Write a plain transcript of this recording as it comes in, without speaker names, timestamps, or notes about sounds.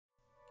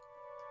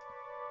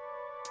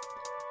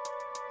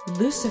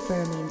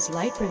Lucifer Means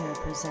Lightbringer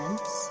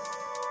presents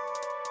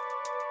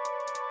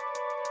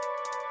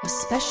a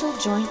special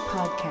joint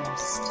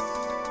podcast,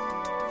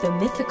 The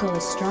Mythical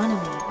Astronomy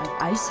of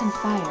Ice and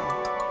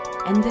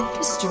Fire and the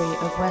History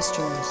of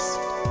Westeros.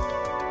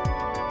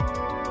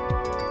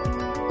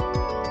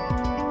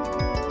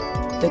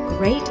 The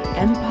Great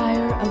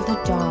Empire of the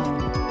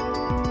Dawn.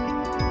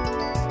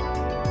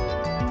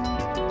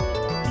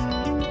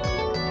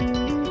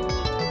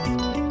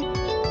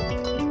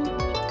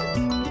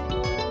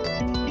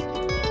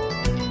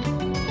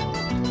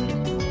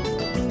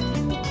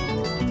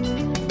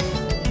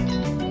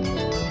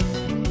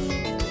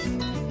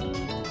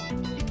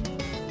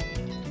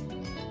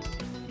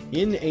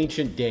 In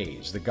ancient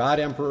days, the god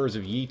emperors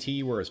of Yi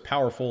Ti were as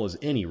powerful as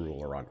any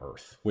ruler on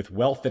Earth, with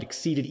wealth that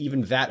exceeded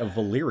even that of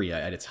Valyria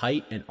at its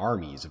height and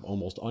armies of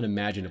almost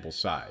unimaginable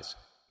size.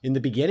 In the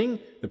beginning,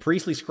 the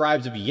priestly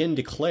scribes of Yin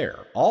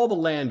declare all the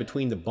land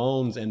between the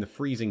bones and the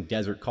freezing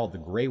desert called the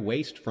Grey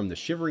Waste from the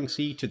Shivering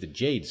Sea to the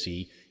Jade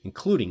Sea,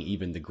 including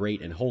even the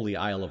great and holy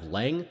Isle of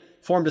Leng,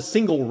 formed a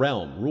single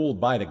realm ruled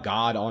by the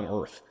god on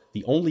Earth,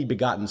 the only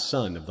begotten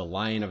son of the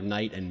Lion of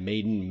Night and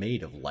Maiden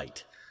Maid of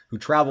Light, who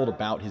traveled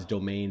about his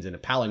domains in a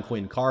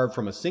palanquin carved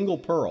from a single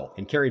pearl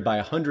and carried by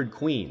 100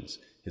 queens,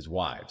 his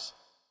wives.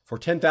 For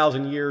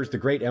 10,000 years, the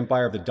great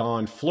empire of the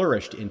Dawn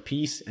flourished in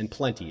peace and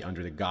plenty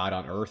under the god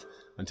on Earth,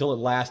 until at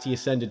last he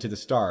ascended to the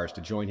stars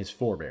to join his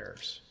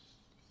forebears.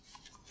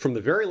 From the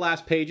very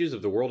last pages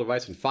of The World of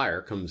Ice and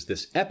Fire comes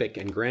this epic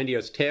and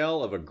grandiose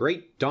tale of a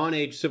great Dawn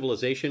Age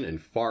civilization in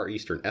far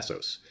eastern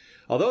Essos.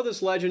 Although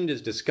this legend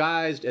is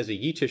disguised as a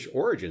Yitish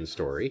origin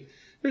story,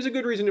 there's a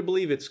good reason to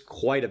believe it's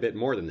quite a bit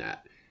more than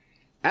that.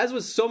 As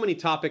with so many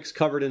topics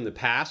covered in the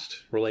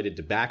past, related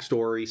to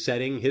backstory,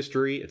 setting,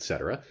 history,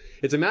 etc.,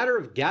 it's a matter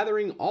of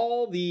gathering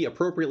all the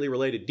appropriately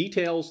related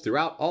details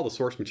throughout all the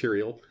source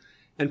material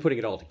and putting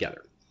it all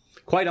together.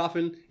 Quite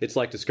often, it's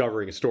like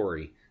discovering a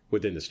story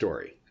within the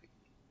story.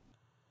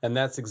 And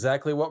that's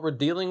exactly what we're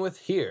dealing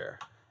with here.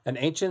 An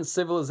ancient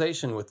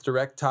civilization with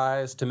direct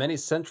ties to many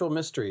central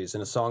mysteries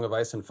in A Song of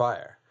Ice and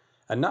Fire.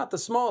 And not the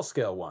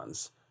small-scale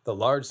ones, the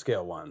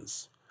large-scale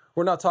ones.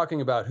 We're not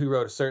talking about who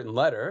wrote a certain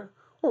letter.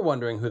 We're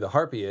wondering who the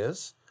Harpy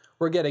is.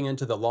 We're getting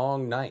into the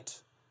long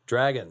night,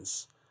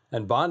 dragons,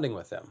 and bonding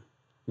with them,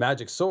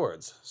 magic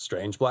swords,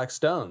 strange black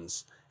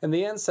stones, and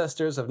the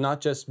ancestors of not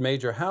just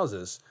major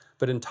houses,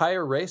 but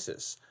entire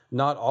races,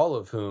 not all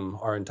of whom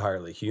are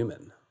entirely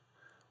human.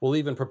 We'll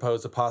even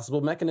propose a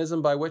possible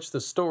mechanism by which the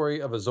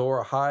story of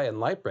Azor Ahai and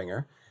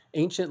Lightbringer,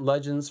 ancient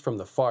legends from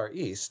the Far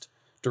East,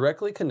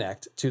 directly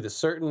connect to the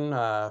certain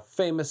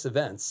famous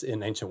events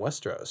in ancient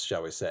Westeros,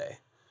 shall we say.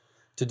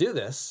 To do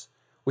this,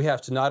 we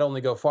have to not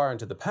only go far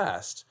into the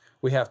past,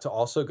 we have to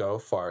also go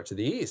far to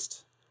the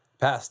east.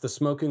 Past the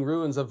smoking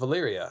ruins of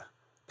Valyria,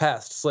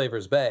 past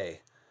Slaver's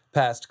Bay,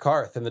 past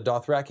Karth and the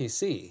Dothraki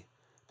Sea,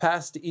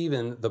 past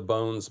even the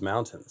Bones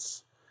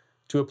Mountains.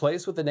 To a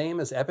place with a name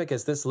as epic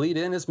as this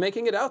lead-in is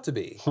making it out to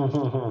be.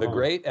 The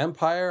Great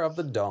Empire of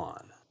the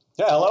Dawn.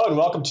 Yeah, hello and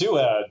welcome to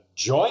a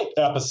joint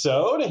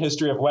episode,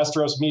 History of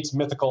Westeros meets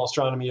Mythical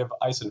Astronomy of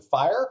Ice and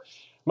Fire.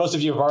 Most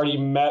of you have already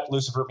met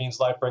Lucifer Means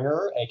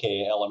Lightbringer,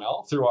 aka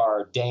LML, through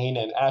our Dane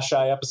and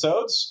Ashai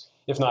episodes,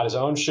 if not his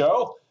own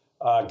show.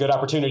 Good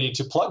opportunity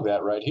to plug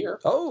that right here.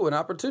 Oh, an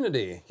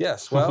opportunity.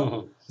 Yes,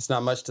 well, it's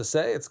not much to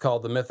say. It's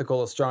called The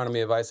Mythical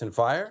Astronomy of Ice and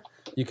Fire.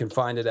 You can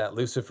find it at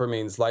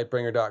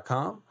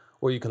lucifermeanslightbringer.com,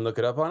 or you can look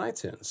it up on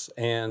iTunes.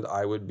 And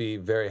I would be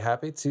very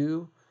happy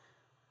to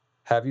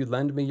have you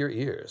lend me your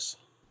ears.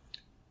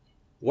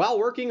 While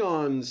working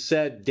on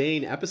said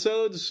Dane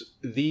episodes,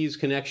 these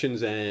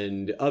connections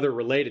and other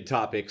related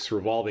topics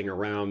revolving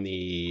around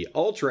the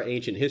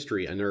ultra-ancient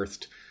history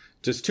unearthed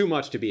just too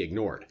much to be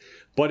ignored.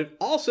 But it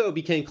also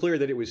became clear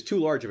that it was too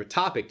large of a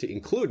topic to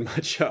include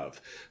much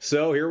of.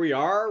 So here we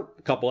are,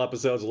 a couple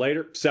episodes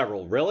later,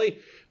 several really,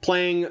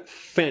 playing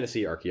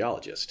fantasy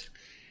archaeologist.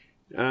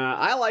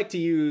 I like to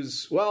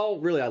use,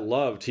 I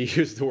love to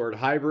use the word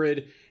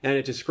hybrid, and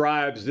it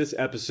describes this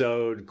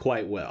episode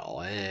quite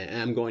well. And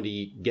I'm going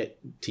to get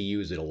to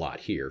use it a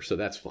lot here, so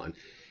that's fun.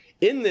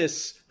 In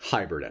this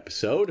hybrid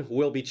episode,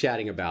 we'll be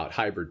chatting about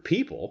hybrid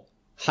people,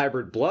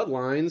 hybrid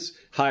bloodlines,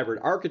 hybrid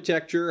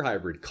architecture,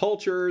 hybrid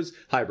cultures,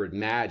 hybrid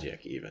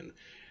magic even.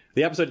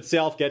 The episode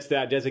itself gets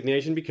that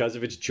designation because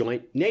of its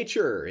joint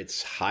nature.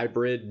 It's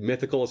hybrid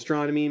mythical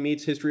astronomy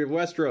meets history of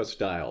Westeros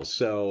styles,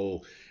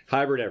 so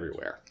hybrid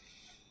everywhere.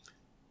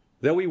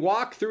 Though we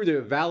walk through the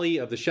Valley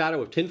of the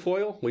Shadow of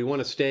Tinfoil, we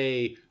want to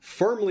stay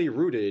firmly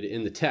rooted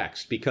in the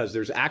text because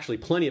there's actually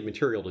plenty of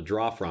material to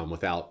draw from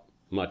without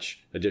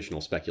much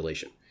additional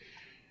speculation.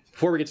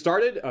 Before we get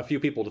started, a few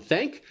people to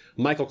thank.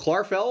 Michael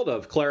Klarfeld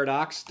of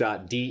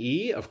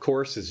Claridox.de, of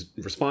course, is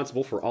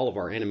responsible for all of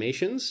our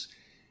animations.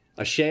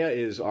 Ashea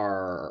is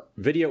our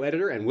video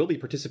editor and will be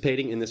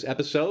participating in this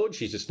episode.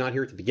 She's just not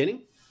here at the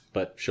beginning,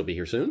 but she'll be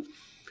here soon.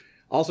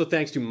 Also,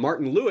 thanks to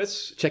Martin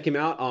Lewis. Check him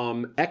out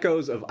on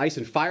Echoes of Ice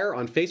and Fire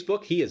on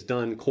Facebook. He has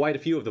done quite a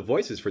few of the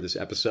voices for this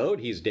episode.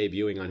 He's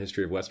debuting on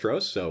History of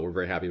Westeros, so we're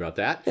very happy about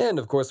that. And,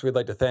 of course, we'd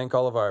like to thank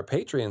all of our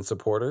Patreon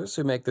supporters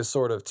who make this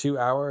sort of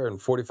 2-hour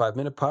and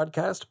 45-minute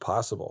podcast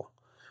possible.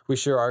 We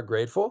sure are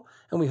grateful,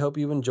 and we hope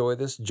you enjoy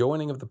this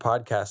joining of the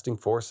podcasting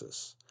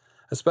forces.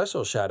 A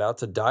special shout-out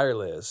to Dire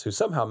Liz, who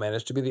somehow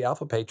managed to be the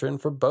alpha patron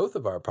for both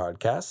of our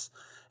podcasts,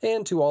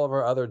 and to all of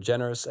our other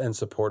generous and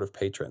supportive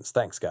patrons.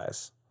 Thanks,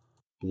 guys.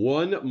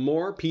 One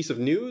more piece of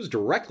news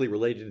directly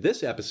related to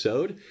this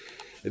episode.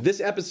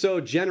 This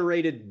episode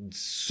generated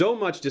so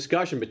much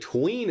discussion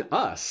between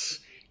us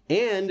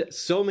and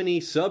so many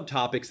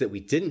subtopics that we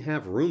didn't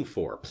have room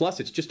for.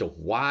 Plus, it's just a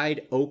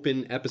wide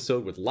open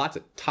episode with lots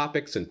of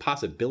topics and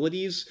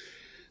possibilities.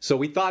 So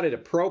we thought it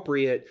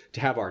appropriate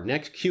to have our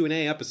next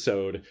Q&A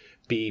episode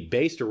be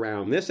based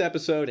around this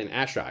episode and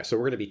Ashai. So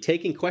we're going to be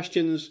taking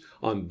questions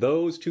on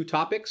those two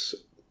topics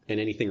and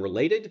anything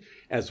related,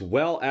 as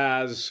well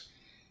as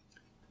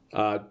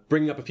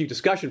bringing up a few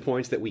discussion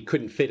points that we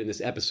couldn't fit in this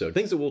episode.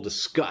 Things that we'll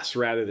discuss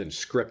rather than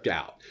script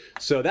out.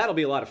 So that'll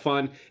be a lot of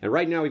fun. And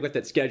right now we've got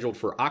that scheduled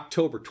for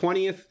October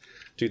 20th,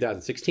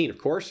 2016, of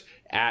course,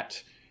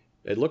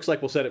 it looks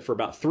like we'll set it for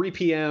about 3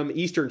 p.m.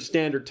 Eastern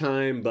Standard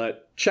Time,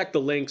 but check the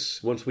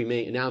links once we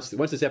may announce,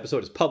 once this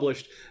episode is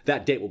published,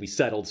 that date will be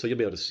settled, so you'll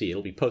be able to see.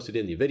 It'll be posted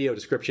in the video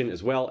description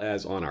as well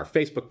as on our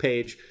Facebook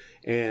page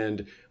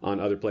and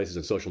on other places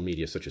in social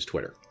media such as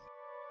Twitter.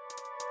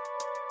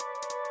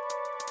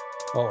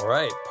 All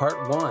right,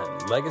 Part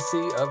 1,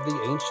 Legacy of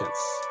the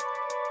Ancients.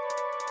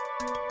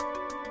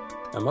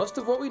 Now, most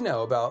of what we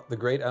know about the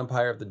Great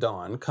Empire of the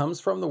Dawn comes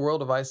from the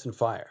world of Ice and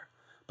Fire,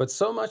 but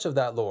so much of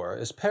that lore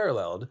is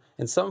paralleled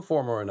in some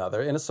form or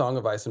another in A Song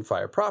of Ice and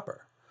Fire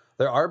proper.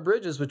 There are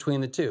bridges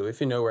between the two if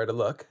you know where to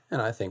look,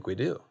 and I think we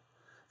do.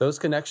 Those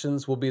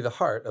connections will be the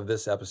heart of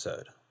this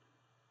episode.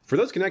 For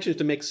those connections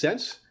to make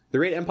sense, the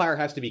Great Empire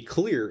has to be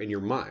clear in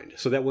your mind,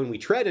 so that when we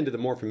tread into the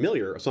more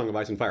familiar A Song of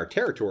Ice and Fire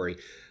territory,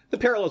 the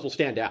parallels will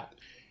stand out.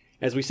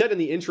 As we said in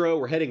the intro,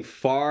 we're heading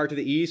far to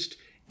the east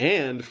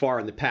and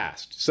far in the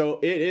past, so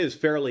it is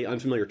fairly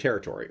unfamiliar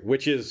territory,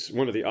 which is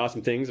one of the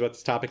awesome things about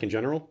this topic in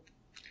general.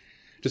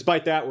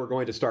 Despite that, we're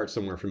going to start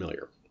somewhere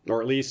familiar,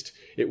 or at least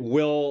it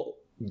will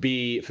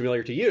be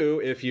familiar to you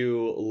if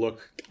you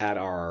look at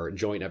our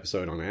joint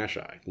episode on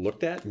Ashai.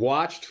 Looked at,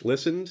 watched,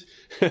 listened.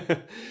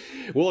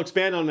 We'll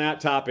expand on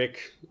that topic,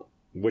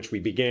 which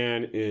we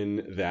began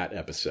in that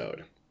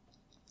episode.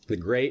 The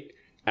Great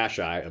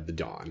Ashai of the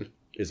Dawn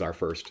is our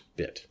first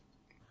bit.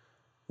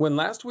 When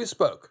last we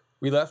spoke,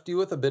 we left you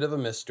with a bit of a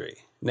mystery,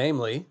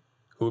 namely,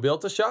 who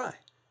built Ashai?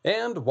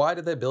 And why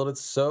did they build it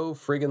so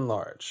friggin'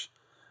 large?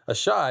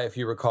 Ashai, if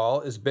you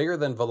recall, is bigger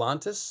than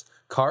Volantis,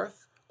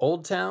 Karth,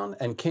 Old Town,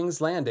 and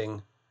King's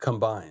Landing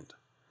combined.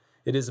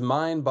 It is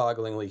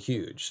mind-bogglingly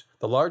huge,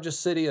 the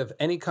largest city of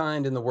any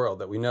kind in the world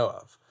that we know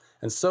of,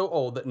 and so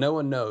old that no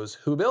one knows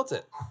who built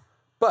it.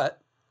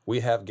 But we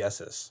have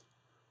guesses.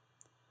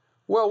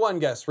 Well, one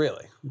guess,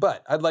 really,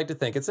 but I'd like to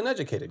think it's an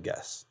educated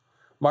guess.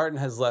 Martin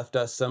has left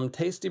us some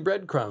tasty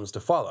breadcrumbs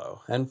to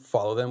follow, and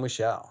follow them we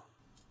shall.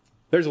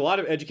 There's a lot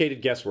of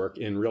educated guesswork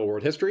in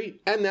real-world history,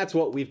 and that's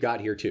what we've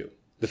got here too.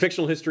 The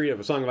fictional history of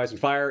A Song of Ice and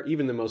Fire,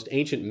 even the most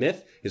ancient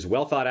myth, is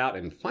well thought out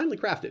and finely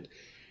crafted,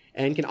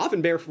 and can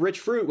often bear rich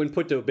fruit when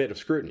put to a bit of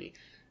scrutiny.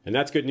 And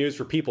that's good news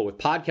for people with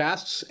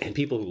podcasts and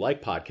people who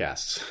like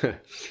podcasts.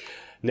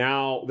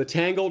 Now, the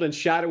tangled and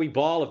shadowy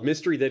ball of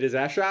mystery that is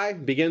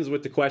Ashai begins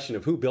with the question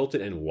of who built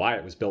it and why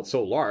it was built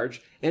so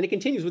large, and it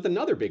continues with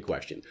another big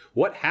question.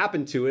 What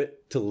happened to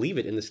it to leave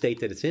it in the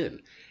state that it's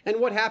in? And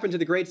what happened to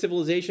the great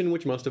civilization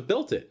which must have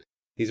built it?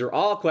 These are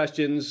all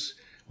questions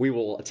we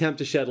will attempt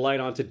to shed light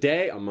on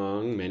today,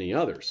 among many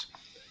others.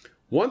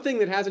 One thing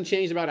that hasn't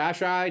changed about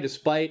Ashai,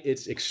 despite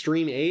its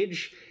extreme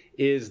age,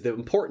 is the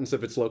importance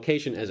of its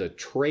location as a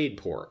trade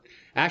port.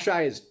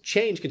 Ashai has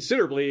changed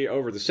considerably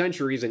over the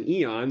centuries and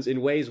eons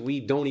in ways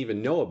we don't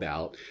even know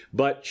about,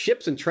 but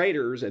ships and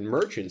traders and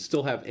merchants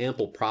still have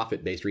ample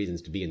profit-based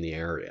reasons to be in the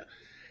area.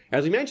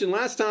 As we mentioned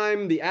last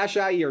time, the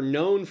Ashai are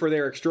known for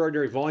their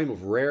extraordinary volume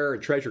of rare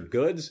and treasured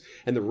goods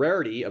and the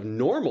rarity of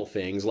normal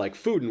things like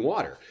food and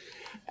water.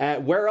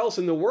 Where else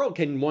in the world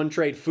can one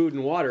trade food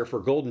and water for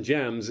golden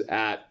gems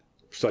at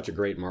such a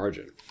great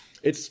margin?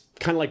 It's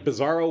kind of like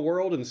Bizarro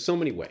World in so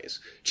many ways.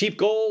 Cheap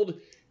gold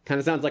kind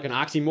of sounds like an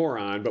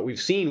oxymoron, but we've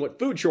seen what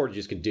food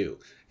shortages can do.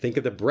 Think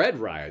of the bread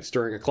riots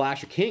during a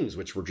Clash of Kings,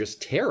 which were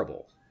just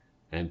terrible.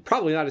 And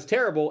probably not as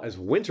terrible as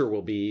winter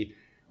will be,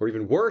 or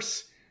even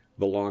worse,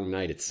 the long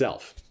night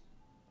itself.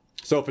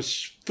 So if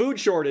a food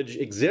shortage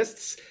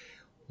exists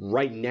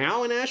right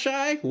now in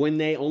Ashai, when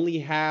they only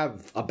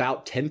have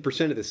about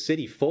 10% of the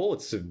city full,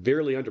 it's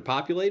severely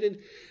underpopulated,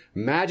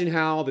 Imagine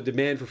how the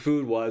demand for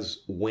food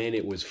was when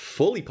it was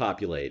fully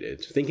populated,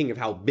 thinking of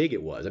how big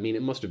it was. I mean,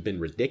 it must have been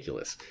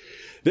ridiculous.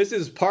 This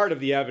is part of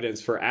the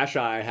evidence for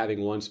Asshai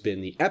having once been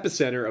the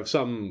epicenter of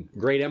some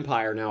great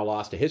empire now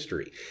lost to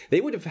history.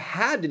 They would have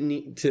had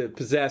to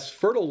possess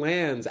fertile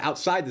lands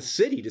outside the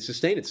city to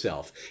sustain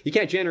itself. You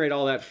can't generate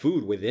all that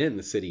food within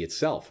the city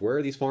itself. Where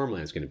are these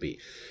farmlands going to be?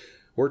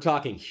 We're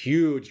talking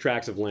huge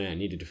tracts of land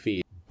needed to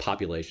feed a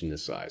population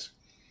this size.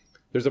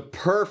 There's a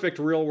perfect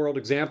real-world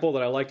example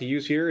that I like to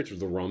use here. It's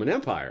the Roman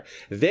Empire.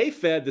 They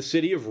fed the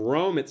city of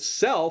Rome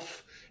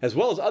itself, as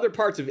well as other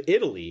parts of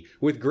Italy,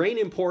 with grain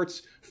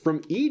imports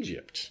from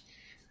Egypt.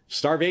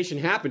 Starvation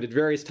happened at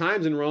various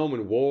times in Rome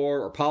when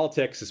war or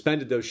politics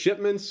suspended those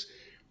shipments.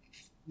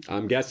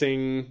 We're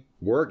guessing,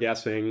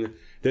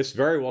 this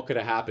very well could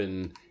have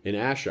happened in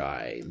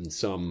Asshai in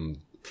some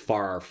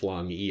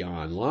far-flung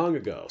eon long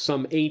ago.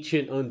 Some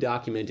ancient,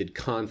 undocumented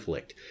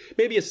conflict.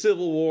 Maybe a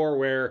civil war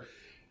where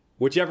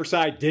whichever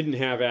side didn't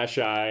have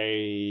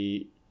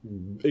Asshai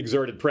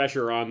exerted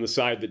pressure on the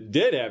side that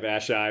did have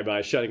Asshai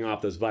by shutting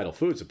off those vital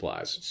food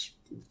supplies. It's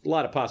a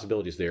lot of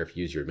possibilities there if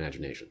you use your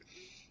imagination.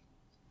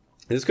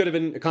 This could have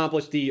been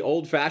accomplished the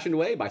old-fashioned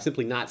way by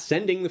simply not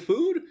sending the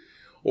food,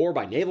 or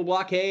by naval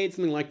blockade,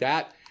 something like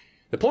that.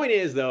 The point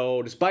is,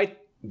 though, despite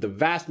the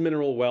vast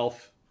mineral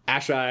wealth,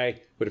 Asshai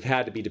would have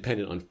had to be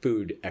dependent on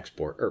food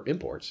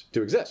imports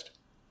to exist.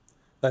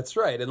 That's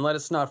right, and let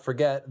us not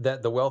forget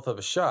that the wealth of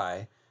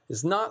Asshai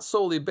is not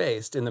solely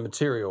based in the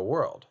material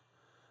world.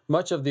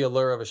 Much of the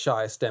allure of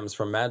Asshai stems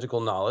from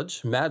magical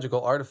knowledge,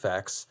 magical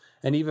artifacts,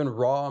 and even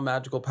raw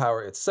magical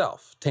power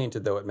itself,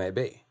 tainted though it may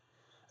be.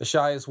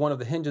 Asshai is one of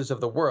the hinges of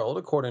the world,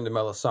 according to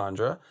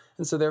Melisandre,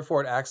 and so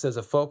therefore it acts as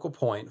a focal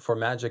point for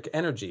magic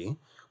energy,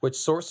 which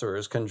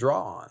sorcerers can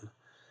draw on.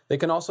 They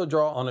can also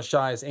draw on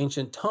Asshai's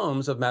ancient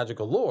tomes of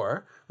magical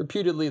lore,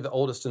 reputedly the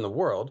oldest in the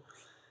world.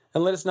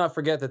 And let us not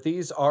forget that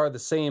these are the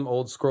same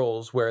old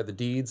scrolls where the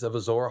deeds of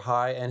Azor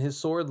Ahai and his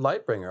sword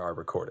Lightbringer are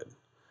recorded.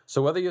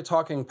 So whether you're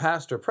talking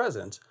past or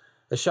present,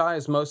 Asshai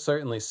is most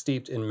certainly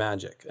steeped in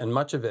magic, and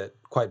much of it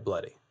quite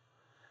bloody.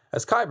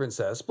 As Qyburn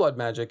says, blood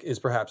magic is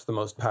perhaps the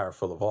most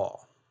powerful of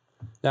all.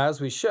 Now,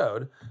 as we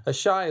showed,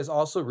 Asshai is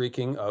also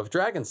reeking of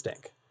dragon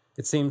stink.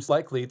 It seems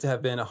likely to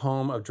have been a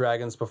home of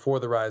dragons before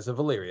the rise of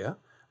Valyria,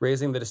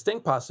 raising the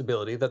distinct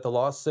possibility that the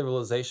lost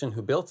civilization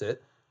who built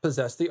it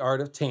possessed the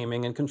art of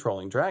taming and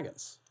controlling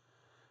dragons.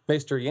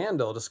 Maester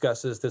Yandel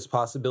discusses this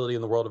possibility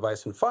in the World of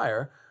Ice and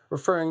Fire,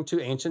 referring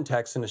to ancient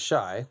texts in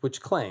Asshai,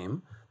 which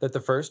claim that the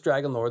first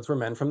dragon lords were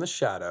men from the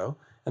shadow,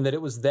 and that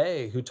it was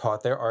they who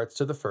taught their arts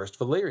to the first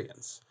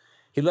Valyrians.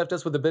 He left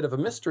us with a bit of a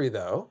mystery,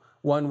 though,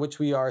 one which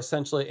we are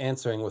essentially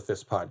answering with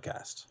this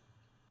podcast.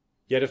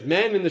 Yet if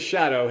men in the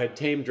shadow had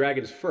tamed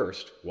dragons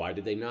first, why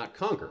did they not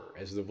conquer,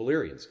 as the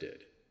Valyrians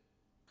did?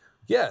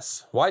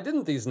 Yes, why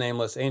didn't these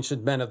nameless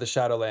ancient men of the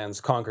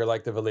Shadowlands conquer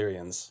like the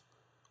Valyrians?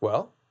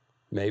 Well,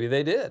 maybe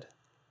they did.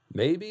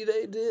 Maybe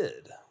they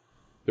did.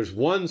 There's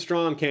one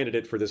strong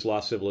candidate for this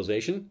lost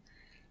civilization,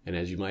 and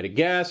as you might have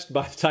guessed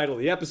by the title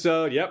of the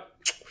episode, yep,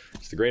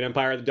 it's the Great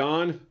Empire of the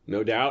Dawn,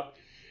 no doubt.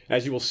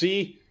 As you will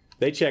see,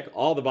 they check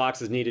all the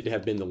boxes needed to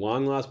have been the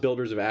long-lost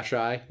builders of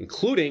Asshai,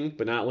 including,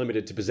 but not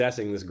limited to,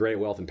 possessing this great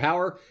wealth and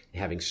power,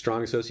 and having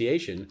strong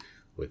association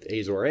with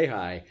Azor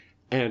Ahai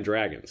and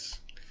dragons.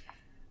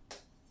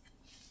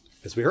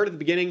 As we heard at the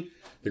beginning,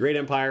 the Great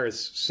Empire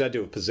is said to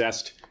have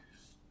possessed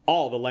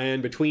all the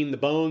land between the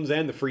Bones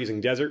and the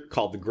freezing desert,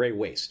 called the Grey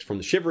Waste, from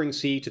the Shivering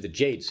Sea to the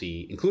Jade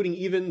Sea, including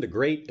even the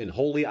great and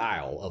holy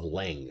Isle of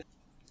Leng.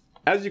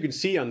 As you can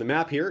see on the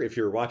map here, if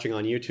you're watching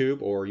on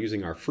YouTube or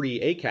using our free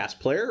Acast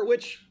player,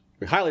 which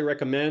we highly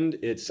recommend,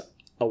 it's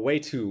a way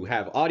to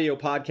have audio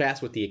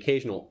podcasts with the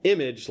occasional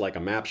image, like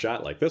a map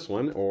shot like this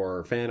one,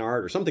 or fan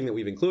art, or something that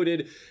we've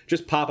included,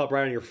 just pop up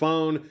right on your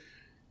phone.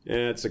 And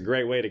it's a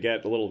great way to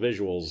get little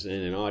visuals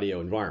in an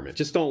audio environment.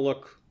 Just don't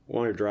look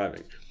while you're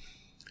driving.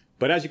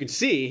 But as you can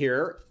see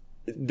here,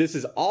 this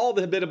is all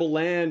the habitable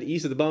land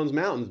east of the Bones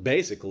Mountains,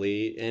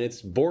 basically, and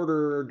it's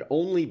bordered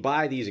only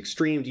by these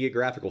extreme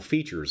geographical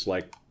features,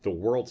 like the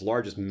world's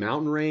largest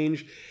mountain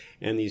range,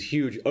 and these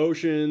huge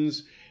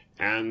oceans,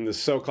 and the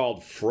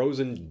so-called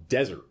frozen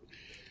desert.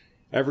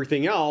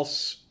 Everything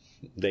else,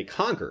 they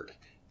conquered.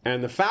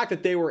 And the fact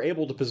that they were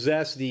able to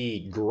possess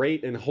the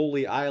great and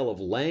holy Isle of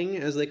Leng,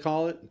 as they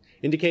call it,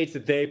 indicates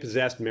that they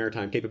possessed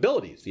maritime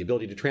capabilities, the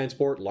ability to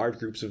transport large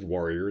groups of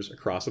warriors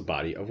across a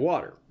body of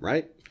water,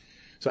 right?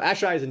 So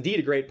Asshai is indeed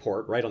a great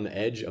port right on the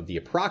edge of the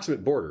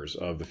approximate borders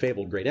of the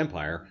fabled Great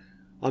Empire,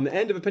 on the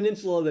end of a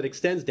peninsula that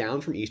extends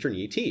down from eastern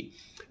Yi Ti.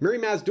 Mirri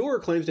Maz Duur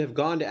claims to have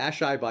gone to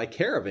Asshai by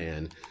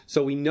caravan,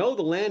 so we know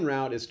the land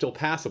route is still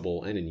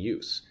passable and in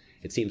use.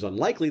 It seems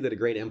unlikely that a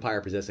great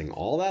empire possessing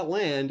all that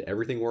land,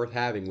 everything worth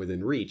having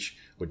within reach,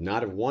 would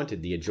not have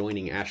wanted the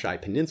adjoining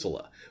Asshai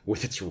Peninsula,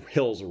 with its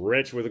hills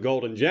rich with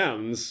golden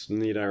gems,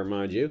 need I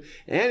remind you,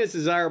 and its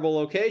desirable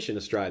location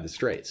astride the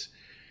straits.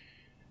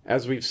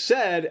 As we've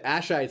said,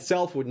 Asshai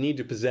itself would need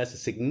to possess a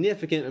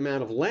significant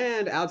amount of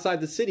land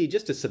outside the city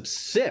just to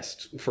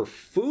subsist for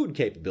food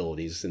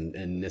capabilities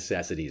and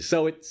necessities.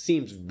 So it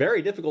seems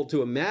very difficult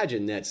to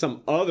imagine that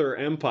some other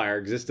empire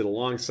existed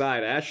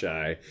alongside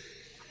Asshai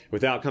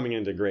without coming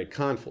into great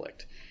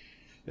conflict,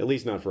 at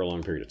least not for a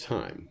long period of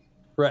time.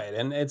 Right,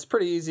 and it's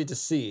pretty easy to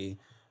see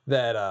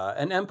that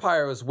an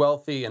empire as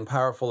wealthy and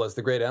powerful as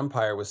the Great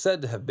Empire was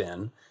said to have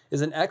been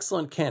is an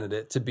excellent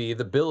candidate to be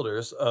the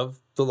builders of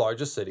the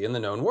largest city in the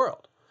known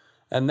world.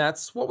 And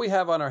that's what we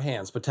have on our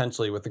hands,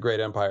 potentially, with the Great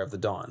Empire of the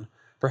Dawn.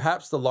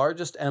 Perhaps the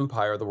largest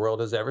empire the world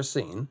has ever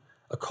seen,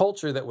 a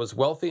culture that was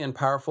wealthy and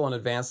powerful and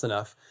advanced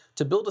enough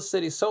to build a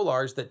city so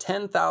large that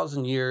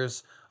 10,000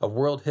 years of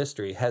world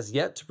history has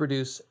yet to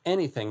produce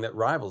anything that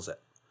rivals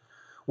it.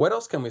 What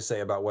else can we say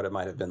about what it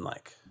might have been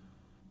like?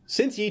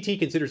 Since Yi-Ti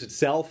considers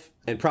itself,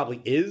 and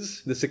probably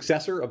is, the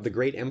successor of the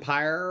Great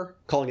Empire,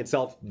 calling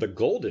itself the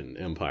Golden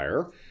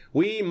Empire,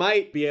 we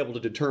might be able to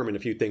determine a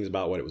few things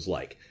about what it was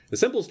like. The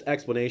simplest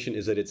explanation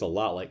is that it's a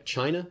lot like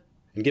China,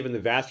 and given the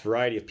vast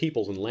variety of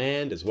peoples and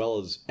land, as well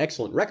as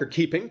excellent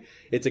record-keeping,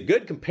 it's a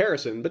good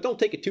comparison, but don't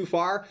take it too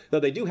far, though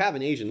they do have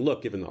an Asian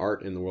look given the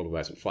art in the World of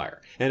Ice and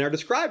Fire, and are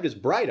described as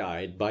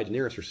bright-eyed by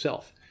Daenerys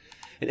herself.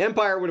 An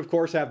empire would, of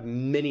course, have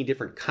many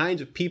different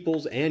kinds of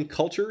peoples and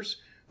cultures,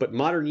 but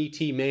modern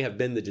Yi-Ti may have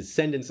been the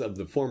descendants of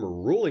the former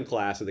ruling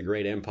class of the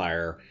Great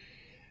Empire,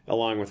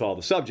 along with all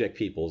the subject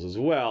peoples as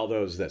well,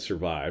 those that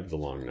survived the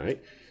Long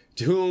Night,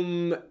 to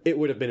whom it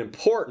would have been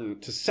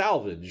important to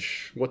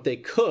salvage what they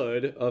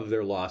could of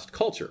their lost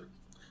culture.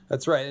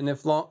 That's right, and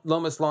if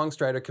Lomas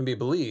Longstrider can be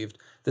believed,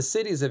 the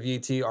cities of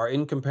Yi-Ti are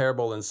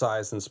incomparable in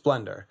size and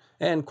splendor,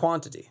 and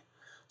quantity.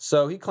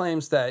 So he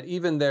claims that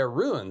even their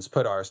ruins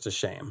put ours to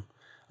shame.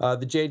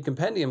 The Jade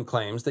Compendium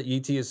claims that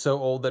Yi-Ti is so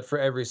old that for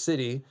every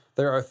city,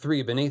 there are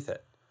 3 beneath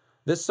it.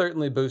 This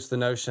certainly boosts the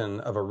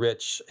notion of a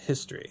rich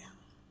history.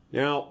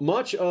 Now,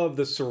 much of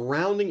the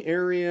surrounding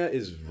area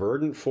is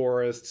verdant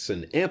forests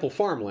and ample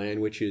farmland,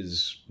 which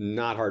is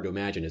not hard to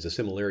imagine as a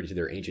similarity to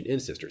their ancient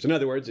ancestors. In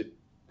other words, it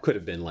could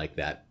have been like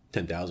that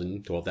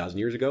 10,000, 12,000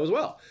 years ago as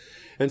well.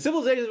 And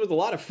civilizations with a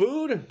lot of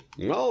food,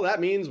 well,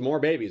 that means more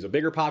babies, a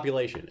bigger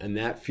population, and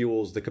that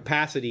fuels the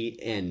capacity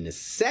and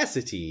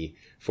necessity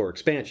for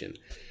expansion.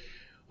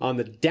 On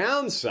the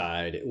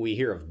downside, we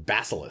hear of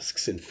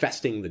basilisks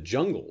infesting the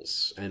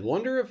jungles, and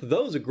wonder if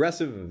those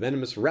aggressive,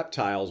 venomous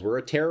reptiles were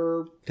a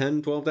terror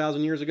 10,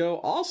 12,000 years ago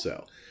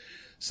also.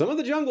 Some of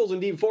the jungles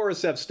and deep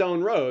forests have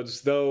stone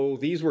roads, though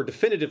these were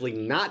definitively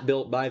not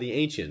built by the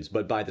ancients,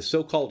 but by the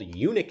so-called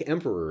eunuch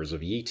emperors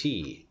of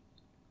Yi-Ti.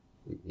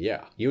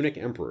 Yeah, eunuch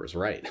emperors,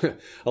 right.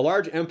 A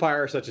large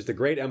empire such as the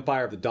Great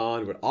Empire of the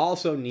Dawn would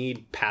also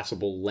need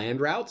passable land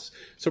routes,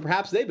 so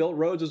perhaps they built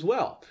roads as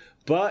well.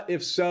 But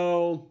if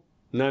so,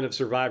 none have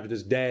survived to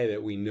this day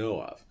that we know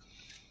of.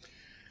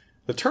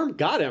 The term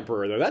God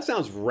Emperor, though, that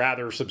sounds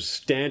rather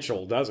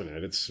substantial, doesn't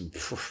it? It's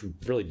a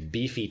really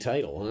beefy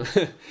title.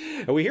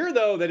 And we hear,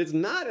 though, that it's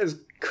not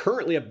as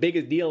currently a big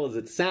a deal as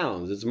it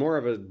sounds. It's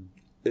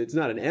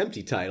not an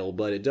empty title,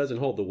 but it doesn't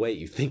hold the weight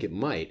you think it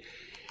might.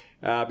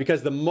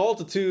 Because the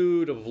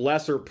multitude of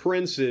lesser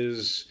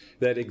princes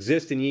that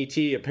exist in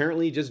Yi-Ti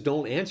apparently just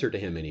don't answer to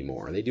him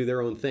anymore. They do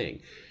their own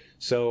thing.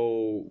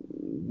 So,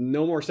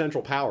 no more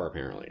central power,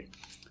 apparently.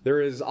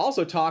 There is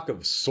also talk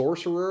of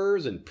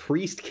sorcerers and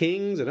priest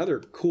kings and other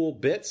cool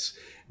bits.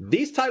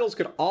 These titles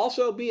could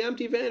also be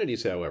empty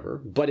vanities, however.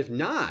 But if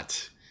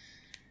not,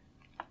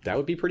 that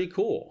would be pretty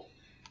cool.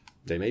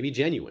 They may be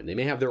genuine. They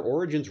may have their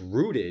origins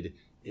rooted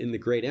in the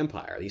Great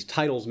Empire. These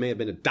titles may have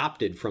been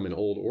adopted from an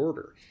old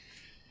order.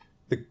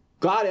 The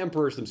God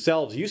Emperors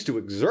themselves used to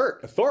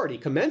exert authority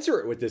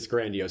commensurate with this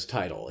grandiose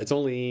title. It's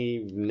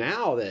only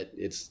now that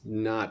it's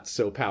not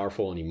so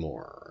powerful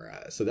anymore.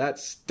 So that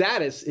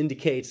status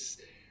indicates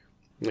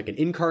like an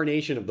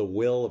incarnation of the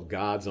will of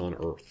gods on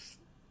earth.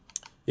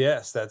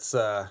 Yes, that's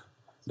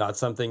not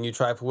something you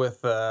trifle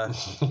with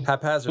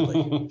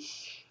haphazardly.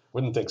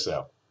 Wouldn't think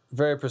so.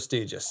 Very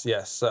prestigious,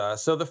 yes.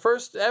 So the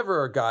first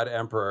ever God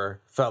Emperor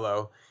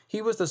fellow,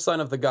 he was the son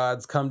of the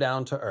gods come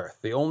down to earth,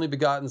 the only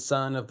begotten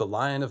son of the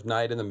Lion of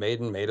Night and the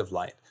Maiden Maid of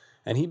Light.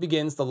 And he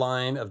begins the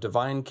line of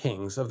divine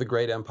kings of the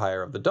Great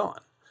Empire of the Dawn.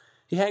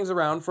 He hangs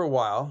around for a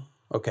while,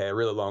 okay, a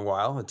really long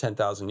while,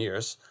 10,000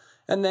 years,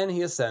 and then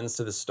he ascends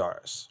to the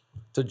stars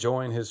to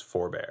join his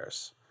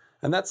forebears.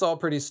 And that's all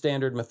pretty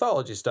standard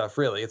mythology stuff,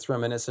 really. It's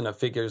reminiscent of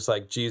figures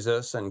like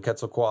Jesus and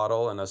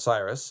Quetzalcoatl and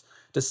Osiris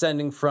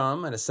descending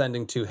from and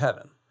ascending to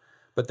heaven.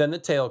 But then the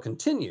tale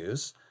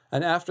continues,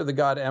 and after the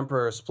God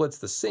Emperor splits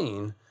the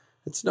scene,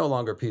 it's no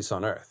longer peace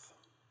on earth.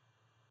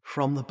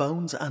 From the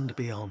bones and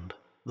beyond,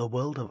 the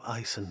world of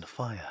ice and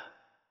fire.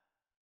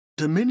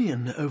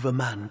 Dominion over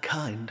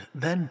mankind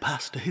then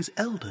passed to his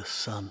eldest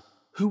son,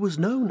 who was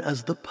known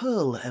as the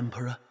Pearl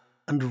Emperor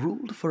and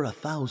ruled for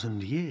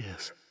 1,000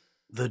 years.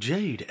 The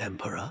Jade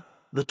Emperor,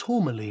 the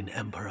Tourmaline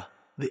Emperor,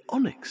 the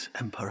Onyx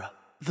Emperor,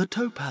 the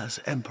Topaz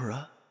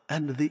Emperor,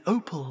 and the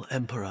Opal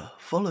Emperor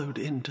followed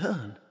in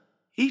turn,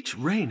 each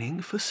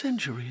reigning for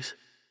centuries.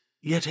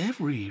 Yet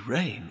every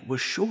reign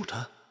was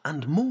shorter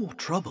and more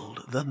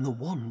troubled than the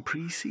one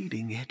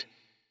preceding it.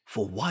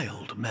 For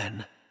wild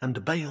men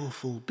and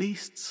baleful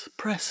beasts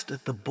pressed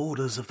at the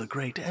borders of the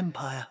great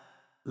empire.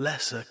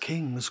 Lesser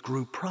kings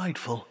grew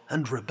prideful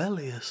and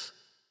rebellious,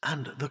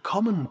 and the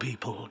common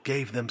people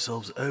gave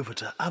themselves over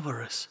to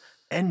avarice,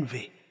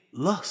 envy,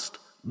 lust,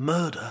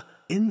 murder,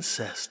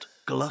 incest,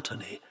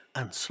 gluttony,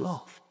 and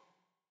sloth.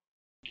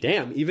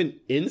 Damn, even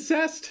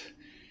incest?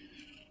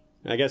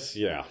 I guess,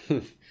 yeah.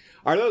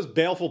 Are those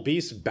baleful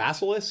beasts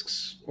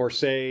basilisks? Or,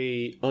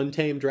 say,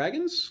 untamed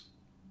dragons?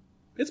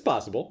 It's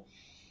possible.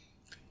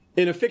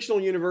 In a fictional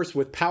universe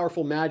with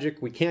powerful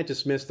magic, we can't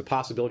dismiss the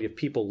possibility of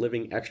people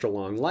living extra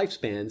long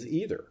lifespans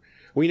either.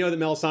 We know that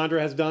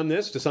Melisandre has done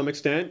this to some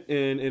extent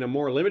in a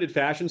more limited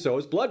fashion, so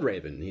has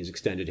Bloodraven. He's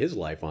extended his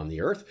life on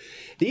the earth.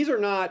 These are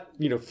not,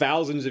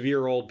 thousands of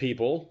year old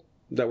people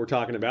that we're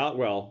talking about.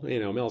 Well,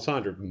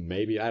 Melisandre,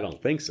 maybe, I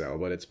don't think so,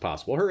 but it's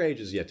possible. Her age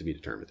is yet to be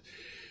determined.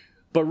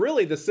 But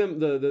really,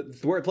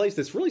 the place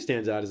this really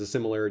stands out as a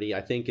similarity,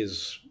 I think,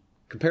 is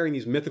comparing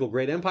these mythical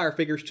Great Empire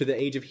figures to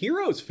the Age of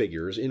Heroes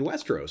figures in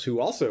Westeros,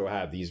 who also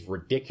have these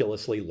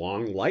ridiculously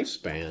long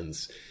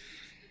lifespans.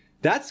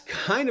 That's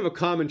kind of a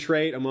common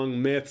trait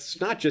among myths,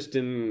 not just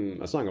in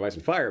A Song of Ice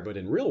and Fire, but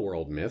in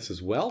real-world myths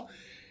as well.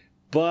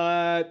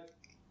 But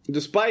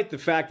despite the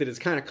fact that it's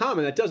kind of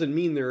common, that doesn't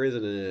mean there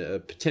isn't a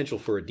potential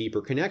for a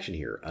deeper connection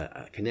here,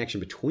 a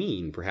connection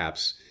between,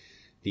 perhaps,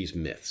 these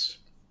myths.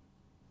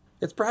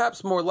 It's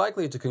perhaps more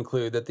likely to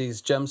conclude that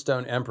these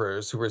gemstone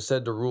emperors who were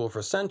said to rule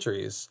for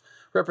centuries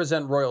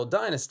represent royal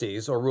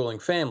dynasties or ruling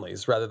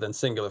families rather than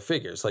singular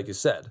figures, like you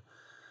said.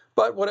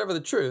 But whatever the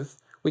truth,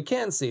 we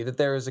can see that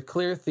there is a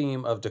clear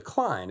theme of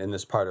decline in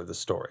this part of the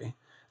story.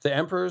 The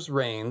emperor's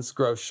reigns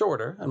grow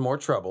shorter and more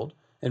troubled,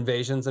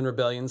 invasions and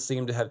rebellions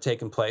seem to have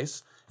taken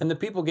place, and the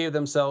people gave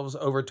themselves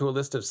over to a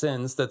list of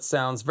sins that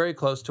sounds very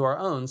close to our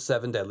own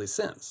 7 deadly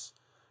sins.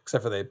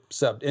 Except for they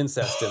subbed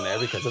incest in there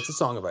because it's A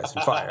Song of Ice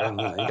and Fire,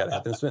 and you gotta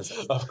have incest.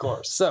 Of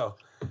course. So,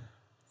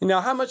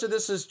 how much of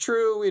this is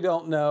true, we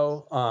don't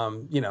know.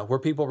 Were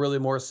people really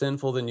more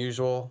sinful than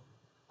usual?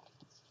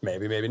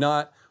 Maybe, maybe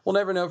not. We'll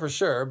never know for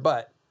sure,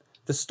 but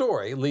the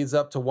story leads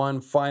up to one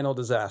final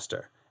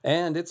disaster,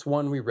 and it's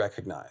one we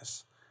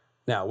recognize.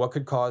 Now, what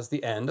could cause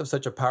the end of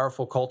such a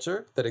powerful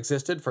culture that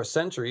existed for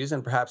centuries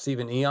and perhaps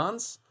even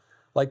eons?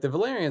 Like the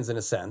Valyrians in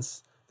a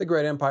sense, the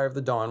Great Empire of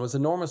the Dawn was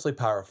enormously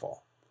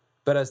powerful.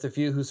 But as the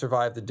few who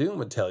survived the doom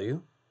would tell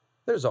you,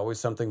 there's always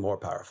something more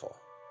powerful.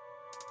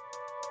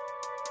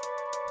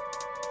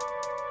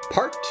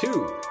 Part 2,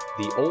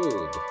 The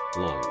Old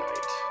Long Night.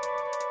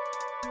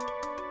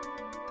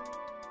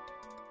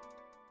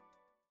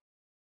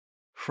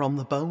 From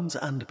the Bones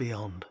and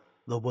Beyond,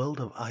 the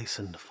World of Ice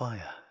and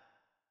Fire.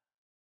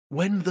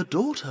 When the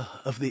daughter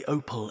of the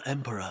Opal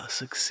Emperor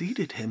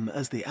succeeded him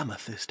as the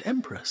Amethyst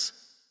Empress,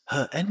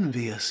 her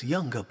envious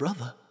younger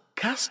brother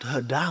cast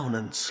her down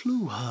and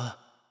slew her,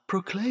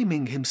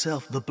 proclaiming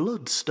himself the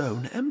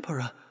Bloodstone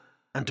Emperor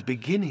and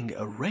beginning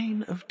a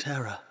reign of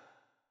terror.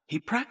 He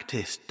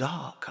practiced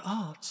dark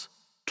arts,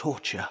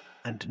 torture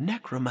and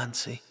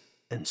necromancy,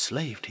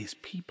 enslaved his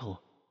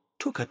people,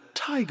 took a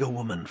tiger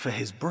woman for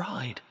his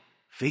bride,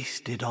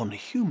 feasted on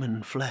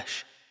human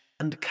flesh,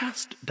 and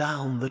cast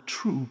down the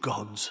true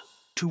gods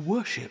to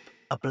worship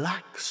a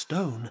black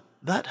stone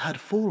that had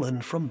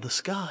fallen from the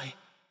sky.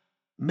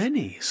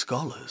 Many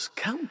scholars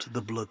count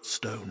the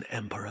Bloodstone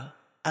Emperor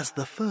as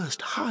the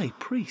first high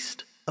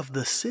priest of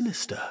the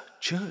sinister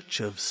Church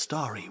of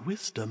Starry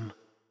Wisdom,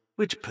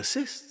 which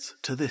persists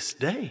to this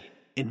day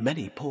in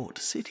many port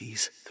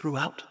cities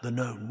throughout the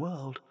known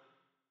world.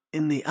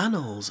 In the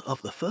annals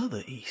of the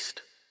further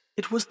east,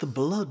 it was the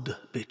blood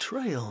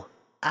betrayal,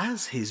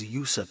 as his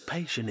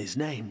usurpation is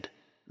named,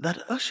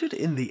 that ushered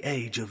in the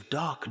age of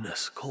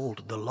darkness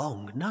called the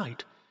Long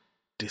Night.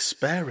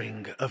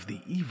 Despairing of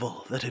the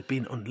evil that had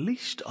been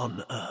unleashed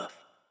on earth,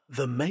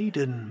 the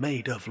Maiden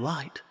Maid of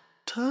Light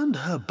turned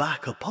her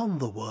back upon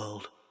the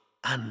world,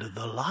 and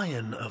the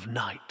Lion of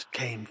Night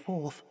came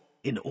forth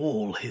in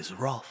all his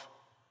wrath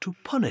to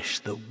punish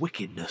the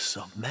wickedness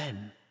of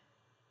men.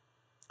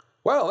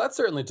 Well, that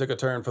certainly took a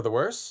turn for the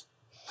worse.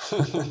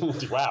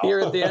 Wow. Here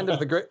at the end of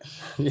the great...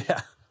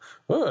 Yeah.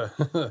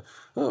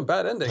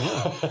 Bad ending.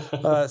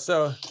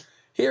 So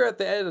here at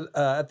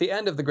the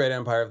end of the Great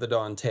Empire of the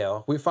Dawn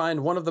tale, we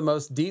find one of the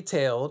most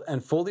detailed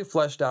and fully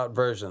fleshed out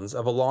versions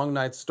of a Long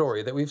Night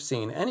story that we've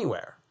seen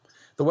anywhere.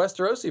 The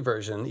Westerosi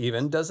version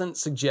even doesn't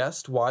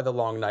suggest why the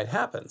Long Night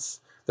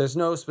happens. There's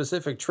no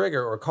specific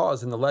trigger or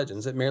cause in the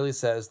legends. It merely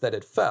says that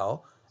it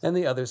fell and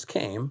the others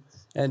came,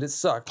 and it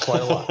sucked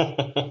quite a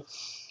lot.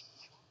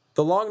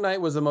 The Long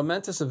Night was a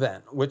momentous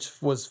event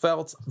which was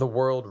felt the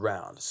world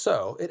round,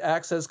 so it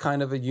acts as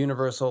kind of a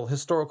universal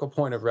historical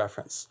point of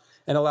reference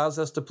and allows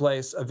us to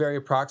place a very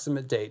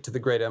approximate date to the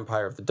Great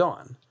Empire of the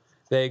Dawn.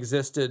 They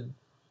existed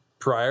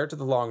prior to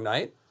the Long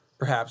Night,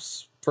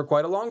 perhaps for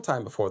quite a long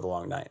time before the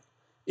Long Night,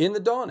 in the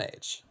Dawn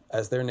Age,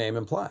 as their name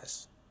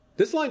implies.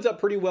 This lines up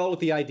pretty well with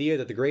the idea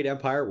that the Great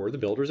Empire were the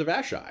builders of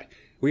Asshai.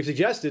 We've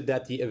suggested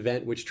that the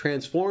event which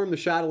transformed the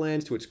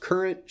Shadowlands to its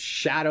current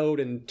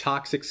shadowed and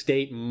toxic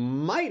state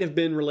might have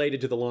been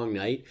related to the Long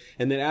Night,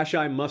 and that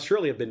Asshai must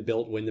surely have been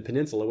built when the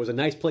peninsula was a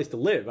nice place to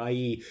live,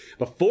 i.e.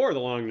 before the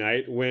Long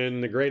Night, when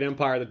the great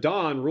empire of the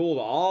Dawn ruled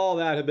all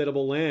that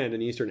habitable land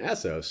in eastern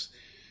Essos.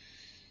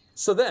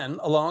 So then,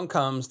 along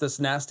comes this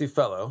nasty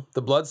fellow,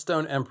 the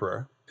Bloodstone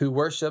Emperor, who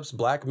worships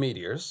black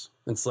meteors,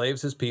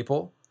 enslaves his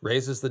people,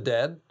 raises the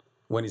dead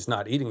when he's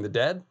not eating the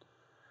dead.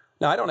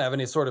 Now, I don't have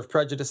any sort of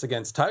prejudice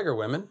against tiger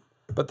women,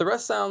 but the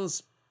rest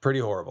sounds pretty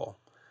horrible.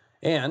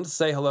 And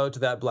say hello to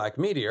that black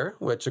meteor,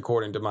 which,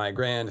 according to my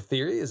grand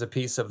theory, is a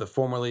piece of the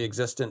formerly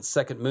existent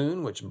second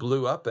moon, which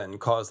blew up and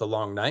caused the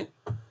Long Night.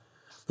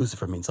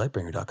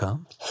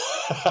 LuciferMeansLightbringer.com.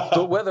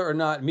 But whether or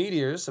not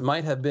meteors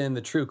might have been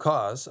the true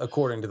cause,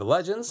 according to the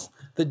legends,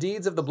 the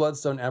deeds of the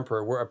Bloodstone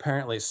Emperor were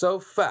apparently so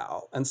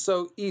foul and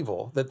so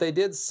evil that they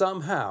did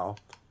somehow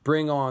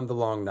bring on the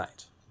Long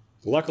Night.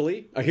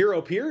 Luckily, a hero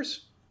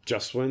appears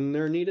just when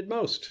they're needed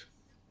most.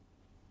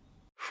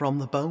 From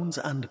the bones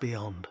and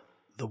beyond,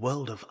 the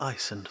world of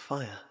ice and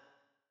fire.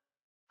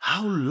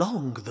 How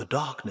long the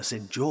darkness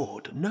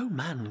endured, no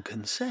man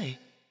can say,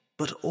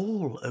 but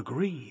all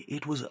agree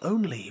it was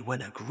only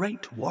when a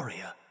great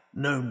warrior,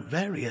 known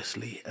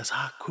variously as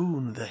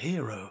Haakon the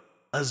Hero,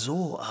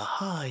 Azor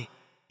Ahai,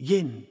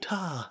 Yin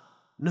Ta,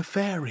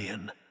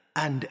 Nefarian,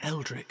 and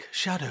Eldric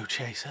Shadow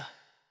Chaser,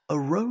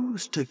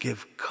 arose to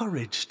give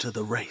courage to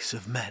the race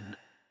of men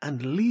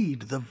and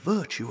lead the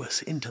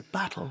virtuous into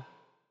battle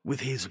with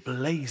his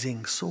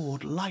blazing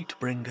sword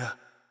Lightbringer,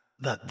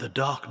 that the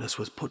darkness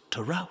was put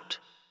to rout,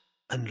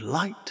 and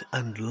light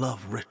and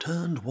love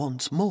returned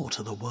once more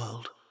to the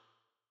world.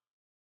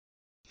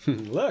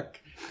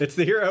 Look, it's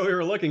the hero we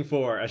were looking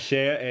for,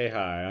 Asshai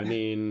Ahai. I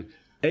mean,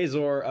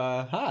 Azor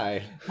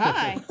Ahai.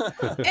 Hi.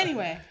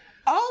 Anyway,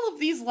 all of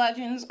these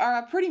legends are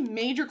a pretty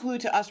major clue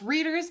to us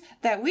readers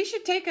that we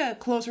should take a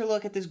closer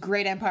look at this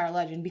great empire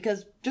legend,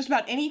 because just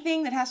about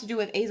anything that has to do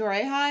with Azor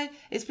Ahai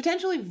is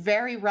potentially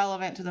very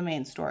relevant to the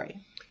main story.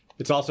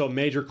 It's also a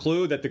major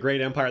clue that the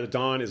great empire of the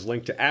Dawn is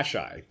linked to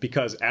Asshai,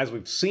 because as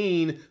we've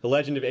seen, the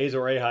legend of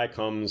Azor Ahai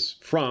comes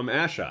from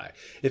Asshai.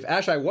 If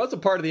Asshai was a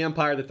part of the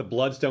empire that the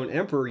Bloodstone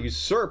Emperor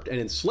usurped and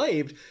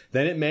enslaved,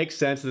 then it makes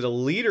sense that a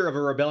leader of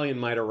a rebellion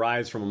might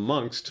arise from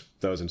amongst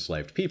those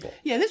enslaved people.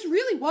 Yeah, this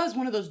really was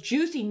one of those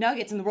juicy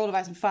nuggets in the world of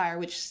Ice and Fire,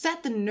 which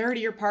set the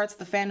nerdier parts of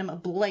the fandom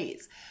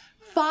ablaze.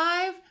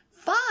 Five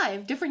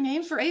different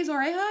names for Azor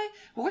Ahai?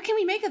 What can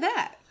we make of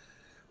that?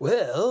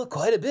 Well,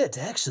 quite a bit,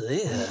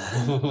 actually.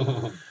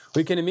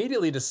 We can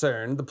immediately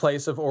discern the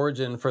place of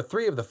origin for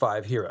 3 of the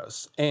 5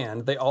 heroes,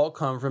 and they all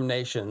come from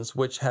nations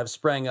which have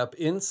sprang up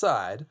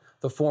inside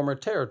the former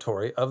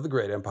territory of the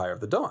great empire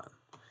of the Dawn.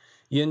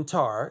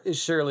 Yin-Tar is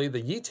surely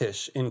the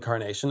Yitish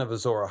incarnation of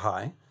Azor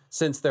Ahai,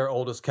 since their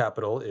oldest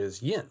capital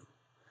is Yin.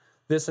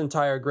 This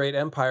entire great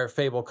empire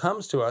fable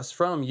comes to us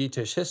from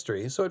Yitish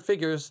history, so it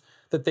figures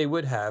that they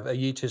would have a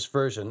Yitish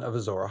version of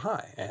Azor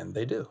Ahai, and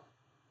they do.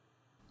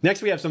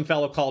 Next, we have some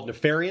fellow called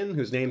Nefarian,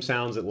 whose name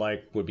sounds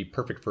like would be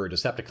perfect for a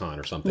Decepticon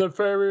or something.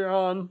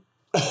 Nefarian.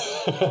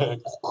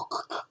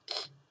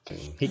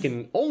 He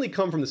can only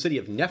come from the city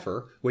of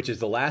Nefer, which is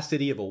the last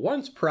city of a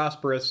once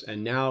prosperous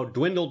and now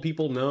dwindled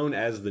people known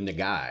as the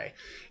Nagai.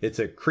 It's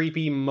a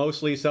creepy,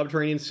 mostly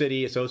subterranean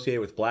city associated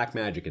with black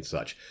magic and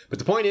such. But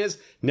the point is,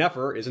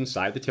 Nefer is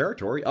inside the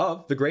territory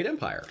of the Great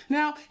Empire.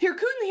 Now,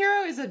 Hirkun the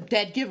Hero is a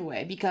dead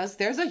giveaway because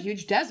there's a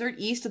huge desert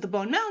east of the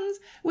Bone Mountains,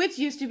 which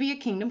used to be a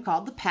kingdom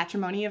called the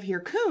Patrimony of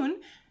Hirkun,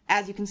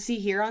 as you can see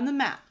here on the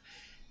map.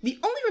 The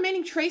only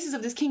remaining traces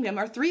of this kingdom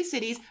are 3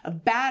 cities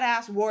of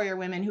badass warrior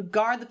women who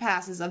guard the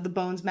passes of the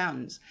Bones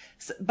Mountains: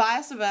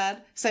 Bayasabad,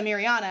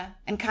 Samiriana,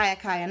 and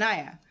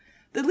Kaya.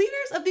 The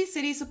leaders of these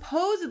cities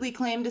supposedly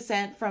claim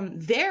descent from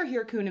their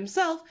Hirkun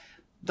himself,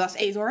 thus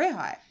Azor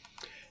Ahai.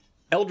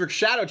 Eldric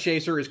Shadow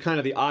Chaser is kind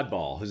of the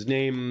oddball. His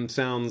name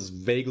sounds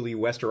vaguely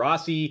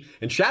Westerosi,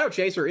 and Shadow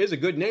Chaser is a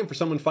good name for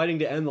someone fighting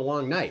to end the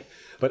Long Night.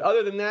 But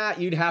other than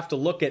that, you'd have to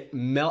look at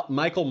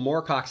Michael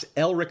Moorcock's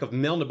Elric of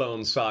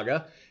Melniboné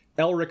saga.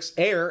 Elric's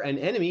heir and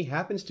enemy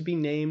happens to be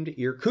named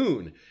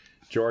Irkun.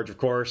 George, of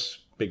course,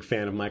 big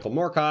fan of Michael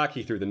Moorcock.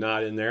 He threw the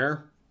nod in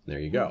there. There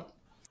you go.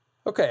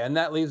 Okay, and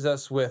that leaves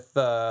us with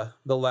the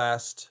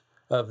last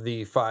of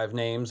the 5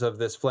 names of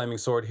this Flaming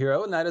Sword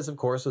hero, and that is, of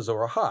course, Azor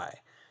Ahai.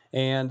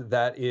 And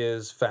that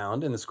is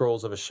found in the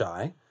Scrolls of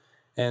Asshai.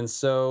 And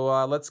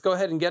so let's go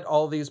ahead and get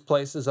all these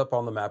places up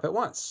on the map at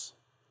once.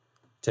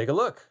 Take a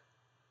look.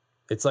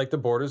 It's like the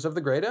borders of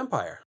the Great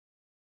Empire.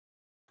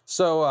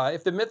 So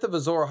if the myth of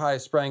Azor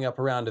Ahai sprang up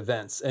around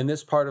events in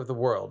this part of the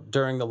world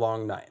during the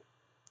Long Night,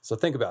 so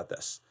think about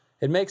this.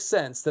 It makes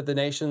sense that the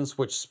nations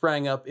which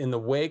sprang up in the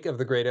wake of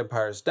the Great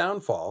Empire's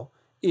downfall,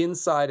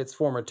 inside its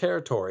former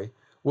territory,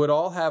 would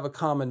all have a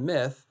common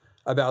myth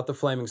about the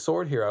Flaming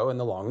Sword hero and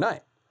the Long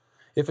Night.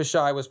 If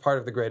Asshai was part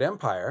of the Great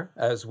Empire,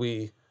 as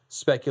we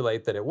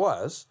speculate that it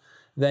was,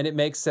 then it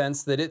makes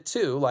sense that it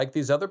too, like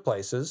these other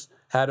places,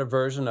 had a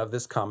version of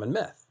this common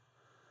myth.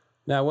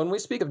 Now, when we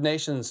speak of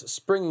nations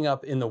springing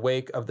up in the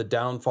wake of the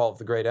downfall of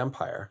the Great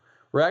Empire,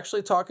 We're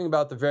actually talking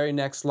about the very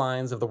next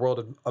lines of the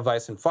World of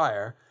Ice and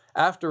Fire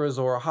after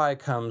Azor Ahai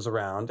comes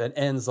around and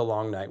ends the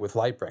long night with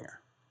Lightbringer.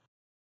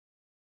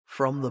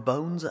 From the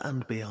bones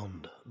and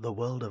beyond, the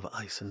world of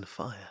ice and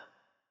fire.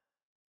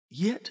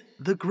 Yet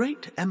the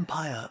great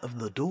empire of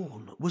the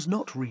dawn was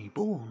not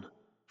reborn,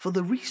 for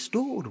the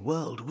restored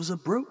world was a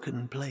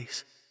broken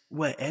place,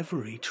 where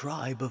every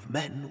tribe of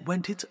men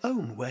went its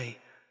own way,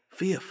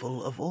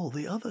 fearful of all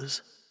the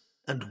others,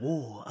 and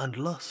war and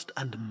lust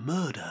and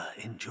murder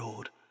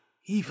endured,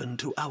 even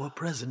to our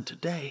present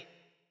day.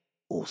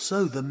 Or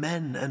so the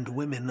men and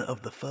women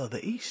of the further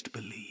east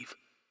believe.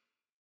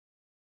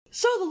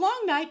 So the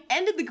long night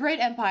ended the great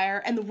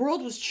empire, and the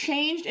world was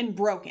changed and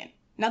broken.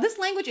 Now this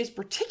language is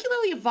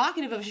particularly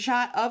evocative of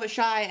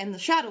Asshai and the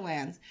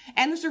Shadowlands,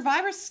 and the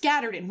survivors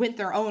scattered and went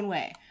their own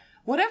way.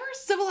 Whatever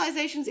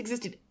civilizations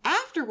existed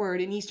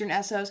afterward in Eastern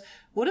Essos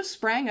would have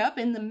sprang up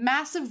in the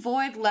massive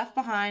void left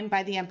behind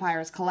by the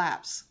Empire's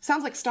collapse.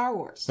 Sounds like Star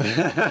Wars.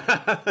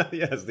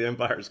 Yes, the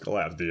Empire's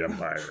collapse. The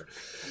Empire.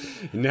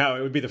 Now,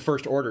 it would be the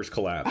First Order's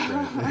collapse,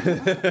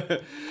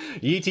 right?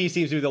 Yi-Ti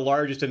seems to be the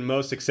largest and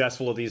most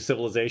successful of these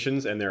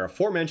civilizations, and their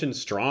aforementioned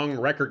strong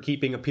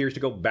record-keeping appears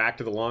to go back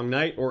to the Long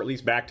Night, or at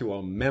least back to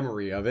a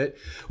memory of it,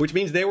 which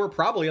means they were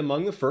probably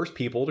among the first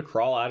people to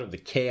crawl out of the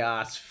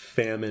chaos,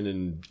 famine,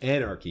 and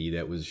anarchy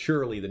that was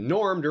surely the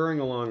norm during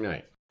the Long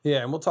Night.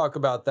 Yeah, and we'll talk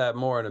about that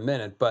more in a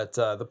minute, but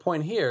the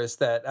point here is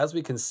that, as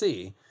we can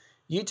see,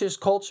 Yitish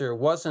culture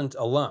wasn't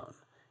alone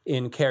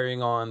in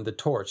carrying on the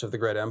torch of the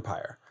Great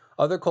Empire.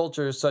 Other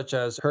cultures such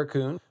as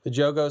Hirkun, the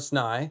Jogos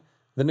Nai,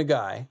 the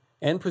Nagai,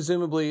 and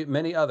presumably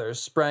many others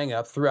sprang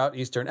up throughout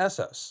Eastern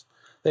Essos.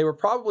 They were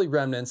probably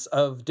remnants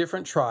of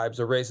different tribes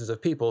or races of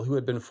people who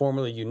had been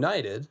formerly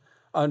united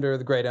under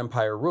the Great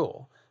Empire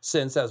rule,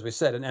 since, as we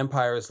said, an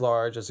empire as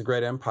large as the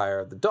Great Empire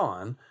of the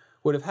Dawn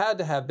would have had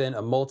to have been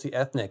a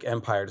multi-ethnic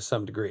empire to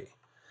some degree.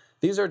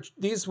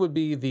 These would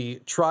be the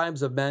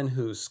tribes of men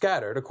who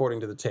scattered,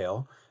 according to the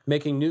tale,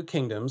 making new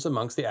kingdoms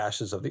amongst the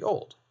ashes of the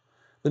old.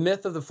 The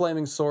myth of the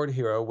flaming sword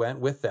hero went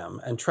with them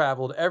and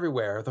traveled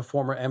everywhere the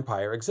former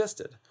empire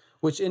existed,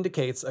 which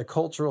indicates a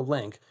cultural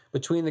link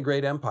between the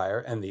Great Empire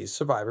and these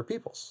survivor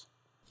peoples.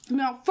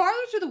 Now, farther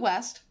to the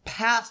west,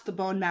 past the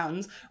Bone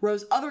Mountains,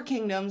 rose other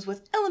kingdoms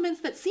with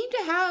elements that seem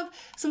to have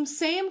some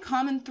same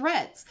common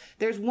threads.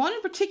 There's one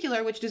in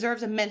particular which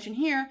deserves a mention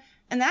here,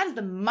 and that is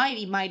the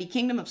mighty, mighty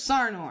kingdom of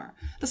Sarnor.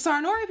 The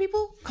Sarnori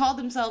people called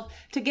themselves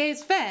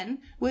Teges Fen,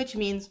 which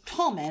means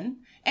tall men,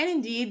 and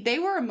indeed, they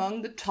were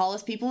among the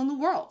tallest people in the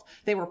world.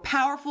 They were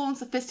powerful and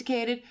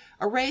sophisticated,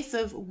 a race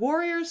of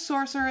warriors,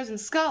 sorcerers, and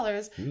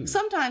scholars,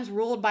 sometimes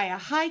ruled by a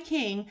high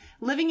king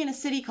living in a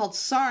city called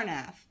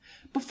Sarnath.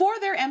 Before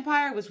their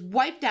empire was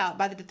wiped out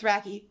by the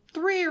Dothraki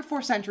 3 or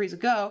 4 centuries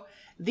ago,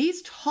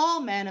 these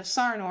tall men of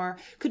Sarnor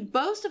could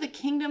boast of a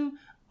kingdom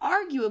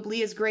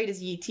arguably as great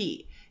as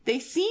Yi-Ti. They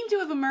seem to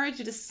have emerged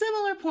at a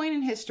similar point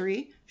in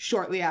history,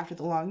 shortly after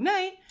the Long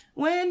Night,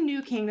 when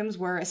new kingdoms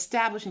were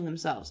establishing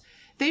themselves.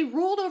 They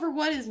ruled over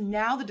what is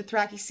now the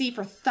Dothraki Sea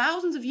for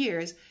thousands of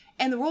years,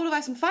 and the World of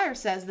Ice and Fire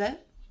says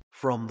that,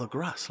 From the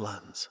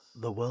grasslands,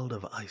 the world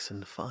of ice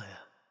and fire.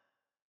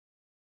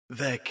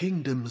 Their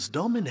kingdoms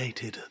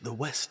dominated the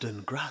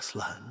western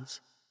grasslands,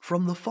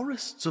 from the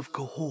forests of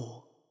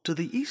Qohor to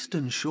the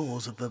eastern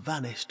shores of the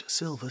vanished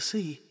Silver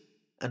Sea,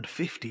 and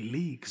 50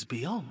 leagues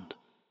beyond.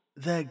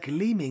 Their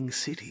gleaming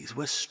cities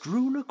were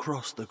strewn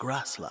across the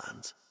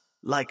grasslands,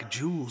 like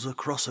jewels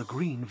across a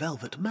green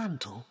velvet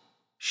mantle,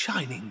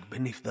 shining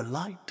beneath the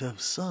light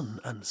of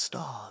sun and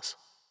stars.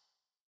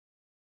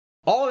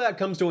 All of that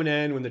comes to an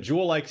end when the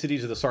jewel-like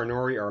cities of the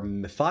Sarnori are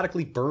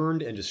methodically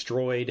burned and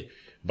destroyed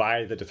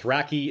by the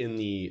Dothraki in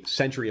the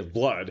Century of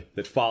Blood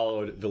that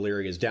followed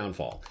Valeria's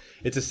downfall.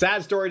 It's a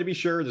sad story, to be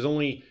sure. There's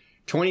only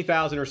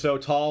 20,000 or so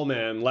tall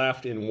men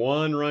left in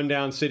one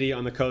rundown city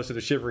on the coast of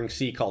the Shivering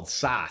Sea called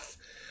Sath.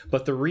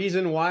 But the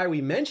reason why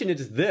we mention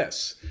it is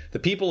this. The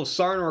people of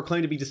Sarnor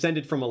claim to be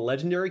descended from a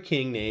legendary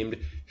king named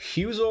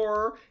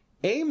Huzor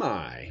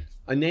Amai.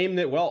 A name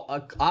that, well,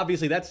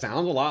 obviously that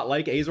sounds a lot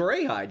like Azor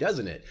Ahai,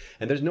 doesn't it?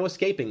 And there's no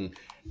escaping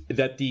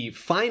that the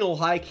final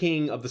High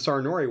King of the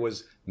Sarnori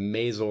was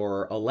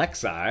Mazor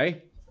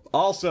Alexei,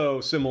 also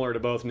similar to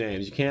both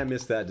names. You can't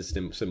miss that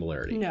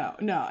similarity.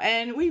 No.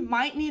 And we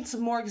might need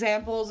some more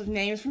examples of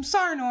names from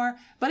Sarnor,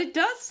 but it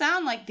does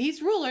sound like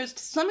these rulers,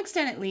 to some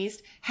extent at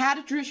least, had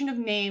a tradition of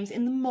names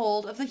in the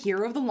mold of the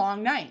hero of the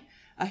Long Night.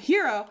 A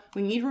hero,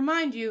 we need to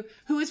remind you,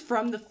 who is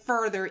from the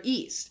further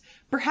east.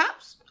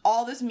 Perhaps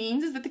all this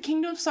means is that the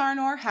kingdom of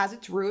Sarnor has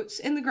its roots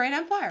in the Great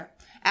Empire.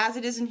 As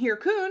it is in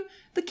Hirkun,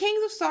 the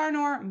kings of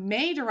Sarnor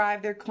may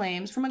derive their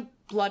claims from a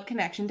blood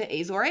connection to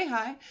Azor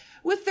Ahai,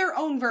 with their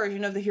own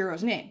version of the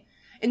hero's name.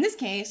 In this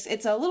case,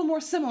 it's a little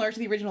more similar to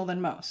the original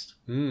than most.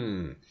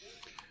 And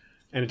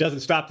it doesn't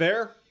stop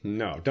there?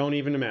 No, don't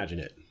even imagine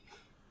it.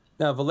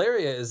 Now,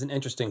 Valeria is an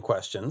interesting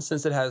question,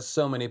 since it has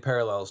so many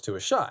parallels to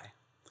Asshai.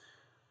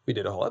 We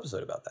did a whole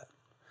episode about that.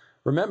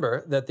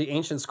 Remember that the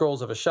ancient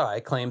scrolls of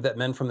Asshai claimed that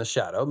men from the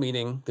Shadow,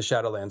 meaning the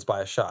Shadowlands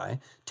by Asshai,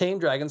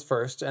 tamed dragons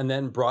first and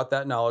then brought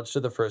that knowledge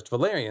to the first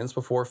Valyrians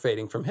before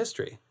fading from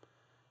history.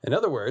 In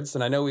other words,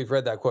 and I know we've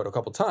read that quote a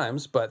couple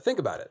times, but think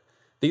about it.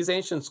 These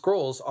ancient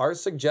scrolls are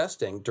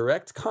suggesting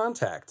direct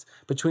contact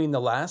between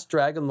the last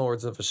dragon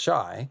lords of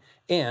Asshai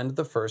and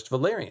the first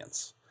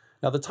Valyrians.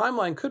 Now, the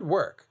timeline could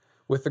work,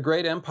 with the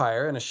Great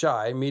Empire and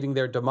Asshai meeting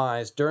their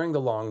demise during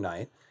the Long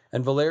Night,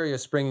 and Valyria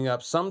springing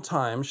up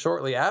sometime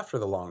shortly after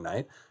the Long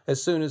Night,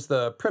 as soon as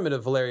the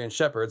primitive Valyrian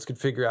shepherds could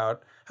figure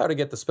out how to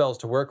get the spells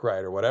to work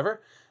right or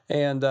whatever,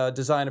 and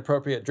design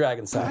appropriate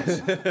dragon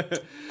sounds.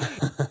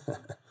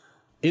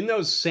 In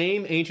those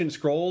same ancient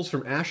scrolls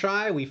from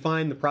Asshai, we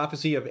find the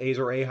prophecy of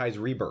Azor Ahai's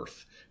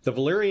rebirth. The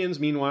Valyrians,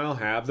 meanwhile,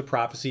 have the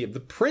prophecy of the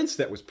prince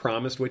that was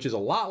promised, which is a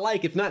lot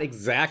like, if not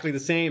exactly the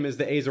same, as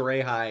the Azor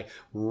Ahai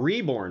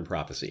reborn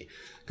prophecy.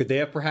 Could they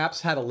have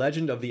perhaps had a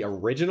legend of the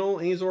original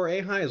Azor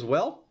Ahai as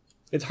well?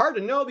 It's hard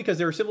to know because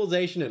their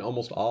civilization and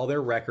almost all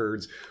their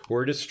records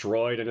were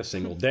destroyed in a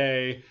single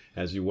day,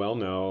 as you well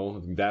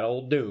know, that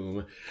old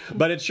doom.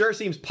 But it sure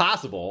seems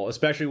possible,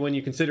 especially when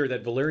you consider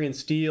that Valyrian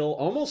steel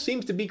almost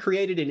seems to be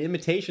created in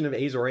imitation of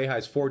Azor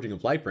Ahai's forging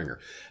of Lightbringer,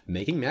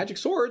 making magic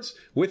swords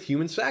with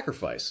human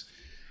sacrifice.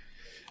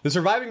 The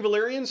surviving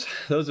Valyrians,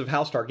 those of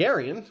House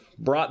Targaryen,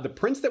 brought the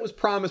prince that was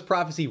promised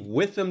prophecy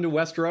with them to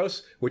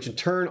Westeros, which in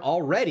turn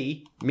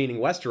already, meaning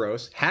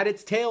Westeros, had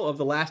its tale of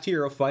the last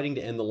hero fighting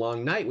to end the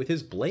long night with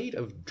his blade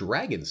of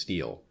dragon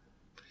steel.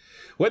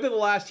 Whether the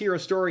last hero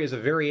story is a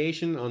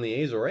variation on the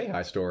Azor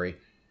Ahai story,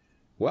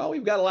 well,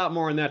 we've got a lot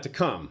more on that to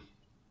come.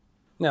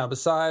 Now,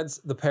 besides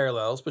the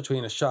parallels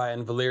between Asshai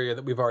and Valyria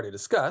that we've already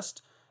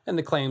discussed, and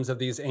the claims of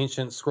these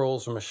ancient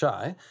scrolls from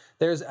Asshai,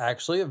 there's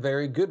actually a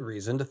very good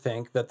reason to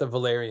think that the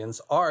Valyrians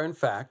are in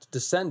fact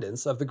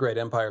descendants of the Great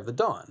Empire of the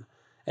Dawn,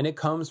 and it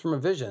comes from a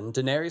vision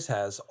Daenerys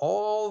has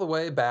all the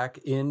way back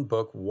in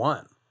Book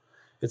 1.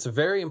 It's a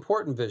very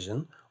important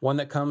vision, one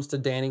that comes to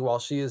Dany while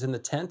she is in the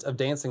Tent of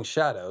Dancing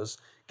Shadows,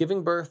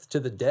 giving birth to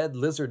the dead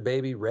lizard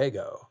baby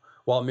Rhaego,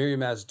 while Mirri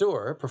Maz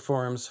Duur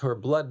performs her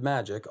blood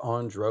magic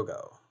on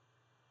Drogo.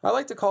 I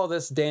like to call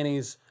this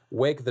Dany's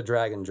Wake the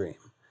Dragon dream.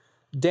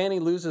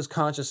 Dany loses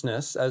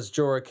consciousness as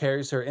Jorah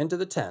carries her into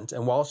the tent,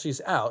 and while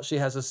she's out, she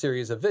has a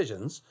series of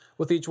visions,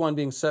 with each one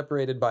being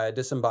separated by a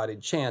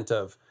disembodied chant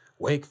of,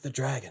 "Wake the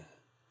dragon."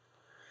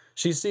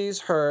 She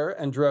sees her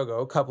and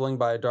Drogo coupling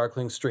by a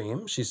darkling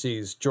stream. She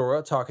sees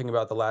Jorah talking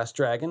about the last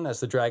dragon as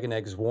the dragon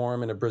eggs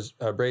warm in a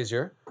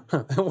brazier.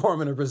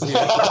 Warm in a brazier.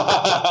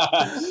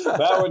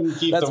 That wouldn't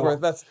keep that's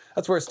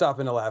worth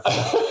stopping to laugh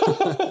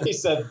at. He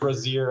said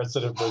brazier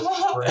instead of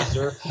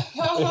brazier.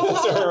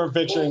 So we're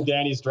picturing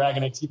Dany's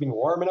dragon eggs keeping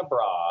warm in a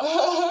bra.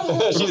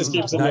 She just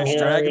keeps them in nice here.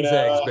 dragon's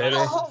eggs,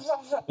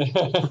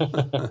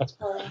 baby.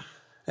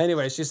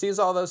 Anyway, she sees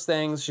all those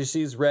things. She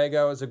sees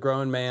Rhaego as a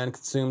grown man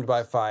consumed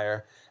by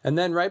fire. And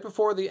then right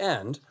before the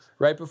end,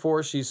 right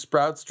before she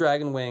sprouts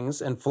dragon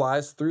wings and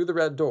flies through the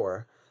red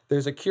door,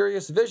 there's a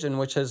curious vision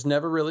which has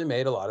never really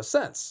made a lot of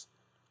sense.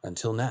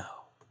 Until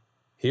now.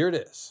 Here it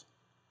is.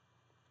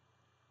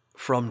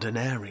 From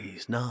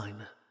Daenerys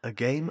 9, A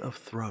Game of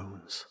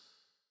Thrones.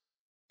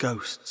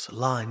 Ghosts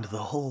lined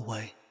the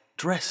hallway,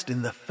 dressed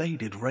in the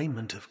faded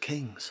raiment of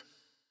kings.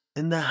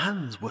 In their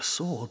hands were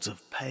swords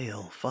of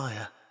pale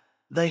fire.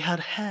 They had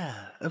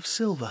hair of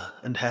silver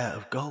and hair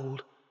of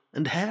gold,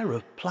 and hair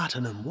of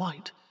platinum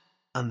white,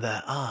 and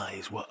their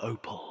eyes were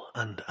opal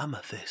and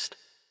amethyst,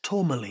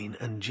 tourmaline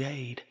and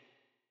jade.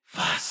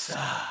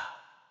 "Vasa!"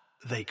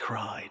 they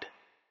cried.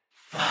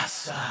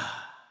 "Vasa!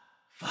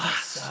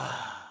 Vasa!"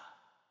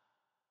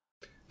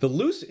 The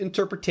loose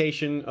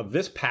interpretation of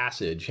this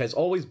passage has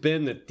always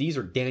been that these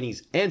are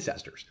Dany's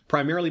ancestors,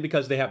 primarily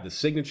because they have the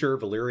signature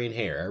Valyrian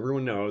hair.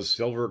 Everyone knows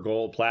silver,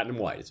 gold, platinum,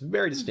 white. It's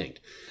very distinct.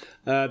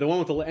 The one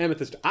with the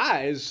amethyst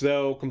eyes,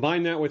 though,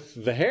 combine that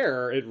with the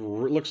hair, it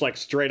looks like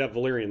straight up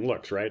Valyrian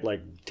looks, right?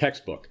 Like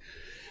textbook.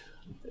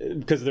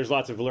 Because there's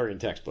lots of Valyrian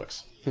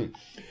textbooks.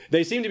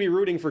 They seem to be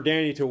rooting for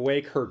Dany to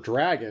wake her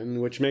dragon,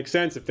 which makes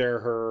sense if they're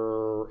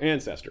her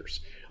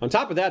ancestors. On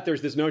top of that,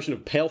 there's this notion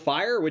of pale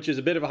fire, which is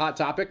a bit of a hot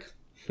topic.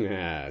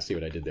 See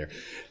what I did there.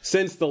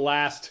 Since the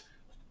last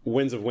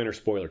Winds of Winter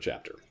spoiler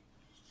chapter.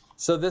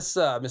 So this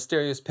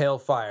mysterious pale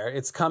fire,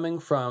 it's coming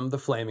from the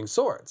flaming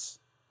swords.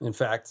 In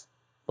fact,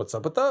 what's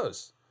up with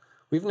those?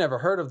 We've never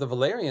heard of the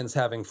Valyrians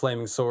having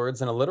flaming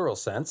swords in a literal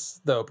sense,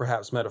 though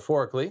perhaps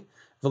metaphorically,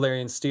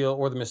 Valyrian steel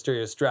or the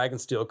mysterious dragon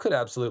steel could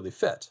absolutely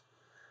fit.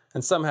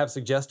 And some have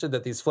suggested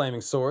that these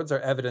flaming swords are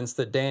evidence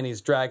that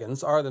Dany's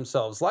dragons are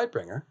themselves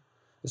Lightbringer,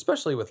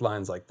 especially with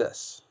lines like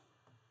this.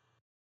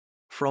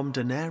 From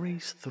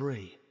Daenerys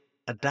 3,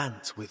 A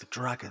Dance with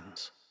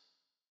Dragons.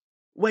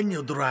 When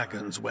your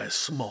dragons were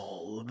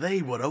small,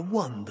 they were a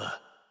wonder.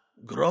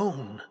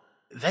 Grown,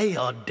 they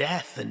are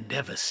death and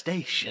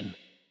devastation,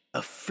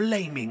 a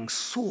flaming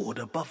sword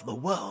above the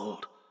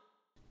world.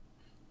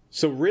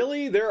 So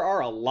really, there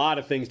are a lot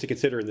of things to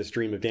consider in this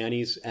dream of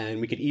Dany's,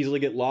 and we could easily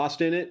get lost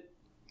in it.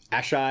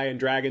 Asshai and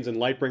dragons and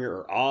Lightbringer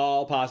are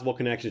all possible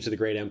connections to the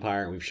Great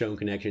Empire, and we've shown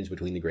connections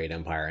between the Great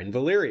Empire and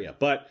Valyria.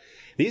 But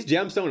these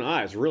gemstone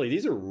eyes,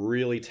 these are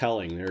really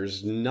telling.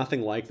 There's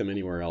nothing like them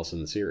anywhere else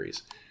in the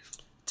series.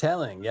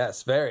 Telling,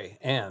 yes, very.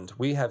 And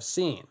we have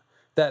seen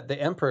that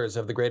the emperors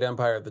of the Great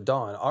Empire of the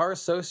Dawn are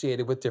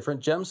associated with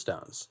different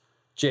gemstones: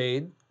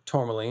 jade,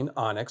 tourmaline,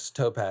 onyx,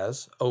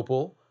 topaz,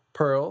 opal,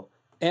 pearl,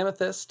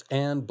 amethyst,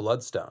 and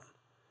bloodstone.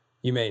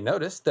 You may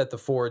notice that the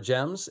 4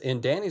 gems in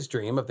Dany's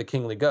dream of the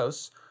kingly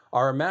ghosts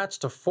are a match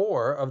to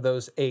 4 of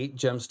those 8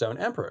 gemstone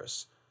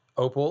emperors: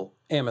 opal,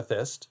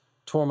 amethyst,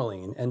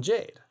 tourmaline, and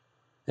jade.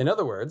 In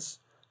other words,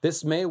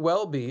 this may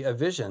well be a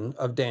vision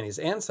of Dany's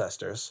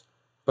ancestors,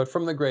 but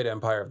from the Great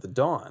Empire of the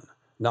Dawn,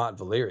 not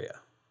Valyria.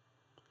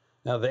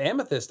 Now, the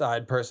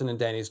amethyst-eyed person in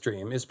Dany's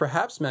dream is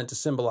perhaps meant to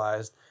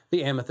symbolize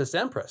the Amethyst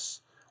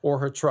Empress, or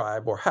her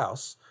tribe or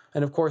house,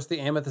 and of course the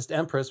Amethyst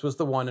Empress was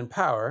the one in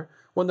power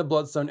when the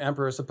Bloodstone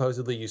Emperor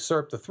supposedly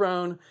usurped the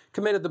throne,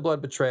 committed the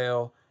blood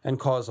betrayal, and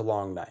caused a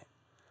long night.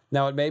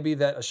 Now, it may be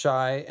that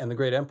Asshai and the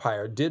Great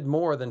Empire did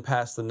more than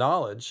pass the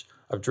knowledge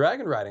of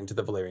dragon riding to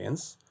the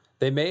Valyrians.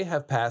 They may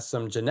have passed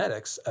some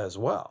genetics as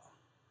well.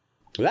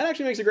 Well, that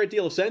actually makes a great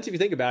deal of sense if you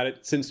think about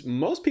it, since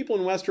most people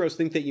in Westeros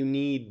think that you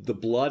need the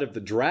blood of the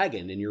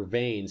dragon in your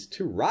veins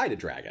to ride a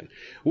dragon.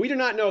 We do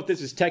not know if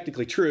this is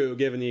technically true,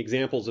 given the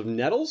examples of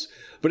Nettles,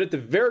 but at the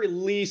very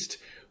least,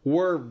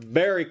 we're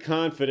very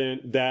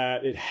confident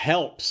that it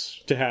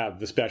helps to have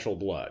the special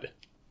blood.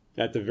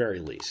 At the very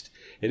least.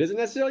 It isn't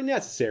necessarily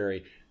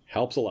necessary.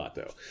 Helps a lot,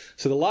 though.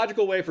 So the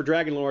logical way for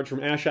dragon lords from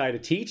Asshai to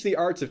teach the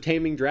arts of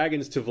taming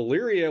dragons to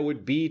Valyria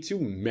would be to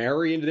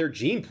marry into their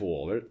gene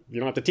pool. You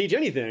don't have to teach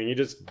anything, you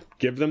just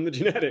give them the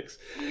genetics.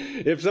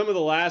 If some of the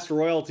last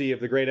royalty of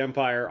the Great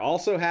Empire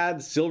also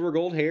had silver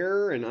gold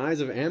hair and eyes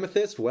of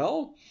amethyst,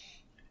 well,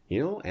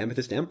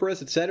 Amethyst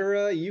Empress,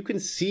 etc., you can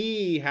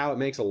see how it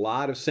makes a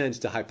lot of sense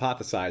to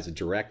hypothesize a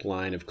direct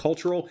line of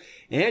cultural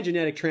and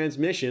genetic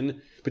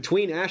transmission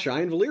between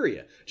Asshai and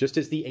Valyria, just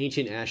as the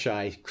ancient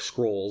Asshai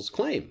scrolls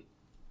claim.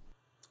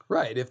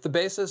 Right. If the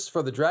basis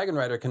for the Dragon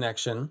Rider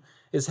connection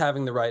is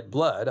having the right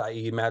blood,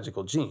 i.e.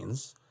 magical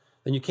genes,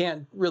 then you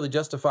can't really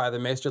justify the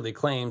maesterly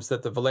claims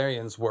that the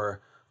Valyrians were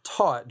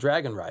taught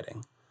dragon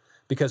riding,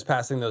 because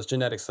passing those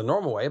genetics the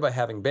normal way by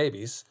having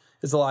babies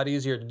is a lot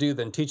easier to do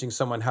than teaching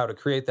someone how to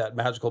create that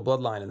magical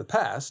bloodline in the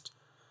past,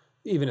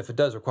 even if it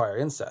does require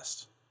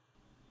incest.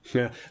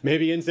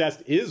 Maybe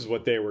incest is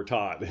what they were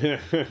taught.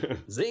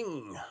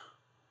 Zing!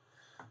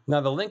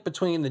 Now, the link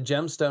between the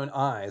gemstone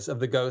eyes of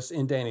the ghosts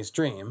in Dany's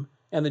dream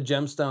and the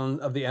gemstones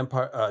of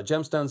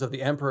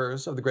the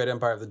emperors of the Great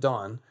Empire of the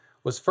Dawn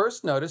was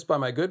first noticed by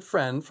my good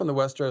friend from the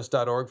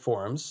Westeros.org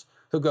forums,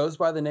 who goes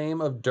by the name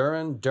of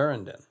Durin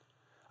Durrandon.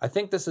 I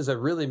think this is a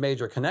really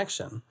major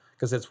connection,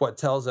 because it's what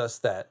tells us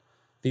that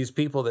these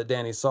people that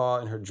Dany saw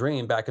in her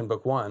dream back in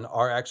Book 1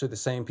 are actually the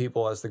same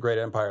people as the Great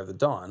Empire of the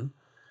Dawn.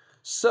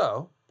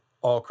 So,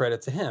 all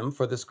credit to him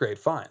for this great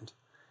find.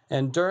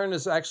 And Durin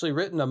has actually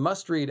written a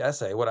must-read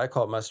essay, what I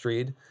call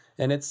must-read,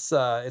 and it's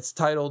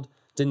titled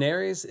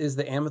Daenerys is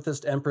the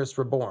Amethyst Empress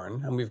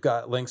Reborn, and we've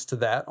got links to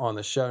that on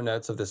the show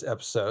notes of this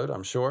episode,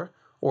 I'm sure,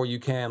 or you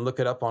can look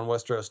it up on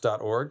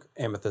Westeros.org,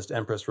 Amethyst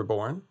Empress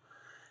Reborn.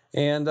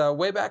 And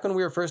way back when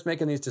we were first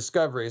making these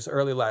discoveries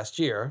early last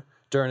year,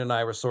 Durin and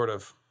I were sort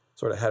of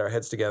had our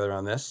heads together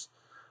on this.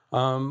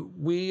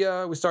 We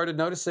started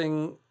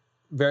noticing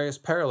various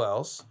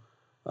parallels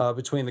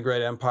between the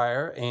Great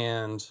Empire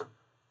and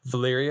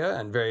Valyria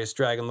and various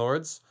dragon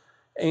lords.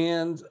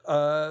 And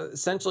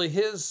essentially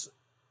his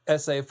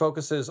essay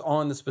focuses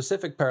on the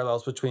specific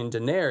parallels between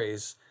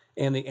Daenerys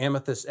and the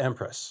Amethyst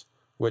Empress,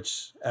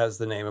 which, as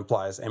the name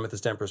implies,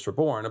 Amethyst Empress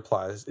Reborn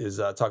is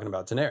talking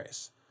about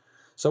Daenerys.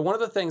 So one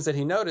of the things that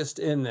he noticed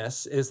in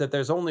this is that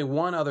there's only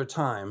one other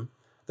time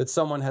that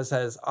someone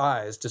has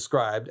eyes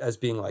described as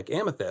being like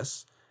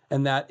amethysts,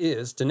 and that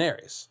is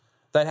Daenerys.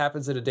 That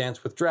happens at a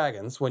dance with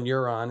dragons when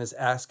Euron is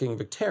asking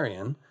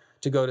Victarion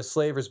to go to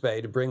Slaver's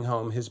Bay to bring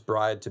home his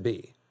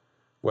bride-to-be,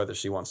 whether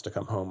she wants to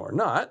come home or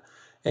not.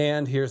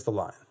 And here's the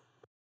line.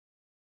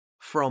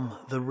 From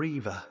the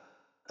Reaver,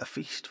 a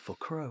feast for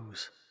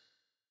crows.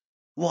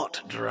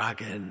 What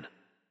dragon?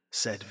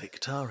 Said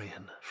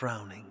Victarion,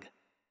 frowning.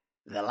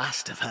 The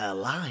last of her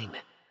line.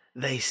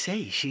 They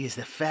say she is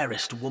the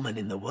fairest woman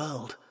in the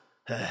world.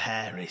 Her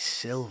hair is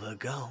silver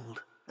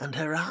gold, and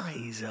her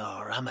eyes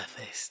are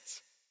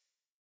amethysts.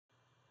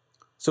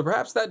 So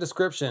perhaps that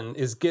description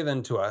is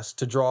given to us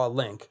to draw a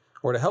link,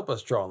 or to help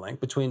us draw a link,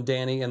 between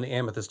Dany and the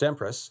Amethyst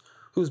Empress,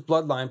 whose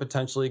bloodline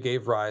potentially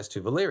gave rise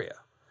to Valyria.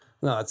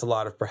 Now, that's a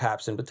lot of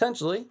perhaps and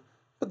potentially,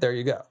 but there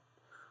you go.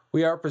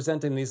 We are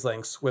presenting these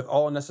links with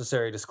all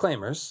necessary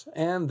disclaimers,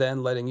 and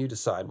then letting you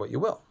decide what you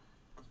will.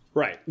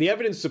 Right. The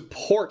evidence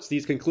supports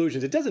these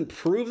conclusions. It doesn't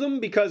prove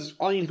them because,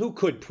 who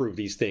could prove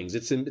these things?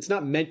 It's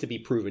not meant to be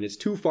proven. It's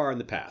too far in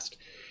the past.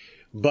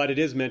 But it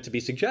is meant to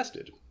be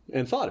suggested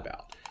and thought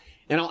about.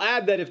 And I'll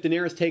add that if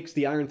Daenerys takes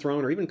the Iron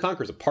Throne or even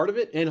conquers a part of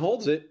it and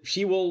holds it,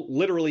 she will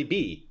literally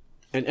be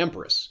an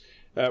empress.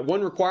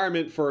 One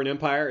requirement for an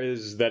empire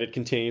is that it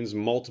contains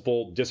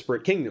multiple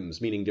disparate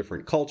kingdoms, meaning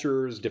different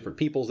cultures, different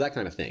peoples, that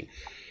kind of thing.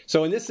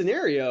 So in this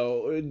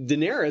scenario,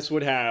 Daenerys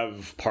would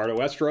have part of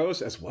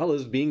Westeros as well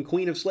as being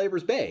Queen of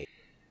Slaver's Bay.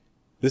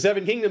 The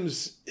Seven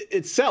Kingdoms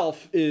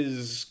itself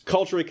is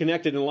culturally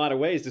connected in a lot of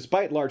ways,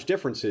 despite large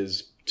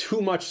differences, too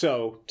much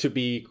so to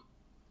be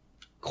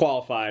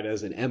qualified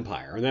as an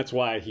empire. And that's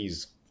why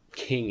he's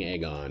King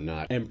Aegon,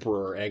 not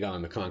Emperor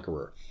Aegon the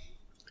Conqueror.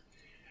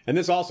 And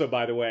this also,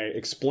 by the way,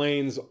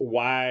 explains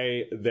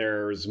why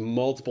there's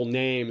multiple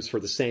names for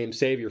the same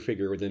savior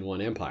figure within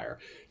one empire.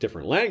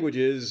 Different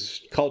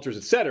languages, cultures,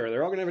 etc.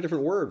 They're all going to have a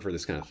different word for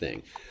this kind of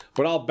thing.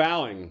 But all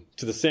bowing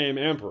to the same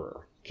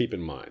emperor, keep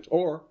in mind.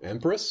 Or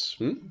empress.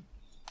 And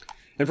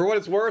for what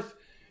it's worth,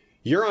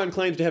 Euron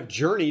claims to have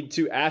journeyed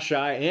to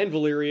Asshai and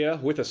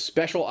Valyria with a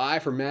special eye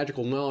for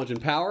magical knowledge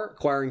and power,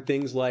 acquiring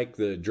things like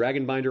the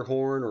Dragonbinder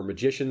horn or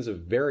magicians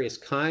of various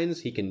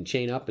kinds he can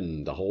chain up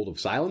in the hold of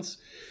silence.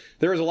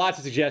 There is a lot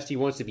to suggest he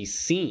wants to be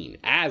seen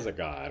as a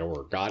god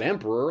or god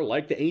emperor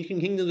like the ancient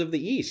kingdoms of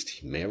the East.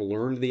 He may have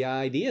learned the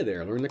idea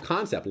there, learned the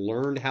concept,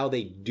 learned how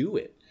they do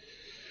it.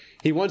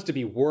 He wants to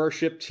be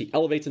worshipped. He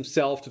elevates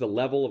himself to the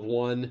level of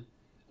one,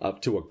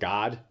 up to a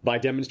god, by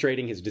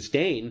demonstrating his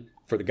disdain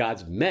for the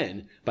gods of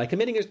men, by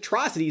committing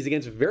atrocities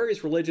against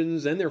various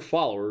religions and their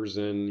followers,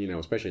 and,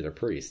 especially their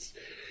priests.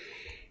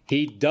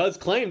 He does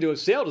claim to have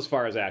sailed as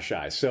far as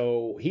Asshai,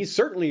 so he's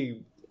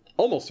certainly,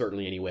 almost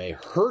certainly anyway,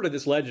 heard of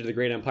this legend of the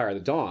Great Empire of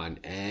the Dawn,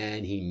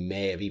 and he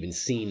may have even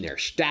seen their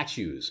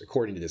statues,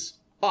 according to this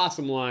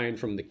awesome line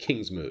from the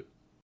King's Moot.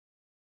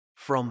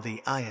 From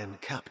the Iron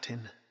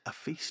Captain, a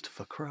feast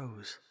for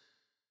crows.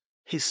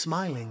 His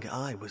smiling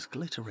eye was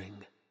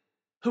glittering.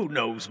 Who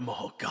knows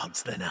more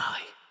gods than I?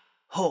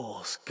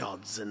 Horse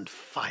gods and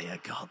fire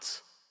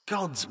gods.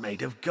 Gods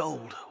made of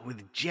gold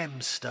with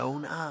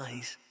gemstone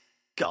eyes.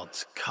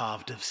 Gods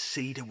carved of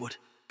cedar wood.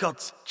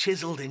 Gods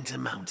chiseled into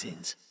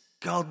mountains.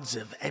 Gods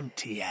of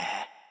empty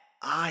air.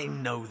 I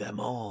know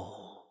them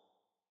all.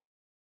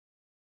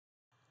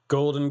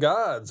 Golden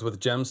gods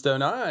with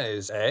gemstone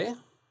eyes, eh?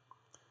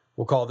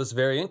 We'll call this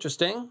very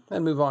interesting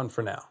and move on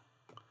for now.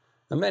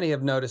 Now, many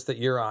have noticed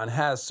that Euron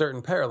has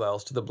certain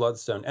parallels to the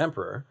Bloodstone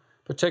Emperor,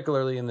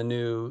 particularly in the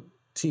new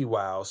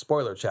TWOW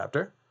spoiler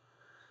chapter.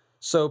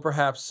 So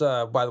perhaps,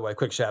 by the way,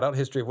 quick shout out,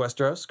 History of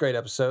Westeros, great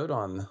episode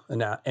on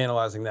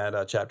analyzing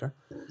that chapter.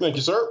 Thank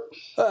you, sir.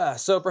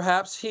 So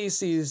perhaps he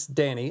sees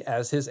Dany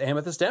as his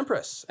Amethyst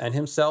Empress and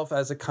himself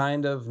as a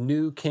kind of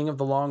new King of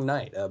the Long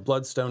Night, a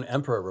Bloodstone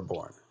Emperor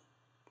reborn.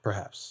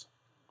 Perhaps.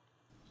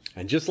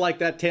 And just like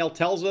that tale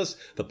tells us,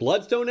 the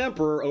Bloodstone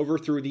Emperor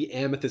overthrew the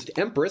Amethyst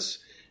Empress,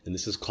 and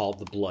this is called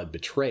the Blood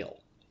Betrayal.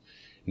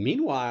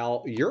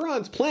 Meanwhile,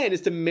 Euron's plan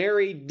is to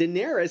marry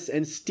Daenerys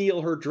and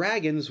steal her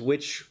dragons,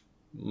 which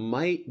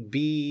might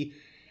be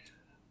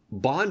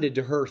bonded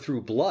to her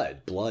through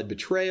blood,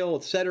 betrayal,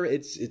 etc.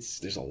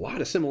 There's a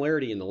lot of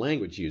similarity in the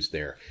language used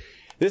there.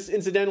 This,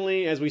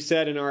 incidentally, as we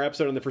said in our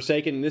episode on The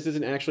Forsaken, this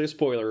isn't actually a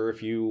spoiler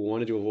if you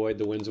wanted to avoid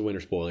the Winds of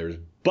Winter spoilers,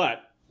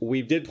 but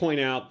we did point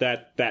out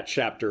that that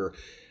chapter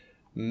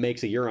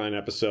makes a Euron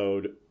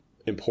episode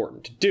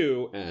important to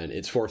do, and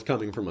it's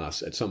forthcoming from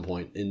us at some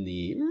point in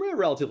the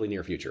relatively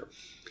near future.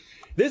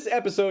 This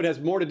episode has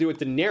more to do with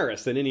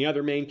Daenerys than any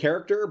other main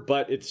character,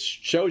 but it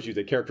shows you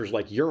that characters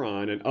like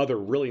Euron and other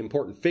really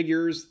important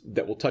figures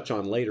that we'll touch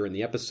on later in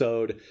the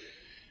episode,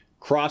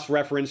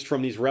 cross-referenced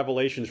from these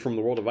revelations from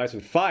the world of Ice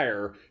and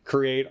Fire,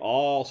 create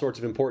all sorts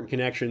of important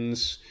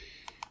connections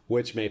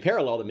which may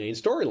parallel the main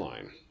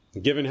storyline,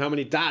 given how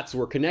many dots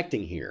we're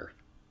connecting here.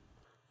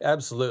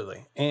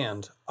 Absolutely.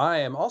 And I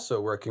am also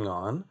working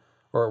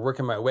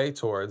my way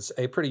towards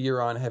a pretty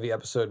Euron-heavy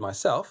episode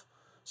myself,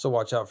 so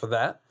watch out for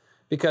that,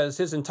 because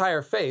his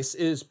entire face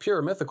is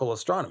pure mythical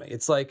astronomy.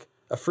 It's like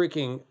a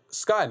freaking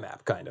sky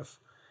map, kind of.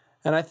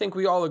 And I think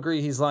we all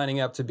agree he's lining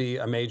up to be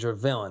a major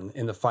villain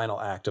in the final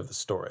act of the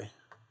story.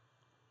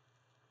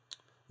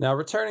 Now,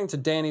 returning to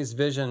Dany's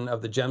vision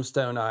of the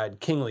gemstone-eyed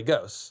kingly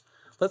ghosts,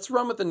 let's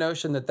run with the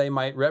notion that they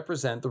might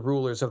represent the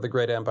rulers of the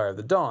Great Empire of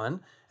the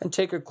Dawn and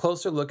take a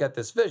closer look at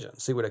this vision,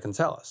 see what it can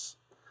tell us.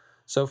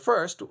 So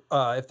first,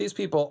 if these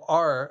people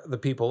are the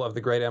people of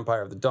the Great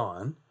Empire of the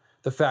Dawn,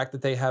 the fact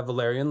that they have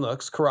Valyrian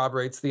looks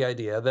corroborates the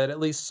idea that at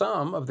least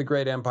some of the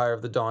Great Empire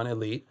of the Dawn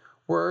elite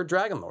were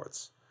Dragon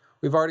Lords.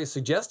 We've already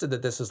suggested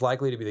that this is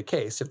likely to be the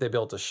case if they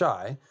built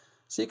Asshai,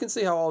 so you can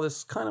see how all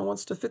this kind of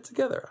wants to fit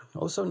together,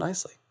 oh so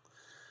nicely.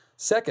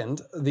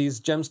 Second,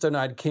 these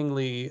gemstone-eyed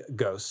kingly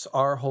ghosts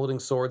are holding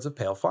swords of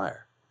pale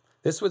fire.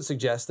 This would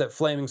suggest that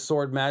flaming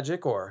sword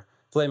magic, or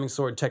flaming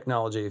sword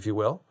technology, if you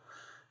will,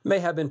 may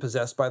have been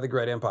possessed by the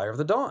Great Empire of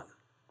the Dawn.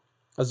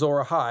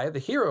 Azor Ahai, the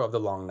hero of the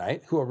Long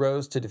Night, who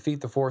arose to defeat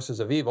the forces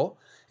of evil,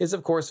 is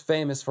of course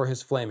famous for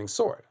his flaming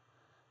sword.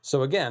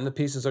 So again, the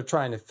pieces are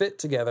trying to fit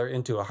together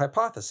into a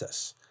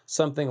hypothesis,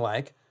 something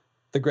like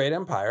the Great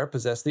Empire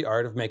possessed the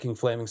art of making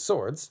flaming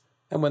swords,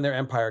 and when their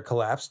empire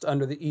collapsed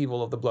under the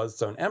evil of the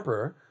Bloodstone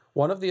Emperor,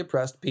 one of the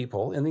oppressed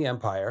people in the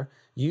empire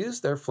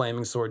used their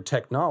flaming sword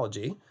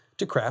technology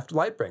to craft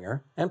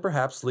Lightbringer and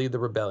perhaps lead the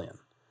rebellion.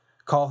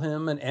 Call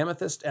him an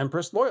Amethyst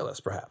Empress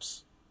loyalist,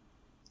 perhaps.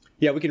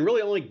 Yeah, we can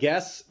really only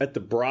guess at the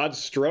broad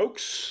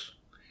strokes,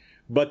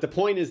 but the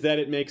point is that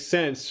it makes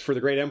sense for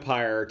the Great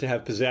Empire to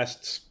have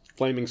possessed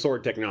flaming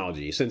sword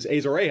technology, since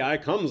Azor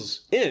Ahai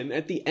comes in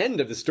at the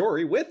end of the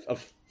story with a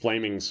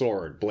flaming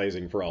sword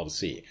blazing for all to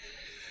see.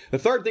 The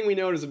third thing we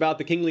notice about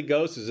the kingly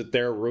ghosts is that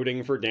they're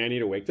rooting for Dany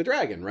to wake the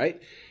dragon,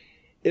 right?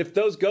 If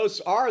those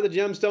ghosts are the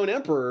Gemstone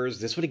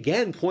Emperors, this would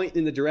again point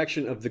in the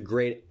direction of the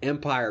Great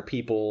Empire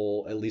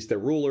people, at least their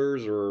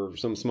rulers or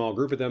some small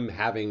group of them,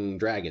 having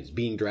dragons,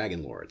 being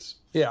dragon lords.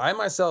 Yeah, I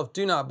myself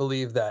do not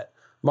believe that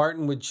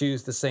Martin would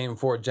choose the same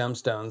 4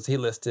 gemstones he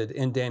listed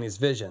in Dany's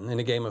vision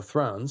in A Game of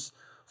Thrones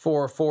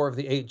for 4 of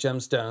the 8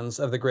 gemstones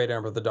of the Great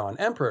Emperor of the Dawn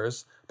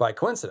Emperors by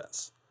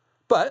coincidence.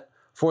 But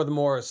for the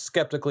more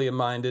skeptically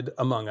minded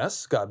among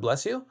us, God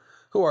bless you,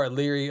 who are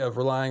leery of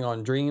relying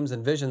on dreams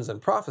and visions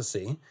and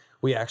prophecy,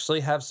 we actually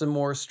have some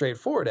more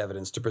straightforward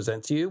evidence to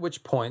present to you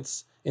which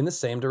points in the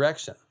same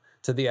direction,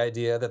 to the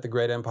idea that the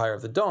Great Empire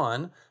of the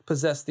Dawn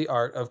possessed the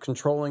art of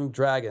controlling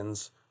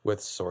dragons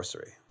with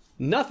sorcery.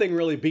 Nothing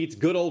really beats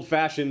good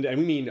old-fashioned, and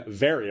we mean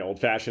very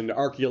old-fashioned,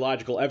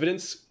 archaeological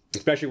evidence,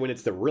 especially when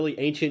it's the really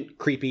ancient,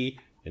 creepy,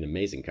 and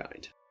amazing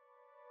kind.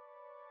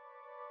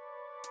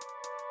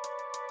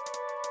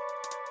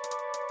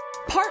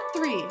 Part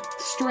 3,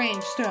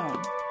 Strange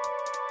Stone.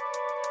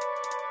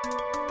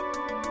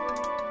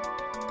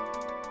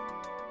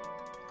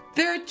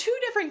 There are 2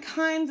 different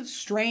kinds of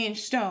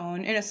strange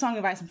stone in A Song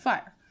of Ice and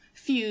Fire: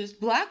 fused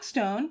black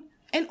stone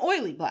and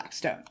oily black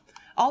stone.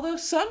 Although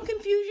some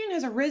confusion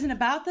has arisen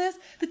about this,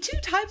 the 2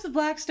 types of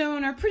black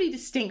stone are pretty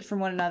distinct from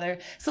one another,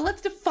 so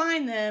let's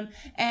define them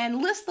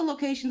and list the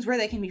locations where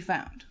they can be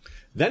found.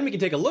 Then we can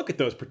take a look at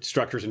those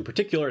structures in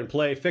particular and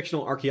play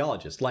fictional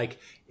archaeologists like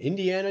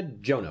Indiana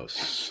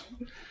Jones.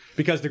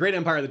 Because the Great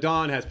Empire of the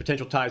Dawn has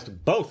potential ties to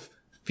both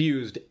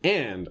fused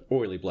and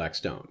oily black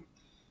stone.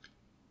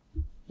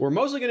 We're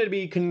mostly going to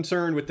be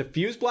concerned with the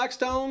fused black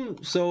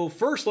stone, so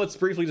first let's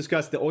briefly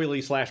discuss the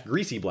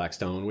oily/greasy black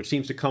stone, which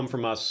seems to come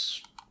to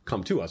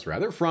us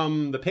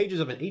from the pages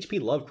of an H.P.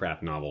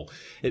 Lovecraft novel.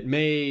 It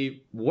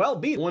may well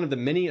be one of the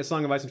many A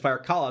Song of Ice and Fire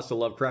call-outs to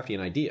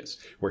Lovecraftian ideas,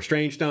 where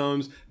strange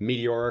stones,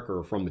 meteoric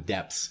or from the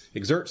depths,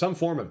 exert some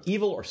form of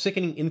evil or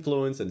sickening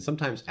influence and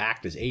sometimes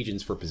act as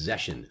agents for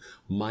possession,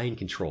 mind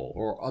control,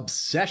 or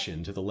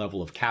obsession to the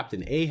level of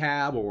Captain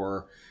Ahab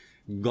or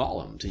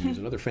Gollum, to use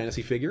another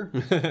fantasy figure.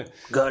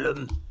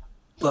 Gollum.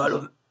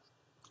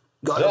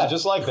 Yeah,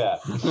 just like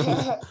that.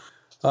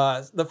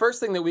 The first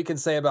thing that we can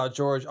say about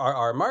George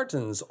R.R.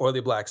 Martin's Oily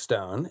Black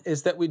Stone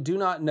is that we do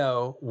not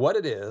know what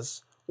it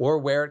is or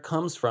where it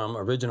comes from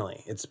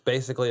originally. It's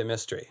basically a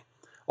mystery.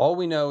 All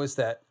we know is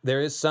that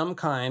there is some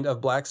kind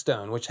of black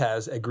stone which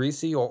has a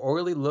greasy or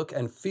oily look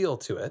and feel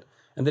to it,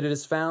 and that it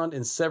is found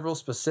in several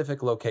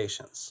specific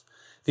locations.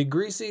 The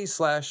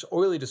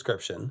greasy/oily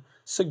description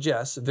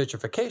suggests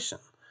vitrification,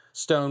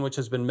 stone which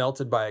has been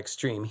melted by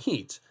extreme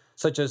heat,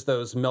 such as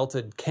those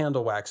melted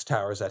candle wax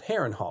towers at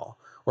Harrenhal,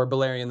 where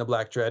Balerion the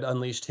Black Dread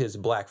unleashed his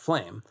black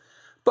flame.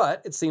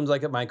 But it seems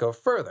like it might go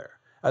further,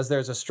 as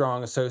there's a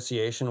strong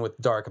association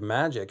with dark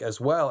magic as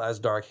well as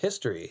dark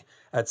history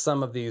at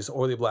some of these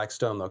oily black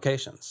stone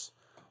locations.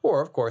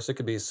 Or, of course, it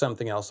could be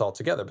something else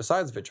altogether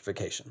besides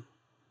vitrification.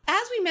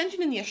 As we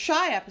mentioned in the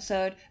Ashai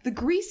episode, the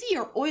greasy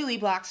or oily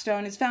black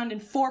stone is found in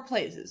 4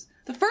 places.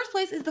 The first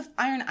place is the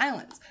Iron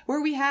Islands,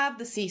 where we have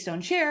the Sea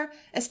Stone chair,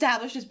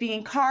 established as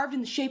being carved in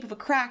the shape of a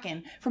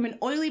kraken from an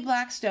oily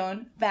black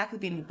stone back at the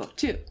beginning of Book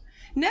 2.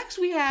 Next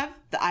we have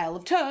the Isle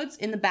of Toads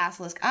in the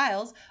Basilisk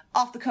Isles,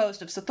 off the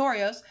coast of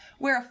Sothorios,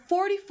 where a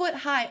 40-foot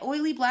high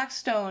oily black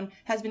stone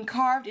has been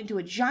carved into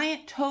a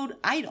giant toad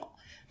idol.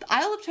 The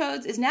Isle of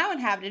Toads is now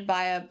inhabited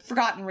by a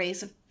forgotten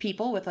race of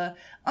people with an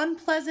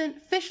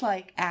unpleasant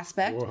fish-like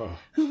aspect,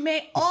 who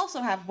may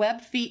also have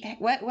webbed feet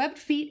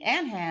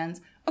and hands,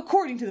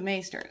 according to the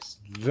Maesters.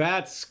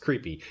 That's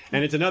creepy.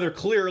 And it's another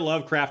clear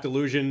Lovecraft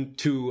allusion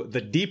to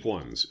the Deep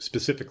Ones,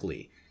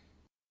 specifically.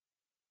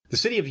 The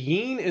city of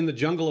Yin in the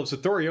jungle of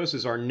Sothorios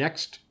is our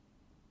next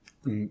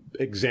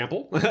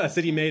example. A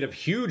city made of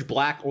huge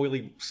black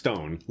oily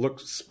stone.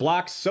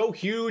 Blocks so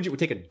huge it would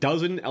take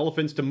 12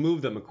 elephants to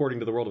move them, according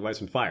to the World of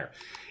Ice and Fire.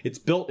 It's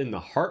built in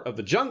the heart of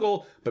the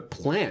jungle, but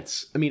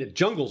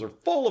jungles are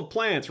full of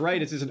plants,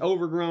 right? It's just an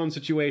overgrown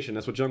situation.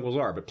 That's what jungles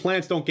are. But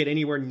plants don't get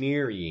anywhere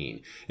near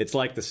Yin. It's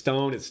like the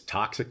stone is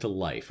toxic to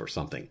life or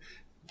something.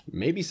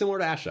 Maybe similar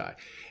to Ashai.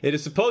 It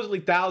is supposedly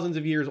thousands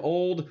of years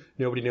old.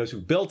 Nobody knows who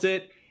built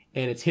it.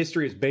 And its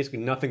history is basically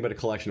nothing but a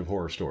collection of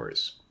horror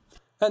stories.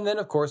 And then,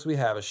 of course, we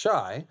have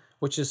Ashai,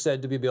 which is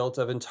said to be built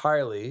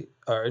entirely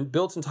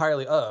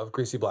of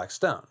greasy black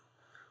stone.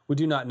 We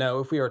do not know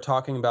if we are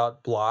talking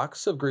about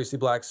blocks of greasy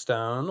black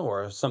stone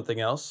or something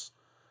else.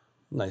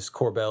 Nice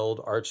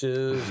corbelled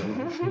arches,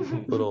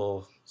 and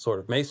little sort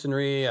of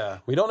masonry.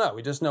 We don't know.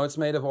 We just know it's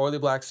made of oily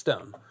black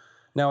stone.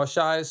 Now,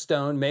 Ashai's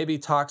stone may be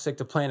toxic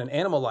to plant and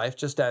animal life,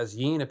 just as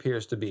Yin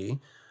appears to be,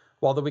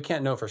 although we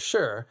can't know for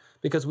sure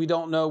because we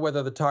don't know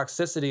whether the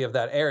toxicity of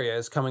that area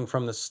is coming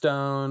from the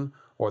stone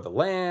or the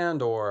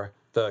land or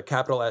the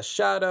capital S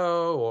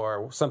shadow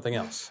or something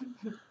else.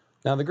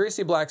 Now, the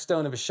greasy black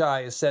stone of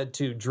Asshai is said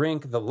to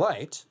drink the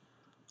light,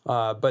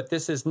 but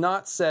this is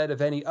not said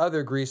of any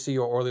other greasy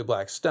or oily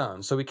black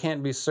stone, so we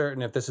can't be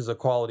certain if this is a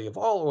quality of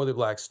all oily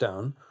black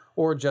stone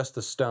or just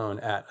the stone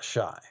at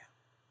Asshai.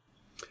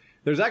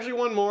 There's actually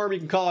one more. We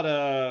can call it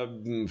a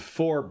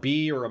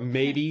 4B or a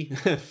maybe,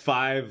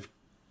 5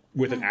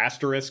 with an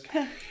asterisk.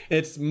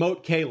 It's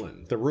Moat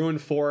Cailin, the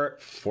ruined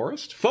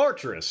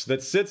fortress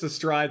that sits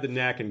astride the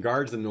neck and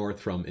guards the north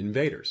from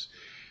invaders,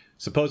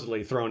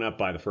 supposedly thrown up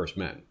by the first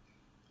men.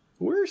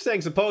 We're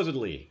saying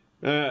supposedly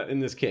in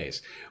this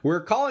case.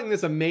 We're calling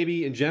this a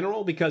maybe in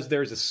general because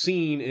there's a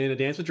scene in A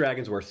Dance with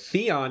Dragons where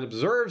Theon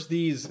observes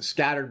these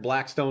scattered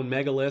blackstone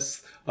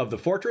megaliths of the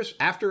fortress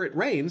after it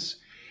rains,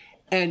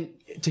 and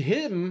to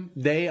him,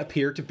 they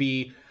appear to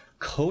be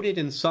coated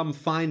in some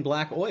fine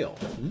black oil.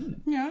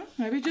 Yeah,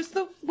 maybe just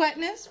the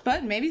wetness,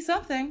 but maybe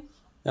something.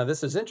 Now,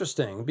 this is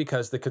interesting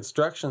because the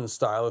construction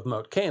style of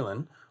Moat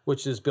Cailin,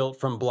 which is built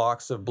from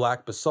blocks of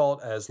black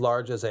basalt as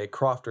large as a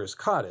crofter's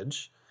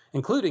cottage,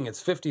 including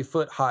its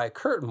 50-foot-high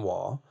curtain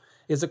wall,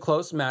 is a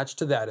close match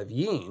to that of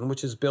Yin,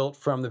 which is built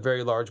from the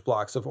very large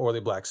blocks of oily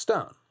black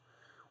stone.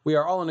 We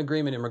are all in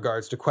agreement in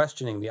regards to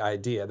questioning the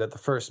idea that the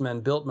first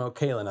men built Moat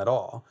Cailin at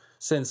all,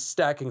 since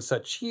stacking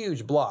such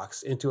huge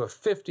blocks into a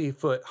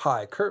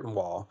 50-foot-high curtain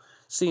wall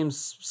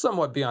seems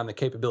somewhat beyond the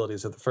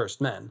capabilities of the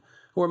first men,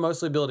 who were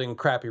mostly building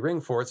crappy ring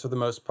forts for the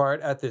most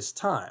part at this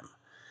time.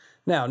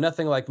 Now,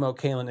 nothing like Moat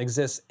Cailin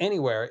exists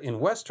anywhere in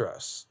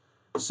Westeros,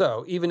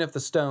 so even if the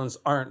stones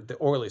aren't the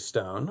oily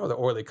stone, or the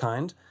oily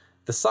kind,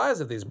 the size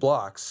of these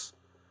blocks,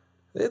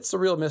 it's a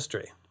real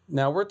mystery.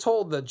 Now, we're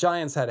told that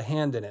giants had a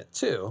hand in it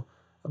too,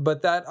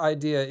 but that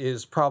idea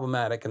is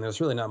problematic and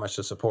there's really not much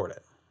to support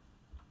it.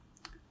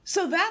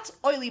 So that's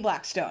oily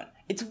black stone.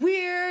 It's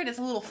weird, it's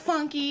a little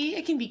funky,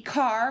 it can be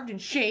carved and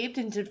shaped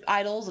into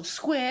idols of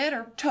squid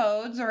or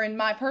toads, or in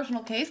my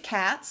personal case,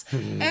 cats,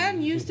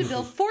 and used to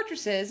build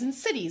fortresses and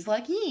cities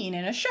like Yin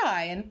and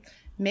Asshai, and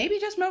maybe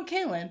just Moat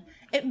Cailin.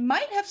 It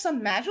might have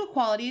some magical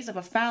qualities of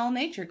a foul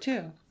nature,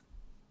 too.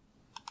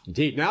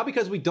 Indeed. Now,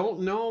 because we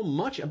don't know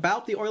much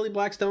about the oily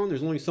black stone,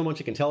 there's only so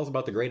much it can tell us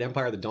about the Great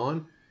Empire of the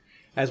Dawn.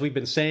 As we've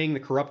been saying, the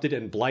corrupted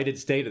and blighted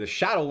state of the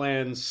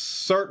Shadowlands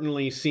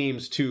certainly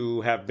seems to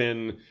have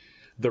been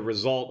the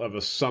result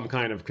of some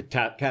kind of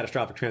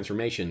catastrophic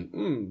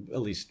transformation.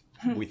 At least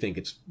we think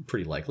it's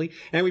pretty likely.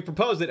 And we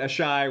propose that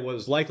Asshai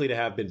was likely to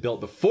have been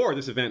built before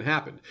this event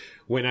happened,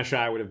 when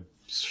Asshai would have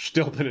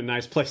still been a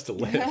nice place to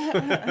live.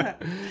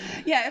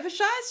 Yeah, if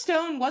Ashai's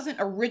stone wasn't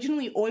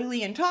originally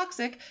oily and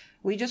toxic,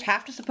 we just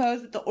have to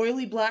suppose that the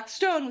oily black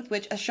stone with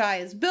which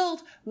Asshai is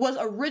built was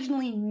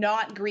originally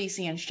not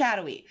greasy and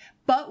shadowy,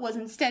 but was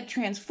instead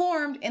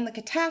transformed in the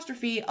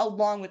catastrophe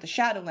along with the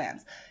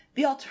Shadowlands.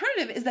 The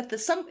alternative is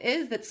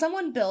that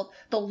someone built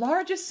the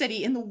largest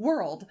city in the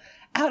world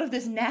out of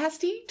this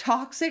nasty,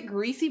 toxic,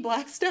 greasy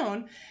black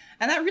stone,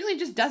 and that really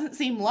just doesn't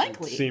seem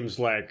likely. It seems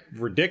like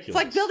ridiculous. It's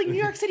like building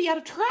New York City out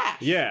of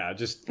trash. Yeah,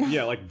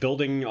 like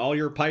building all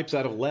your pipes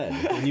out of lead.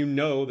 And you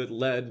know that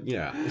lead,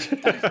 yeah.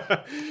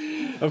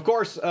 Of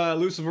course,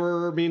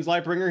 Lucifer means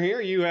Lightbringer here.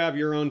 You have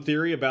your own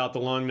theory about the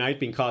long night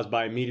being caused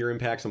by meteor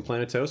impacts on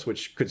Planetos,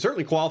 which could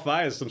certainly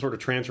qualify as some sort of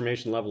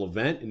transformation level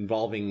event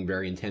involving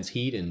very intense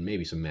heat and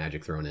maybe some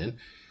magic thrown in.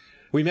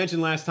 We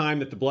mentioned last time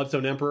that the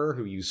Bloodstone Emperor,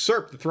 who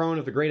usurped the throne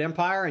of the Great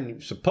Empire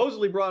and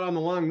supposedly brought on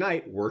the long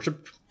night,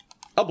 worshipped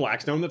a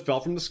black stone that fell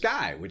from the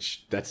sky,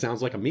 which that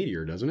sounds like a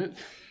meteor, doesn't it?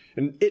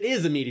 And it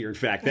is a meteor, in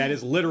fact. That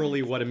is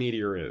literally what a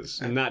meteor is.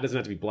 And that doesn't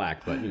have to be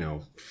black, but,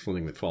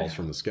 something that falls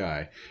from the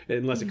sky,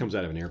 unless it comes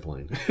out of an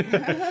airplane.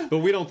 But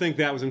we don't think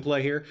that was in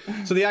play here.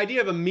 So the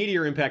idea of a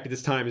meteor impact at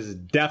this time is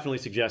definitely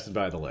suggested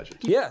by the legend.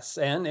 Yes,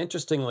 and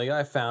interestingly,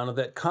 I found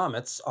that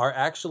comets are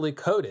actually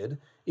coated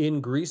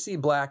in greasy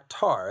black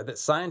tar that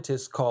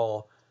scientists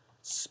call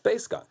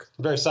space gunk.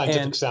 Very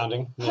scientific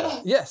sounding. Yeah.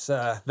 Yes,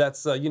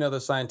 that's, the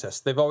scientists.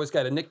 They've always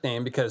got a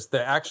nickname because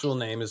the actual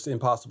name is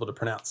impossible to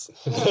pronounce.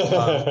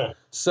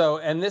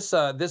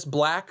 This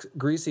black,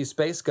 greasy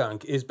space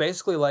gunk is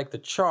basically like the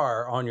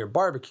char on your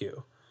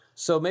barbecue.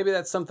 So maybe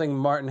that's something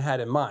Martin had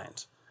in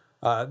mind.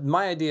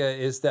 My idea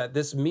is that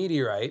this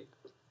meteorite,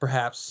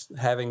 perhaps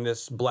having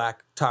this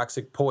black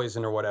toxic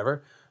poison or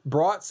whatever,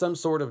 brought some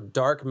sort of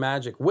dark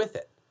magic with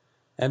it.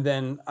 And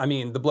then,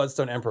 the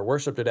Bloodstone Emperor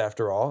worshipped it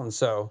after all, and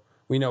so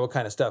we know what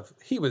kind of stuff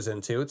he was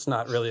into. It's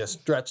not really a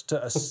stretch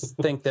to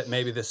think that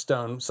maybe this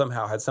stone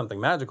somehow had something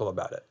magical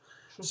about it.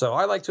 So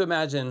I like to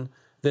imagine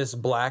this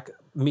black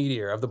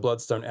meteor of the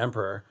Bloodstone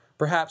Emperor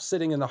perhaps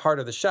sitting in the heart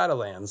of the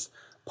Shadowlands,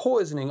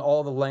 poisoning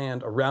all the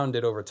land around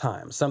it over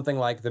time. Something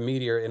like the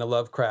meteor in a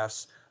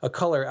Lovecraft's A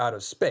Color Out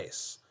of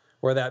Space,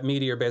 where that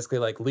meteor basically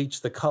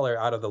leached the color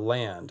out of the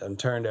land and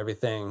turned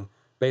everything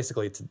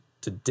basically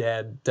to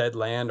dead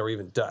land or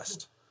even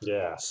dust.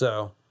 Yeah.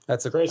 So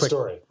that's a great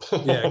story.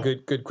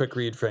 good quick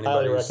read for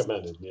anybody. Highly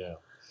recommended. Yeah.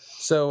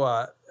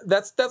 So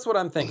that's what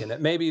I'm thinking.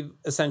 That maybe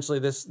essentially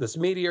this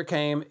meteor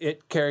came,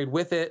 it carried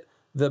with it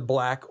the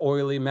black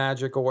oily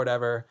magic or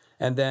whatever,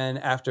 and then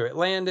after it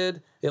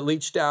landed, it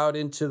leached out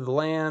into the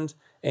land,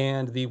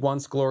 and the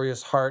once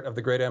glorious heart of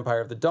the great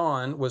empire of the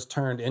dawn was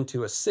turned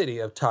into a city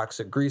of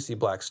toxic, greasy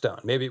black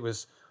stone. Maybe it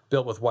was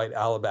built with white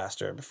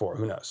alabaster before,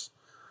 who knows?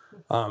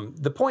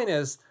 The point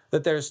is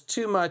that there's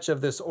too much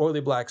of this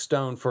oily black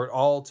stone for it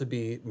all to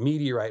be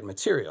meteorite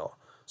material.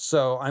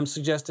 So I'm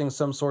suggesting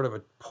some sort of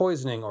a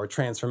poisoning or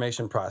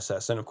transformation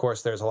process, and of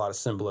course there's a lot of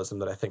symbolism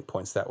that I think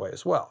points that way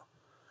as well.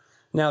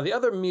 Now, the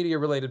other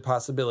meteor-related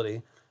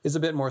possibility is a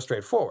bit more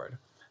straightforward.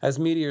 As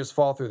meteors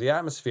fall through the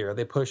atmosphere,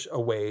 they push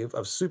a wave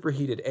of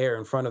superheated air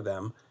in front of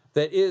them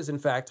that is, in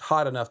fact,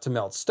 hot enough to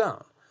melt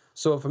stone.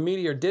 So if a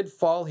meteor did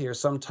fall here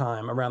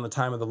sometime around the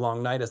time of the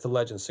Long Night, as the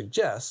legend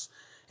suggests,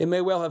 it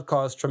may well have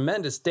caused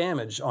tremendous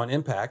damage on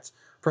impact,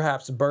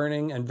 perhaps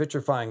burning and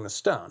vitrifying the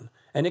stone.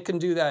 And it can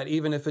do that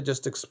even if it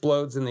just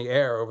explodes in the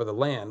air over the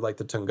land, like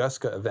the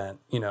Tunguska event,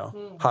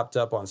 hopped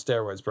up on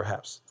steroids,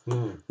 perhaps.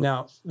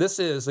 Now, this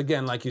is,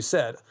 again, like you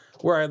said,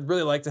 where I'd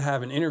really like to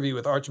have an interview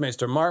with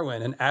Archmaester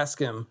Marwyn and ask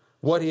him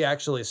what he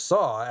actually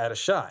saw at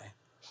Ashai.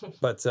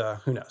 But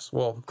who knows?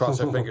 We'll cross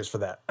our fingers for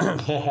that.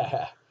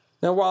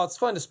 Now, while it's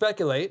fun to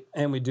speculate,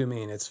 and we do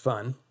mean it's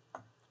fun,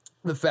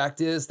 the fact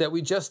is that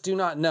we just do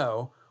not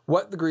know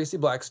what the greasy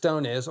black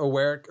stone is or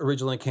where it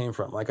originally came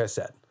from, like I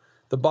said.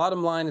 The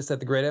bottom line is that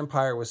the Great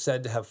Empire was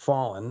said to have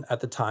fallen at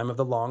the time of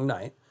the Long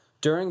Night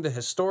during the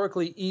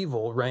historically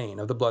evil reign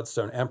of the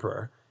Bloodstone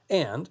Emperor,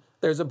 and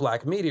there's a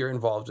black meteor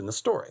involved in the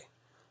story.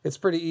 It's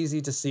pretty easy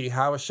to see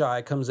how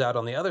Ashai comes out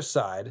on the other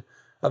side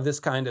of this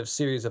kind of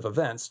series of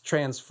events,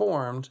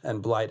 transformed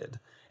and blighted.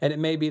 And it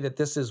may be that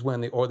this is when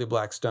the oily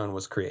black stone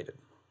was created.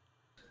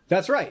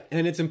 That's right,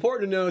 and it's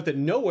important to note that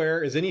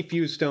nowhere is any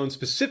fused stone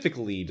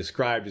specifically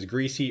described as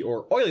greasy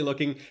or oily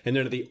looking, and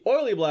none of the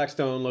oily black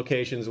stone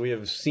locations we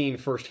have seen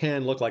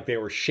firsthand look like they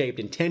were shaped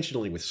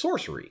intentionally with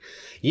sorcery.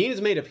 Yin is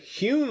made of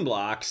hewn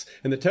blocks,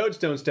 and the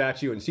Toadstone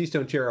statue and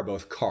Seastone chair are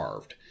both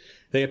carved.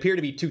 They appear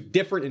to be two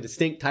different and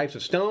distinct types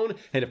of stone,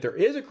 and if there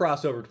is a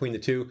crossover between the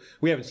two,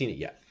 we haven't seen it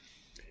yet.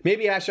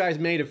 Maybe Ashai is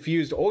made of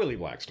fused oily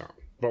black stone,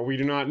 but we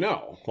do not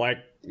know. Like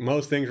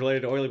most things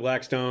related to oily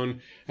black stone,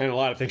 and a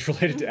lot of things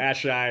related to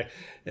Ashai,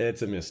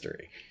 it's a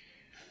mystery.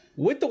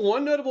 With the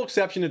one notable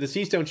exception of the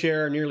Seastone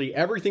chair, nearly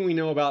everything we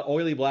know about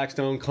oily black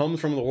stone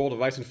comes from the World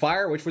of Ice and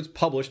Fire, which was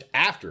published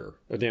after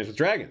A Dance with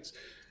Dragons.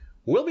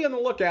 We'll be on the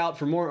lookout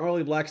for more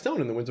oily black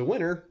stone in the Winds of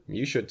Winter.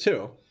 You should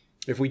too.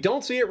 If we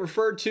don't see it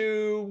referred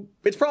to,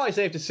 it's probably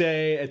safe to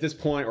say at this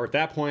point or at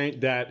that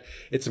point that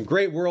it's some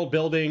great world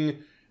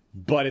building,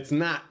 but it's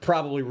not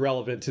probably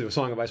relevant to the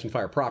Song of Ice and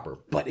Fire proper.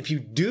 But if you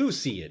do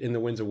see it in the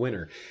Winds of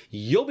Winter,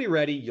 you'll be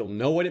ready, you'll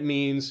know what it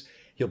means,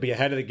 you'll be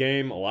ahead of the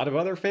game. A lot of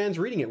other fans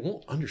reading it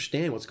won't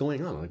understand what's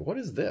going on. Like, what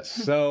is this?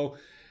 So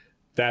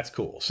that's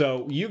cool.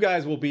 So you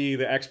guys will be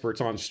the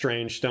experts on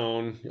strange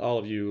stone, all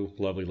of you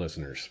lovely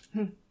listeners.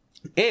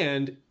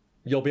 And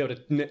you'll be able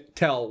to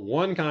tell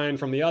one kind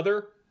from the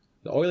other.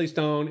 The oily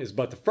stone is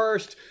but the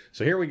first.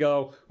 So here we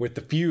go with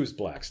the fused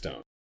black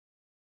stone.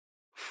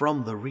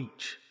 From the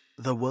Reach,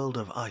 the world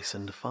of ice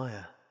and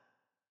fire.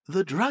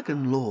 The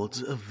dragon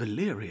lords of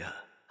Valyria,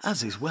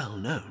 as is well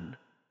known,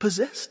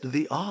 possessed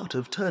the art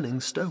of turning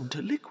stone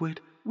to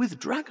liquid with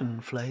dragon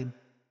flame,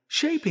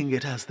 shaping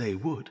it as they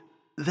would,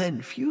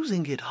 then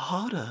fusing it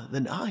harder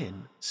than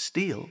iron,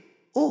 steel,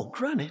 or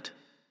granite.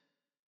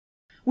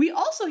 We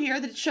also hear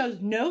that it shows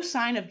no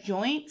sign of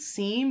joint,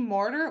 seam,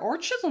 mortar, or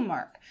chisel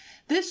mark.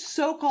 This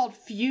so-called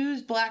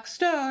fused black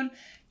stone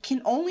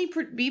can only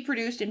be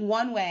produced in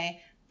one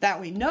way that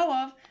we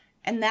know of,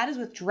 and that is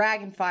with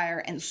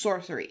dragonfire and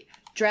sorcery.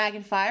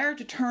 Dragonfire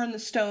to turn the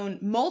stone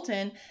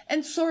molten,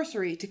 and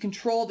sorcery to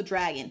control the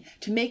dragon,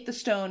 to make the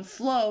stone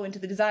flow into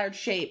the desired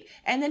shape,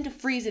 and then to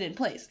freeze it in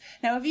place.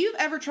 Now, if you've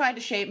ever tried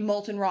to shape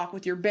molten rock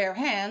with your bare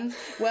hands,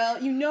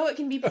 well, you know it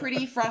can be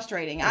pretty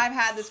frustrating. I've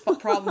had this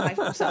problem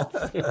myself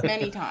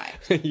many times.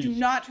 Do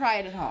not try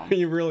it at home.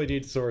 You really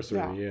need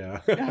sorcery,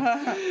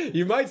 yeah.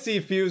 You might see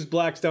fused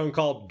black stone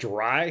called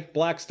dry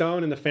black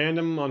stone in the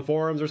fandom on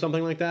forums or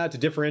something like that to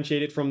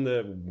differentiate it from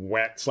the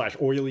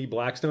wet/oily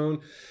black stone.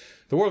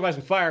 The World of Ice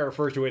and Fire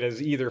refers to it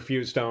as either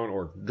fused stone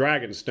or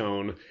dragon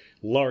stone,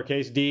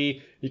 lowercase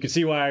d. You can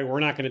see why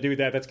we're not going to do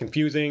that. That's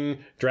confusing.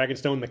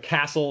 Dragonstone, the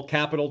castle,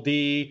 capital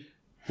D,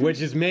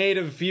 which is made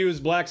of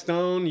fused black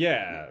stone.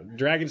 Yeah,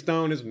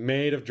 Dragonstone is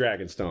made of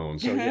dragonstone.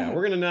 So yeah,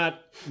 we're going to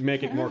not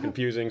make it more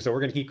confusing. So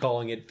we're going to keep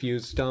calling it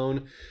fused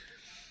stone.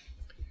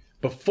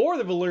 Before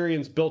the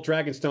Valyrians built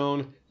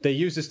Dragonstone, they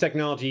used this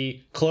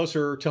technology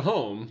closer to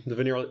home, the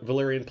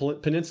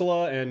Valyrian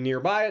Peninsula and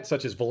nearby it,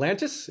 such as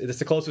Volantis. It's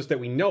the closest that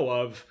we know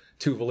of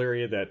to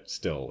Valyria that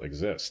still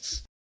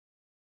exists.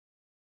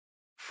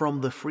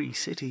 From the free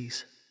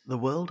cities, the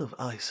world of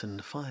ice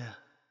and fire.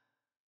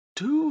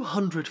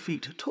 200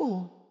 feet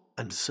tall,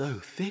 and so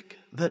thick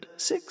that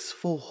 6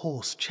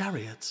 4-horse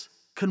chariots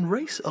can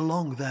race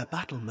along their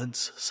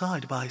battlements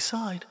side by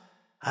side,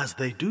 as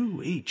they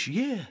do each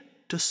year,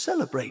 to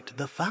celebrate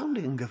the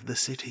founding of the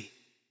city.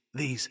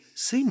 These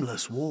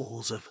seamless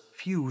walls of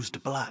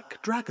fused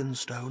black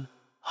dragonstone,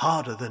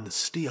 harder than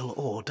steel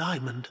or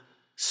diamond,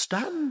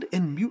 stand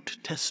in mute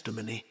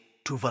testimony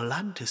to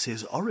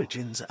Volantis'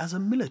 origins as a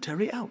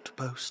military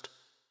outpost.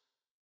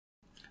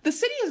 The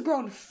city has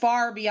grown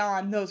far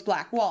beyond those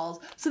black walls,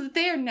 so that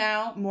they are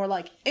now more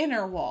like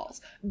inner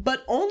walls.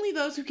 But only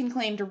those who can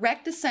claim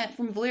direct descent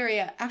from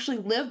Valyria actually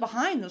live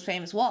behind those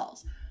famous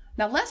walls.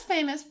 Now, less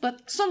famous,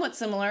 but somewhat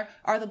similar,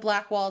 are the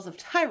Black Walls of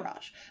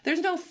Tyrosh. There's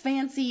no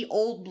fancy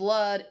old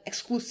blood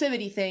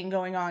exclusivity thing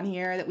going on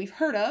here that we've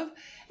heard of,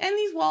 and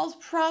these walls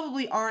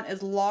probably aren't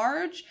as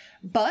large,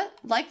 but,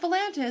 like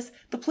Volantis,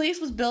 the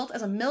place was built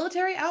as a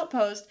military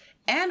outpost,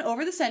 and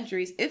over the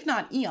centuries, if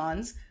not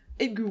eons,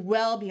 it grew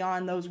well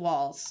beyond those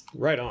walls.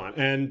 Right on.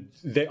 And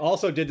they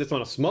also did this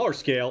on a smaller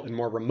scale in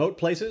more remote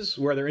places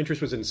where their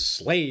interest was in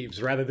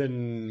slaves rather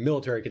than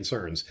military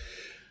concerns.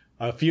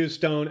 A fused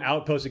stone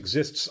outpost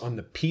exists on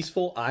the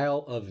peaceful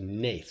Isle of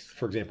Nath,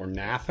 for example.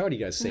 Nath, how do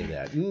you guys say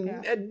that?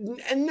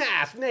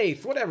 Nath,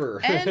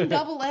 whatever.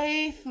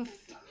 N-double-A.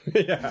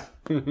 Yeah.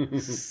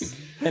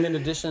 And in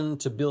addition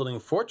to building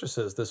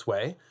fortresses this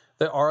way,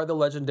 there are the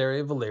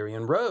legendary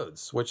Valyrian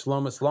roads, which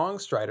Lomas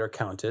Longstrider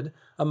counted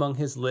among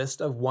his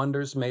list of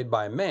wonders made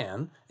by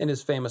man in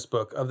his famous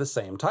book of the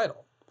same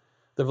title.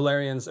 The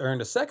Valyrians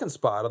earned a second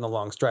spot on the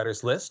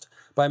Longstriders list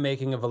by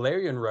making a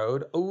Valyrian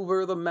road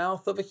over the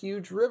mouth of a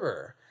huge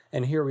river.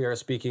 And here we are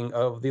speaking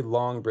of the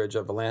Long Bridge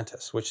of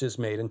Volantis, which is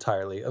made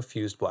entirely of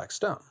fused black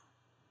stone.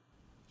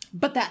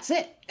 But that's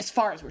it, as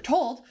far as we're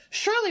told.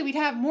 Surely we'd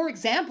have more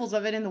examples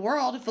of it in the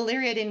world if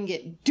Valyria didn't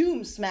get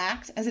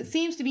doom-smacked, as it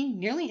seems to be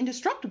nearly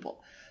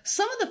indestructible.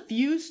 Some of the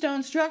fused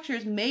stone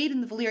structures made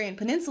in the Valyrian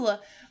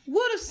Peninsula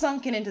would have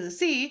sunken into the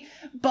sea,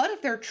 but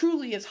if they're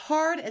truly as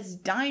hard as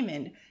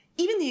diamond,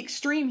 even the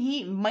extreme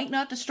heat might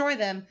not destroy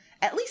them,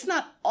 at least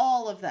not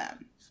all of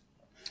them.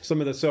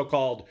 Some of the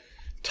so-called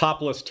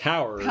topless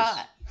towers.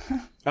 Hot.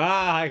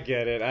 I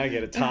get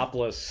it.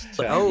 Topless.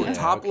 Topless.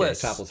 Okay.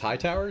 Topless high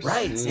towers?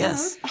 Right,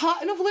 yes.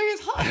 Hot. No,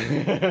 Valyria's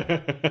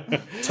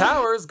hot.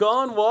 Towers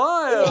gone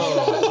wild.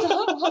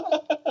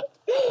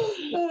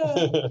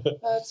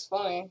 That's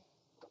funny.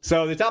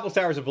 So the topless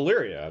towers of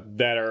Valyria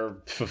that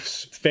are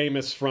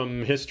famous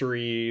from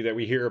history that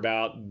we hear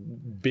about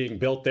being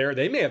built there,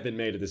 they may have been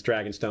made of this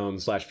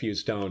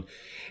dragonstone/fused stone.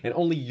 And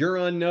only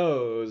Euron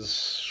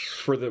knows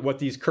for what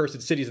these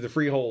cursed cities of the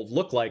Freehold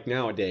look like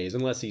nowadays,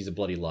 unless he's a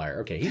bloody liar.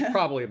 Okay, he's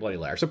probably a bloody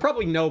liar. So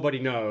probably nobody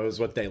knows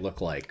what they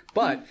look like.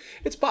 But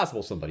it's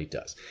possible somebody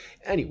does.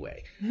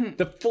 Anyway,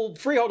 the full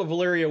Freehold of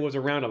Valyria was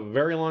around a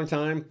very long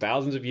time,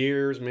 thousands of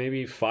years,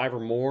 maybe 5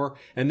 or more,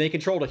 and they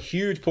controlled a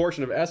huge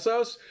portion of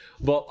Essos,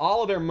 but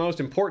all of their most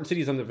important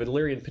cities on the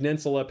Valyrian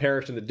Peninsula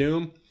perished in the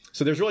Doom.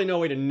 So there's really no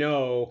way to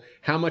know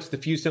how much the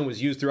fused stone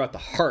was used throughout the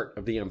heart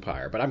of the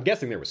Empire. But I'm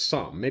guessing there was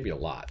some, maybe a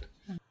lot.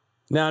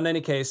 Now, in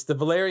any case, the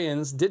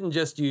Valyrians didn't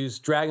just use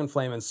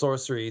dragonflame and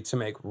sorcery to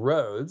make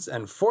roads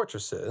and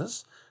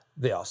fortresses.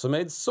 They also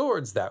made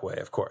swords that way,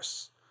 of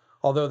course.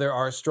 Although there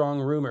are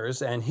strong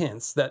rumors and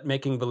hints that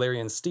making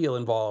Valyrian steel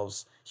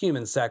involves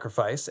human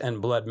sacrifice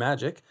and blood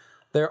magic,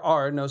 there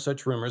are no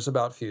such rumors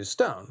about fused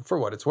stone, for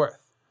what it's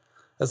worth.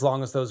 As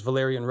long as those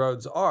Valyrian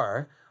roads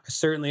are, I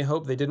certainly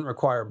hope they didn't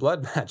require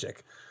blood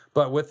magic.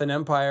 But with an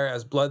empire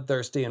as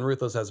bloodthirsty and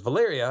ruthless as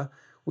Valyria,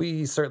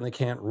 we certainly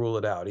can't rule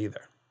it out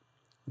either.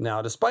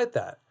 Now, despite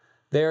that,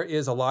 there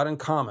is a lot in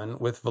common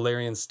with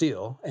Valyrian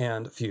steel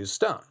and fused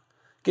stone.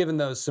 Given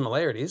those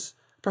similarities,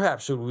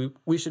 perhaps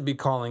we should be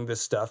calling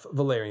this stuff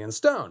Valyrian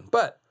stone.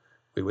 But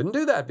we wouldn't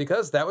do that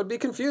because that would be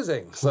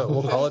confusing, so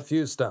we'll call it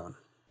fused stone.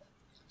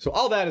 So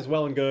all that is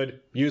well and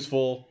good,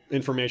 useful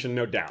information,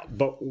 no doubt.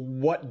 But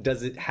what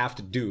does it have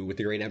to do with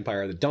the Great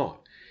Empire of the Dawn?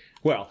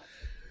 Well,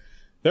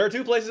 there are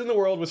 2 places in the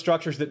world with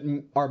structures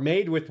that are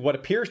made with what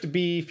appears to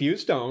be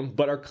fused stone,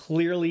 but are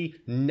clearly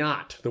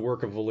not the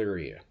work of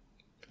Valyria.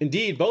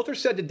 Indeed, both are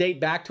said to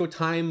date back to a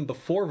time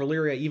before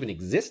Valyria even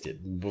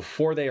existed,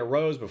 before they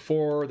arose,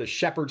 before the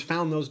shepherds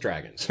found those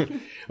dragons,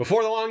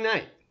 before the Long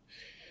Night.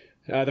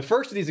 The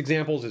first of these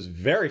examples is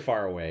very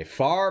far away,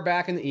 far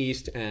back in the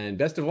east, and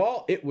best of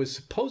all, it was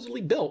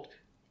supposedly built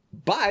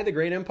by the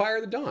Great Empire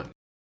of the Dawn.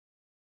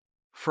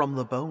 From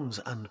the Bones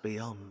and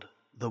Beyond,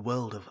 the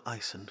world of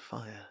ice and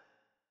fire.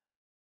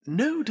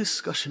 No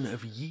discussion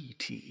of Yi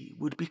Ti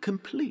would be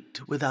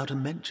complete without a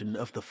mention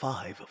of the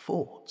 5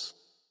 forts,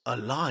 a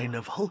line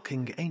of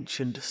hulking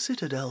ancient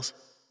citadels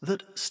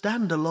that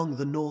stand along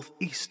the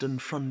northeastern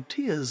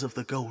frontiers of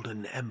the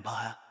Golden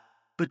Empire,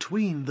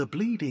 between the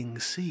Bleeding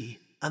Sea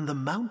and the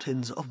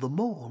Mountains of the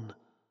Morn.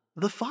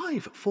 The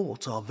 5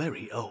 forts are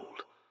very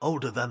old,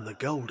 older than the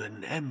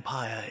Golden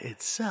Empire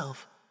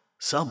itself.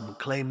 Some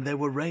claim they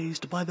were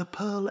raised by the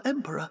Pearl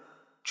Emperor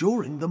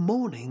during the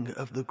mourning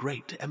of the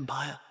Great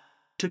Empire,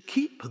 to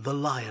keep the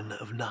Lion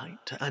of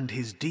Night and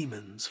his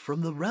demons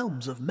from the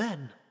realms of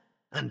men.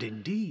 And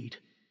indeed,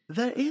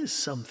 there is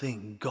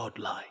something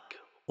godlike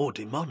or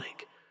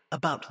demonic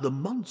about the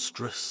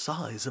monstrous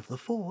size of the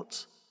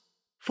forts.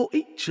 For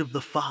each of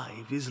the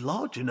 5 is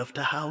large enough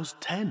to house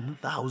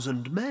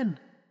 10,000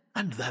 men,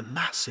 and their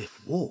massive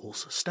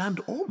walls stand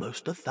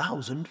almost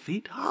 1,000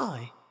 feet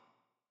high.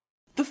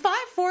 The 5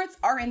 forts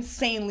are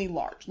insanely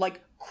large,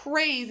 like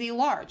crazy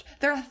large.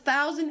 They're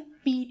 1,000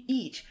 feet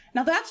each.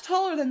 Now that's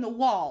taller than the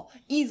wall,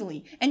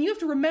 easily. And you have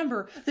to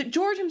remember that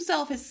George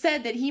himself has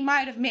said that he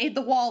might have made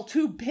the wall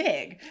too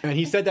big. And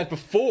he said that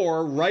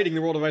before writing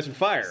The World of Ice and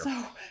Fire.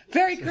 So,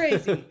 very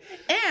crazy.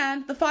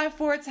 And the 5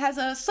 forts has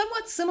a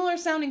somewhat similar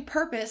sounding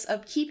purpose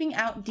of keeping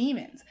out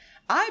demons.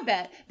 I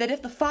bet that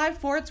if the 5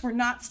 forts were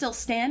not still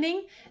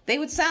standing, they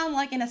would sound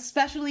like an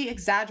especially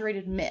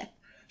exaggerated myth.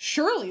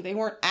 Surely they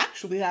weren't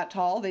actually that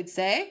tall, they'd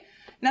say.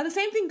 Now, the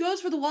same thing goes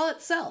for the wall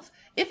itself.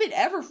 If it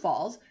ever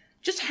falls,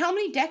 just how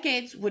many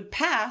decades would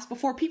pass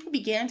before people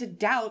began to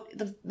doubt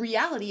the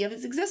reality of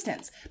its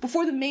existence?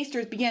 Before the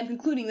maesters began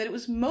concluding that it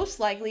was most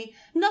likely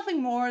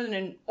nothing more than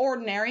an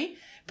ordinary,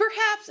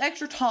 perhaps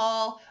extra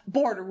tall,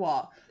 border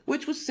wall,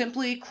 which was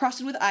simply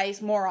crusted with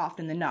ice more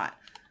often than not.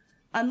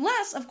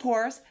 Unless, of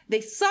course,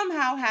 they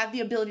somehow had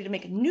the ability to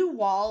make a new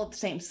wall of the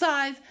same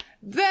size,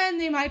 then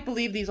they might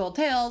believe these old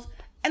tales,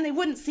 and they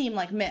wouldn't seem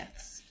like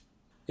myths.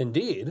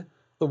 Indeed,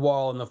 the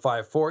wall and the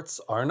 5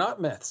 forts are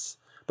not myths,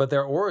 but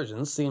their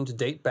origins seem to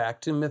date back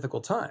to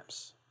mythical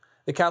times.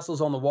 The castles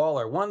on the wall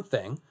are one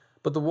thing,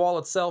 but the wall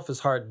itself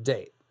is hard to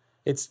date.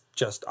 It's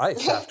just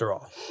ice, after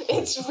all.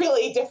 It's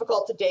really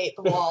difficult to date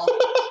the wall.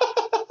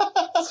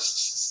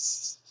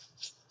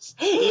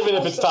 Even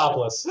if it's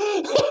topless.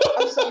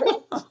 I'm sorry.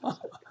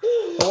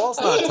 The wall's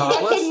not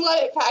topless.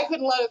 I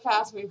couldn't let it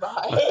pass me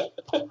by.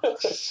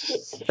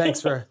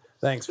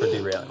 Thanks for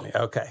derailing me.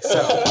 Okay,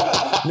 so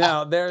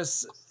now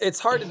it's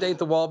hard to date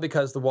the wall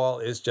because the wall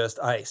is just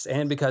ice,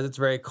 and because it's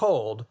very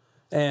cold,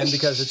 and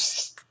because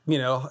it's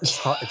it's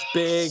hot, it's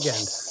big, and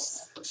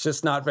it's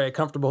just not very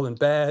comfortable in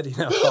bed,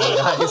 all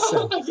the ice.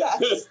 And,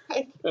 Yes.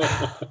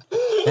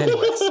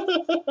 anyways,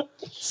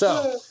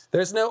 so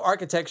there's no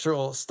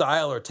architectural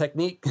style or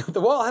technique. The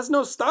wall has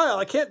no style.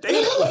 I can't date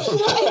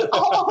it.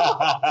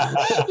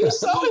 Oh, you're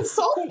so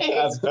insulting. It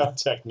has no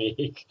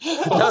technique.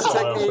 No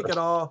technique at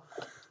all.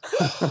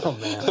 Oh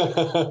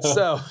man.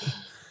 So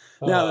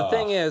now the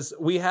thing is,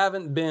 we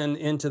haven't been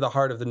into the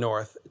heart of the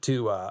north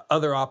to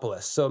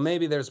Otheropolis, so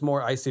maybe there's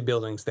more icy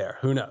buildings there.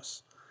 Who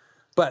knows?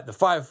 But the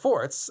 5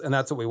 forts, and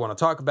that's what we want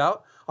to talk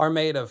about, are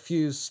made of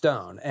fused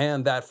stone,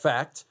 and that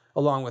fact,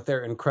 along with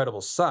their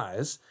incredible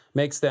size,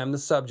 makes them the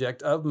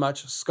subject of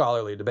much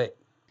scholarly debate.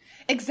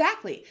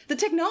 Exactly. The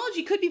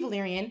technology could be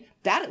Valyrian,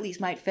 that at least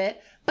might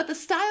fit, but the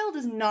style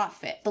does not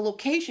fit. The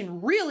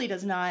location really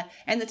does not,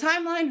 and the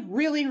timeline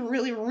really,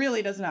 really,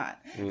 really does not.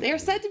 They are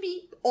said to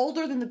be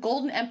older than the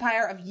Golden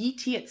Empire of Yi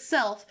Ti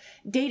itself,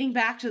 dating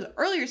back to the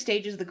earlier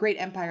stages of the Great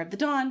Empire of the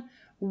Dawn,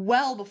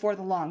 well before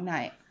the Long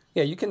Night.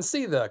 Yeah, you can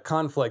see the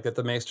conflict that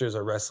the maesters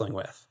are wrestling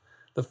with.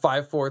 The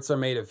 5 forts are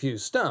made of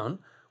fused stone,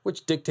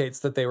 which dictates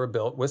that they were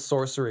built with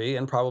sorcery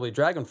and probably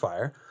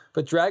dragonfire,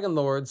 but dragon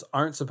lords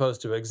aren't supposed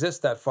to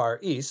exist that far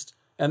east,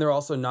 and they're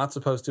also not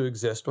supposed to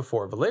exist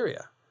before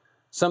Valyria.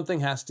 Something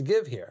has to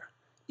give here.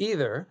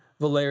 Either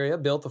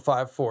Valyria built the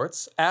 5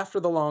 forts after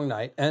the Long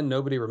Night and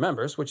nobody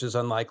remembers, which is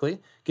unlikely,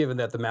 given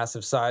that the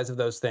massive size of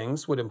those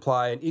things would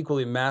imply an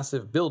equally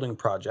massive building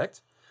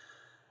project.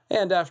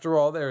 And after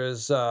all, there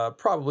is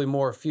probably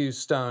more fused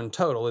stone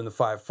total in the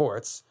 5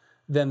 forts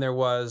than there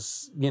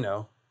was,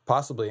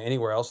 possibly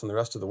anywhere else in the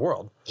rest of the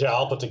world. Yeah,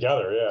 all put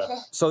together, yeah.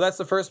 So that's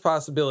the first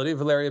possibility.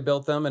 Valyria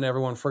built them and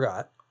everyone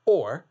forgot.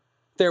 Or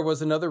there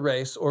was another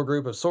race or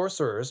group of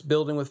sorcerers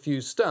building with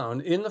fused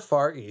stone in the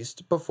Far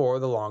East before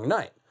the Long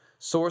Night.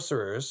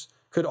 Sorcerers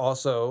who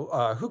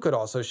could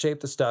also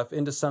shape the stuff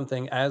into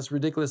something as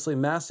ridiculously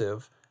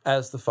massive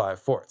as the 5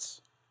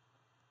 forts.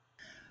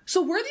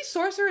 So were these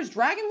sorcerers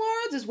dragon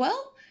lords as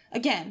well?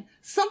 Again,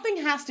 something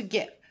has to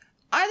give.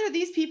 Either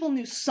these people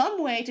knew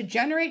some way to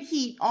generate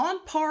heat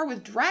on par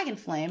with dragon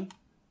flame,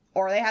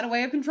 or they had a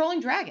way of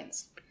controlling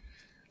dragons.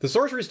 The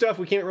sorcery stuff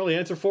we can't really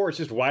answer for. It's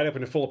just wide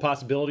open and full of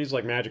possibilities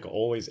like magic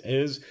always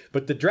is.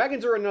 But the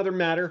dragons are another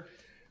matter.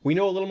 We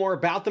know a little more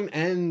about them,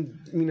 and,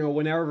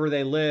 whenever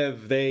they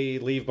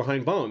leave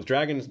behind bones.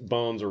 Dragons'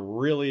 bones are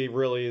really,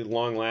 really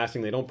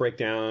long-lasting. They don't break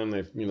down.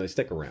 They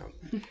stick around.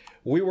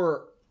 We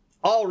were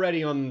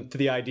already on to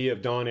the idea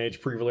of Dawn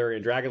Age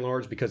pre-Valyrian Dragon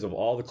Lords because of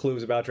all the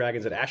clues about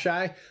dragons at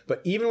Asshai.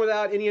 But even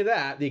without any of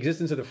that, the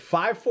existence of the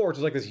 5 forts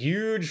is like this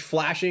huge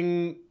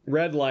flashing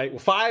red light,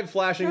 5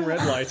 flashing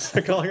red lights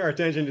calling our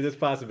attention to this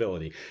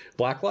possibility.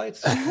 Black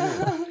lights?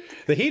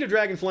 The heat of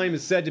dragon flame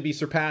is said to be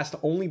surpassed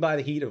only by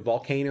the heat of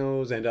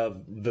volcanoes and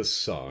of the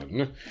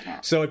sun.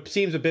 So it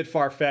seems a bit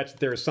far-fetched that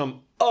there is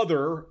some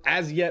other,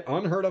 as yet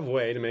unheard of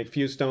way to make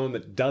fused stone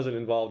that doesn't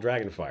involve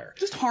dragonfire.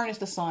 Just harness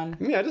the sun.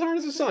 Yeah, just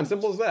harness the sun.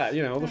 Simple as that.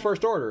 The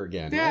First Order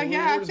again.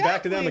 Yeah, We're just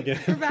back to them again.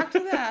 We're back to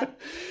that.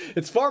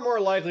 It's far more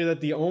likely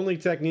that the only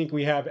technique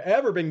we have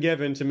ever been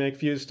given to make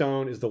fused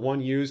stone is the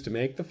one used to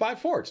make the 5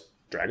 forts.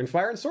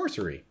 Dragonfire and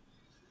sorcery.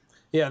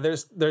 Yeah,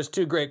 there's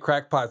 2 great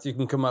crackpots you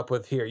can come up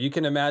with here. You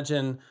can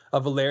imagine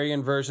a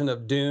Valyrian version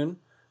of Dune,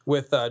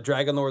 with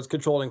dragon lords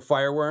controlling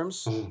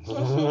fireworms,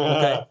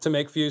 okay, to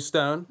make fused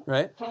stone,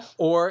 right?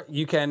 Or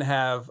you can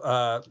have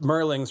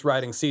Merlings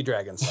riding sea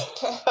dragons.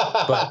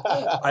 But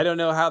I don't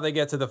know how they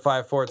get to the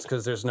Five Forts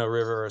because there's no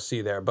river or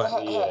sea there.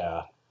 But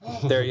Yeah.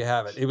 there you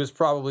have it. It was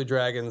probably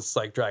dragons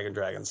like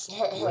dragons.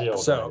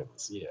 Real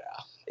dragons. Yeah.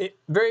 It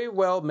very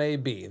well may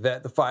be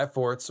that the Five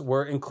Forts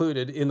were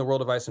included in the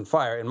World of Ice and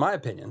Fire, in my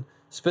opinion,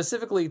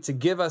 specifically to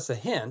give us a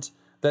hint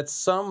that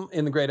some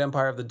in the Great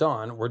Empire of the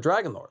Dawn were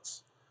dragon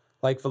lords.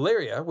 Like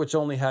Valyria, which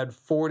only had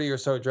 40 or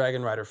so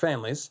dragon rider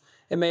families,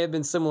 it may have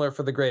been similar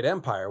for the Great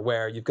Empire,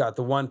 where you've got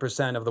the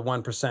 1% of the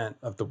 1%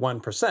 of the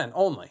 1%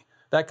 only,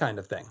 that kind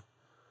of thing.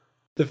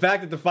 The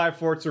fact that the Five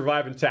Forts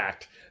survive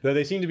intact, though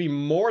they seem to be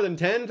more than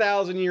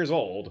 10,000 years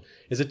old,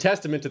 is a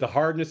testament to the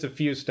hardness of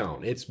fused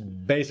stone. It's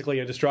basically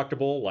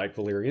indestructible, like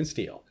Valyrian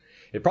steel.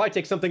 It probably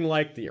takes something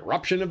like the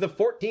eruption of the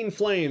 14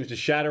 flames to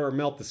shatter or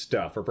melt the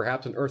stuff, or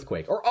perhaps an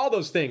earthquake, or all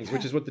those things,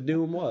 which is what the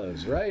Doom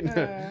was,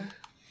 right?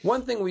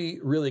 One thing we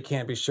really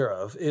can't be sure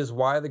of is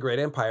why the Great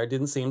Empire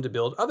didn't seem to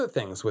build other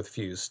things with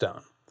fused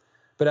stone.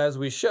 But as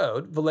we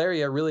showed,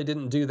 Valyria really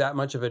didn't do that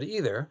much of it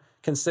either,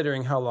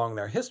 considering how long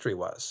their history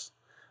was.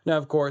 Now,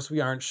 of course,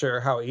 we aren't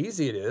sure how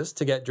easy it is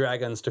to get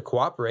dragons to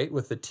cooperate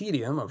with the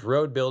tedium of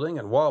road building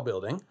and wall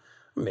building.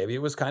 Maybe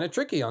it was kind of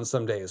tricky on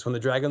some days when the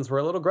dragons were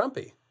a little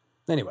grumpy.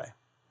 Anyway.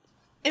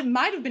 It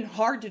might have been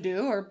hard to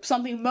do, or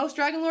something most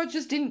dragon lords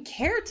just didn't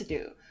care to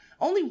do.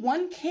 Only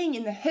one king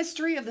in the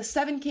history of the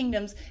Seven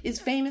Kingdoms is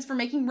famous for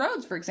making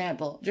roads, for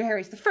example,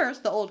 Jaehaerys I,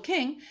 the Old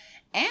King,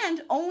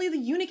 and only the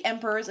eunuch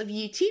emperors of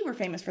Yi Ti were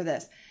famous for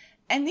this.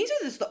 And these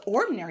are just the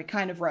ordinary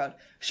kind of road.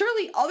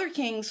 Surely other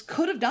kings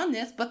could have done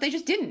this, but they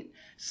just didn't.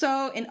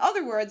 So, in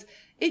other words,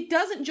 it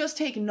doesn't just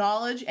take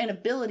knowledge and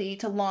ability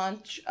to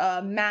launch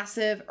a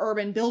massive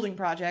urban building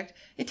project.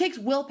 It takes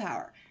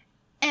willpower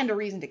and a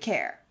reason to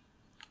care.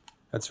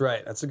 That's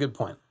right. That's a good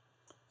point.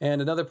 And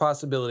another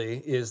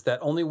possibility is that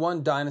only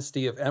one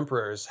dynasty of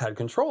emperors had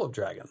control of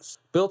dragons,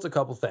 built a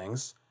couple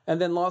things, and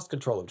then lost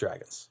control of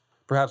dragons.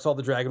 Perhaps all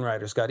the dragon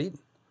riders got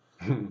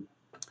eaten.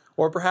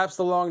 Or perhaps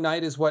the Long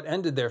Night is what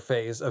ended their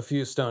phase of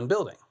fused stone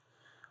building.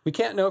 We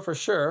can't know for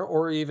sure,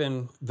 or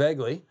even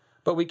vaguely,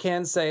 but we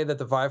can say that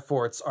the Five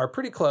Forts are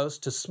pretty close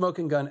to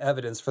smoking gun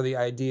evidence for the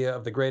idea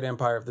of the Great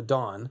Empire of the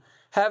Dawn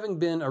having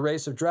been a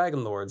race of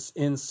dragon lords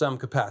in some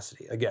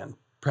capacity. Again,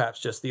 perhaps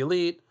just the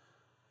elite.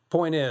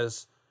 Point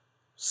is,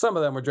 some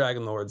of them were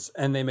dragon lords,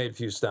 and they made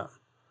fused stone.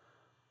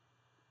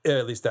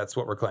 At least that's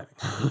what we're claiming.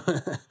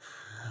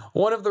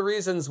 One of the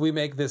reasons we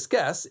make this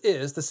guess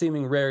is the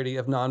seeming rarity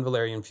of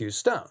non-Valyrian fused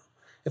stone.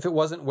 If it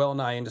wasn't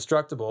well-nigh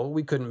indestructible,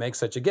 we couldn't make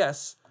such a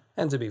guess.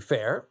 And to be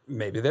fair,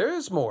 maybe there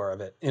is more of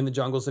it in the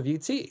jungles of Yi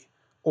Ti,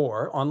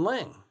 or on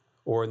Leng,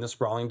 or in the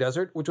sprawling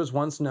desert, which was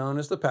once known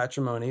as the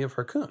patrimony of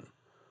Hirkun,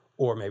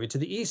 or maybe to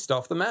the east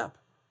off the map,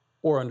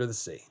 or under the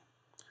sea.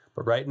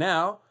 But right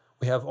now,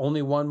 we have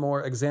only one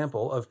more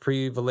example of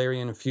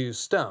pre-Valyrian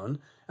fused stone,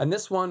 and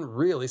this one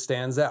really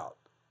stands out,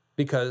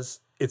 because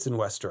it's in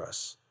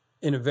Westeros,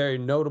 in a very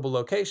notable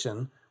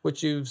location,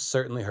 which you've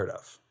certainly heard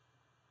of.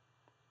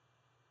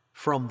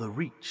 From the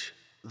Reach,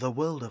 the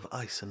world of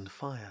ice and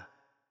fire.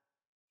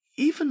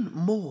 Even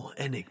more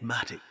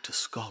enigmatic to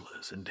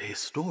scholars and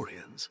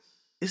historians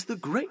is the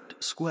great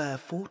square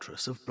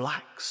fortress of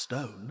black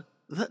stone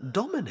that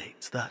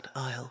dominates that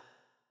isle.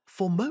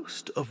 For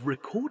most of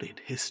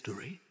recorded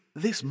history,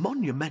 this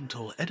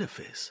monumental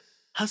edifice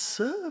has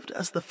served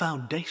as the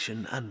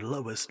foundation and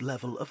lowest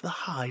level of the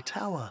High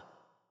Tower.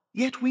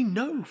 Yet we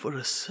know for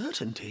a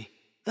certainty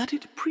that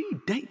it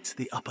predates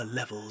the upper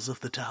levels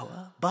of the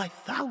tower by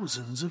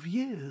thousands of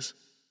years.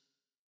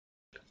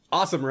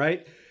 Awesome,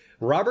 right?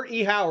 Robert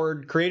E.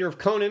 Howard, creator of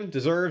Conan,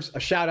 deserves a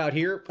shout out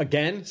here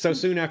again, so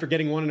soon after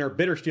getting one in our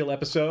Bittersteel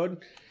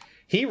episode.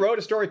 He wrote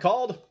a story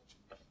called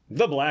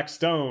The Black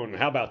Stone.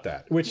 How about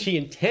that? Which he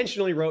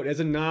intentionally wrote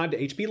as a nod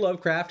to H.P.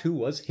 Lovecraft, who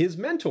was his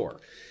mentor.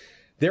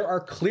 There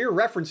are clear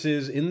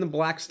references in the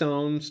Black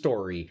Stone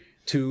story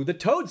to the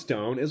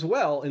Toadstone as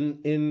well,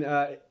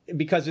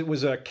 because it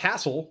was a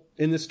castle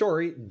in the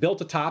story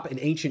built atop an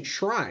ancient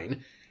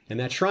shrine, and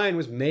that shrine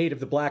was made of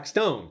the Black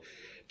Stone.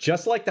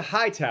 Just like the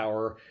High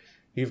Tower,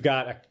 you've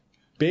got a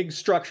big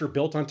structure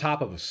built on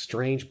top of a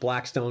strange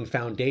black stone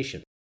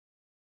foundation.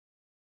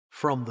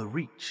 From the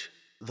Reach,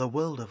 the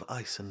world of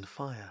ice and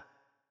fire.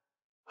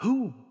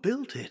 Who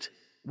built it?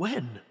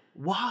 When?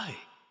 Why?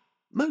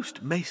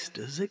 Most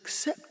maesters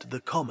accept the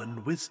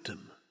common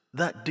wisdom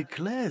that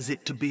declares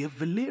it to be a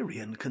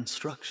Valyrian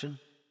construction,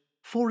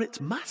 for its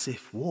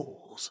massive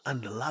walls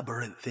and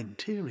labyrinth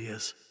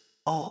interiors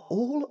are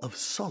all of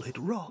solid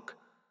rock,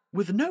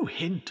 with no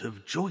hint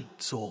of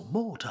joints or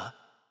mortar,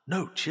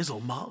 no chisel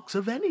marks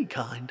of any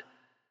kind,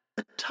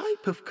 a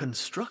type of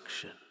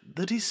construction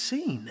that is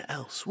seen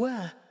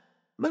elsewhere,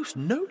 most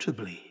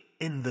notably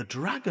in the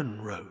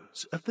dragon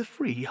roads of the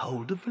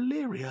freehold of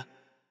Valyria,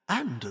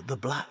 and the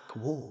black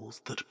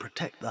walls that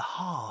protect the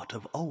heart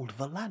of old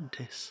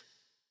Volantis.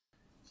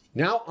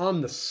 Now,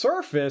 on the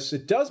surface,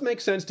 it does make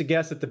sense to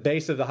guess that the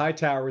base of the High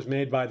Tower was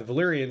made by the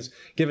Valyrians,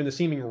 given the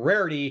seeming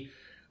rarity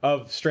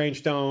of strange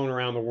stone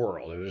around the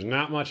world. There's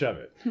not much of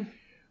it.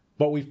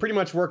 But we've pretty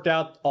much worked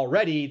out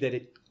already that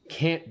it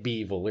can't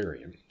be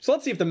Valyrian. So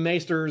let's see if the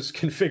Maesters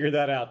can figure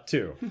that out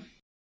too.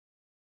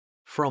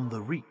 From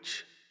the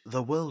Reach,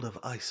 the world of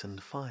ice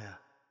and fire.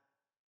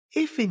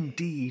 If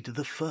indeed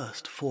the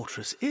first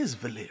fortress is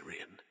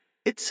Valyrian,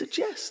 it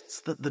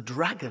suggests that the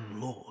Dragon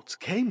Lords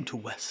came to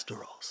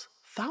Westeros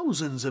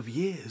thousands of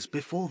years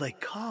before they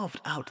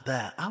carved out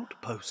their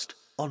outpost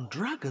on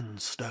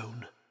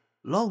Dragonstone,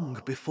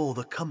 long before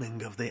the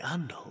coming of the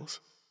Andals,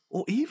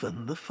 or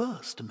even the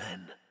First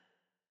Men.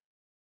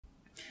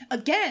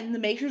 Again, the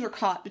Maesters are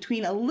caught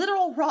between a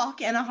literal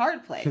rock and a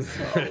hard place.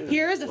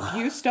 Here is a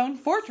Viewstone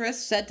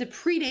fortress said to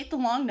predate the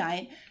Long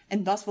Night,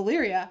 and thus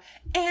Valyria,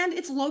 and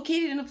it's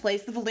located in a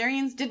place the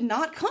Valyrians did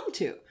not come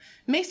to.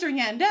 Maester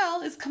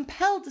Yandel is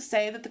compelled to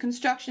say that the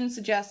construction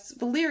suggests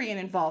Valyrian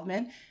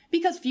involvement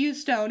because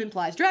Viewstone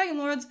implies Dragon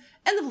Lords,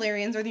 and the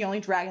Valyrians are the only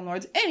Dragon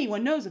Lords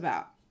anyone knows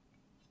about.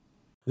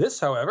 This,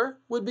 however,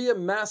 would be a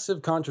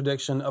massive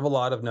contradiction of a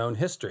lot of known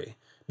history,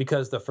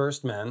 because the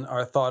First Men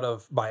are thought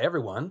of by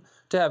everyone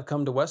to have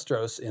come to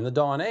Westeros in the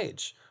Dawn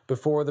Age,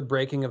 before the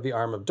breaking of the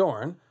Arm of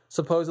Dorne,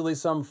 supposedly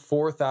some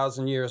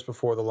 4,000 years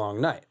before the Long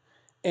Night,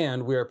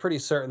 and we are pretty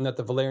certain that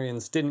the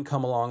Valyrians didn't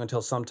come along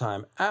until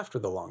sometime after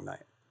the Long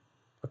Night.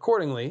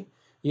 Accordingly,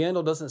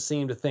 Yandel doesn't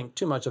seem to think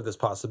too much of this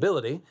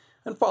possibility,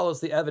 and follows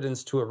the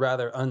evidence to a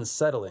rather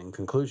unsettling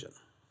conclusion.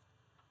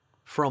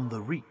 From the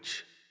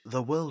Reach,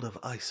 the world of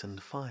ice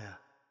and fire.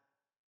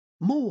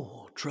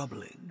 More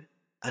troubling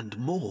and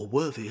more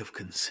worthy of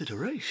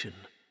consideration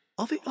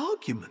are the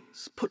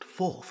arguments put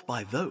forth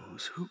by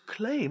those who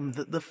claim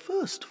that the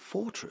first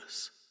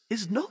fortress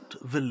is not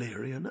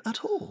Valyrian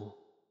at all.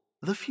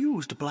 The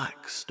fused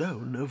black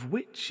stone of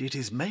which it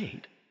is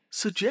made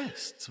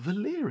suggests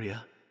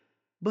Valyria,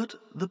 but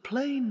the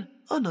plain,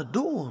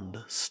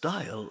 unadorned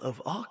style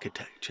of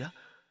architecture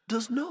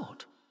does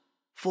not.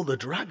 For the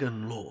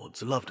Dragon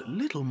Lords loved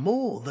little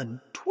more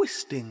than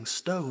twisting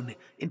stone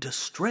into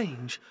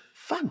strange,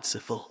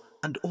 fanciful,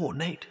 and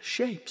ornate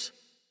shapes.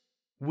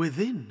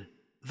 Within,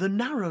 the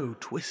narrow,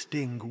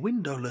 twisting,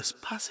 windowless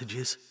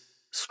passages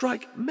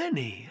strike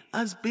many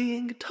as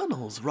being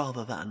tunnels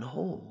rather than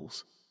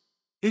halls.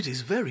 It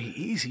is very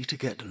easy to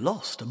get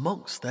lost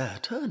amongst their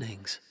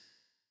turnings.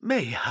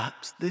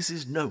 Mayhaps this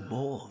is no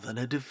more than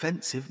a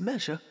defensive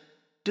measure,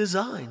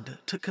 designed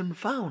to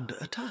confound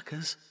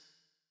attackers,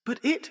 but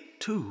it,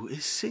 too,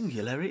 is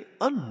singularly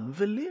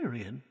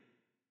un-Valyrian.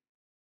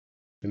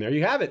 And there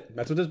you have it.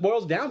 That's what this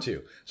boils down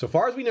to. So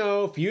far as we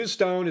know, fused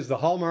stone is the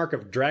hallmark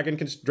of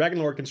Dragon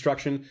Lord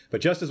construction,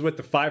 but just as with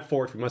the Five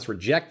Forts, we must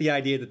reject the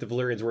idea that the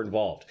Valyrians were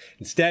involved.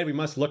 Instead, we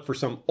must look for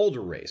some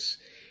older race.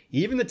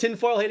 Even the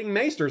tinfoil-hating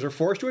Maesters are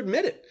forced to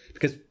admit it,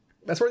 because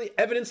that's where the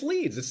evidence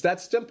leads. It's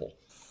that simple.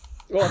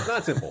 Well, it's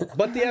not simple,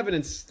 but the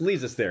evidence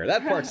leads us there.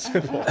 That part's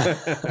simple.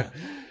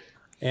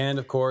 And,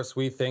 of course,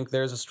 we think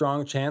there's a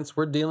strong chance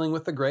we're dealing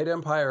with the Great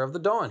Empire of the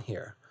Dawn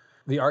here.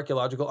 The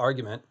archaeological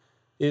argument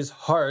is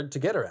hard to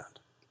get around.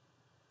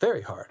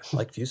 Very hard,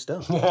 like fused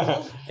stone.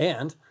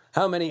 And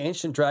how many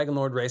ancient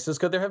Dragonlord races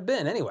could there have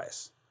been,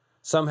 anyways?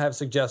 Some have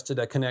suggested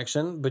a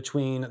connection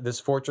between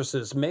this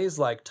fortress's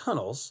maze-like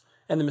tunnels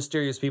and the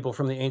mysterious people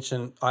from the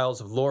ancient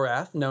Isles of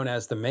Lorath, known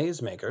as the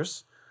Maze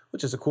Makers,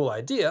 which is a cool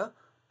idea,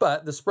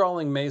 but the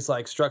sprawling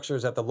maze-like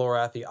structures at the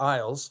Lorathi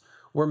Isles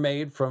were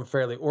made from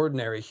fairly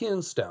ordinary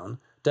hewn stone,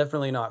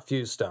 definitely not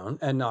fused stone,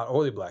 and not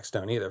oily black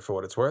stone either, for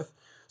what it's worth,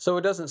 so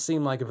it doesn't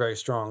seem like a very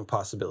strong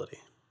possibility.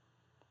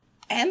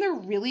 And there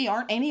really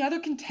aren't any other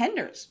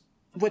contenders,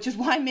 which is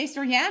why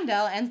Maester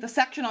Yandel ends the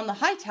section on the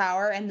High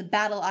Tower and the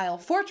Battle Isle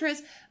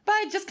Fortress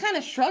by just kind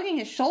of shrugging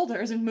his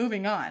shoulders and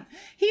moving on.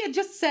 He had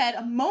just said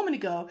a moment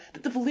ago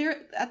that the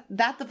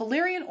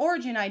Valyrian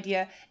origin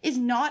idea is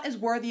not as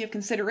worthy of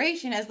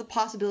consideration as the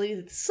possibility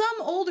that some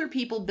older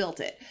people built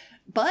it.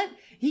 But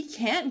he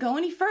can't go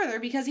any further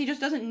because he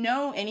just doesn't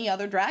know any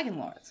other Dragon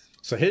Lords.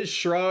 So his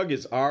shrug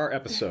is our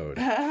episode.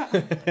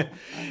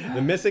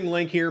 The missing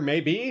link here may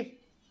be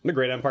the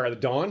Great Empire of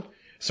the Dawn.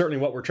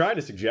 Certainly what we're trying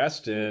to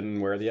suggest and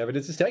where the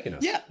evidence is taking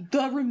us. Yeah,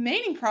 the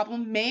remaining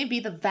problem may be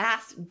the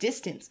vast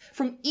distance.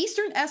 From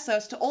eastern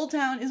Essos to Old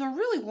Town is a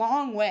really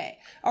long way.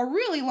 A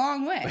really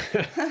long way.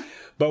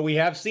 But we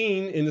have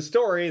seen in the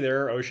story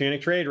there are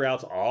oceanic trade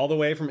routes all the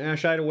way from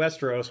Asshai to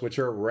Westeros, which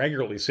are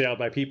regularly sailed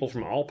by people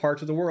from all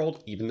parts of the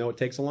world, even though it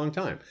takes a long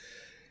time.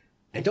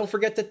 And don't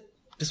forget that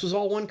this was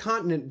all one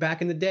continent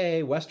back in the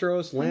day.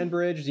 Westeros,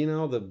 Landbridge,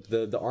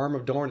 the Arm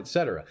of Dorne,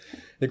 etc.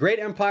 The Great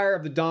Empire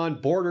of the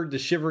Dawn bordered the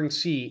Shivering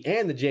Sea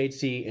and the Jade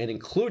Sea and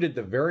included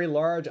the very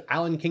large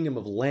island kingdom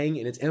of Leng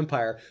in its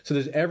empire, so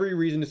there's every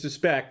reason to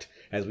suspect,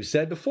 as we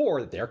said before,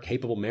 that they're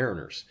capable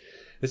mariners.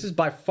 This is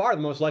by far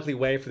the most likely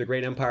way for the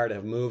Great Empire to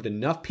have moved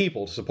enough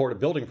people to support a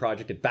building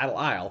project at Battle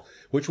Isle,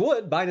 which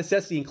would, by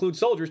necessity, include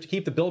soldiers to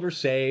keep the builders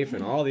safe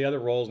and all the other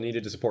roles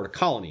needed to support a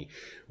colony,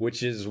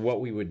 which is what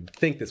we would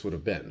think this would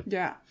have been.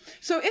 Yeah.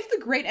 So if the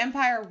Great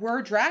Empire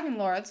were dragon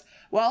lords,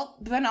 well,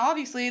 then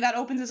obviously that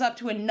opens us up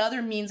to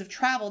another means of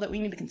travel that we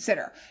need to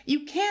consider.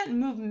 You can't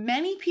move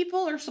many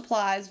people or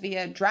supplies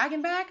via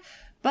dragonback,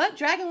 but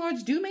dragon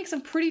lords do make some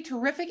pretty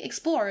terrific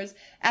explorers,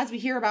 as we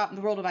hear about in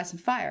the World of Ice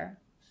and Fire.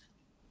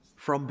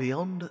 From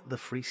beyond the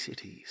free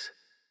cities,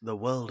 the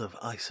world of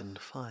ice and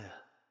fire,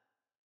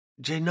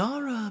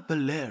 Jaenara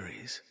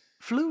Baleares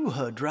flew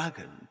her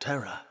dragon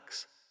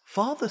Terrax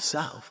farther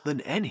south than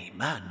any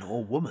man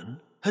or woman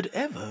had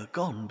ever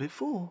gone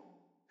before,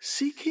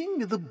 seeking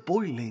the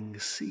boiling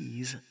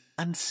seas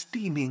and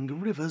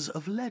steaming rivers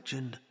of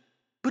legend,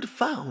 but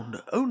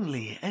found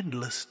only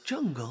endless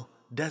jungle,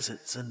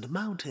 deserts and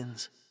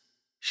mountains.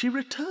 She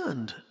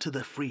returned to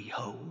the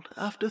freehold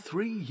after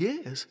 3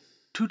 years,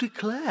 to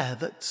declare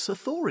that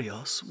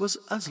Sothorios was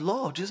as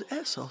large as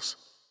Essos,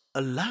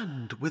 a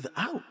land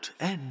without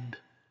end.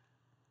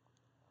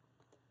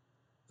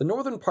 The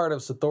northern part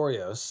of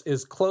Sothorios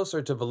is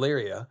closer to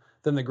Valyria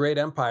than the Great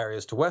Empire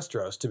is to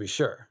Westeros, to be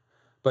sure,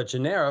 but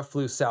Jaenara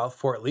flew south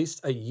for at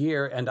least a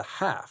year and a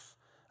half.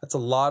 That's a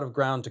lot of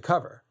ground to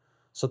cover.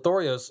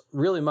 Sothorios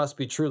really must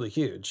be truly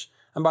huge,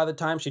 and by the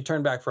time she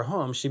turned back for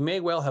home, she may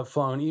well have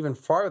flown even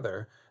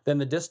farther than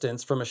the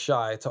distance from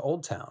Asshai to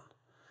Old Town.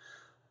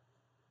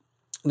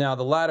 Now,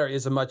 the latter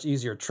is a much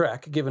easier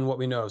trek, given what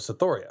we know of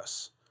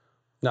Sothorios.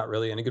 Not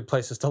really any good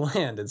places to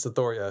land in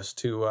Sothorios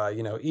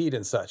to, eat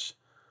and such.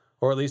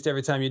 Or at least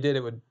every time you did,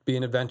 it would be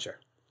an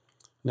adventure.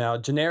 Now,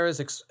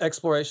 Jaenara's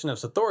exploration of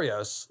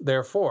Sothorios,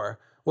 therefore,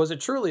 was a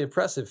truly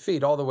impressive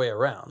feat all the way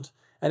around,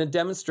 and it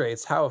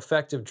demonstrates how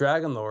effective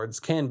dragon lords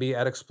can be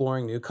at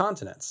exploring new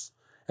continents.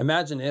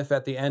 Imagine if,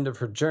 at the end of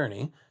her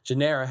journey,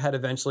 Jaenara had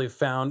eventually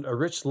found a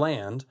rich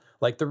land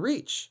like the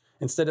Reach,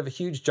 instead of a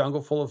huge jungle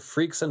full of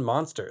freaks and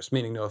monsters,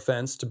 meaning no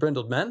offense to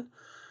brindled men.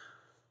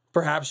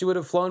 Perhaps she would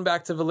have flown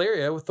back to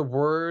Valyria with the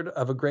word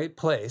of a great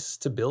place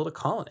to build a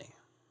colony.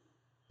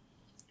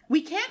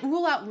 We can't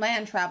rule out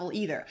land travel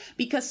either,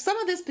 because some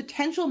of this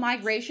potential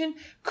migration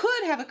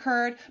could have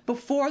occurred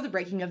before the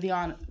breaking of the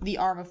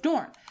Arm of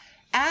Dorne.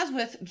 As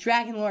with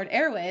Dragon Lord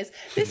Airways,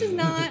 this is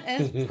not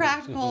as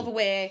practical of a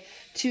way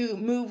to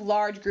move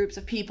large groups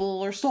of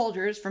people or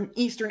soldiers from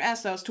eastern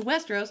Essos to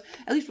Westeros,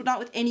 at least not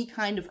with any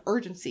kind of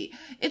urgency.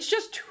 It's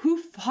just too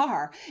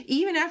far,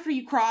 even after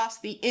you cross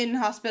the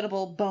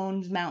inhospitable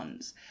Bones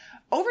Mountains.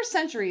 Over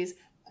centuries,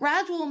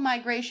 gradual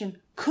migration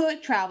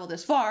could travel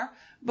this far,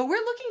 but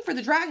we're looking for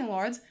the Dragon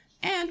Lords,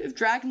 and if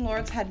Dragon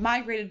Lords had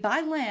migrated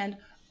by land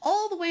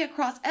all the way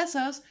across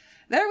Essos,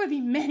 there would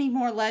be many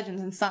more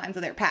legends and signs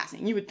of their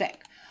passing, you would think.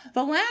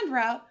 The land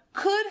route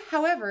could,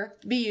 however,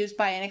 be used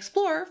by an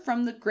explorer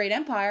from the Great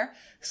Empire,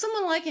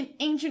 someone like an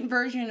ancient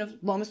version of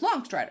Lomas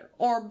Longstrider,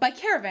 or by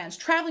caravans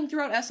traveling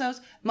throughout Essos,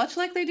 much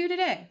like they do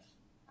today.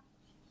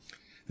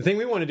 The thing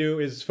we want to do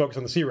is focus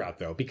on the sea route,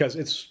 though, because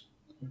it's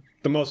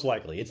the most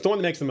likely. It's the one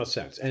that makes the most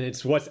sense, and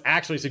it's what's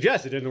actually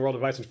suggested in the World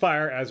of Ice and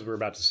Fire, as we're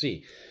about to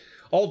see.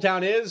 Old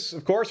Town is,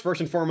 of course,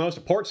 first and foremost,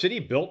 a port city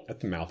built at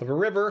the mouth of a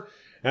river.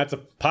 That's a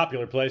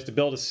popular place to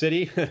build a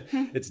city.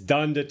 It's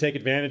done to take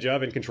advantage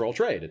of and control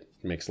trade. It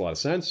makes a lot of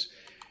sense.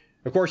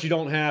 Of course, you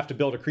don't have to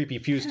build a creepy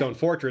fused stone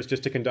fortress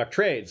just to conduct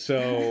trade.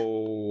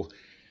 So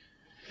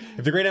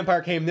if the Great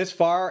Empire came this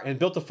far and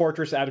built a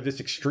fortress out of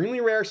this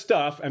extremely rare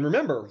stuff, and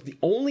remember, the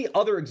only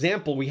other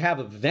example we have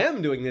of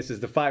them doing this is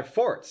the 5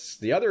 forts.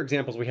 The other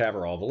examples we have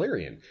are all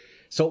Valyrian.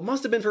 So it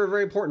must have been for a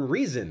very important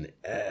reason.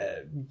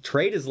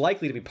 Trade is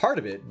likely to be part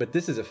of it, but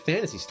this is a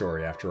fantasy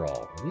story after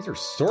all. These are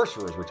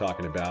sorcerers we're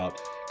talking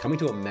about, coming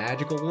to a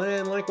magical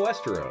land like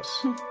Westeros.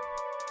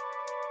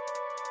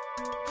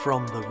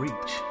 From the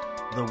Reach,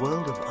 the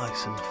world of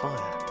ice and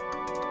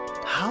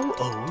fire. How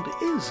old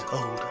is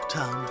Old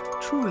Town,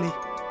 truly?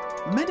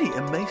 Many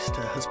a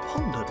maester has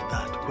pondered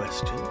that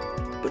question,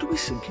 but we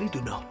simply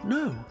do not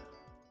know.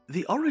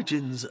 The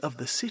origins of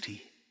the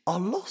city are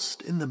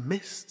lost in the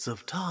mists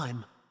of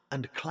time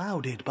and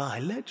clouded by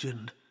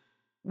legend.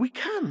 We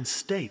can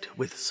state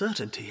with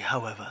certainty,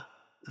 however,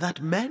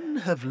 that men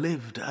have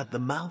lived at the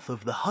mouth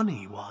of the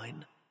Honey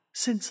Wine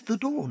since the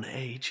Dawn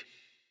Age.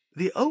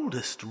 The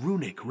oldest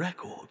runic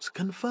records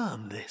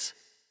confirm this,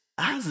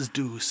 as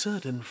do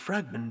certain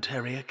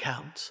fragmentary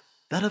accounts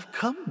that have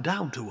come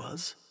down to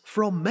us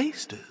from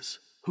maesters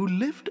who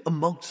lived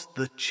amongst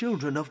the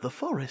children of the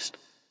forest.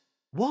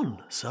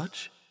 One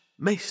such,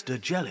 Maester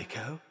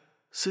Jellicoe,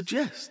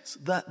 suggests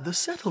that the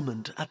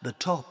settlement at the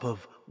top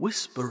of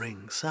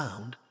Whispering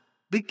Sound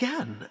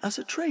began as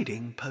a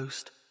trading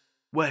post,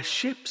 where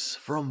ships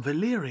from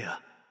Valyria,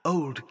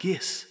 Old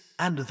Gis,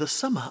 and the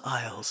Summer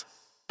Isles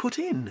put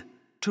in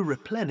to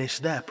replenish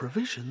their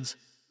provisions,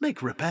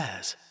 make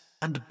repairs,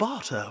 and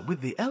barter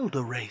with the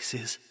elder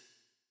races,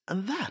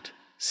 and that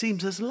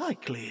seems as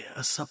likely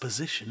a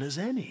supposition as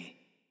any.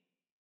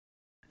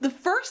 The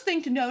first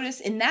thing to notice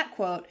in that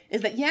quote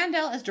is that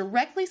Yandel is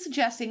directly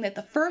suggesting that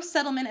the first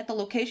settlement at the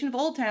location of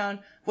Old Town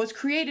was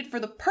created for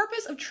the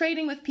purpose of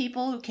trading with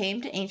people who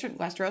came to ancient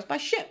Westeros by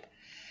ship.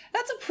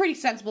 That's a pretty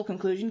sensible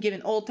conclusion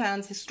given Old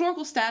Town's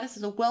historical status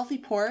as a wealthy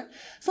port,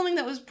 something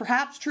that was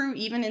perhaps true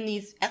even in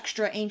these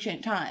extra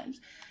ancient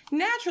times.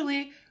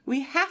 Naturally,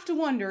 we have to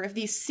wonder if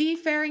these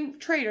seafaring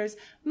traders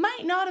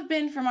might not have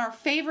been from our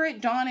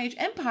favorite Dawn Age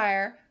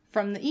empire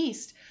from the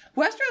east.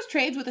 Westeros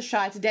trades with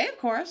Asshai today, of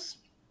course.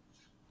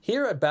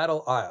 Here at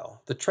Battle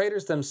Isle, the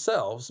traders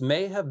themselves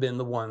may have been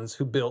the ones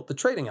who built the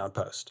trading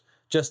outpost,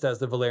 just as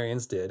the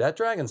Valyrians did at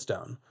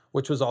Dragonstone,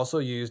 which was also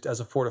used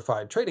as a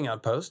fortified trading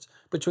outpost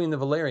between the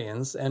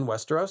Valyrians and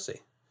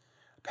Westerosi.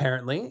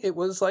 Apparently, it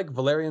was like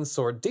Valyrian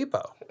Sword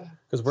Depot,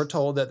 because we're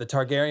told that the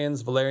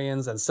Targaryens,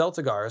 Valyrians, and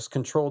Celtigars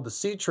controlled the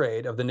sea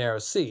trade of the Narrow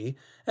Sea,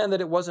 and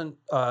that it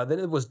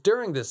was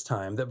during this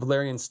time that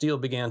Valyrian steel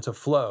began to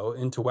flow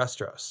into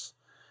Westeros.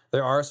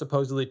 There are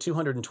supposedly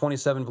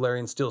 227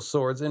 Valyrian steel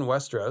swords in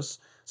Westeros,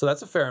 so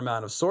that's a fair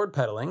amount of sword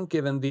peddling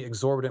given the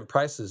exorbitant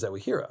prices that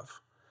we hear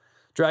of.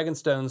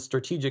 Dragonstone's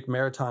strategic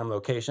maritime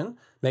location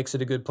makes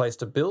it a good place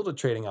to build a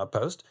trading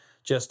outpost,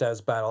 just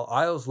as Battle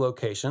Isle's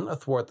location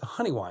athwart the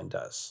Honeywine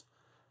does.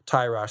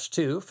 Tyrosh,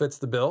 too, fits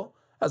the bill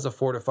as a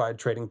fortified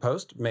trading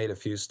post made of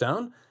fused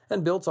stone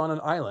and built on an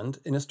island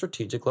in a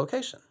strategic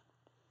location.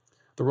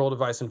 The World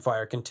of Ice and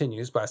Fire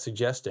continues by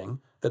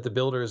suggesting that the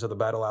builders of the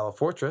Battle Isle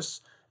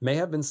Fortress may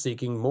have been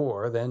seeking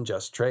more than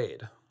just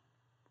trade.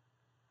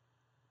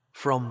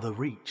 From the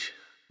Reach,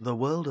 the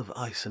World of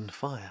Ice and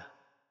Fire.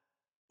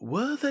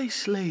 Were they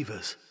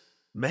slavers,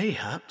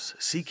 mayhaps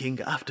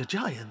seeking after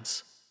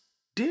giants?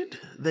 Did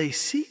they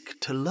seek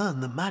to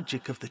learn the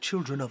magic of the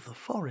children of the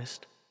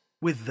forest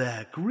with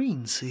their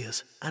green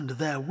seers and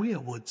their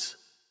weirwoods?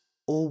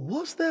 Or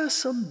was there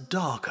some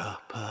darker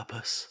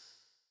purpose?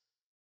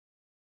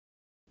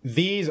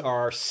 These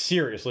are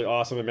seriously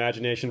awesome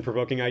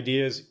imagination-provoking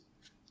ideas,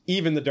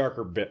 even the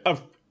darker bit,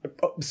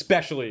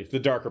 especially the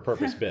darker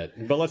purpose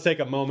bit. But let's take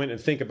a moment and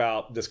think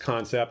about this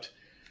concept.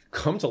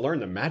 Come to learn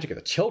the magic of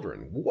the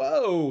children.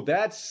 Whoa,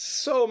 that's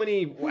so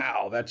many.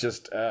 Wow, that's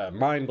just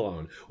mind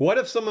blown. What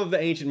if some of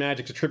the ancient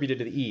magics attributed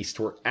to the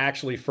East were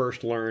actually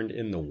first learned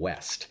in the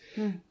West?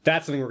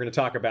 That's something we're going to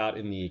talk about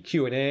in the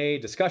Q&A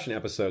discussion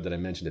episode that I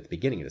mentioned at the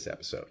beginning of this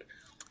episode.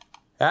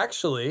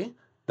 Actually,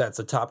 that's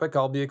a topic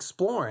I'll be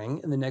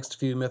exploring in the next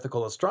few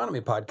Mythical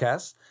Astronomy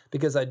podcasts,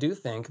 because I do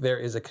think there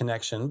is a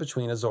connection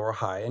between Azor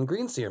Ahai and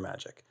Greenseer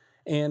magic,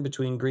 and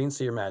between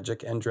Greenseer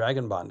magic and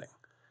dragon bonding.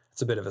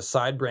 It's a bit of a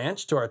side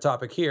branch to our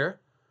topic here.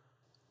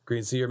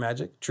 Greenseer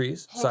magic,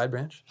 trees, side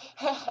branch.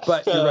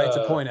 But you're right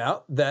to point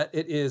out that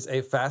it is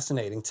a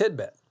fascinating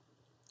tidbit.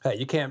 Hey,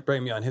 you can't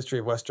bring me on History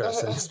of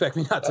Westeros and expect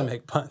me not to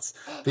make puns,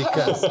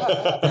 because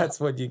that's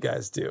what you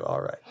guys do.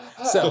 All right.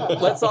 So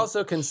let's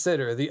also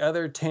consider the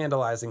other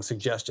tantalizing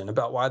suggestion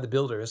about why the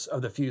builders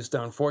of the Fused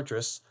Stone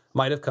Fortress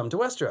might have come to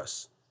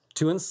Westeros: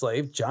 to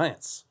enslave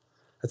giants.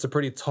 That's a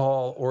pretty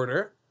tall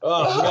order.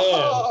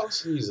 Oh, man.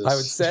 Jesus. I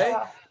would say.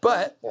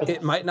 But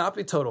it might not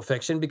be total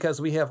fiction, because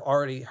we have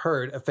already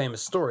heard a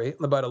famous story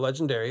about a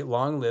legendary,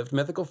 long-lived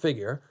mythical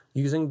figure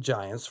using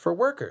giants for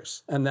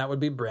workers, and that would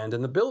be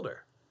Brandon the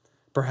Builder.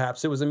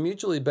 Perhaps it was a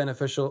mutually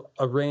beneficial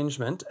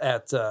arrangement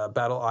at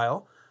Battle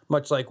Isle,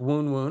 much like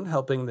Woon Woon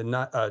helping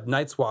the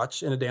Night's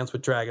Watch in A Dance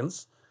with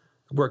Dragons,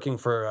 working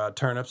for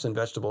turnips and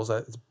vegetables,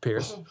 it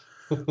appears.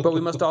 But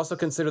we must also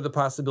consider the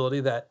possibility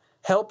that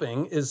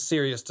helping is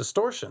serious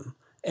distortion,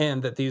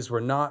 and that these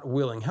were not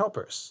willing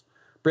helpers.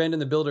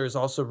 Brandon the Builder is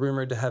also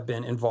rumored to have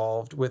been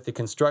involved with the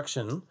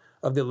construction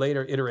of the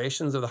later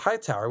iterations of the High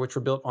Tower, which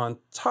were built on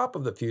top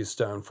of the Fused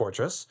Stone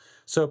Fortress,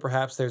 so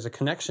perhaps there's a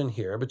connection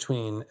here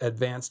between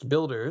advanced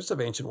builders of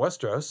ancient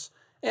Westeros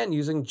and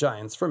using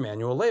giants for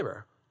manual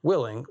labor,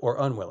 willing or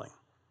unwilling.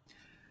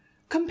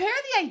 Compare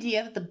the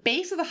idea that the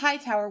base of the High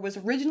Tower was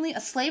originally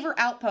a slaver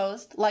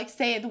outpost, like,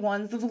 say, the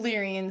ones the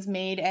Valyrians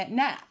made at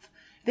Nath.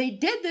 They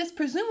did this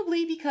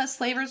presumably because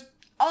slavers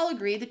all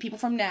agreed that people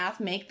from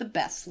Nath make the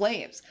best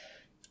slaves.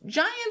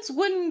 Giants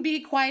wouldn't be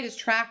quite as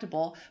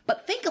tractable,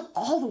 but think of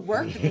all the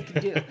work that they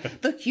could do,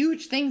 the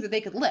huge things that they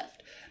could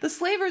lift. The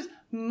slavers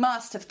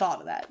must have thought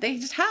of that. They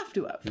just have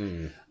to have.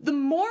 The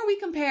more we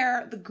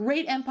compare the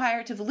Great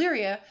Empire to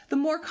Valyria, the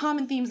more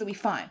common themes that we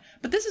find.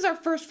 But this is our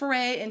first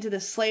foray into the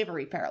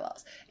slavery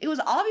parallels. It was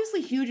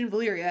obviously huge in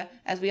Valyria,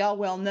 as we all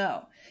well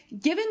know.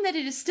 Given that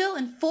it is still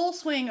in full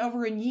swing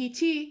over in Yi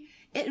Ti,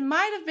 it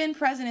might have been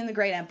present in the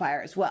Great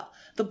Empire as well.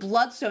 The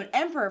Bloodstone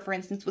Emperor, for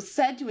instance, was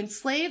said to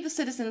enslave the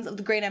citizens of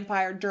the Great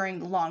Empire during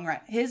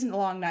his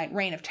long night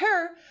reign of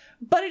terror,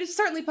 but it is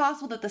certainly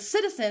possible that the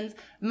citizens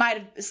might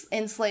have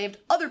enslaved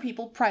other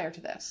people prior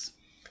to this.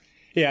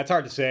 Yeah, it's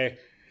hard to say.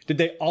 Did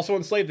they also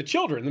enslave the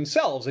children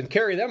themselves and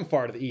carry them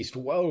far to the east?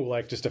 Whoa,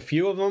 like just a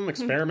few of them,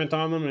 experiment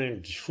on them,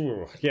 and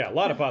yeah, a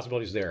lot of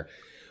possibilities there.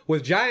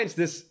 With giants,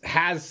 this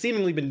has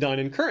seemingly been done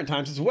in current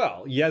times as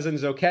well. Yezin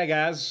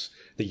Zokegaz,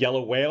 the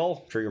Yellow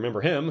Whale, I'm sure you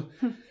remember him,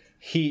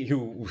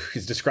 who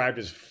is described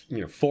as,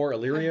 4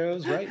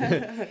 Illyrios,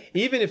 right?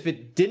 Even if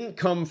it didn't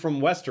come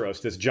from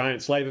Westeros, this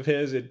giant slave of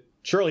his, it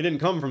surely didn't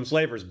come from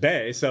Slaver's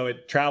Bay, so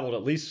it traveled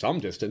at least some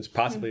distance,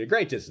 possibly a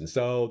great distance.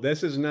 So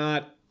this is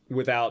not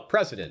without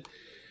precedent.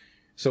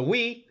 So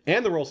we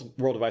and the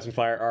world of Ice and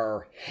Fire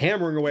are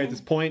hammering away at this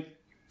point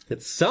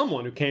that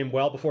someone who came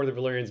well before the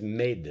Valyrians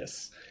made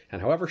this.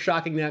 And however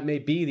shocking that may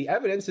be, the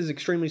evidence is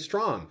extremely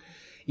strong.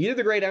 Either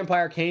the Great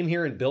Empire came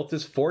here and built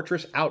this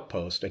fortress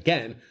outpost,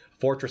 again,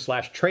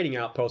 fortress/trading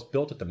outpost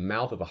built at the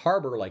mouth of a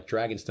harbor like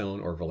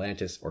Dragonstone or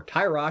Volantis or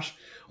Tyrosh,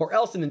 or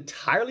else an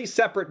entirely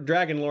separate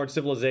Dragonlord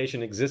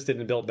civilization existed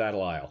and built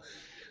Battle Isle.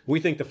 We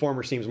think the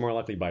former seems more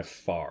likely by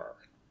far.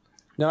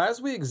 Now,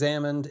 as we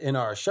examined in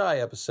our Shy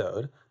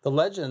episode, the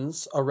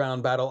legends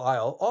around Battle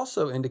Isle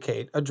also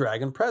indicate a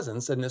dragon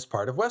presence in this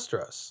part of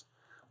Westeros.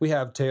 We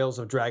have tales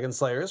of dragon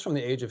slayers from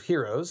the Age of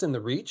Heroes in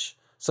the Reach,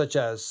 such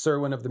as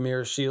Serwyn of the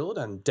Mirror Shield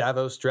and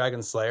Davos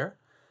Dragonslayer,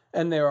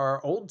 and there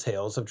are old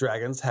tales of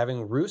dragons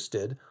having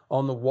roosted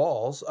on the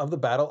walls of the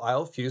Battle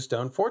Isle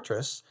Fewstone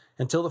Fortress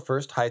until the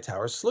first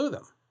Hightowers slew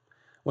them.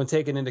 When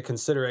taken into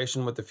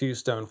consideration with the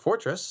Fewstone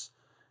Fortress,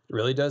 it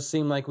really does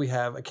seem like we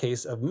have a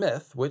case of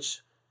myth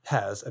which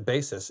has a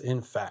basis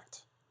in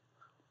fact.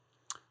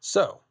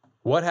 So,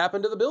 what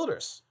happened to the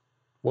builders?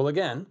 Well,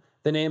 again,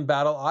 the name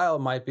Battle Isle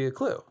might be a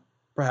clue.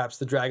 Perhaps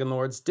the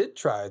Dragonlords did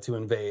try to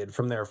invade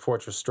from their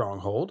fortress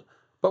stronghold,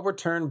 but were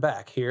turned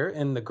back here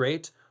in the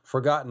great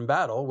forgotten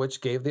battle which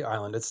gave the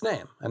island its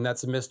name. And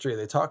that's a mystery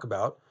they talk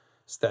about,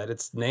 is that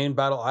it's named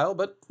Battle Isle,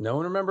 but no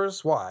one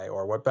remembers why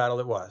or what battle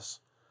it was.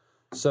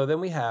 So then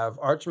we have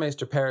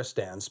Archmaester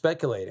Peristan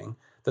speculating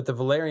that the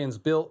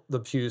Valyrians built the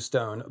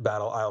Fewstone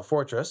Battle Isle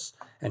Fortress,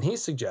 and he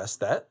suggests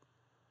that,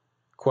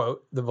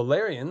 quote, the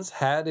Valyrians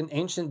had in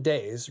ancient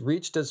days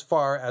reached as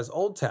far as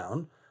Old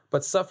Town,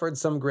 but suffered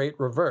some great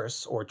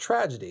reverse or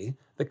tragedy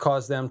that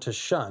caused them to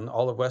shun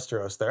all of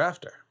Westeros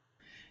thereafter.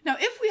 Now,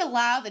 if we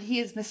allow that he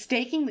is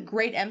mistaking the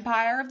great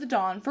empire of the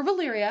Dawn for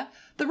Valyria,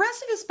 the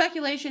rest of his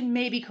speculation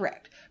may be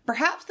correct.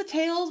 Perhaps the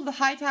tales of the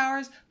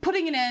Hightowers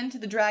putting an end to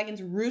the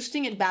dragons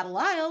roosting at Battle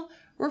Isle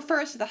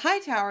refers to the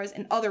Hightowers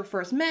and other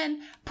First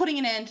Men putting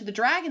an end to the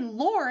dragon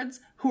lords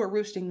who are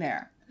roosting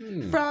there.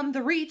 From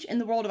the Reach in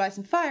the World of Ice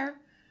and Fire,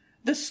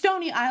 the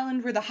stony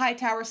island where the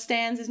Hightower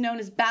stands is known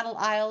as Battle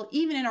Isle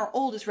even in our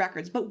oldest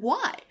records. But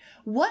why?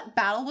 What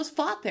battle was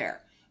fought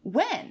there?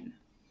 When?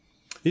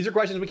 These are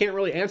questions we can't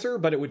really answer,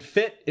 but it would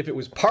fit if it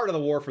was part of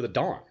the War for the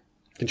Dawn.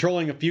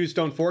 Controlling a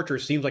Fewstone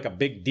Fortress seems like a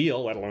big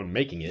deal, let alone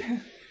making it.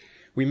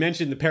 We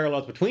mentioned the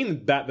parallels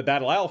between the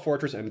Battle Isle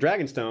Fortress and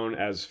Dragonstone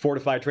as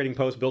fortified trading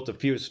posts built of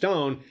fused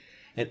stone,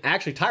 and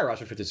actually Tyrosh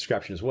would fit this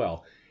description as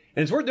well.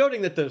 And it's worth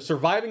noting that the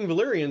surviving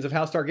Valyrians of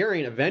House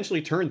Targaryen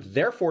eventually turned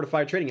their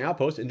fortified trading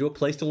outpost into a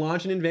place to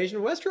launch an invasion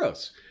of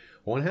Westeros.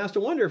 One has to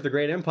wonder if the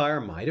Great Empire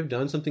might have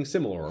done something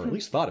similar, or at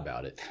least thought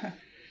about it.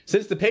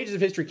 Since the pages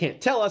of history can't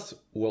tell us,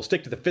 we'll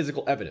stick to the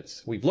physical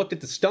evidence. We've looked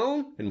at the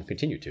stone, and we'll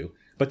continue to,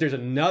 but there's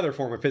another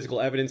form of physical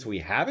evidence we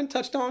haven't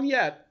touched on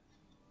yet.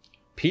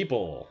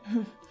 People.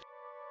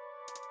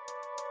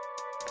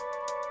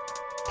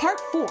 Part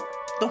 4.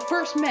 The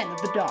First Men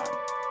of the Dawn.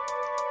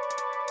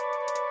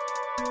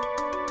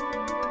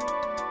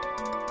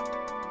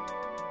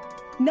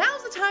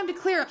 Now's the time to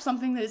clear up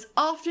something that is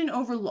often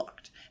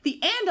overlooked. The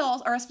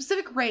Andals are a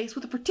specific race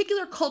with a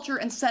particular culture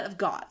and set of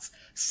gods.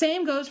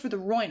 Same goes for the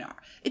Rhoynar.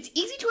 It's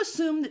easy to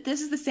assume that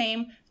this is the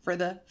same for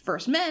the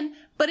First Men,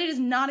 but it is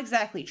not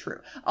exactly true.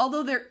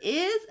 Although there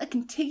is a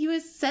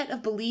contiguous set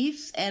of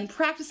beliefs and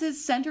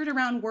practices centered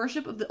around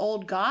worship of the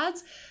old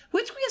gods,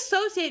 which we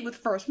associate with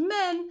First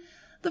Men,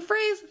 the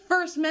phrase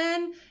First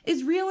Men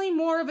is really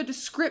more of a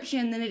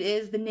description than it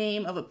is the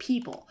name of a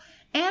people.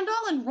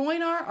 Andal and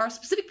Rhoynar are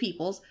specific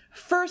peoples.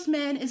 First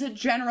Men is a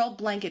general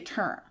blanket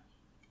term.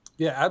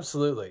 Yeah,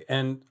 absolutely.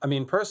 And I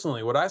mean,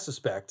 personally, what I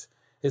suspect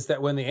is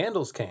that when the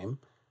Andals came,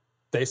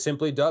 they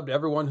simply dubbed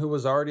everyone who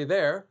was already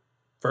there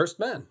First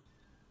Men.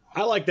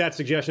 I like that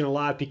suggestion a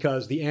lot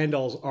because the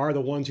Andals are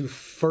the ones who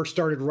first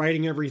started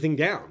writing everything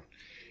down.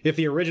 If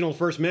the original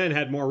First Men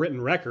had more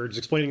written records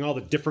explaining all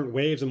the different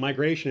waves of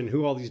migration and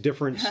who all these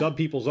different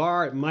sub-peoples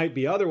are, it might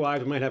be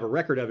otherwise. We might have a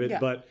record of it,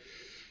 but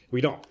we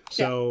don't.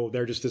 So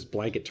they're just this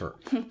blanket term.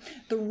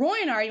 The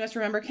Rhoynar, you must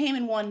remember, came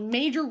in one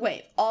major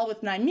wave, all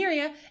with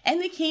Nymeria, and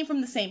they came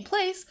from the same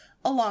place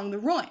along the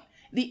Rhoyne.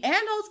 The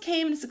Andals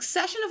came in a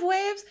succession of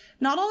waves,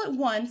 not all at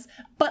once,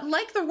 but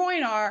like the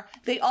Rhoynar,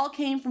 they all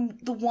came from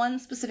the one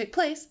specific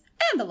place,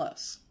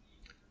 Andalos.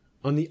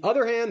 On the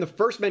other hand, the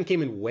First Men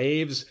came in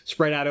waves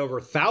spread out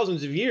over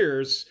thousands of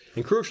years,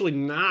 and crucially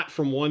not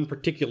from one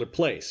particular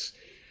place.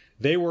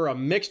 They were a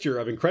mixture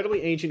of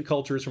incredibly ancient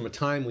cultures from a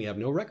time we have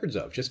no records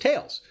of, just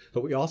tales.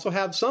 But we also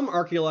have some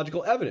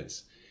archaeological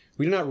evidence.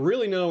 We do not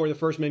really know where the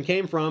First Men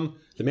came from.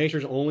 The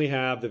Maesters only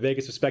have the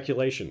vaguest of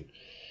speculation.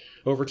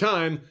 Over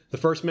time, the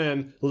First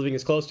Men, living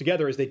as close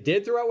together as they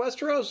did throughout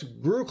Westeros,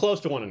 grew close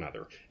to one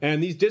another.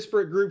 And these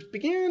disparate groups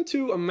began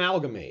to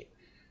amalgamate.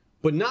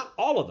 But not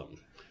all of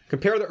them.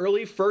 Compare the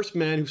early First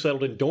Men who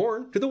settled in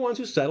Dorne to the ones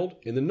who settled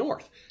in the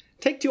north.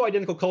 Take two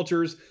identical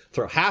cultures,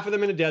 throw half of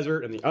them in a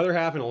desert and the other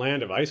half in a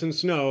land of ice and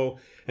snow,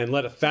 and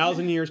let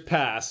 1,000 years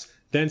pass,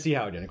 then see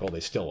how identical they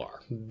still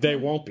are. They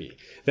won't be.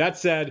 That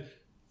said,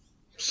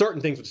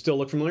 certain things would still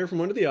look familiar from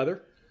one to the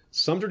other.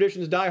 Some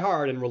traditions die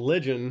hard, and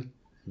religion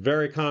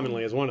very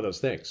commonly is one of those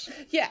things.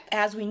 Yeah,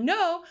 as we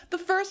know, the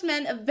first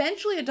men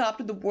eventually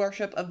adopted the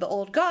worship of the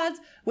old gods,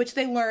 which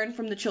they learned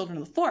from the children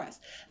of the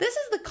forest. This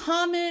is the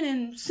common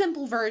and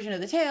simple version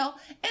of the tale,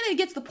 and it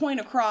gets the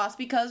point across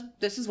because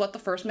this is what the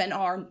first men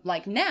are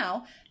like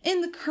now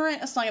in the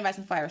current A Song of Ice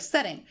and Fire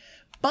setting.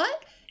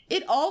 But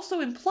it also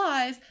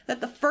implies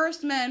that the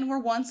first men were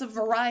once a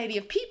variety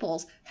of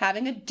peoples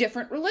having a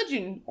different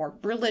religion or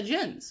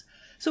religions.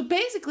 So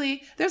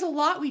basically, there's a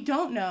lot we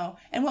don't know,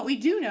 and what we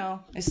do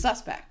know is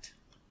suspect.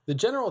 The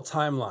general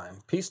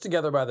timeline, pieced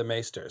together by the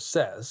Maesters,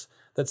 says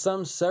that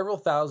some several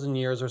thousand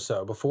years or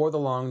so before the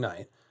Long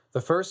Night, the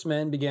first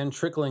men began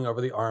trickling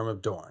over the Arm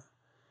of Dorn.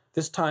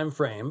 This time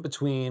frame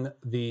between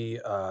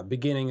the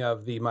beginning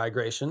of the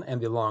migration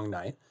and the Long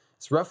Night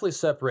is roughly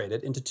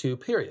separated into two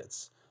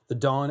periods, the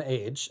Dawn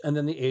Age and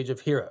then the Age of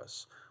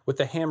Heroes, with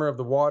the Hammer of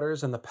the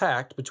Waters and the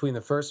pact between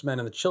the first men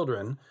and the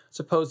children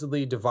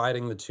supposedly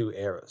dividing the two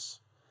eras.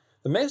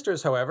 The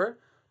Maesters, however,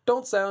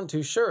 don't sound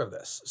too sure of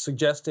this,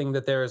 suggesting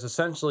that there is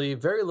essentially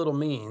very little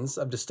means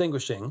of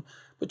distinguishing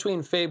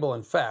between fable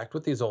and fact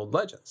with these old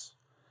legends.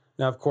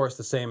 Now, of course,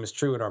 the same is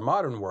true in our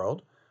modern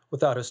world.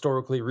 Without the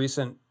historically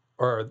recent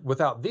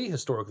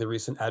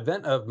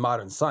advent of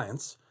modern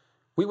science,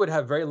 we would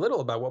have very little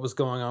about what was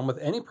going on with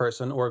any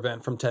person or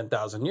event from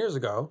 10,000 years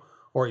ago,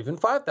 or even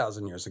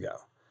 5,000 years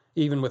ago.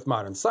 Even with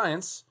modern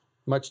science,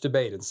 much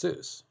debate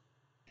ensues.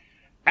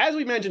 As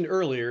we mentioned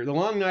earlier, the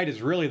Long Night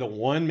is really the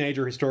one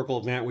major historical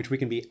event which we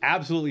can be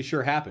absolutely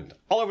sure happened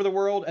all over the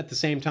world at the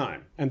same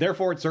time, and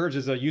therefore it serves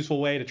as a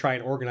useful way to try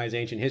and organize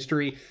ancient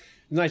history. It's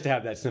nice to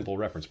have that simple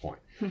reference point.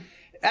 It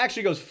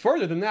actually goes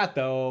further than that,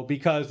 though,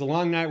 because the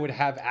Long Night would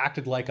have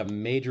acted like a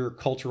major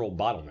cultural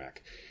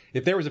bottleneck.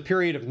 If there was a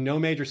period of no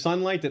major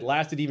sunlight that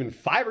lasted even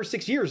 5 or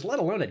 6 years, let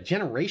alone a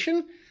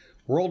generation,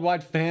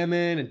 worldwide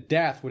famine and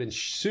death would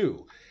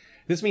ensue.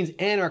 This means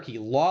anarchy,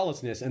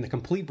 lawlessness, and the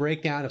complete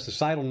breakdown of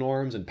societal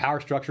norms and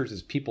power structures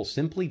as people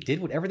simply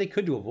did whatever they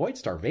could to avoid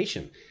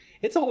starvation.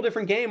 It's a whole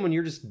different game when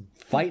you're just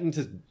fighting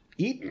to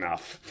eat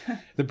enough.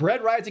 The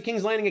bread riots at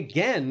King's Landing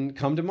again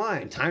come to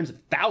mind, times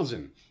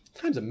 1,000,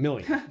 times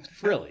 1,000,000,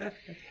 really.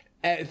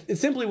 It's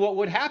simply what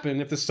would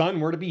happen if the sun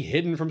were to be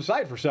hidden from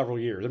sight for several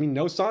years. I mean,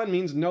 no sun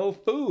means no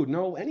food,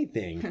 no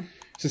anything.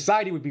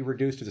 Society would be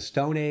reduced to the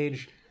Stone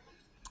Age.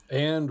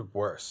 And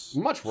worse.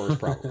 Much worse,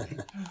 probably.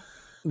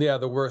 Yeah,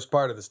 the worst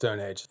part of the Stone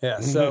Age. Yeah,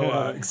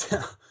 so,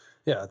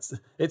 yeah,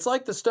 it's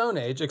like the Stone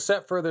Age,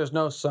 except for there's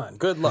no sun.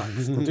 Good luck.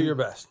 Do your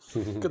best.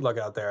 Good luck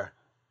out there.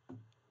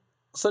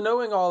 So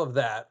knowing all of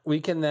that, we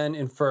can then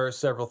infer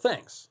several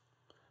things.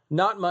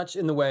 Not much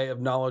in the way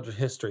of knowledge of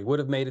history would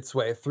have made its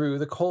way through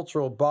the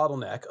cultural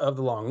bottleneck of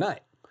the Long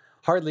Night.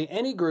 Hardly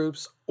any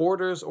groups,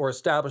 orders, or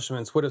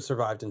establishments would have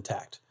survived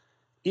intact.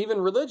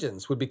 Even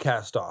religions would be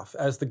cast off,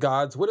 as the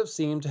gods would have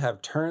seemed to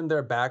have turned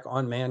their back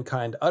on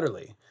mankind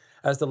utterly,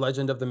 as the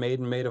legend of the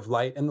Maiden Maid of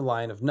Light and the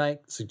Lion of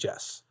Night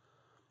suggests.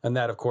 And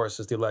that, of course,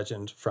 is the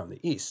legend from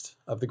the east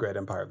of the Great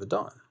Empire of the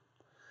Dawn.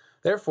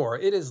 Therefore,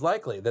 it is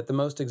likely that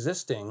most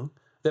existing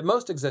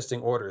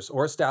orders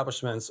or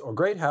establishments or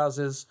great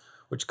houses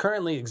which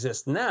currently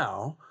exist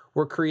now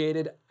were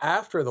created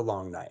after the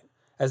Long Night,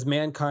 as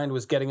mankind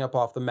was getting up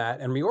off the mat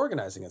and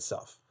reorganizing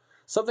itself.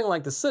 Something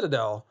like the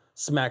Citadel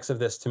smacks of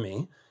this to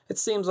me. It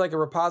seems like a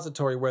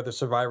repository where the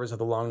survivors of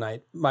the Long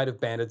Night might have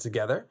banded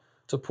together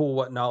to pool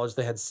what knowledge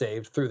they had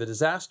saved through the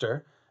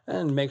disaster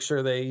and make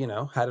sure they,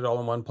 had it all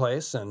in one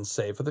place and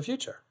save for the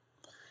future.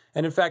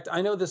 And in fact,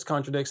 I know this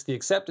contradicts the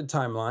accepted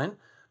timeline,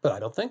 but I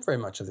don't think very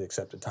much of the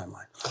accepted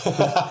timeline.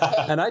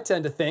 And I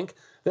tend to think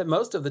that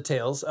most of the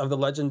tales of the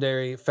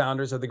legendary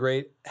founders of the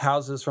great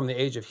houses from the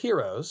Age of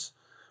Heroes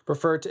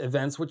refer to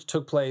events which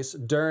took place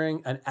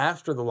during and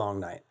after the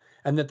Long Night,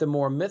 and that the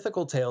more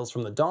mythical tales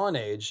from the Dawn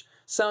Age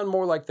sound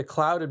more like the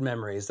clouded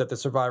memories that the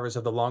survivors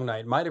of the Long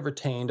Night might have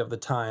retained of the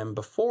time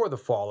before the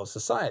fall of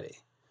society.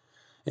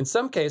 In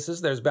some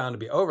cases, there's bound to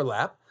be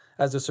overlap,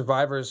 as the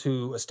survivors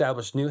who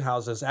established new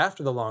houses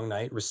after the Long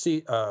Night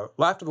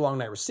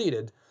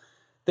receded,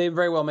 they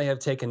very well may have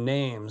taken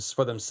names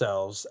for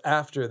themselves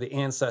after the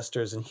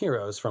ancestors and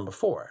heroes from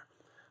before.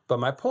 But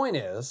my point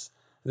is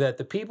that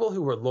the people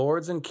who were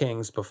lords and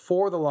kings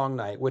before the Long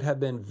Night would have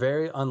been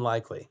very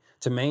unlikely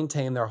to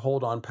maintain their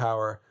hold on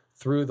power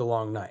through the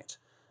Long Night.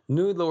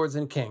 New lords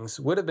and kings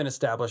would have been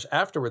established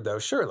afterward, though,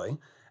 surely,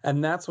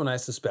 and that's when I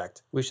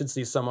suspect we should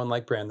see someone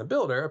like Bran the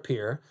Builder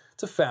appear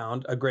to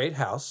found a great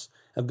house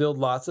and build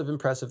lots of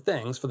impressive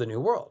things for the new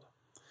world.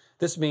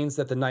 This means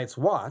that the Night's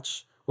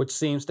Watch, which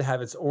seems to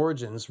have its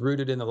origins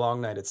rooted in the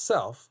Long Night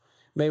itself,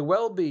 may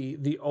well be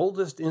the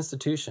oldest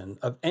institution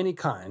of any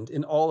kind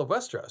in all of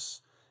Westeros,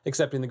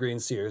 excepting the Green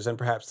Seers and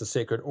perhaps the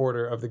Sacred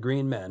Order of the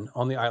Green Men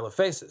on the Isle of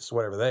Faces,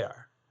 whatever they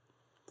are.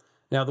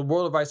 Now, the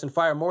World of Ice and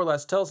Fire more or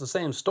less tells the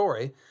same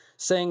story,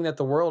 saying that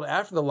the world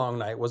after the Long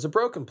Night was a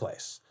broken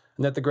place,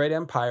 and that the great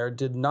empire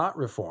did not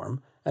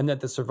reform, and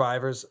that the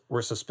survivors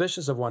were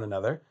suspicious of one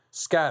another,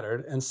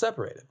 scattered, and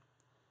separated.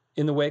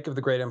 In the wake of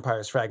the great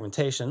empire's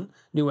fragmentation,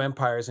 new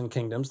empires and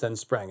kingdoms then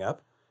sprang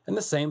up, and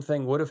the same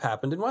thing would have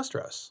happened in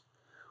Westeros.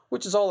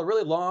 Which is all a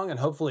really long and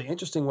hopefully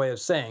interesting way of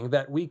saying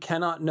that we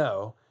cannot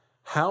know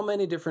how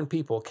many different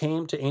people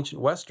came to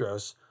ancient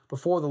Westeros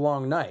before the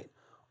Long Night,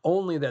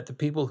 only that the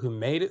people who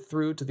made it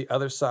through to the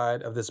other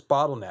side of this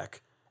bottleneck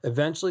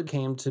eventually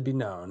came to be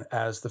known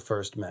as the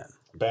First Men.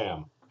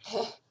 Bam.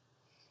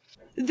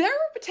 There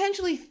were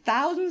potentially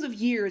thousands of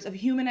years of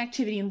human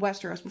activity in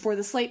Westeros before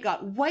the slate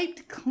got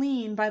wiped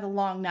clean by the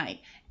Long Night,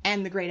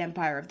 and the great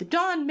empire of the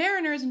Dawn,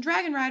 Mariners, and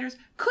Dragon Riders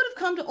could have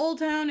come to Old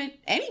Town at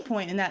any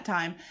point in that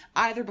time,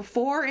 either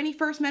before any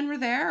First Men were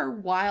there, or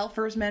while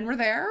First Men were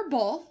there, or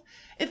both.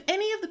 If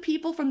any of the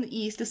people from the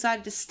East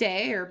decided to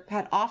stay or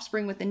had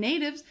offspring with the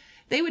natives,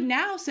 they would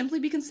now simply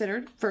be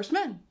considered First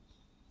Men.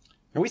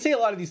 And we say a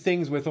lot of these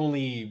things with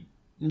only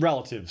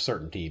relative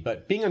certainty,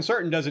 but being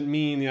uncertain doesn't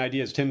mean the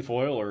idea is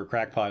tinfoil or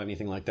crackpot,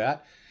 anything like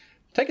that.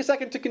 Take a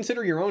second to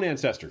consider your own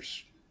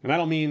ancestors. And I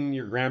don't mean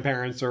your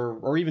grandparents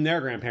or even their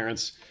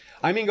grandparents.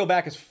 I mean go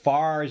back as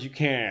far as you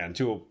can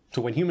to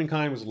when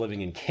humankind was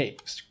living in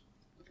caves.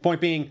 Point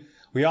being,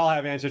 we all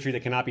have ancestry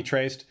that cannot be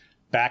traced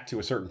back to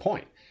a certain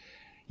point.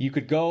 You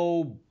could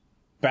go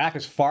back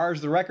as far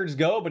as the records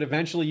go, but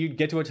eventually you'd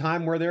get to a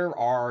time where there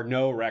are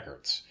no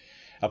records.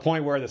 A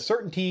point where the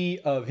certainty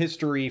of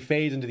history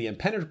fades into the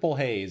impenetrable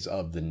haze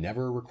of the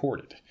never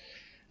recorded.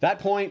 That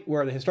point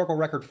where the historical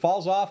record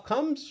falls off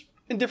comes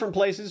in different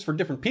places for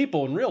different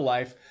people in real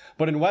life,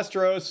 but in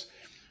Westeros,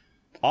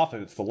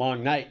 often it's the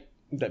Long Night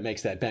that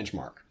makes that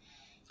benchmark.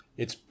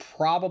 It's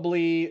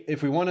probably,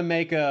 if we want to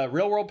make a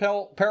real-world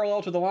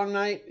parallel to the Long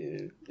Night,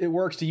 it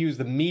works to use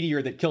the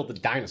meteor that killed the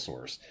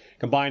dinosaurs,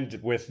 combined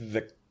with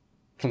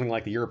something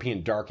like the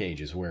European Dark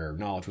Ages, where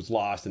knowledge was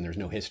lost and there's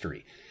no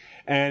history.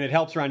 And it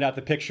helps round out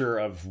the picture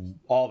of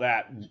all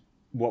that,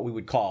 what we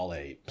would call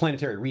a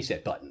planetary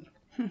reset button.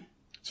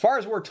 As far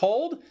as we're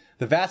told,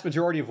 the vast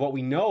majority of what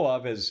we know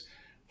of as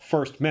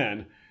First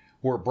Men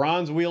were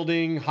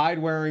bronze-wielding,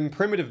 hide-wearing,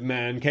 primitive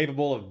men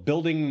capable of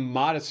building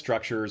modest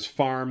structures,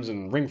 farms,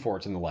 and ring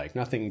forts and the like.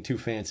 Nothing too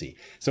fancy.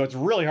 So it's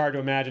really hard to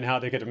imagine how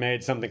they could have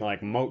made something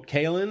like Moat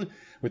Cailin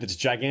with its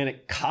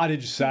gigantic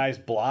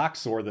cottage-sized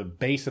blocks, or the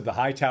base of the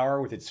High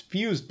Tower with its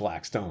fused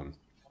black stone.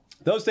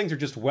 Those things are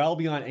just well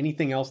beyond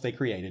anything else they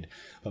created,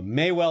 but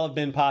may well have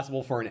been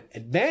possible for an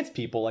advanced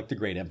people like the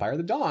Great Empire of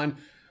the Dawn,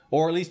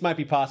 or at least might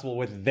be possible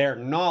with their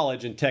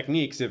knowledge and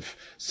techniques if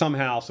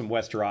somehow some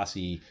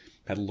Westerosi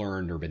had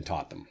learned or been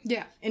taught them.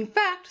 Yeah. In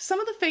fact, some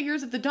of the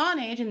figures of the Dawn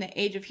Age and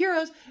the Age of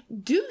Heroes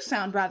do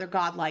sound rather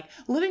godlike,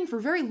 living for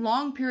very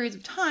long periods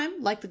of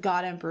time, like the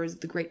god emperors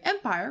of the Great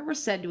Empire were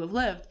said to have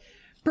lived.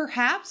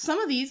 Perhaps some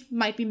of these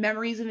might be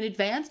memories of an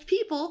advanced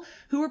people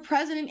who were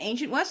present in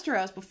ancient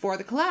Westeros before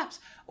the collapse,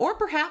 or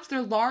perhaps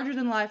they're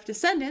larger-than-life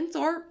descendants,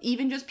 or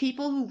even just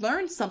people who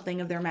learned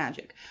something of their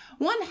magic.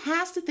 One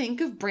has to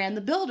think of Bran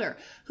the Builder,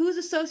 who is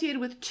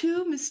associated with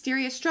two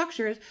mysterious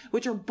structures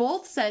which are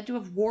both said to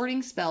have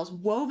warding spells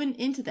woven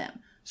into them,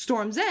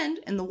 Storm's End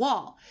and the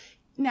Wall.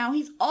 Now,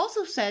 he's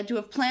also said to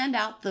have planned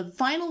out the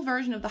final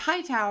version of the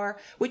High Tower,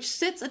 which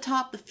sits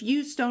atop the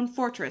fused stone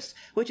fortress,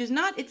 which is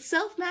not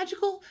itself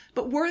magical,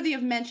 but worthy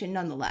of mention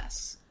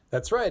nonetheless.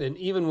 That's right, and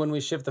even when we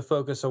shift the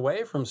focus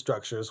away from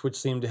structures which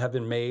seem to have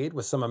been made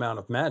with some amount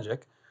of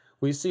magic,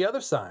 we see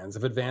other signs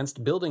of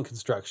advanced building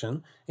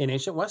construction in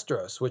ancient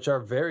Westeros, which are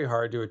very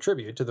hard to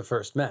attribute to the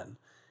First Men.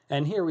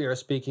 And here we are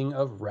speaking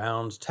of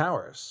round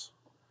towers.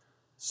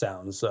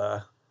 Sounds,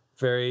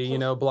 very,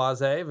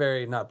 blasé,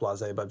 very, not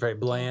blasé, but very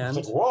bland.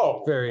 It's like,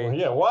 whoa. Very, well,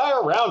 yeah, why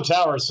are round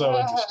towers so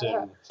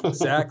interesting?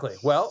 Exactly.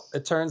 Well,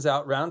 it turns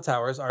out round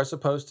towers are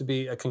supposed to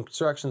be a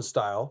construction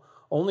style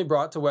only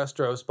brought to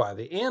Westeros by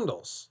the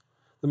Andals.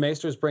 The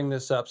Maesters bring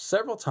this up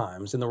several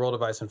times in the World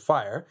of Ice and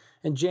Fire,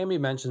 and Jaime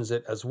mentions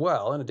it as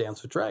well in A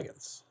Dance with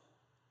Dragons.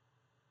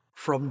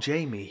 From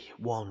Jaime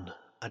 1,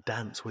 A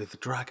Dance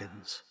with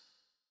Dragons.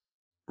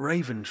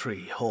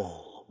 Raventree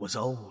Hall was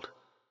old.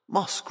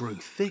 Moss grew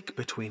thick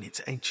between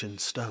its ancient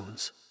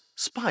stones,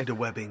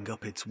 spiderwebbing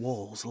up its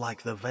walls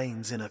like the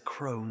veins in a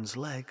crone's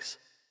legs.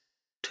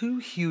 Two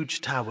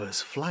huge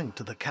towers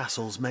flanked the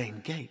castle's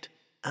main gate,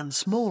 and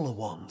smaller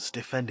ones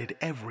defended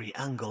every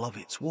angle of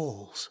its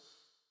walls.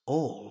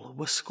 All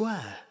were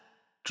square.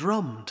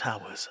 Drum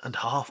towers and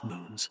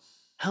half-moons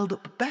held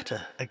up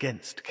better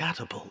against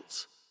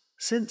catapults,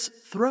 since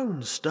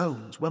thrown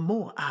stones were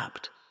more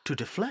apt to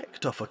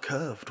deflect off a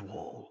curved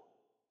wall.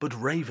 But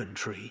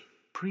Raventree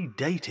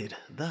predated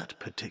that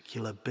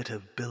particular bit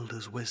of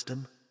builder's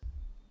wisdom.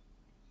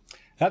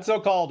 That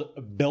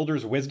so-called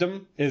builder's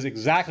wisdom is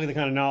exactly the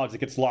kind of knowledge that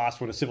gets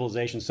lost when a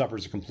civilization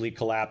suffers a complete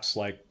collapse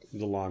like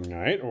the Long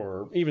Night,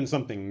 or even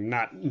something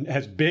not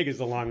as big as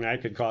the Long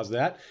Night could cause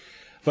that.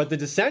 But the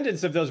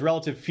descendants of those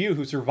relative few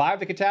who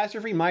survived the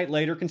catastrophe might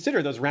later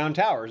consider those round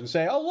towers and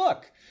say, oh,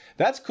 look,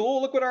 that's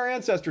cool. Look what our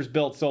ancestors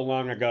built so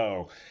long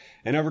ago.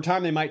 And over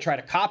time, they might try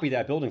to copy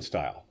that building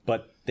style.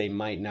 But they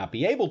might not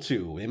be able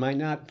to. They might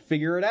not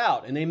figure it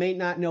out, and they may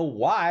not know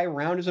why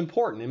round is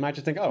important. They might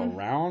just think, oh,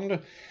 round?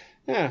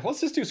 Yeah,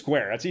 let's just do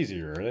square. That's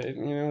easier.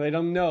 They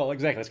don't know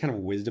exactly. That's kind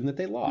of wisdom that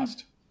they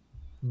lost.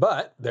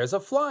 But there's a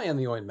fly in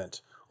the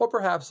ointment, or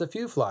perhaps a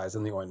few flies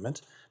in the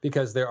ointment,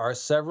 because there are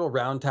several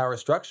round tower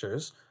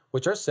structures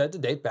which are said to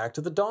date back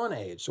to the Dawn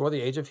Age, or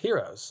the Age of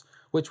Heroes,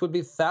 which would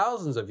be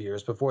thousands of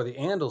years before the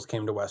Andals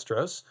came to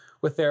Westeros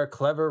with their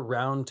clever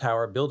round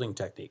tower building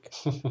technique.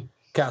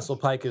 Castle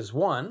Pike is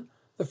one,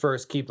 the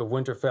first keep of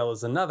Winterfell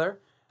is another,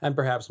 and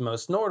perhaps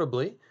most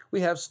notably,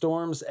 we have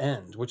Storm's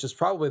End, which is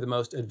probably the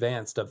most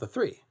advanced of the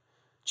three.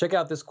 Check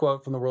out this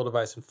quote from the World of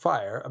Ice and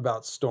Fire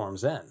about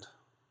Storm's End.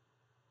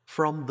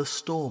 From the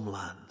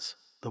Stormlands,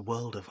 the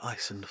world of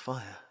ice and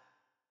fire.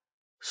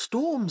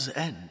 Storm's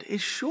End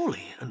is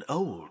surely an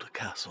old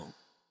castle,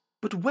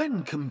 but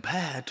when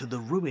compared to the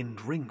ruined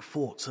ring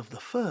forts of the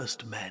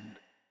first men,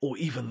 or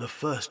even the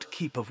first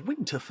keep of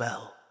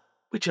Winterfell,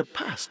 which are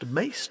past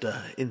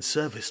Maester in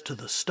service to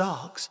the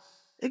Starks,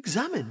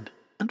 examined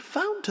and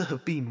found to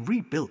have been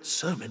rebuilt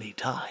so many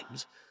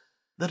times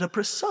that a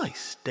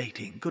precise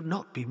dating could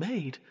not be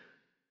made,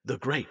 the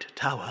great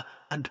tower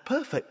and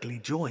perfectly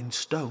joined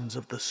stones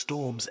of the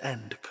Storm's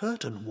End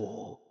curtain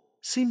wall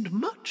seemed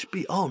much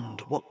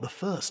beyond what the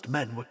first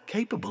men were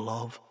capable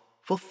of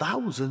for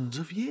thousands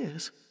of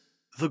years.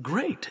 The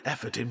great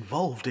effort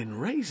involved in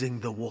raising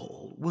the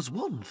wall was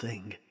one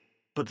thing,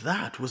 but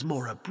that was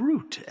more a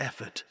brute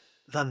effort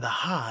than the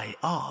high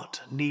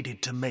art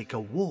needed to make a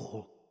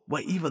wall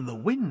where even the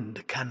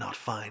wind cannot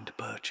find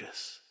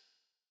purchase.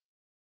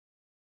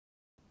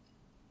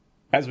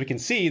 As we can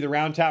see, the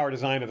round tower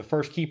design of the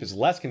first keep is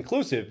less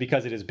conclusive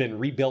because it has been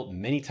rebuilt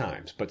many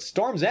times, but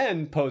Storm's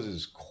End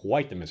poses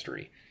quite the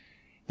mystery.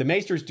 The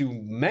Maesters do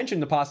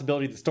mention the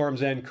possibility that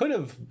Storm's End could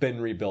have been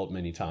rebuilt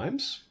many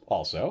times,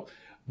 also,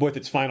 with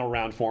its final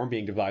round form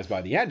being devised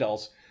by the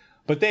Andals,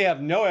 but they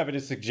have no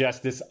evidence to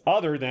suggest this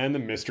other than the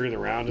mystery of the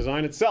round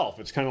design itself.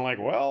 It's kind of like,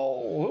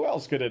 well, who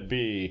else could it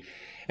be?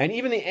 And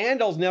even the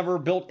Andals never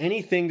built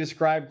anything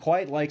described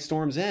quite like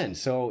Storm's End,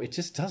 so it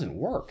just doesn't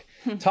work.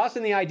 Toss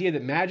in the idea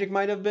that magic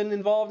might have been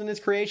involved in its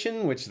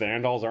creation, which the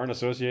Andals aren't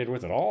associated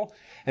with at all,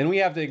 and we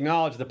have to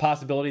acknowledge the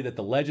possibility that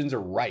the legends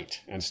are right,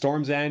 and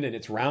Storm's End and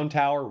its round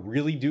tower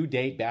really do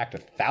date back to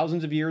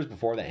thousands of years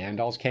before the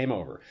Andals came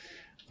over,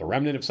 the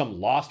remnant of some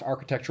lost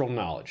architectural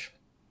knowledge.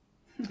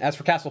 As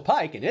for Castle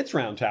Pike and its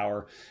round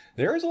tower,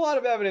 there is a lot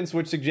of evidence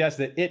which suggests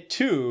that it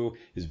too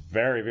is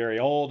very, very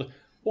old.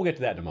 We'll get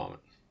to that in a moment.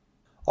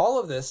 All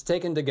of this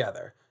taken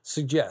together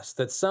suggests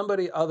that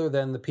somebody other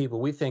than the people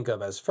we think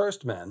of as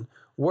first men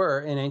were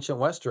in ancient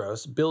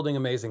Westeros building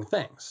amazing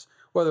things,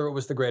 whether it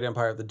was the Great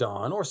Empire of the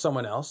Dawn or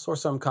someone else or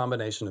some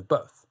combination of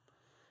both.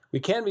 We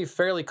can be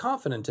fairly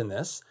confident in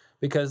this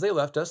because they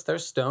left us their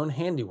stone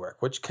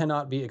handiwork, which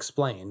cannot be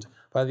explained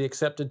by the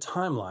accepted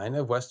timeline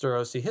of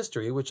Westerosi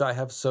history, which I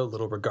have so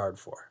little regard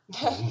for.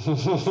 Hear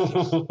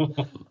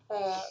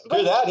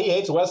that? He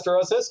hates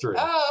Westeros history.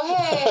 Oh,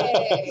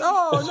 hey!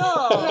 No.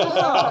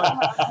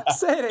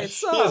 Say it ain't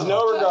so. He has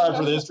no regard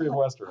for the history of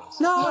Westeros.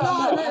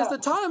 No, there's the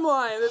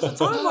timeline. There's the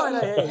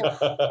timeline I hate.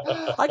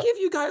 I give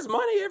you guys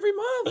money every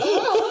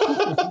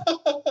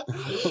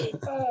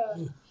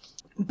month.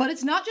 But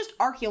it's not just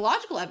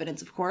archaeological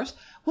evidence, of course.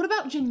 What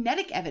about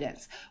genetic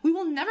evidence? We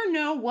will never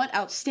know what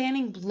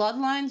outstanding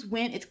bloodlines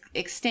went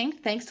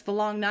extinct thanks to the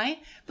Long Night,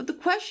 but the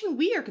question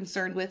we are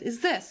concerned with is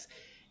this.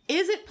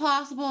 Is it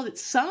possible that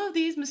some of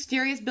these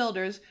mysterious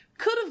builders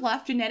could have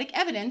left genetic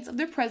evidence of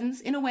their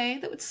presence in a way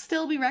that would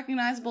still be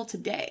recognizable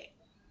today?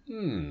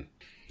 In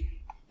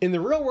the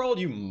real world,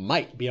 you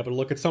might be able to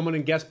look at someone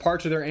and guess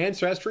parts of their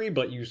ancestry,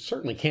 but you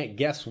certainly can't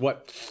guess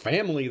what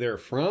family they're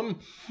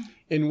from.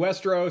 In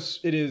Westeros,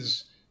 it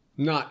is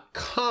not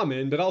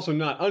common, but also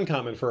not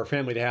uncommon for a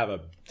family to have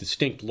a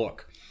distinct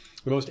look.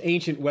 The most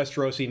ancient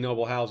Westerosi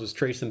noble houses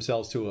trace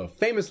themselves to a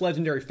famous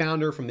legendary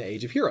founder from the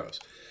Age of Heroes.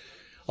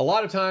 A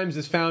lot of times,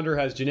 this founder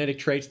has genetic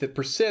traits that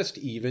persist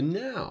even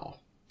now.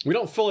 We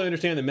don't fully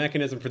understand the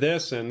mechanism for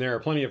this, and there are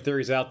plenty of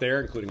theories out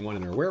there, including one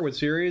in our Weirwood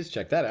series,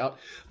 check that out,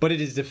 but it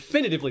is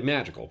definitively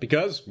magical,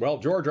 because, well,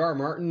 George R. R.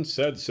 Martin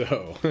said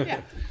so. Yeah.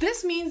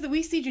 This means that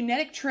we see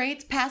genetic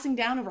traits passing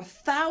down over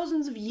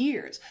thousands of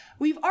years.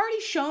 We've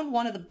already shown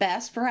one of the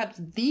best, perhaps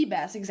the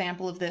best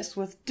example of this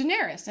with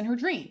Daenerys and her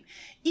dream.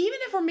 Even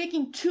if we're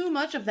making too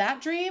much of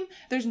that dream,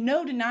 there's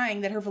no denying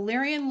that her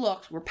Valyrian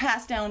looks were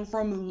passed down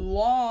from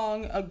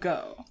long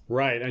ago.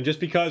 Right, and just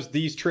because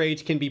these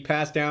traits can be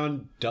passed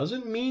down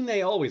doesn't mean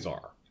they always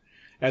are.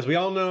 As we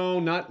all know,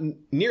 not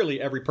nearly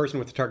every person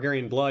with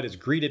Targaryen blood is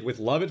greeted with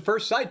love at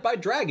first sight by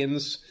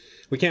dragons.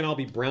 We can't all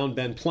be brown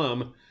Ben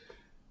Plum.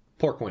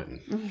 Poor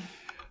Quentin.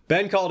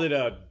 Ben called it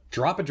a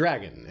drop a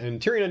dragon, and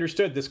Tyrion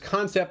understood this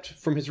concept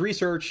from his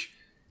research.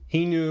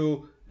 He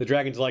knew the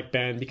dragons like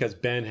Ben because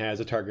Ben has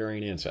a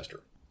Targaryen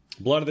ancestor.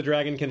 Blood of the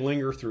dragon can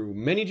linger through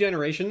many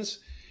generations.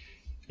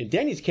 In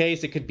Dany's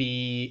case, it could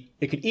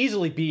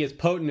easily be as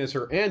potent as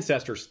her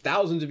ancestors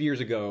thousands of years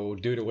ago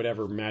due to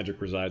whatever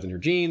magic resides in her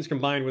genes,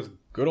 combined with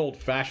good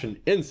old-fashioned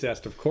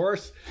incest, of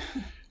course.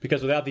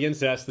 because without the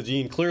incest, the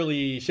gene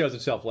clearly shows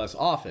itself less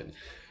often.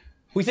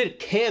 We said it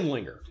can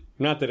linger,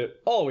 not that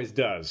it always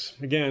does.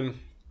 Again,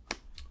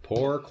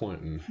 poor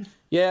Quentin.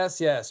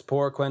 Yes,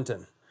 poor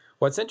Quentin.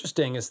 What's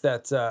interesting is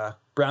that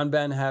Brown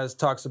Ben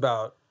talks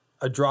about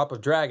a drop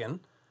of dragon,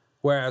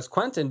 whereas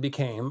Quentin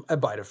became a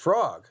bite of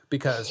frog,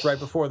 because right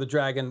before the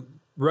dragon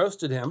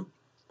roasted him,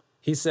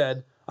 he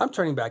said, I'm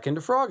turning back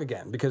into frog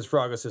again, because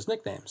frog is his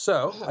nickname.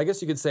 So I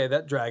guess you could say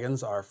that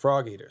dragons are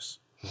frog eaters.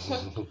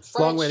 It's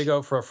a long way to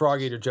go for a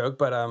frog eater joke,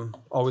 but I'm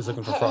always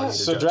looking for frog eater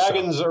So jokes.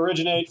 dragons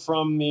originate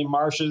from the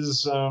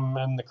marshes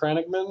and the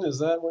Crannogman? Is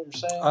that what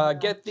you're saying?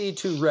 Get thee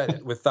to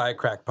Reddit with thy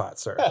crackpot,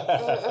 sir.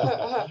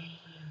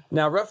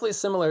 Now, roughly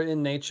similar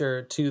in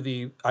nature to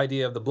the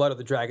idea of the blood of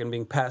the dragon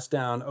being passed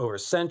down over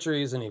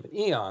centuries and even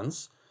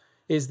eons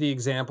is the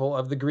example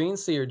of the green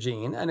seer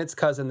gene and its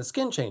cousin, the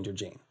skin changer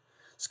gene.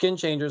 Skin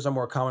changers are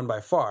more common by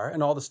far,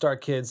 and all the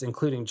Stark kids,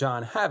 including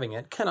Jon having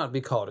it, cannot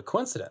be called a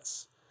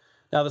coincidence.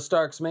 Now, the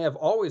Starks may have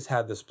always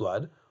had this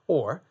blood,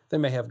 or they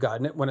may have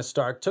gotten it when a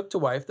Stark took to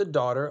wife the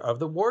daughter of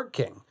the Warg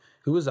King,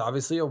 who was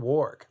obviously a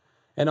Warg.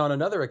 And on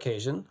another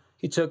occasion,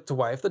 he took to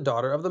wife the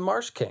daughter of the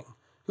Marsh King,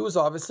 who was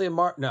obviously a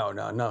No,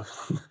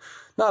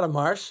 not a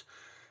Marsh.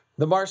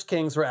 The Marsh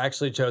Kings were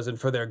actually chosen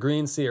for their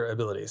green seer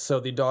abilities,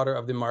 so the daughter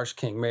of the Marsh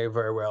King may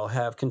very well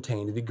have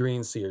contained the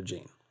green seer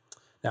gene.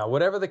 Now,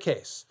 whatever the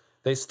case,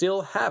 they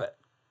still have it,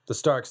 the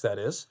Starks that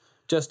is,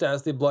 just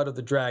as the blood of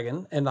the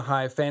dragon and the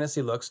high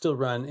fantasy look still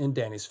run in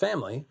Dany's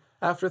family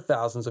after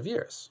thousands of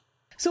years.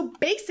 So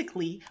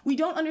basically, we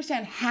don't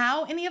understand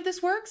how any of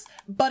this works,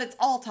 but it's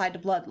all tied to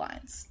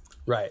bloodlines.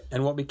 Right,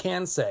 and what we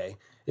can say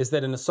is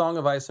that in A Song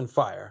of Ice and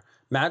Fire,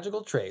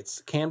 magical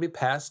traits can be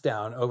passed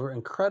down over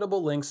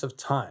incredible lengths of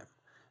time.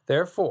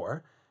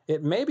 Therefore,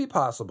 it may be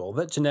possible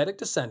that genetic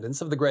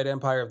descendants of the Great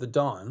Empire of the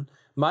Dawn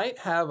might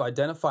have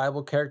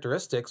identifiable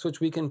characteristics which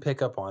we can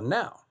pick up on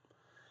now.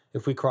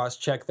 If we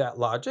cross-check that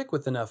logic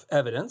with enough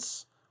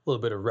evidence, a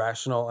little bit of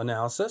rational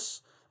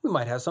analysis, we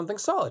might have something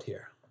solid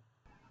here.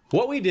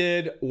 What we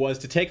did was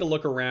to take a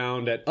look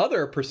around at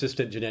other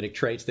persistent genetic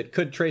traits that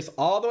could trace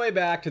all the way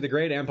back to the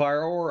Great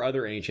Empire or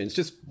other ancients,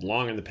 just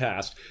long in the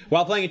past,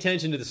 while paying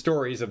attention to the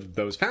stories of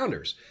those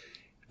founders.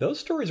 Those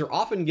stories are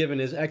often given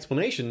as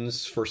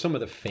explanations for some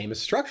of the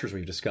famous structures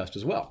we've discussed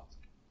as well.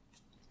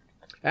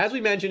 As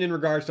we mentioned in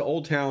regards to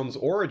Old Town's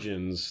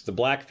origins, the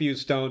black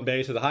fused stone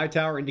base of the High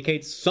Tower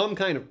indicates some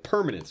kind of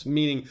permanence,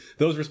 meaning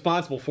those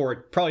responsible for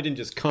it probably didn't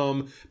just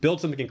come, build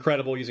something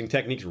incredible using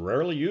techniques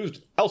rarely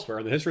used elsewhere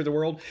in the history of the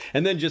world,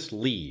 and then just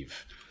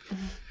leave.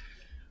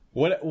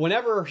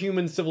 Whenever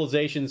human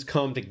civilizations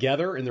come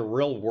together in the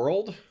real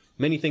world,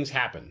 many things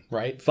happen,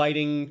 right?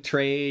 Fighting,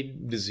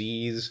 trade,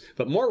 disease,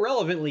 but more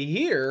relevantly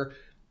here,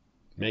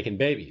 making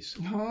babies.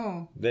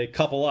 Oh. They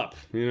couple up,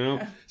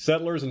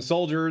 Settlers and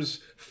soldiers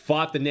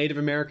fought the Native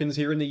Americans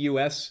here in the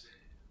U.S.,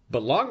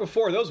 but long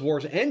before those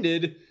wars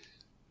ended,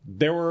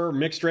 there were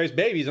mixed-race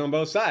babies on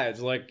both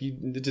sides.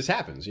 It just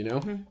happens,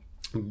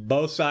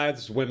 Both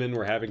sides, women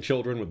were having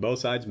children with both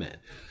sides, men.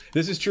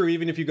 This is true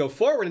even if you go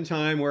forward in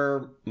time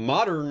where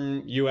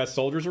modern U.S.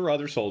 soldiers or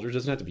other soldiers,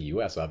 doesn't have to be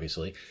U.S.,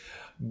 obviously,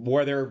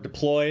 where they're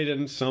deployed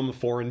in some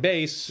foreign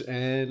base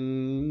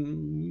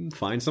and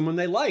find someone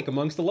they like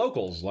amongst the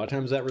locals. A lot of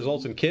times that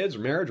results in kids or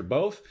marriage or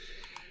both.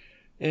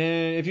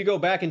 And if you go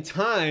back in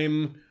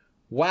time,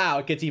 wow,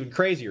 it gets even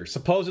crazier.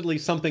 Supposedly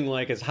something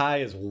like as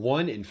high as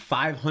 1 in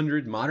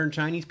 500 modern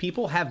Chinese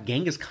people have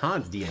Genghis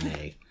Khan's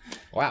DNA.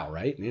 Wow,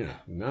 right?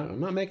 I'm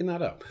not making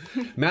that up.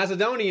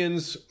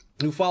 Macedonians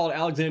who followed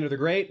Alexander the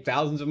Great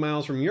thousands of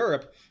miles from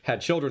Europe had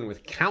children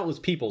with countless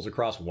peoples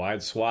across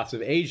wide swaths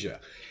of Asia.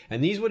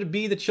 And these would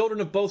be the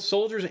children of both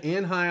soldiers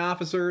and high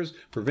officers,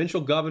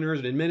 provincial governors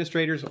and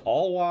administrators,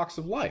 all walks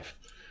of life.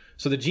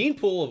 So the gene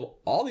pool of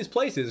all these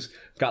places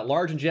got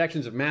large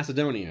injections of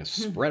Macedonia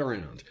spread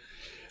around.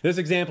 This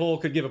example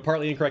could give a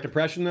partly incorrect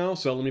impression, though,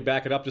 so let me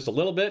back it up just a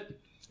little bit.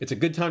 It's a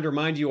good time to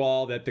remind you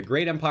all that the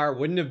Great Empire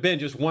wouldn't have been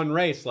just one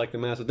race like the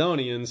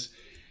Macedonians.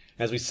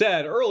 As we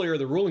said earlier,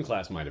 the ruling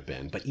class might have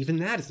been, but even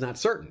that is not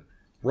certain.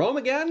 Rome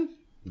again?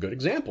 Good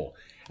example.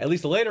 At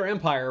least the later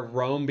empire of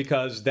Rome,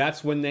 because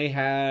that's when they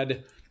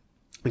had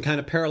the kind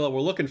of parallel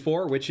we're looking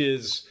for, which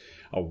is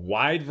a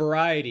wide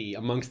variety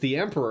amongst the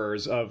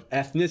emperors of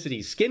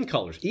ethnicity, skin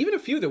colors, even a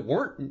few that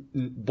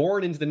weren't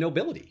born into the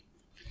nobility.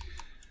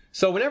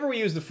 So whenever we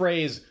use the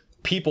phrase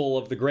people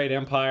of the great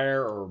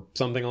empire or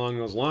something along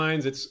those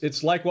lines,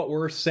 it's like what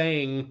we're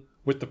saying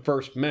with the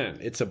first men.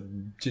 It's a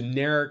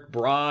generic,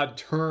 broad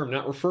term,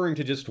 not referring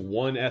to just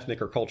one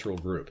ethnic or cultural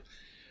group.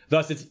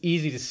 Thus, it's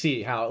easy to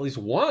see how at least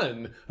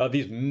one of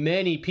these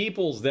many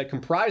peoples that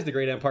comprise the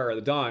Great Empire of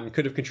the Dawn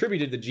could have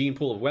contributed to the gene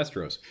pool of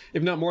Westeros,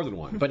 if not more than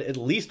one, but at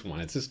least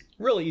one. It's just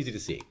really easy to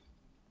see.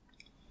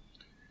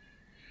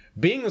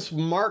 Being the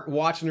smart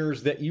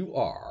watchers that you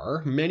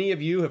are, many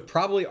of you have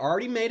probably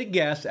already made a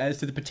guess as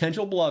to the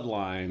potential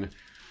bloodline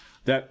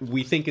that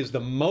we think is the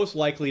most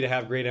likely to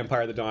have Great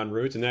Empire of the Dawn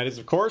roots, and that is,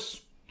 of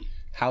course,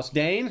 House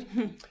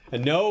Dane.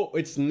 And no,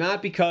 it's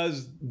not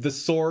because the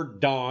sword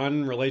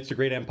Dawn relates to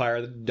Great Empire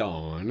of the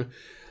Dawn.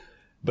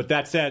 But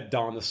that said,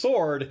 Dawn the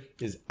Sword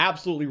is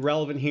absolutely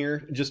relevant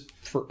here, just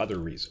for other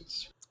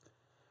reasons.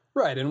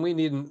 Right, and we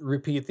needn't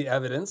repeat the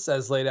evidence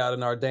as laid out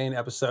in our Dane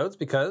episodes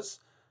because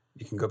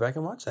you can go back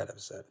and watch that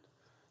episode.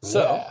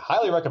 So, yeah,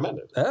 highly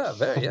recommended.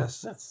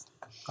 Yes.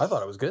 I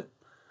thought it was good.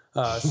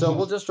 So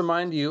we'll just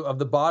remind you of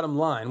the bottom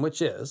line,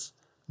 which is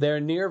their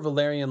near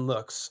Valyrian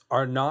looks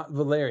are not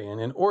Valyrian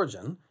in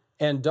origin,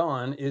 and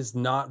Dawn is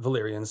not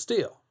Valyrian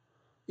steel,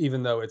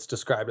 even though it's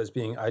described as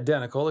being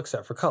identical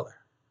except for color.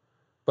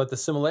 But the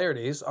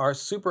similarities are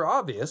super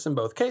obvious in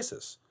both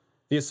cases.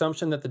 The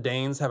assumption that the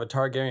Danes have a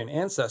Targaryen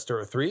ancestor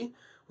or three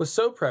was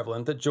so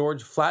prevalent that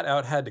George flat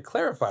out had to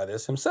clarify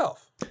this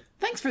himself.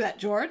 Thanks for that,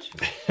 George.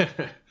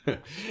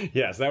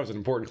 Yes, that was an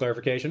important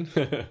clarification.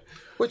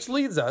 Which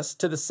leads us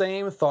to the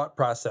same thought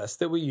process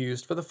that we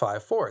used for the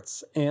Five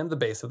Forts and the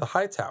base of the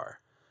High Tower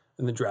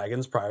and the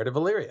dragons prior to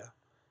Valyria.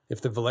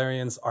 If the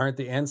Valyrians aren't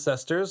the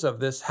ancestors of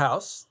this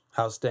house,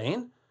 House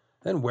Dane,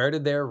 then where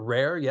did their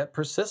rare yet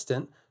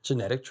persistent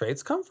genetic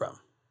traits come from?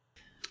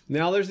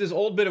 Now, there's this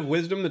old bit of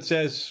wisdom that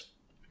says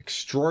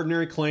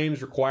extraordinary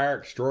claims require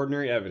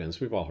extraordinary evidence.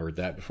 We've all heard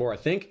that before, I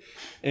think.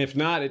 And if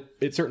not,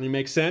 it certainly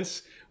makes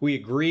sense. We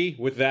agree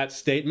with that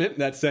statement,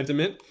 that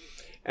sentiment.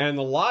 And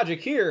the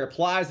logic here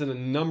applies in a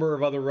number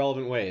of other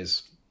relevant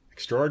ways.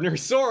 Extraordinary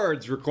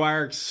swords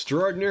require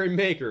extraordinary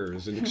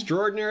makers, and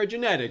extraordinary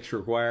genetics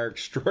require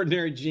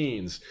extraordinary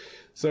genes.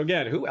 So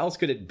again, who else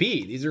could it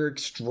be? These are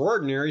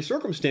extraordinary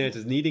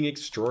circumstances needing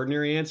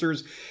extraordinary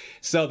answers.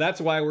 So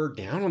that's why we're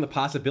down on the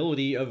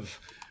possibility of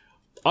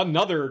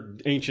another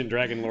ancient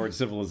Dragon Lord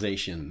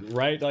civilization,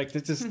 right? Like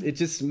it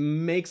just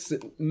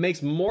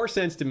makes more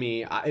sense to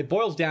me. It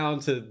boils down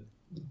to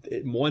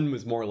one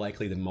was more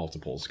likely than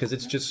multiples because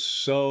it's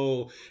just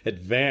so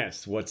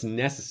advanced what's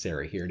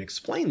necessary here to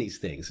explain these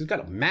things. It's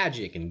got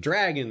magic and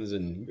dragons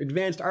and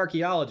advanced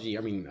archaeology,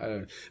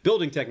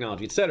 building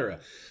technology, etc.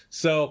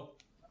 So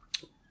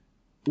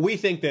we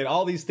think that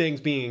all these things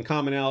being in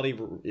commonality,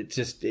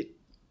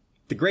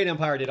 the Great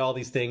Empire did all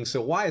these things, so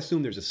why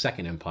assume there's a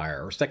second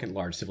empire or second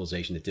large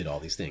civilization that did all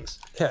these things?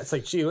 Yeah, it's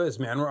like, gee whiz,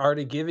 man, we're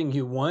already giving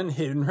you one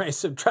hidden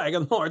race of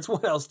Dragon Lords.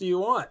 What else do you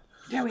want?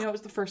 Yeah, we know it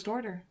was the First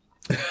Order.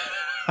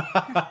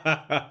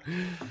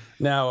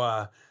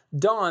 Now,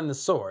 Dawn the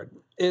Sword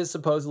is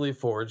supposedly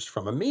forged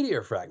from a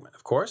meteor fragment,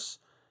 of course.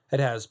 It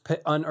has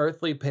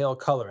unearthly pale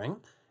coloring,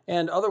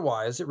 and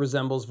otherwise it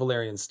resembles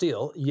Valyrian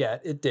steel,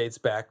 yet it dates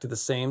back to the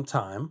same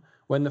time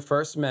when the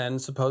first men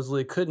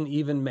supposedly couldn't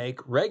even make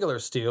regular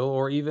steel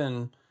or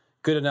even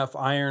good enough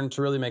iron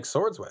to really make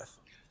swords with.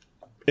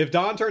 If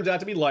Dawn turns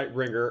out to be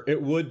Lightbringer,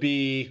 it would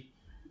be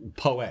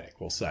poetic,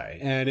 we'll say,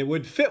 and it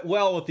would fit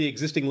well with the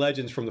existing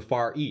legends from the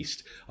Far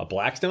East. A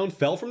black stone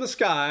fell from the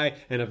sky,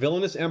 and a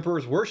villainous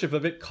emperor's worship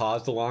of it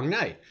caused the Long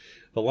Night.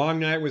 The Long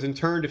Night was in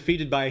turn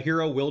defeated by a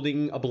hero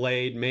wielding a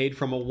blade made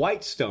from a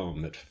white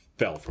stone that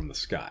fell from the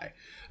sky.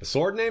 A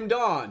sword named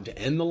Dawn to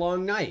end the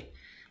Long Night.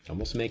 It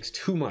almost makes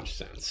too much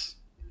sense.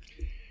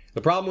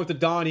 The problem with the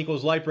Dawn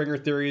equals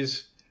Lightbringer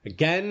theories,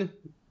 again,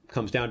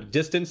 comes down to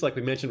distance, like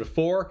we mentioned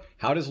before.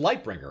 How does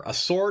Lightbringer, a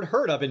sword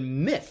heard of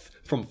in myth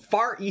from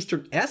far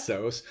eastern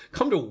Essos,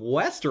 come to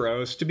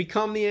Westeros to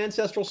become the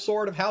ancestral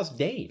sword of House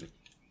Dane?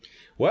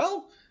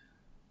 Well,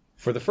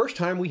 for the first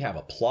time, we have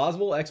a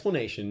plausible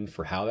explanation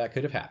for how that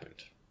could have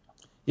happened.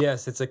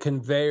 Yes, it's a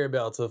conveyor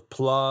belt of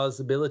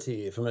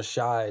plausibility from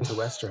Asshai to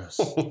Westeros.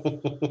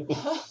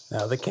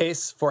 Now, the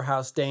case for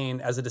House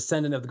Dane as a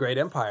descendant of the Great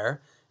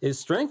Empire is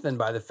strengthened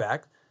by the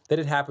fact that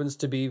it happens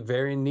to be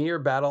very near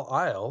Battle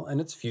Isle and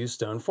its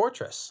Fewstone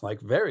Fortress, like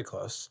very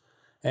close.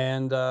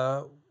 And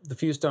the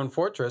Fewstone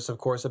Fortress, of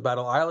course, at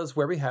Battle Isle is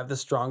where we have the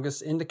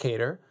strongest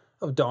indicator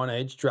of Dawn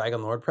Age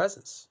Dragonlord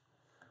presence.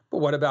 But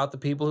what about the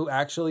people who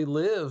actually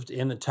lived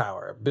in the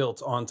tower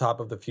built on top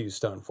of the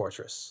Fewstone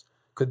Fortress?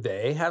 Could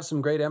they have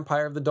some great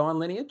Empire of the Dawn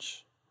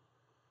lineage?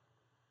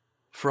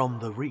 From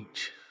the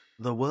Reach,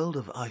 the world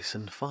of ice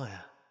and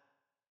fire.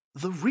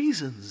 The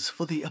reasons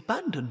for the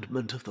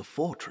abandonment of the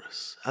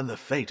fortress and the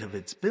fate of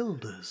its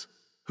builders,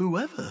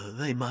 whoever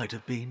they might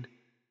have been,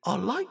 are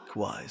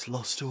likewise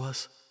lost to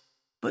us.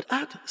 But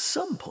at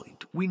some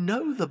point we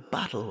know the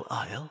Battle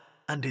Isle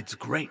and its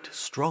great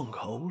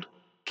stronghold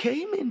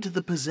came into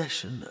the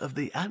possession of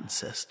the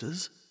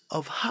ancestors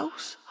of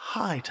House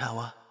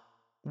Hightower.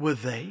 Were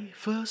they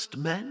first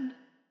men,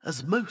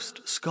 as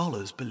most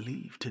scholars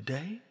believe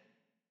today?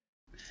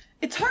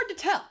 It's hard to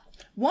tell.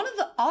 One of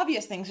the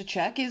obvious things to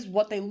check is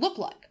what they look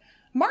like.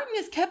 Martin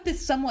has kept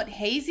this somewhat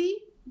hazy,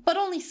 but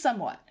only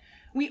somewhat.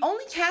 We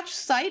only catch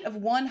sight of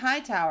one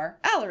Hightower,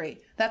 Allery.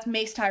 That's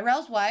Mace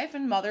Tyrell's wife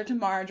and mother to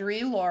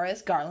Marjorie,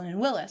 Loras, Garland, and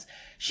Willis.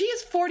 She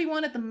is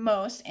 41 at the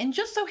most and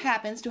just so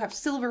happens to have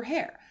silver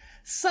hair.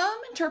 Some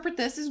interpret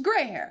this as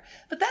gray hair,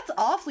 but that's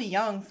awfully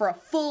young for a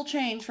full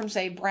change from,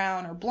 say,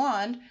 brown or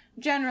blonde,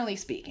 generally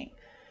speaking.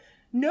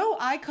 No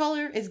eye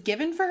color is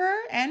given for her,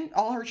 and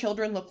all her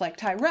children look like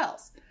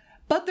Tyrells.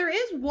 But there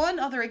is one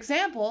other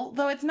example,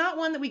 though it's not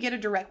one that we get a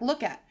direct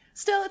look at.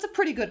 Still, it's a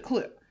pretty good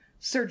clue.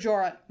 Sir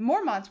Jorah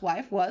Mormont's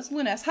wife was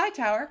Luness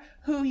Hightower,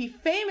 who he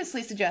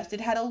famously suggested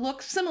had a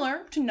look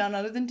similar to none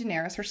other than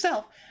Daenerys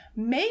herself.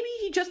 Maybe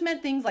he just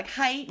meant things like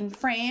height and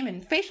frame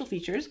and facial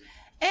features,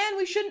 and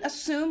we shouldn't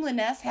assume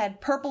Luness had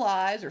purple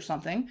eyes or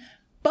something,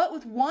 but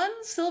with one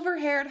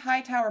silver-haired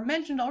Hightower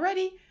mentioned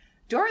already,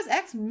 Jorah's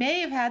ex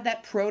may have had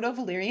that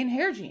proto-Valyrian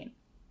hair gene.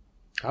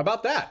 How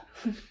about that?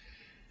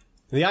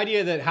 The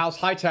idea that House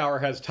Hightower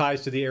has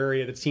ties to the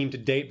area that seemed to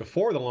date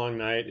before the Long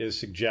Night is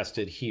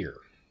suggested here.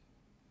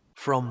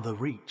 From the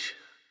Reach,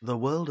 the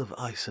world of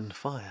ice and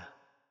fire.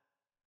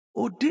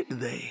 Or did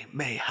they,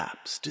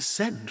 mayhaps,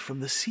 descend from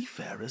the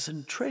seafarers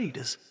and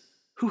traders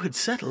who had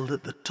settled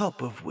at the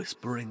top of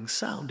Whispering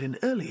Sound in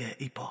earlier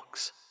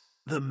epochs?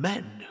 The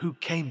men who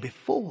came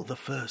before the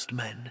first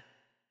men,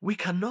 we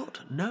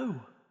cannot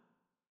know.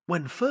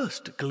 When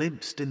first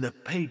glimpsed in the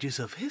pages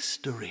of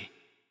history,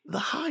 the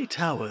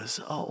Hightowers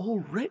are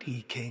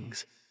already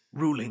kings,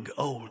 ruling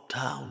Old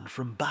Town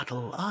from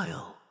Battle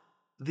Isle.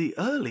 The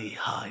early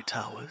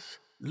Hightowers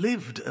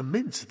lived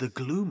amidst the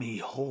gloomy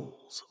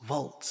halls,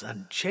 vaults,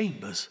 and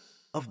chambers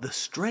of the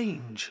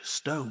strange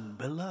stone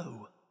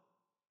below.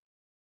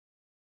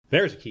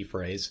 There's a key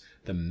phrase.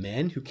 The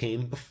men who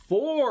came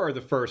before the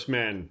first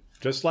men,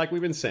 just like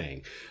we've been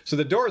saying. So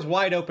the door is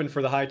wide open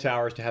for the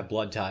Hightowers to have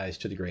blood ties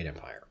to the Great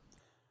Empire.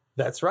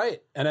 That's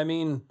right. And I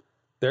mean,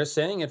 they're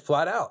saying it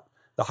flat out.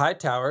 The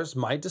Hightowers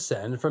might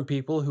descend from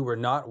people who were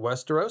not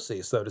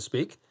Westerosi, so to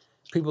speak,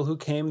 people who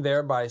came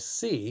there by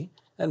sea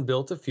and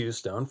built a few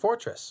stone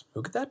fortress.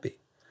 Who could that be?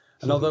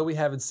 And although we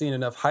haven't seen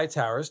enough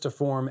Hightowers to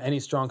form any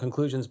strong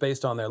conclusions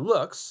based on their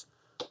looks,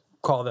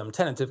 call them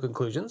tentative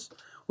conclusions,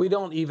 we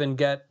don't even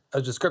get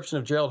a description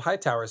of Gerald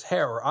Hightower's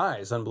hair or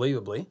eyes,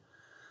 unbelievably.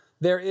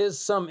 There is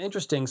some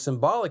interesting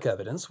symbolic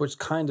evidence which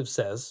kind of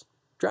says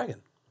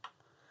dragon.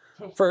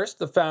 First,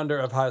 the founder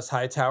of House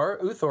Hightower,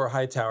 Uthor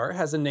Hightower,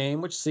 has a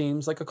name which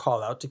seems like a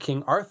call-out to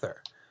King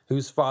Arthur,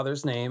 whose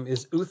father's name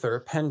is Uther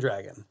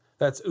Pendragon.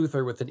 That's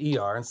Uther with an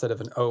ER instead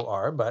of an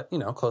OR, but,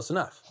 close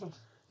enough.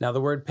 Now, the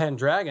word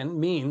Pendragon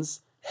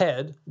means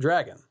head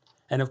dragon.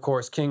 And, of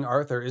course, King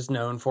Arthur is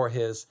known for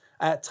his,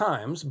 at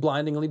times,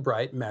 blindingly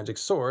bright magic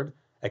sword,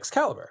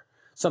 Excalibur,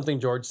 something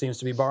George seems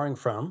to be borrowing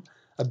from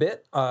a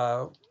bit,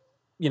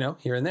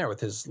 here and there with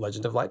his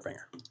Legend of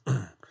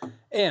Lightbringer.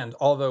 And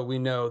although we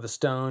know the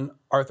stone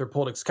Arthur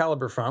pulled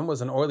Excalibur from was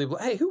an oily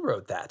Hey, who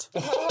wrote that?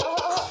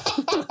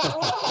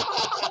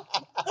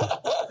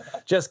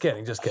 Just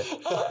kidding.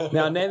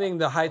 Now, naming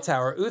the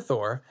Hightower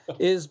Uthor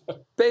is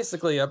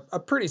basically a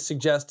pretty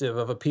suggestive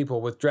of a people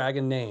with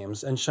dragon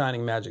names and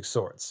shining magic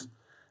swords.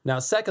 Now,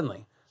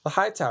 secondly, the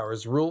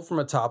Hightowers rule from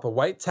atop a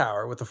white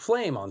tower with a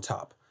flame on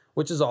top,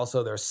 which is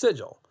also their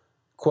sigil.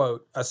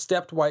 Quote, a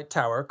stepped white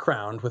tower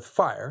crowned with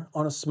fire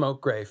on a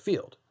smoke-gray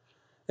field.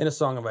 In A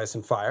Song of Ice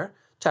and Fire,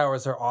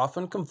 towers are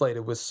often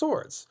conflated with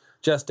swords,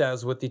 just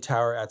as with the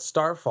tower at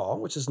Starfall,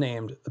 which is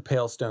named the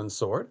Pale Stone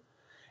Sword,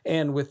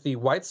 and with the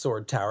White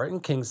Sword Tower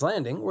in King's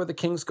Landing, where the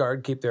King's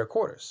Guard keep their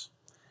quarters.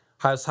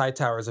 House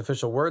Hightower's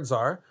official words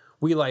are,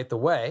 we light the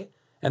way,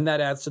 and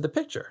that adds to the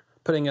picture,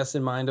 putting us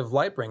in mind of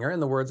Lightbringer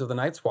in the words of the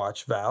Night's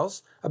Watch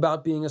vows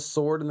about being a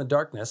sword in the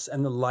darkness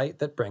and the light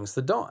that brings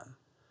the dawn.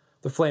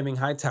 The flaming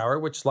high tower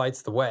which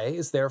lights the way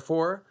is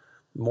therefore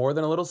more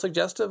than a little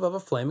suggestive of a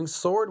flaming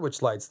sword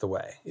which lights the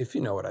way, if you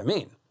know what I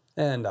mean.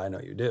 And I know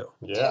you do.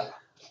 Yeah.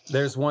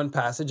 There's one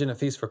passage in A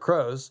Feast for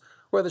Crows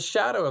where the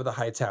shadow of the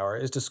high tower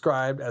is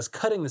described as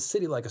cutting the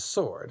city like a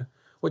sword,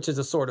 which is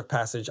a sort of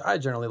passage I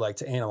generally like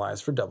to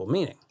analyze for double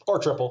meaning. Or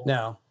triple.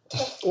 Now,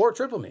 or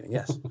triple meaning,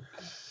 yes.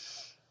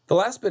 The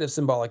last bit of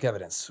symbolic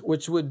evidence,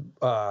 which would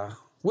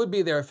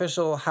be their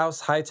official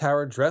House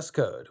Hightower dress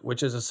code,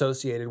 which is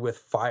associated with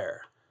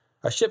fire.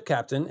 A ship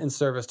captain in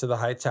service to the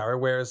High Tower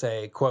wears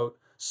a, quote,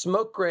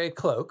 smoke gray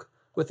cloak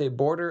with a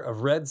border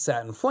of red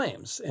satin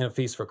flames in A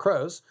Feast for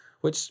Crows,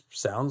 which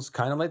sounds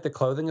kind of like the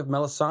clothing of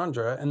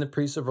Melisandre and the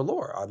priests of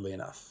R'hllor, oddly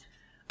enough.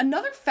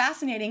 Another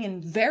fascinating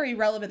and very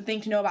relevant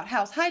thing to know about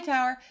House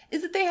Hightower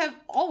is that they have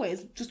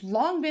always just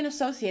long been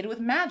associated with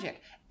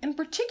magic, and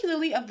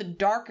particularly of the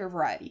darker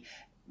variety.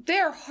 They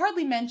are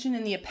hardly mentioned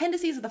in the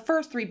appendices of the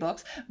first 3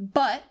 books,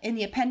 but in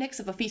the appendix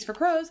of A Feast for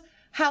Crows,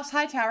 House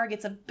Hightower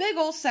gets a big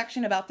old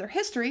section about their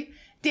history,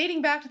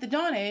 dating back to the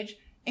Dawn Age,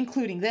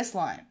 including this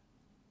line.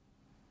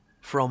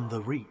 From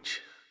the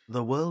Reach,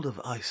 the world of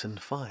ice and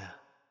fire.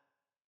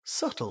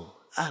 Subtle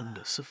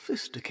and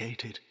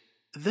sophisticated,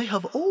 they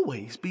have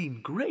always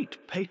been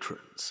great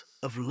patrons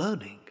of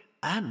learning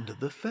and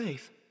the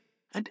faith,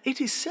 and it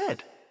is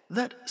said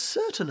that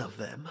certain of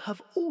them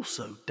have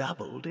also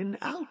dabbled in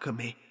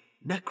alchemy,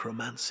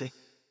 necromancy,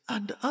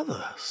 and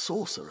other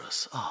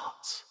sorcerous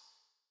arts.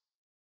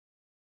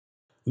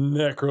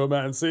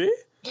 Necromancy?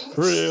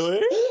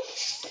 Really?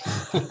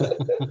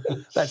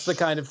 That's the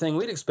kind of thing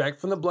we'd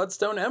expect from the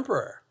Bloodstone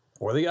Emperor,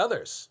 or the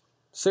others.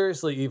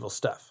 Seriously evil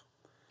stuff.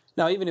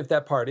 Now, even if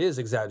that part is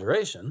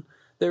exaggeration,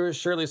 there is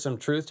surely some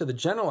truth to the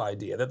general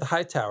idea that the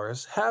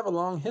Hightowers have a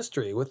long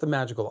history with the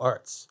magical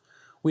arts.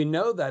 We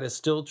know that is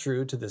still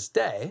true to this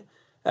day,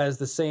 as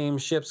the same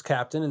ship's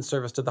captain in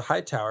service to the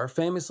Hightower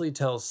famously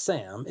tells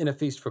Sam in A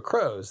Feast for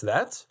Crows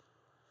that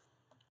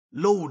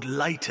Lord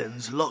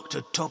Leighton's locked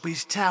atop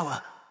his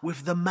tower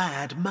with the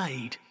mad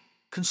maid,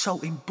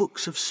 consulting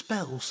books of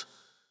spells.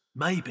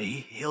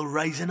 Maybe he'll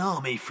raise an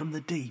army from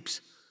the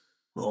deeps.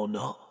 Or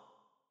not.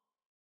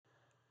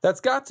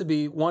 That's got to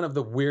be one of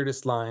the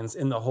weirdest lines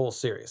in the whole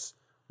series.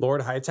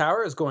 Lord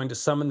Hightower is going to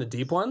summon the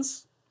Deep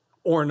Ones?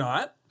 Or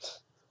not?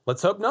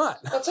 Let's hope not.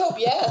 Let's hope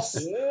yes.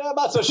 Yeah, I'm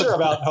not so sure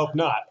about hope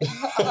not.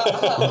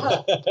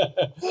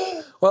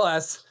 Well,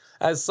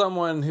 as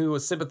someone who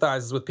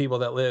sympathizes with people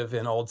that live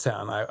in Old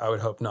Town, I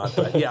would hope not.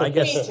 But yeah, I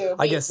guess Me too,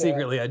 I me guess too.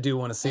 secretly I do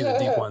want to see the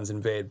Deep Ones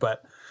invade.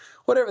 But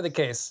whatever the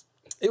case,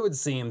 it would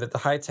seem that the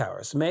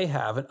Hightowers may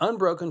have an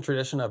unbroken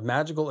tradition of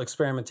magical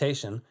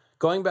experimentation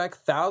going back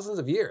thousands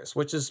of years,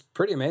 which is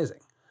pretty amazing.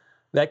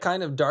 That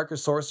kind of darker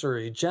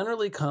sorcery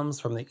generally comes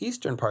from the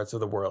eastern parts of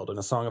the world in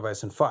A Song of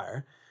Ice and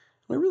Fire.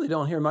 We really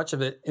don't hear much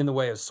of it in the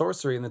way of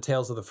sorcery in the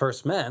Tales of the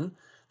First Men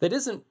that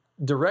isn't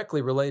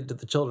directly related to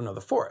the Children of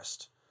the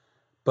Forest.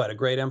 But a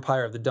great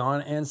Empire of the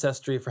Dawn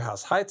ancestry for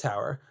House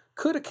Hightower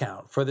could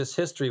account for this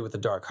history with the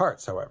Dark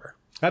Hearts, however.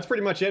 That's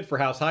pretty much it for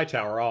House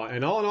Hightower.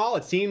 And all in all,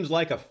 it seems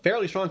like a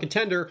fairly strong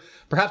contender.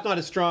 Perhaps not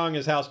as strong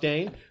as House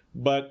Dane,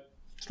 but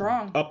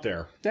Strong. up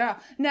there. Yeah.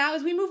 Now,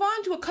 as we move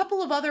on to a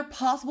couple of other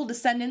possible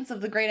descendants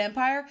of the Great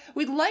Empire,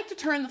 we'd like to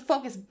turn the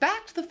focus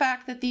back to the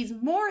fact that these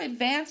more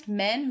advanced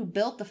men who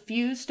built the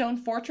fused stone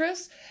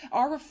fortress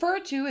are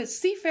referred to as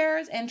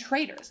seafarers and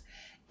traders.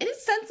 It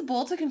is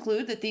sensible to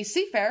conclude that these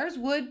seafarers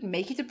would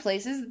make it to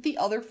places that the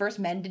other first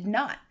men did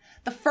not.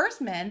 The first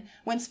men,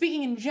 when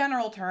speaking in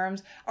general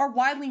terms, are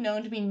widely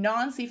known to be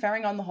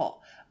non-seafaring on the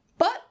whole.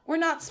 But we're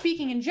not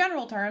speaking in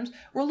general terms.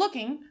 We're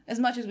looking, as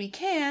much as we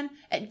can,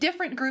 at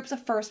different groups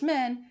of first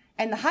men,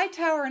 and the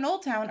Hightower and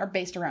Old Town are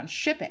based around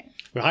shipping.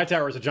 The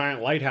Hightower is a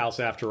giant lighthouse,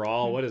 after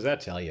all. What does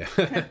that tell you?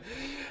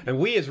 And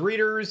we, as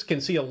readers,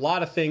 can see a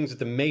lot of things that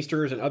the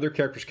Maesters and other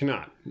characters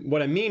cannot.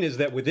 What I mean is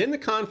that within the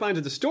confines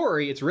of the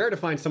story, it's rare to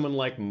find someone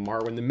like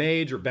Marwyn the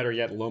Mage, or better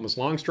yet, Lomas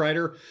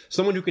Longstrider,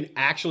 someone who can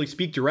actually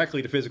speak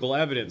directly to physical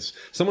evidence,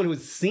 someone who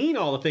has seen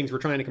all the things we're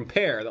trying to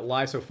compare that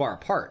lie so far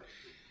apart.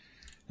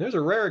 There's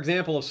a rare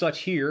example of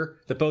such here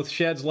that both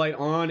sheds light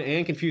on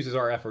and confuses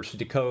our efforts to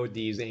decode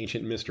these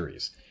ancient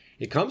mysteries.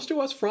 It comes to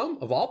us from,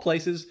 of all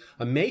places,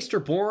 a Maester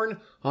born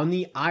on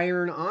the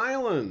Iron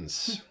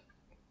Islands.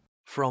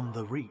 From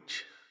the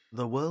Reach,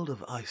 the world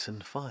of ice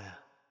and fire.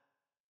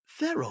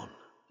 Theron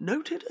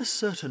noted a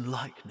certain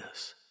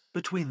likeness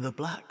between the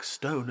black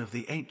stone of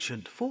the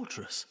ancient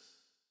fortress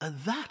and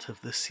that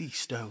of the sea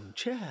stone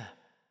chair,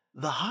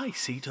 the high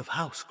seat of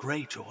House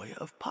Greyjoy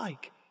of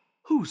Pike,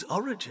 whose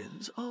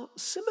origins are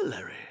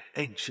similarly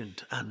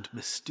ancient and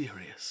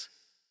mysterious.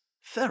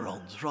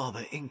 Theron's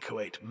rather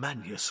inchoate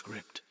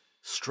manuscript,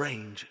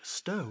 Strange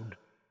Stone,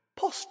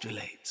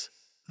 postulates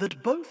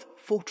that both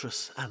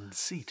fortress and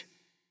seat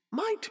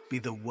might be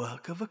the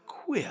work of a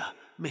queer,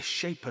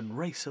 misshapen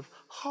race of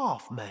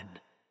half-men,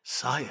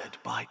 sired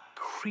by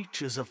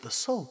creatures of the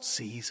salt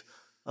seas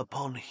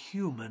upon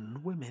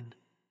human women.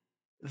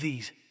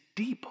 These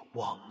Deep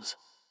Ones,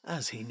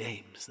 as he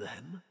names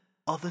them,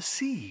 are the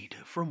seed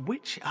from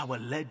which our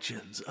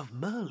legends of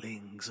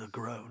Merlings are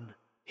grown,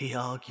 he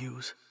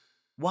argues,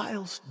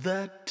 whilst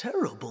their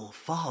terrible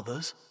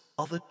fathers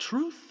are the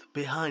truth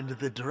behind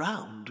the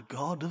drowned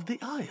god of the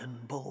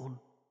Ironborn.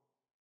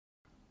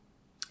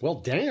 Well,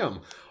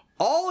 damn.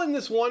 All in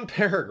this one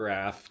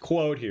paragraph,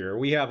 quote here,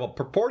 we have a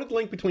purported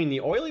link between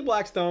the oily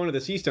black stone of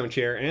the sea stone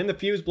chair and the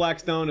fused black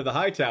stone of the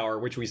Hightower,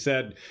 which we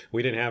said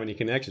we didn't have any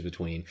connections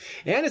between,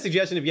 and a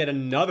suggestion of yet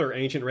another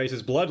ancient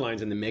race's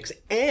bloodlines in the mix,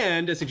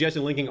 and a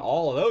suggestion linking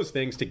all of those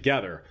things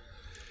together.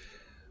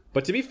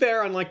 But to be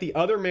fair, unlike the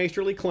other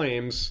maesterly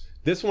claims,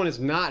 this one is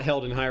not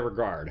held in high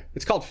regard.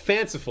 It's called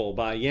Fanciful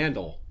by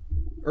Yandel.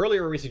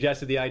 Earlier we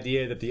suggested the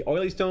idea that the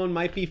oily stone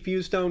might be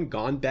fused stone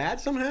gone bad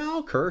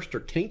somehow, cursed or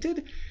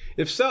tainted.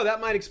 If so,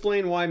 that might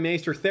explain why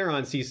Maester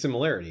Theron sees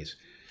similarities.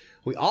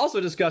 We also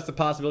discussed the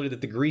possibility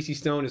that the greasy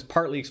stone is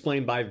partly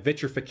explained by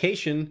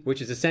vitrification, which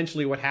is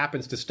essentially what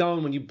happens to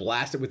stone when you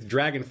blast it with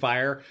dragon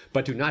fire,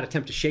 but do not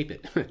attempt to shape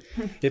it.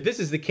 If this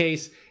is the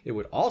case, it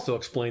would also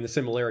explain the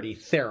similarity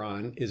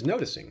Theron is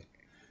noticing.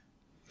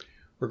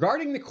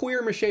 Regarding the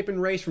queer misshapen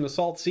race from the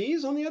Salt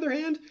Seas, on the other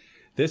hand,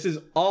 this is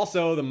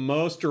also the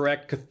most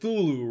direct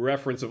Cthulhu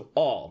reference of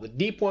all. The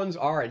Deep Ones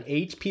are an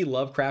H.P.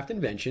 Lovecraft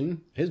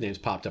invention. His name's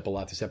popped up a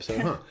lot this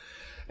episode, huh?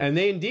 And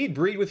they indeed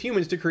breed with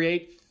humans to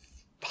create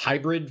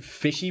hybrid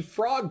fishy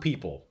frog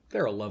people.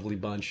 They're a lovely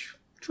bunch,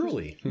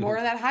 truly. More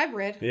of that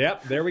hybrid.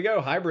 Yep, there we go,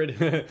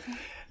 hybrid.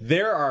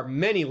 There are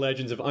many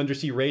legends of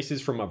undersea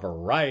races from a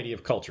variety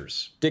of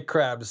cultures. Dick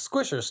Crabbe's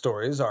Squisher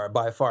stories are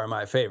by far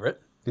my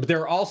favorite. But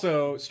there are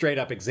also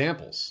straight-up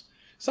examples.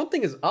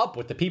 Something is up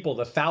with the people of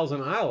the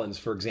Thousand Islands,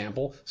 for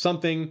example.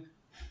 Something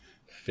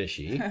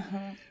fishy.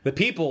 The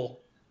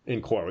people,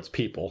 in quotes,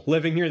 people,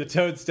 living near the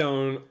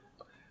Toadstone,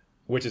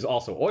 which is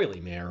also oily,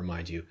 may I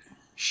remind you,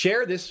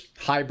 share this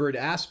hybrid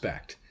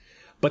aspect.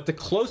 But the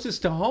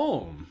closest to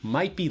home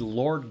might be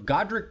Lord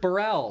Godric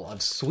Burrell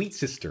of Sweet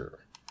Sister,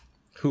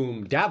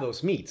 whom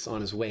Davos meets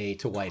on his way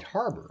to White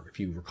Harbor, if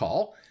you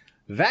recall.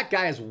 That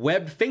guy has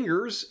webbed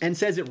fingers and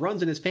says it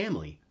runs in his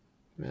family.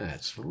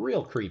 That's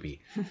real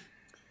creepy.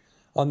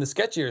 On the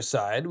sketchier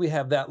side, we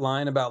have that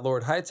line about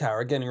Lord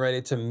Hightower getting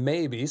ready to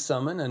maybe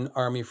summon an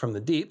army from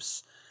the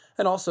deeps,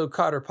 and also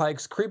Cotter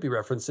Pike's creepy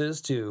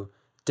references to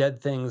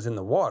dead things in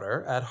the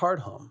water at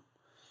Hardhome.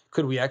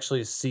 Could we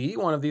actually see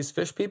one of these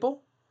fish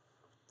people?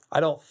 I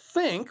don't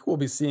think we'll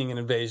be seeing an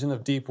invasion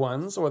of deep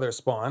ones or their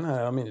spawn. I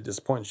don't mean to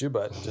disappoint you,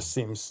 but it just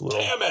seems a little,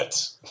 Damn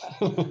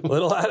it!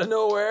 little out of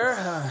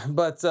nowhere.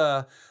 But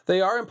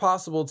they are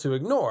impossible to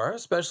ignore,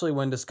 especially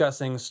when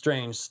discussing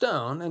strange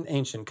stone and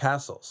ancient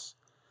castles.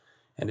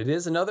 And it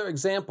is another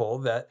example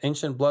that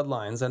ancient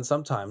bloodlines and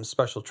sometimes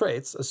special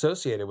traits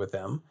associated with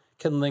them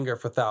can linger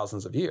for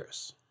thousands of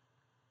years.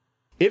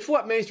 If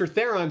what Maester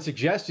Theron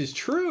suggests is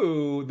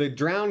true, the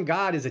drowned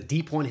god is a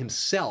deep one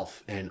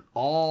himself, and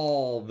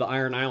all the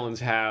Iron Islands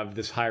have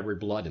this hybrid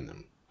blood in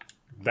them.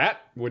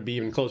 That would be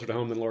even closer to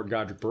home than Lord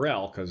Godric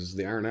Burrell, because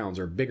the Iron Islands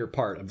are a bigger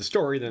part of the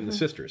story than the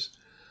Sisters.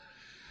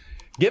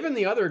 Given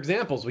the other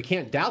examples, we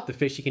can't doubt the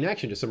fishy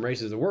connection to some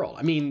races of the world.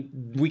 I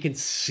mean, we can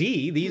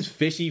see these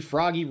fishy,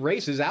 froggy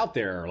races out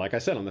there, like I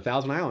said, on the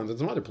Thousand Islands and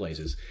some other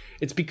places.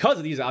 It's because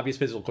of these obvious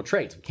physical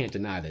traits. We can't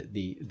deny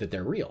that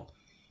they're real.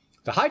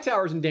 The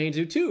Hightowers and Danes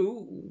do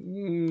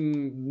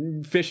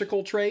too.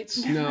 Fishical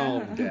traits?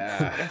 No.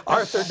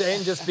 Arthur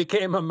Dane just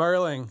became a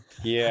Merling.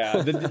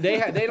 Yeah,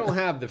 they don't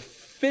have the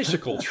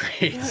physical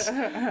traits,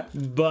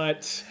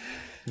 but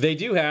they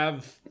do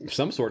have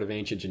some sort of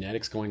ancient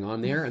genetics going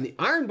on there. And the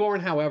Ironborn,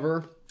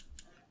 however,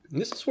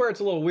 and this is where it's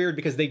a little weird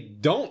because they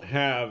don't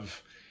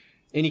have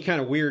any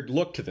kind of weird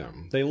look to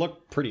them. They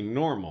look pretty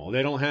normal.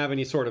 They don't have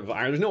any sort of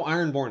there's no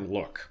Ironborn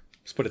look.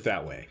 Let's put it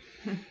that way.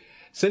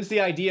 Since the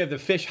idea of the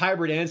fish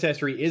hybrid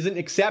ancestry isn't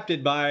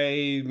accepted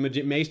by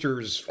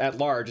maesters at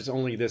large, it's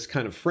only this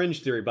kind of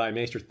fringe theory by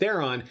Maester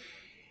Theron,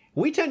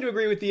 we tend to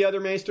agree with the other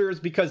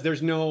maesters because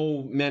there's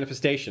no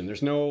manifestation.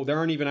 There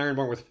aren't even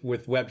Ironborn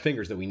with webbed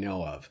fingers that we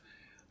know of.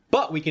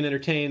 But we can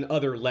entertain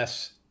other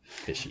less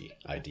fishy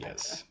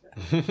ideas.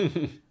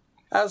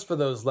 As for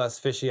those less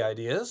fishy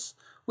ideas,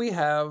 we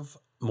have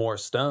more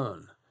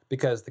stone,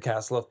 because the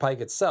Castle of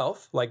Pike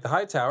itself, like the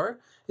Hightower,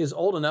 is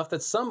old enough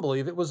that some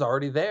believe it was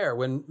already there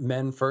when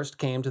men first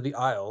came to the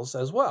Isles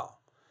as well.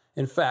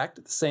 In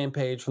fact, the same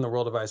page from the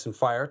World of Ice and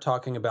Fire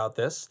talking about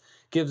this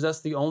gives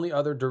us the only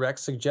other direct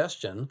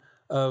suggestion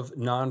of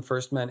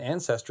non-First Men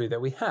ancestry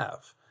that we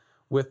have,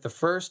 with the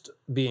first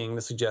being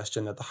the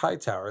suggestion that the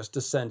Hightowers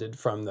descended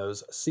from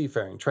those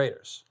seafaring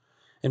traders.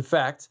 In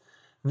fact,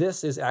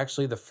 this is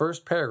actually the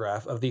first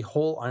paragraph of the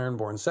whole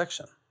Ironborn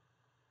section.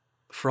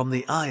 From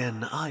the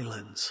Iron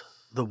Islands,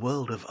 the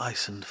world of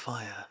ice and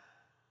fire.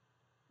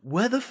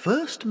 Were the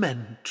first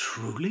men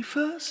truly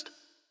first?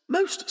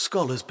 Most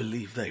scholars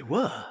believe they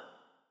were.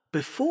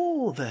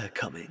 Before their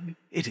coming,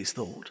 it is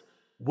thought,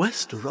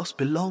 Westeros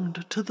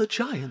belonged to the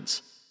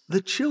giants,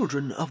 the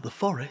children of the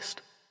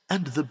forest,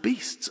 and the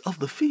beasts of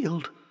the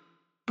field.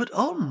 But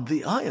on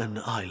the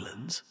Iron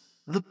Islands,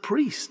 the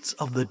priests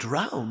of the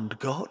drowned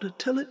god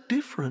tell a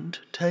different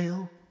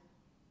tale.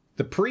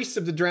 The priests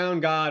of the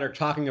drowned god are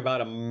talking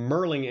about a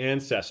Merling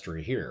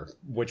ancestry here,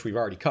 which we've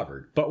already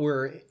covered, but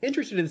we're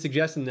interested in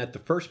suggesting that the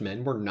first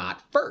men were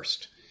not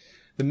first.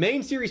 The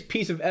main series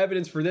piece of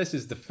evidence for this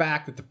is the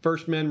fact that the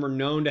first men were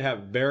known to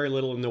have very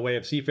little in the way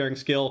of seafaring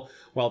skill,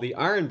 while the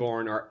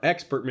Ironborn are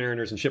expert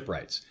mariners and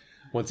shipwrights.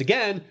 Once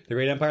again, the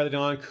Great Empire of the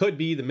Dawn could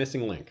be the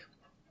missing link.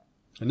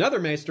 Another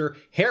maester,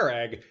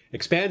 Harag,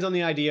 expands on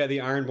the idea of the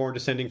Ironborn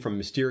descending from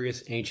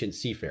mysterious ancient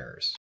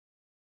seafarers.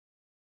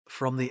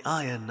 From the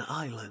Iron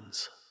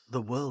Islands,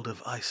 the world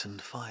of ice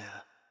and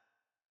fire.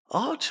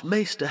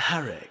 Archmaester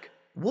Harag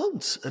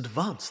once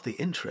advanced the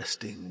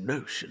interesting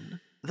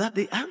notion that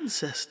the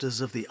ancestors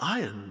of the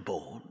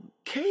Ironborn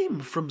came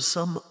from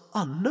some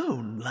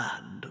unknown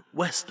land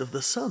west of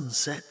the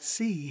Sunset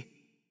Sea,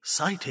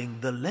 citing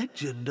the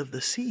legend of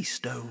the Sea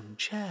Stone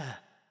Chair.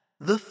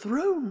 The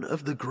throne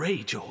of the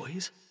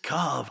Greyjoys,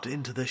 carved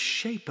into the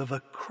shape of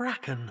a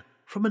kraken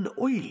from an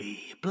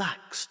oily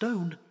black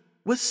stone,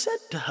 was said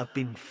to have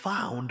been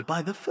found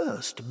by the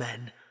first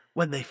men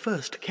when they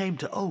first came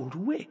to Old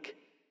Wick.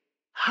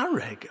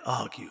 Harag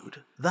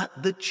argued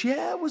that the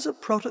chair was a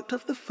product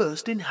of the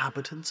first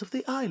inhabitants of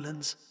the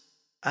islands,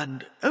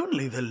 and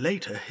only the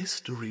later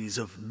histories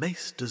of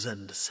maesters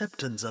and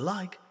septons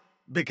alike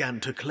began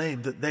to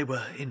claim that they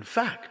were in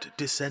fact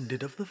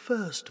descended of the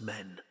first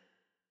men.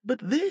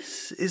 But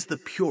this is the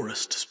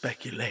purest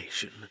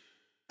speculation,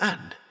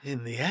 and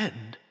in the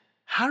end,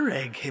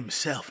 Harag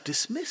himself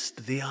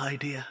dismissed the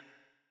idea.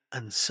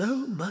 And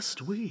so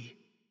must we.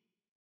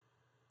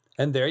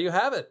 And there you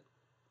have it.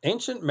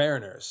 Ancient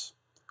mariners.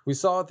 We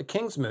saw at the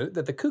Kingsmoot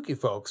that the kooky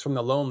folks from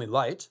the Lonely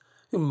Light,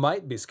 who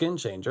might be skin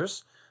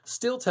changers,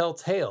 still tell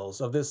tales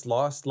of this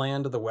lost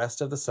land to the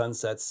west of the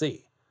Sunset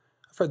Sea.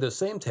 I've heard those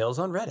same tales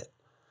on Reddit.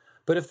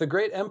 But if the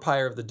great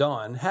empire of the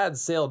Dawn had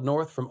sailed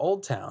north from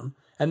Old Town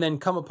and then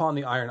come upon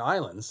the Iron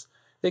Islands,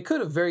 they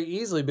could have very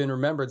easily been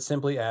remembered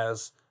simply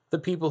as the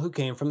people who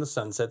came from the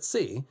Sunset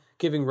Sea,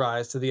 giving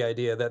rise to the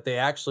idea that they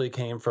actually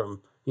came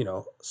from,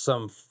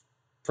 some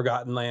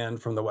forgotten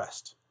land from the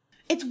west.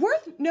 It's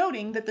worth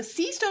noting that the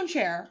sea stone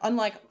chair,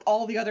 unlike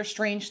all the other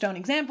strange stone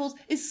examples,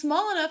 is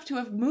small enough to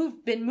have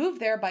been moved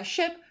there by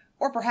ship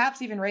or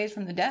perhaps even raised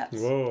from the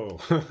depths. Whoa.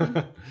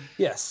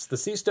 Yes, the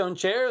sea stone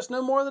chair is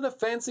no more than a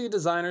fancy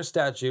designer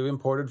statue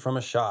imported from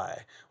Asshai,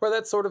 where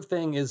that sort of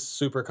thing is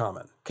super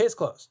common. Case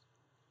closed.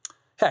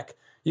 Heck,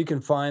 you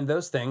can find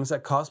those things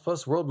at Cost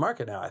Plus World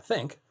Market now, I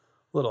think.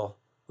 Little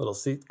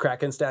sea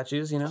kraken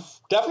statues,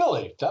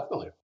 Definitely.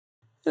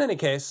 In any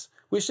case,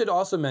 we should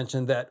also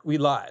mention that we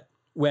lied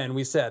when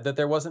we said that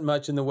there wasn't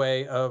much in the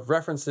way of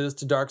references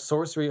to dark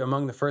sorcery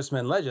among the First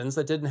Men legends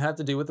that didn't have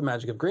to do with the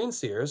magic of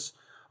Greenseers,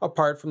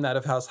 apart from that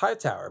of House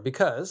Hightower,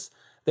 because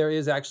there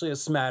is actually a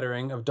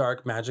smattering of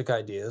dark magic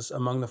ideas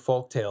among the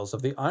folk tales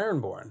of the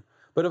Ironborn.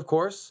 But of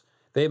course,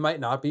 they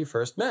might not be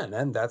First Men,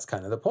 and that's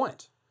kind of the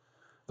point.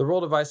 The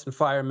World of Ice and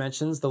Fire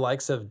mentions the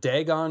likes of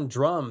Dagon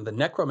Drum, the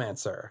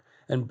Necromancer,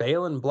 and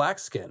Balin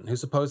Blackskin, who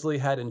supposedly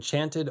had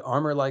enchanted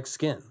armor-like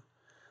skin.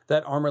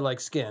 That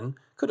armor-like skin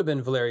could have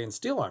been Valyrian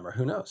steel armor,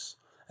 who knows?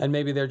 And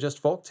maybe they're just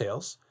folk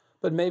tales,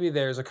 but maybe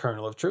there's a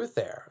kernel of truth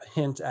there, a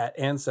hint at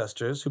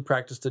ancestors who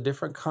practiced a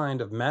different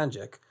kind of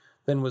magic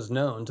than was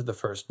known to the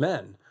First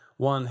Men,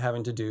 one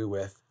having to do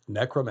with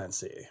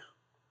necromancy.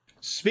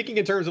 Speaking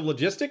in terms of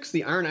logistics,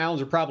 the Iron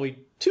Islands are probably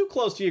too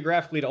close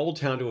geographically to Old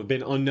Town to have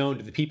been unknown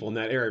to the people in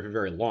that area for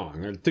very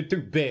long. They're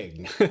too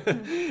big.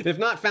 If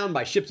not found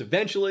by ships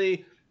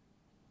eventually,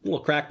 a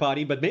little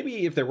crackpotty, but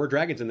maybe if there were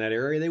dragons in that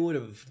area, they would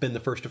have been the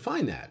first to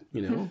find that,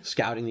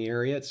 scouting the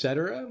area,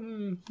 etc.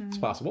 It's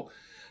possible.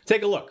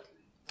 Take a look.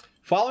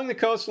 Following the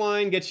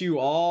coastline gets you to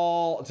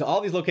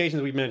all these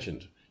locations we've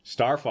mentioned.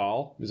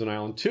 Starfall is on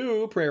Island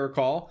 2, pray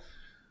recall.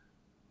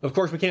 Of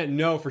course, we can't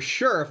know for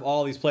sure if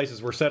all these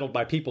places were settled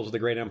by peoples of the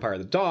Great Empire of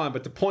the Dawn,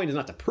 but the point is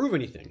not to prove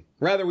anything.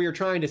 Rather, we are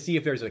trying to see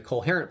if there's a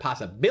coherent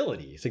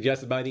possibility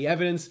suggested by the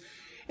evidence,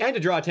 and to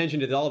draw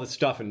attention to all this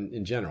stuff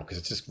in general, because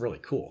it's just really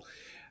cool.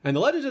 And the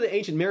legends of the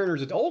ancient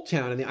mariners at Old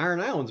Town and the Iron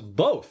Islands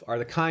both are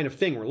the kind of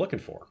thing we're looking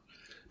for.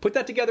 Put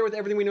that together with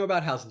everything we know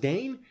about House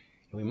Dane,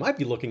 and we might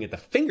be looking at the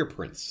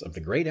fingerprints of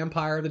the Great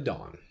Empire of the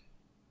Dawn.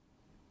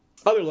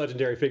 Other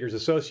legendary figures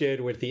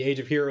associated with the Age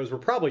of Heroes were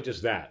probably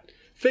just that.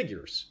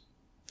 Figures.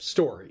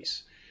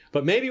 Stories.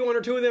 But maybe one or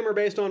two of them are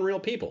based on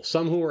real people.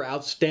 Some who were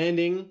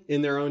outstanding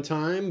in their own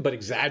time, but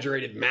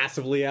exaggerated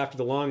massively after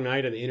the long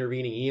night and the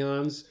intervening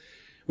eons.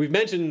 We've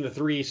mentioned the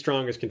three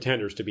strongest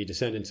contenders to be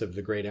descendants of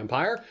the Great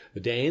Empire, the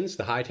Danes,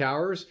 the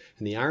Hightowers,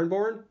 and the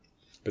Ironborn.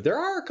 But there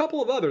are a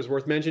couple of others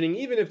worth mentioning,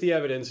 even if the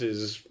evidence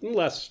is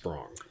less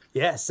strong.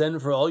 Yes,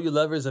 and for all you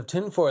lovers of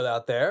tinfoil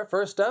out there,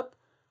 first up,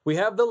 we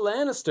have the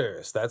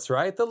Lannisters. That's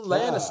right, the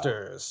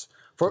Lannisters.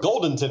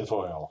 Golden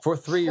tinfoil. For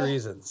three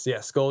reasons.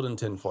 Yes, golden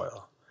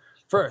tinfoil.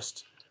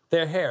 First,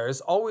 their hair is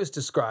always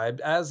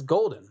described as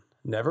golden,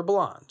 never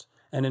blonde.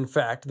 And in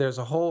fact, there's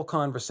a whole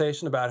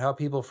conversation about how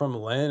people from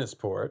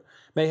Lannisport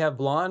may have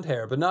blonde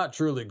hair, but not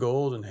truly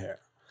golden hair.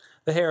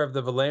 The hair of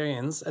the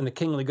Valyrians and the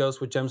kingly ghosts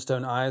with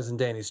gemstone eyes in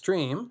Dany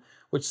Stream,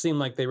 which seem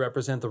like they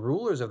represent the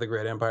rulers of the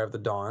Great Empire of the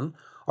Dawn,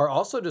 are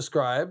also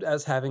described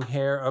as having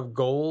hair of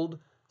gold,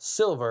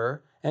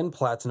 silver, and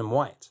platinum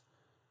white.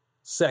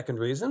 Second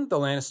reason, the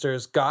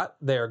Lannisters got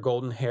their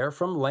golden hair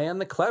from Lan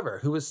the Clever,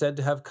 who is said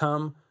to have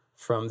come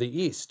from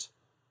the east.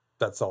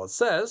 That's all it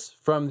says,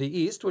 from the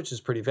east, which is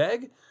pretty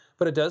vague,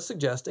 but it does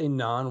suggest a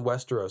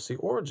non-Westerosi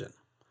origin.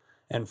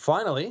 And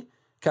finally,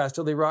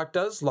 Casterly Rock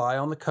does lie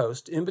on the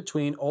coast in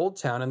between Old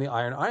Town and the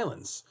Iron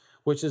Islands,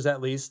 which is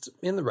at least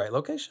in the right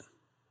location.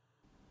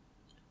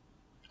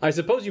 I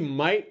suppose you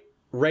might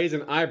raise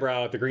an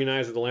eyebrow at the green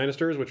eyes of the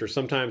Lannisters, which are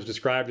sometimes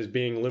described as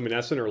being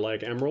luminescent or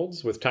like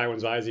emeralds, with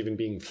Tywin's eyes even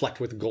being flecked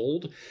with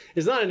gold.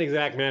 It's not an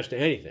exact match to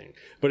anything,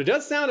 but it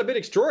does sound a bit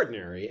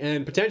extraordinary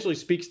and potentially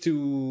speaks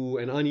to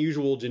an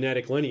unusual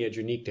genetic lineage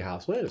unique to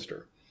House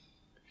Lannister.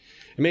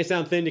 It may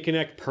sound thin to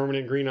connect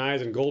permanent green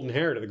eyes and golden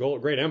hair to the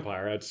Great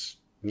Empire. That's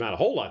not a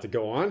whole lot to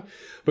go on.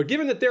 But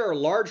given that there are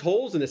large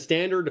holes in the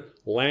standard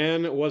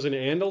Lan was an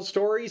Andal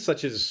story,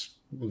 such as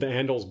the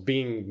Andals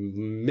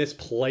being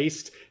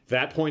misplaced at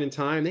that point in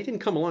time, they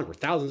didn't come along for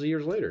thousands of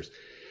years later.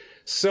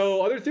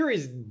 So other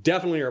theories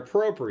definitely are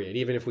appropriate,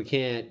 even if we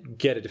can't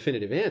get a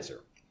definitive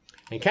answer.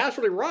 And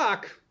Casterly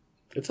Rock,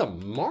 it's a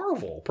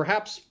marvel,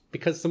 perhaps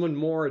because someone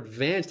more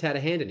advanced had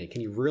a hand in it.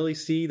 Can you really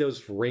see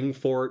those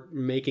Ringfort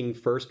making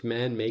first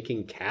men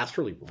making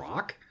Casterly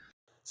Rock?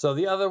 So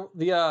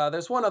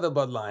there's one other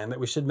bloodline that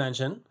we should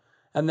mention,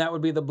 and that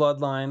would be the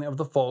bloodline of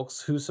the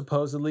folks who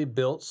supposedly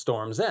built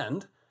Storm's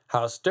End,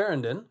 House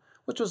Durrandon,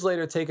 which was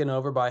later taken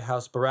over by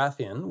House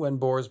Baratheon when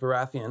Bors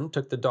Baratheon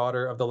took the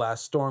daughter of the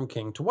last Storm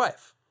King to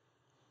wife,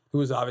 who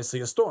was obviously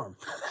a storm.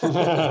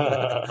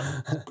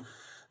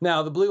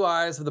 Now, the blue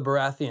eyes of the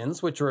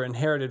Baratheons, which were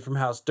inherited from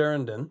House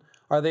Durrandon,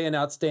 are they an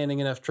outstanding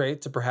enough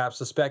trait to perhaps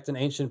suspect an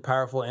ancient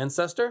powerful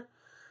ancestor?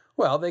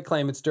 Well, they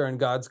claim it's Durin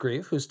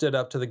Godsgrief who stood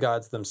up to the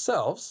gods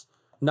themselves,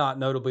 not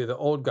notably the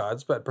old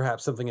gods, but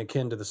perhaps something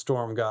akin to the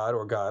storm god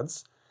or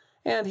gods,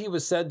 and he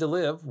was said to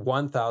live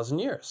 1,000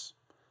 years.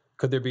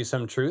 Could there be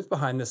some truth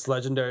behind this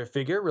legendary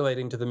figure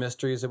relating to the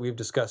mysteries that we've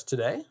discussed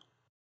today?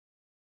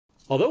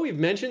 Although we've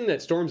mentioned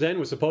that Storm's End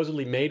was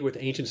supposedly made with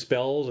ancient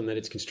spells and that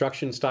its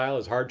construction style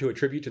is hard to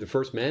attribute to the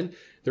first men,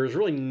 there is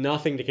really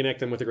nothing to connect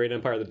them with the Great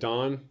Empire of the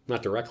Dawn,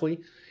 not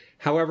directly.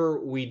 However,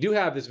 we do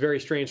have this very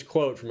strange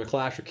quote from A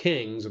Clash of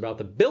Kings about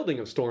the building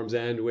of Storm's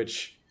End,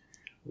 which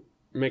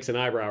makes an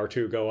eyebrow or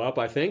two go up,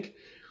 I think,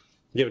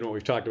 given what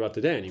we've talked about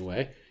today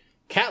anyway.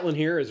 Catelyn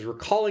here is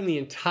recalling the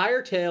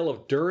entire tale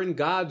of Durin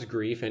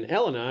Godsgrief and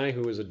Elenei,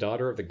 who is a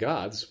daughter of the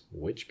gods.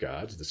 Which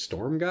gods? The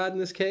storm god in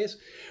this case?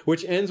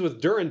 Which ends with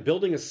Durin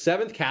building a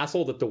 7th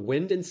castle that the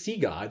wind and sea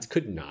gods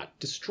could not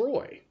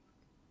destroy.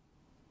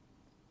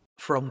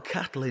 From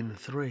Catelyn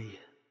 3,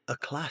 A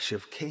Clash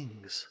of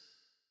Kings.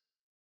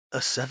 A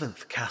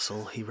 7th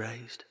castle he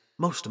raised,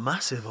 most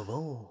massive of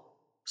all.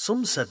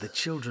 Some said the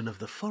children of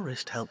the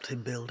forest helped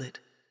him build it,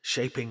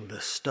 shaping the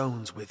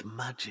stones with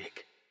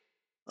magic.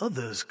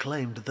 Others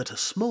claimed that a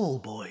small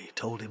boy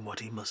told him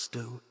what he must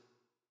do.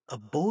 A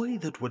boy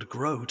that would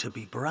grow to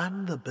be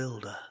Bran the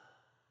Builder.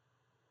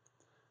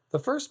 The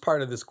first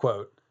part of this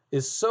quote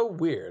is so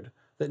weird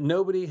that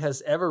nobody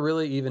has ever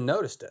really even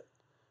noticed it.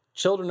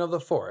 Children of the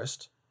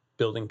forest,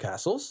 building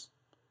castles,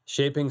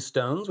 shaping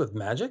stones with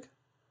magic?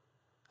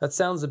 That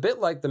sounds a bit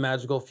like the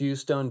magical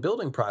fused stone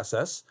building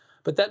process,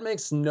 but that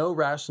makes no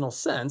rational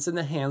sense in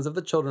the hands of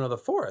the children of the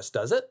forest,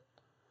 does it?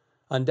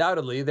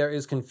 Undoubtedly, there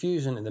is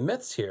confusion in the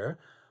myths here,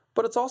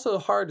 but it's also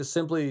hard to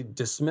simply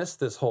dismiss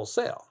this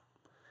wholesale.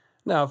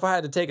 Now, if I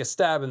had to take a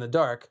stab in the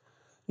dark,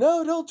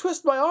 no, don't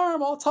twist my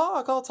arm, I'll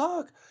talk,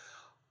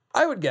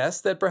 I would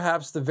guess that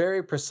perhaps the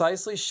very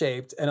precisely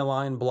shaped and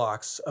aligned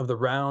blocks of the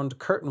round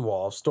curtain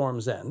wall of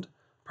Storm's End,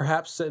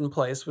 perhaps set in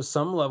place with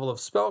some level of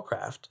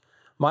spellcraft,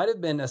 might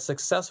have been a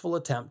successful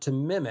attempt to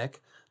mimic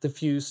the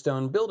fused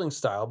stone building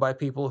style by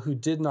people who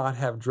did not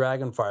have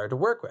dragonfire to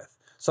work with,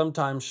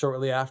 sometime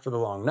shortly after the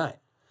Long Night.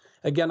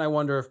 Again, I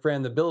wonder if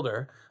Bran the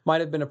Builder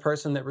might have been a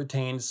person that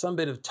retained some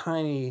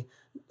tiny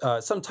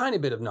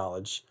bit of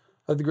knowledge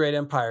of the Great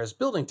Empire's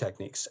building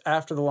techniques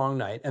after the Long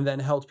Night and then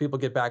helped people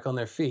get back on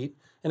their feet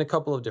in a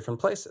couple of different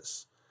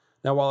places.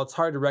 Now, while it's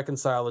hard to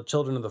reconcile the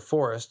children of the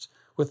forest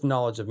with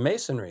knowledge of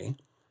masonry,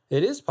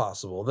 it is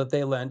possible that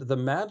they lent the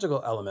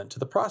magical element to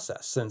the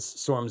process, since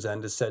Storm's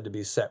End is said to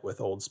be set with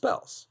old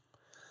spells.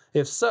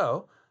 If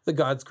so, the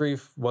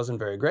Godsgrief wasn't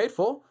very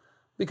grateful,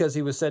 because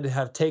he was said to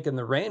have taken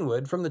the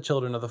rainwood from the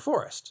children of the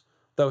forest,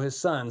 though his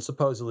son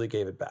supposedly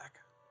gave it back.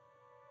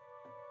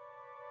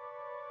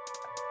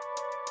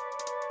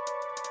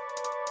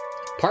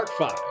 Part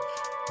 5.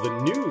 The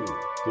New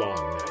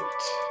Long Night.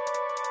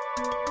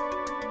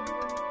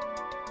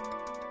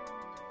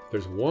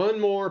 There's one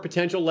more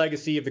potential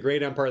legacy of the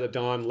Great Empire of the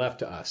Dawn left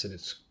to us, and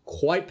it's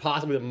quite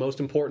possibly the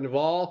most important of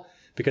all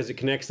because it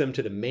connects them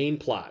to the main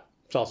plot.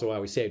 It's also why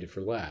we saved it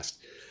for last.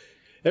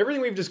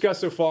 Everything we've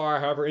discussed so far,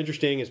 however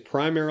interesting, is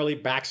primarily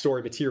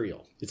backstory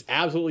material. It's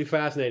absolutely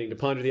fascinating to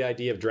ponder the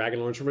idea of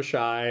dragonlords from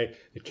Asshai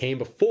that came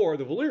before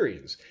the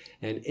Valyrians,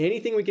 and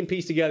anything we can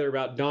piece together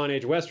about Dawn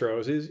Age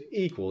Westeros is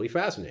equally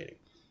fascinating.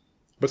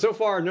 But so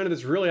far, none of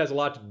this really has a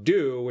lot to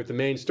do with the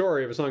main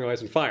story of A Song of Ice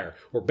and Fire,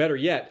 or better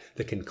yet,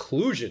 the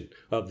conclusion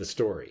of the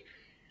story.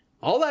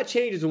 All that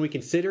changes when we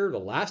consider the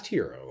last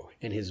hero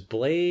and his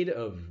blade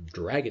of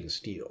dragon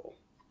steel.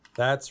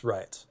 That's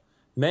right.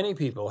 Many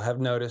people have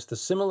noticed the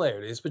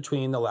similarities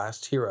between the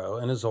last hero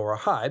and Azor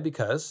Ahai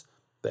because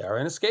they are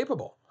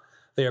inescapable.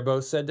 They are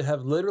both said to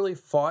have literally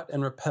fought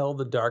and repelled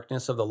the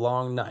darkness of the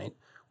Long Night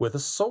with a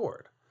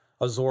sword.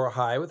 Azor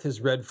Ahai with his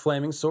red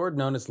flaming sword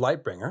known as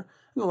Lightbringer,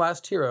 and the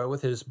last hero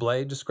with his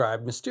blade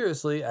described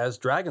mysteriously as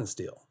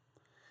Dragonsteel.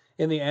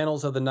 In the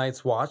Annals of the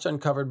Night's Watch,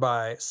 uncovered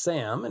by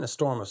Sam in A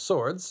Storm of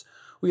Swords,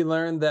 we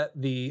learn that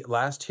the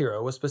last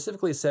hero was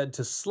specifically said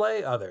to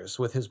slay others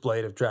with his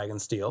blade of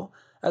Dragonsteel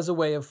as a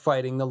way of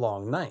fighting the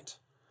Long Night.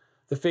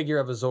 The figure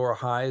of Azor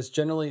Ahai is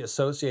generally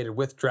associated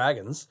with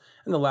dragons,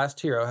 and the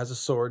last hero has a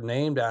sword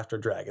named after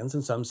dragons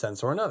in some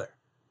sense or another.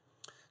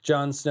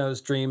 Jon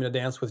Snow's dream in A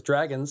Dance with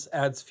Dragons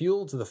adds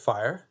fuel to the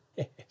fire,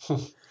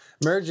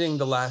 merging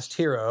the last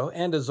hero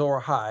and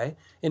Azor Ahai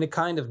in a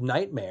kind of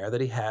nightmare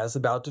that he has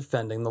about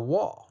defending the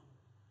wall.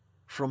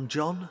 From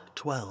Jon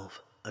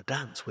 12, A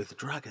Dance with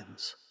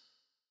Dragons.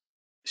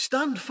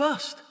 "Stand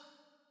fast,"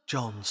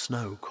 Jon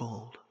Snow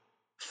called.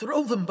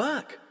 "Throw them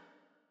back."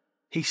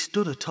 He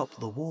stood atop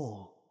the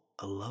wall,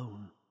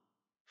 alone.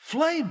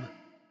 "Flame!"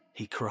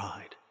 he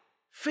cried.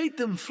 "Feed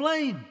them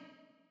flame!"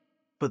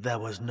 But there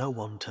was no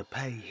one to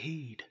pay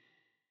heed.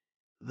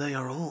 "They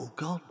are all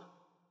gone.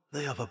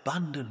 They have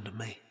abandoned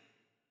me."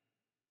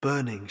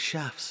 Burning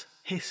shafts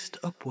hissed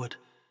upward,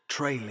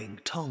 trailing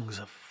tongues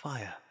of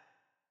fire.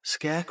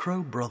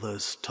 Scarecrow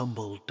brothers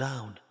tumbled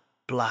down,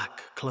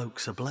 black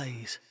cloaks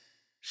ablaze.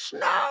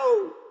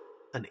 "Snow!"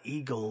 an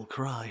eagle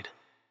cried,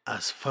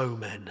 as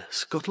foemen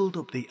scuttled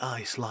up the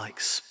ice like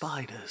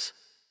spiders.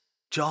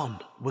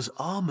 Jon was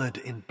armoured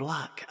in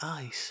black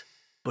ice,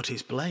 but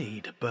his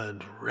blade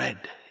burned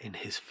red in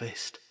his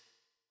fist.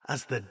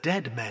 As the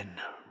dead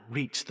men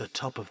reached the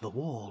top of the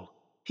wall,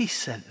 he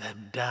sent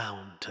them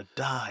down to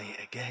die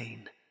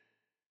again.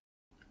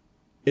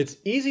 It's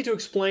easy to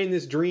explain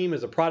this dream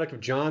as a product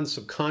of Jon's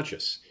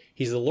subconscious.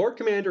 He's the Lord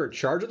Commander in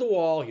charge of the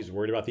wall, he's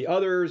worried about the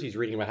others, he's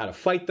reading about how to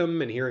fight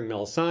them, and hearing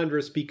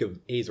Melisandre speak of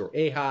Azor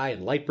Ahai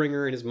and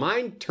Lightbringer, and his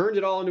mind turns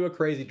it all into a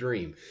crazy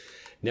dream.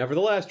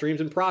 Nevertheless, dreams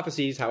and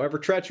prophecies, however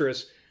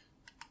treacherous,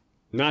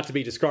 not to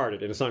be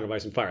discarded in A Song of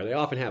Ice and Fire. They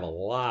often have a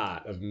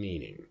lot of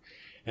meaning.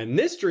 And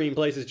this dream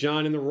places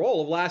Jon in the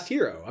role of last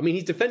hero. I mean,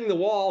 he's defending the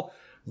wall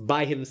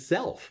by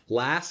himself,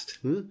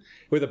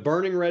 with a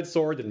burning red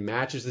sword that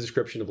matches the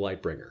description of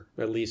Lightbringer,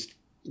 at least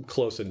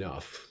close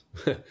enough.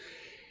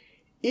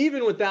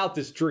 Even without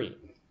this dream,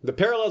 the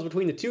parallels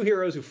between the two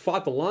heroes who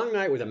fought the Long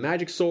Night with a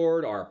magic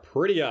sword are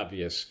pretty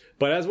obvious,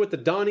 but as with the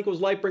Dawn equals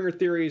Lightbringer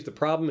theories, the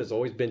problem has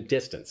always been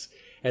distance.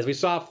 As we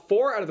saw,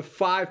 4 out of the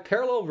 5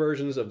 parallel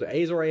versions of the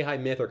Azor Ahai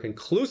myth are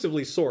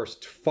conclusively sourced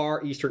to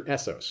far eastern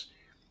Essos.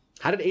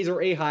 How did Azor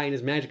Ahai and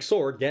his magic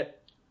sword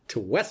get to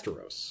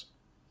Westeros?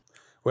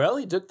 Well,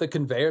 he took the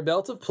conveyor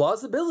belt of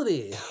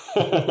plausibility.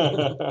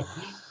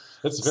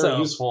 It's a very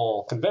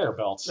useful conveyor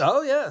belt.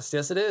 Oh, yes,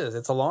 it is.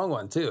 It's a long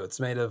one, too. It's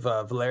made of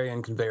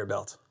Valyrian conveyor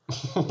belt.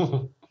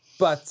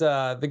 But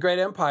the Great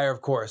Empire,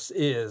 of course,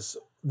 is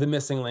the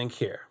missing link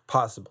here,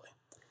 possibly.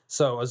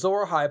 So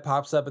Azor Ahai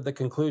pops up at the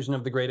conclusion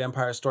of the Great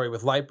Empire story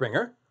with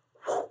Lightbringer.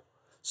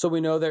 So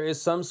we know there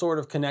is some sort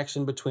of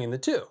connection between the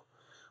two.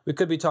 We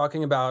could be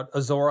talking about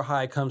Azor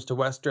Ahai comes to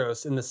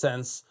Westeros in the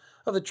sense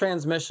of the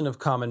transmission of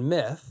common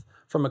myth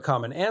from a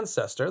common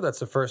ancestor. That's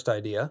the first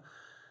idea.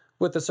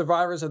 With the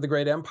survivors of the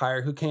Great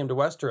Empire who came to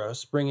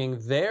Westeros,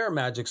 bringing their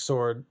magic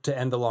sword to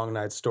end the Long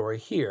Night story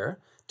here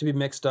to be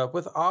mixed up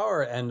with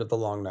our end of the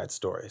Long Night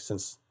story,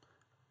 since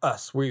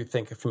we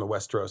think from a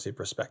Westerosi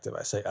perspective.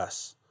 I say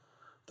us.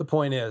 The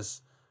point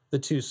is, the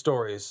two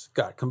stories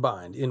got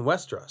combined in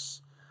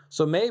Westeros.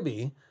 So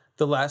maybe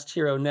the last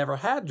hero never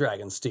had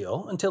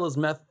Dragonsteel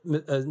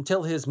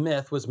until his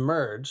myth was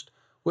merged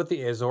with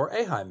the Azor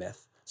Ahai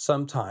myth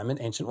sometime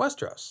in ancient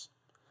Westeros.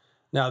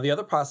 Now, the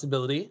other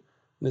possibility,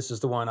 this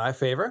is the one I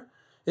favor,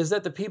 is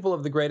that the people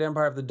of the Great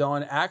Empire of the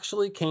Dawn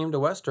actually came to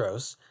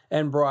Westeros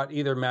and brought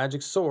either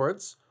magic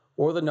swords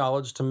or the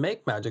knowledge to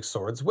make magic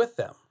swords with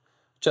them,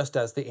 just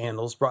as the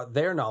Andals brought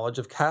their knowledge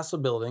of castle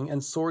building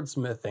and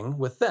swordsmithing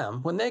with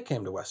them when they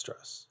came to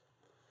Westeros.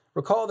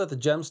 Recall that the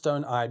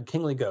gemstone-eyed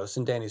kingly ghost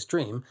in Dany's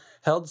dream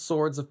held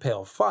swords of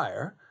pale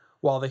fire,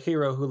 while the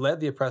hero who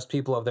led the oppressed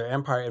people of their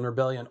empire in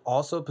rebellion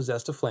also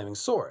possessed a flaming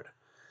sword.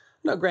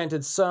 Now,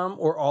 granted, some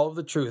or all of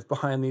the truth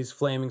behind these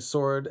flaming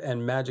sword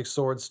and magic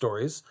sword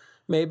stories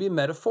may be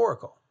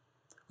metaphorical.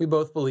 We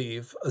both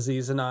believe,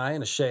 Aziz and I,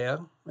 and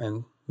Ashea,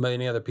 and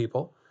many other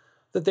people,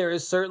 that there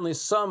is certainly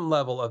some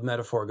level of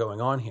metaphor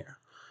going on here.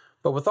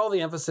 But with all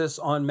the emphasis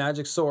on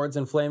magic swords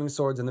and flaming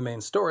swords in the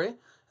main story,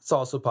 it's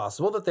also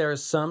possible that there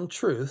is some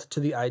truth to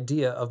the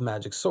idea of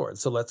magic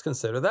swords, so let's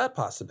consider that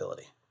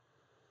possibility.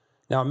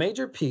 Now, a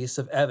major piece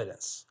of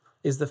evidence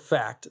is the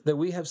fact that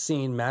we have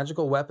seen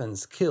magical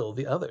weapons kill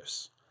the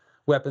others.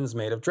 Weapons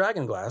made of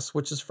dragonglass,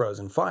 which is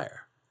frozen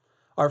fire.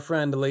 Our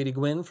friend Lady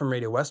Gwyn from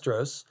Radio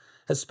Westeros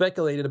has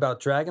speculated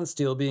about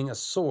Dragonsteel being a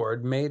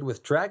sword made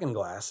with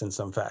dragonglass in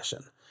some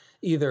fashion,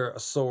 either a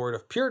sword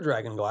of pure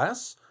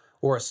dragonglass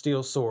or a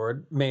steel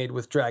sword made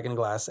with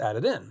dragonglass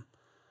added in,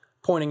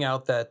 pointing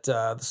out that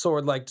the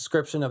sword-like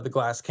description of the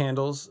glass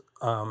candles,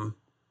 or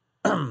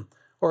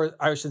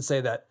I should say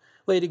that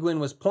Lady Gwyn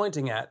was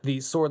pointing at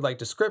the sword-like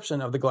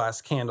description of the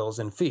glass candles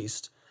in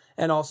Feast,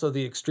 and also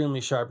the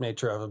extremely sharp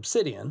nature of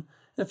obsidian,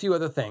 and a few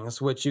other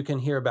things which you can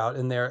hear about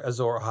in their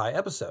Azor Ahai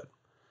episode.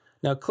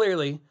 Now,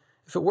 clearly,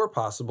 if it were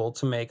possible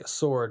to make a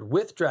sword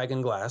with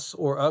dragonglass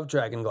or of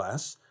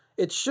dragonglass,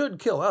 it should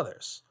kill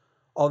others,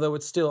 although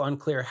it's still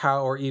unclear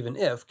how or even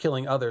if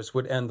killing others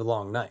would end the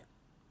Long Night.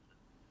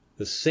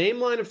 The same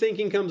line of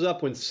thinking comes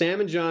up when Sam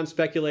and Jon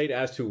speculate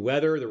as to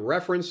whether the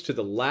reference to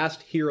the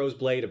last hero's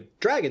blade of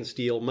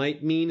Dragonsteel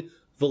might mean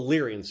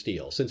Valyrian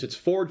steel, since it's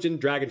forged in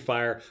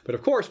Dragonfire, but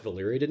of course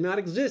Valyria did not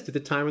exist at the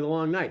time of the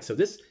Long Night, so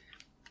this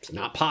is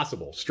not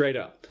possible, straight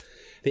up.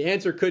 The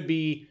answer could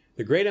be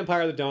the Great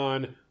Empire of the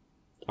Dawn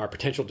are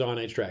potential Dawn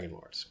Age Dragon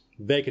Lords.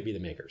 They could be the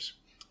makers.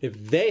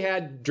 If they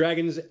had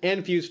dragons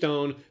and fused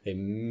stone, they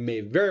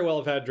may very well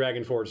have had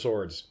dragon-forged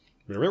swords.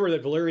 Remember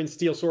that Valyrian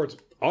steel swords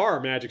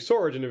are magic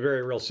swords in a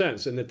very real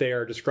sense, and that they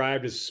are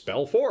described as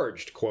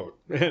spell-forged, quote,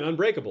 and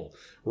unbreakable,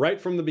 right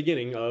from the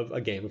beginning of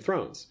A Game of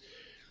Thrones.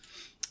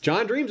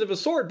 Jon dreams of a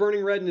sword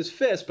burning red in his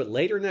fist, but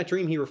later in that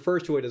dream he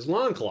refers to it as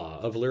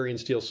Longclaw, a Valyrian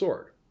steel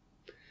sword.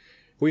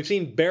 We've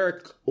seen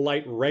Beric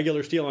light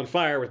regular steel on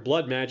fire with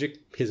blood magic,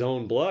 his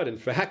own blood, in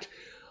fact,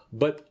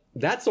 but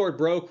that sword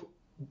broke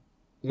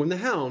when the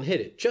Hound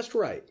hit it just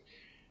right.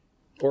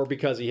 Or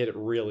because he hit it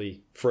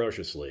really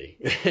ferociously,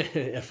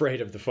 afraid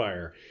of the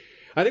fire.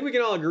 I think we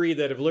can all agree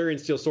that a Valyrian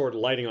steel sword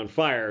lighting on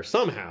fire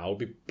somehow would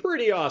be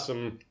pretty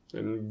awesome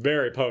and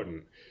very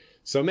potent.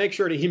 So make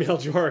sure to email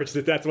George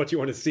that that's what you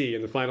want to see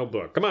in the final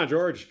book. Come on,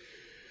 George.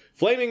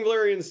 Flaming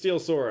Valyrian steel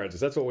swords.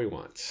 That's what we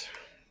want.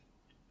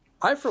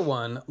 I, for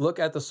one, look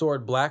at the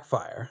sword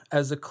Blackfire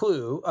as a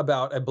clue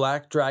about a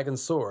black dragon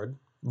sword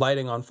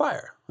lighting on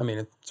fire. I mean,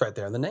 it's right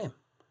there in the name.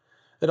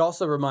 It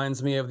also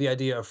reminds me of the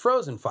idea of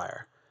frozen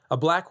fire, a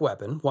black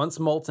weapon, once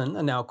molten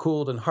and now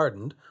cooled and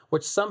hardened,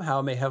 which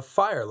somehow may have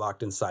fire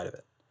locked inside of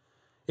it.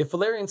 If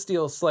Valyrian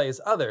steel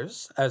slays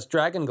others, as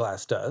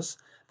dragonglass does,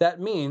 that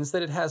means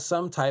that it has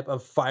some type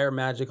of fire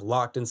magic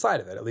locked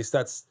inside of it. At least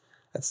that's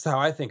how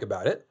I think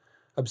about it.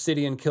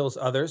 Obsidian kills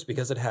others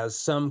because it has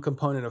some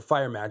component of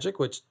fire magic,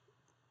 which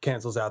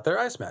cancels out their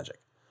ice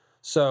magic.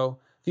 So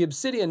the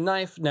obsidian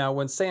knife, now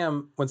when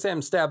Sam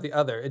stabbed the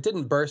other, it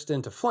didn't burst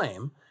into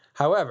flame.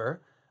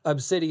 However,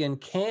 obsidian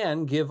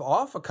can give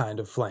off a kind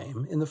of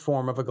flame in the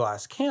form of a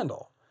glass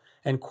candle.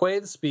 And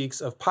Quaithe speaks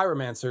of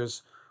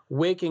pyromancers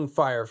waking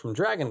fire from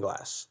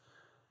dragonglass.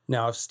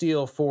 Now, if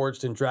steel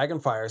forged in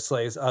dragonfire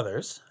slays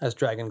others, as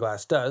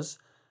dragonglass does,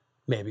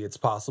 maybe it's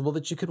possible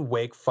that you could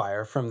wake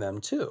fire from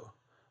them too,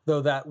 though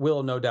that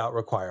will no doubt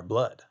require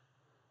blood.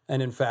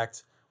 And in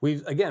fact,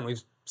 we've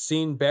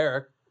seen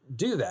Beric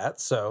do that,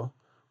 so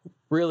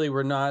really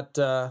we're not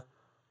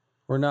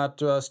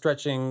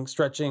stretching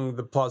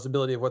the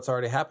plausibility of what's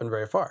already happened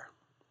very far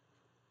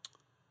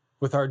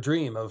with our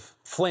dream of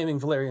flaming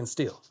Valyrian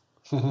steel.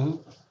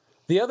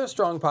 The other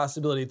strong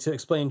possibility to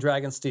explain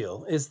dragon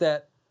steel is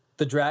that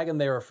the dragon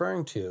they're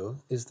referring to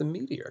is the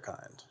meteor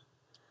kind.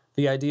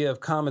 The idea of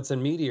comets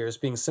and meteors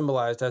being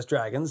symbolized as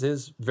dragons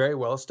is very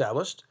well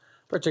established,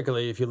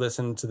 particularly if you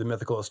listen to the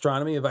mythical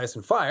astronomy of Ice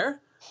and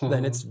Fire,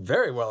 then it's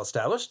very well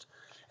established.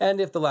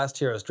 And if the last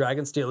hero's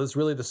dragon steel is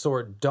really the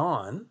sword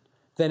Dawn,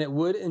 then it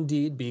would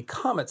indeed be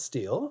comet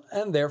steel,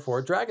 and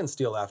therefore dragon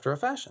steel after a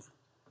fashion.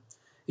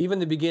 Even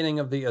the beginning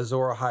of the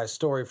Azor Ahai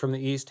story from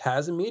the East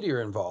has a meteor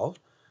involved,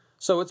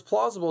 so it's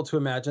plausible to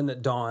imagine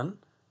that Dawn,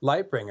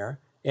 Lightbringer,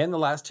 and the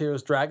last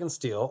hero's dragon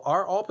steel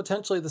are all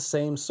potentially the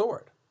same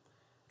sword.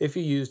 If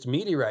you used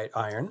meteorite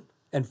iron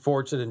and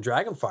forged it in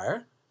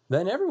dragonfire,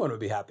 then everyone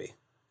would be happy.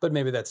 But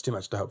maybe that's too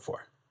much to hope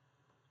for.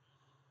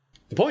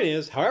 The point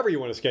is, however you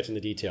want to sketch in the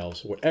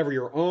details, whatever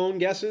your own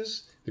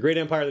guesses, the Great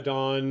Empire of the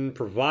Dawn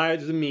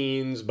provides the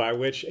means by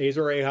which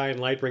Azor Ahai and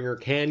Lightbringer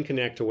can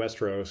connect to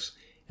Westeros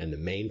and the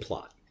main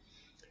plot.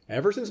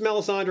 Ever since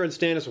Melisandre and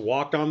Stannis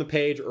walked on the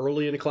page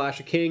early in A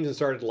Clash of Kings and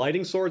started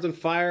lighting swords on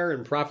fire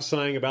and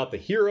prophesying about the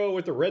hero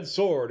with the red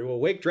sword who will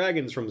wake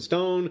dragons from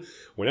stone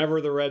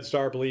whenever the red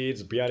star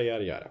bleeds, yada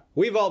yada yada,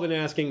 we've all been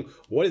asking,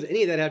 what does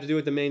any of that have to do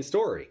with the main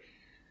story?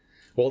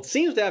 Well, it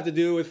seems to have to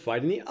do with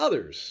fighting the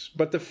others,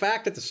 but the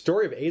fact that the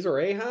story of Azor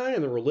Ahai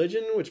and the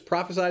religion which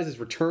prophesies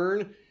his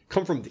return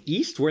come from the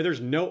East where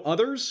there's no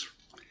others,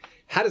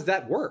 how does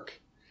that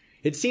work?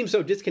 It seems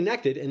so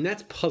disconnected, and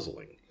that's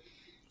puzzling.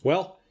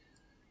 Well,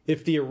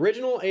 if the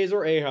original Azor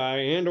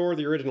Ahai and or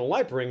the original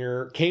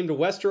Lightbringer came to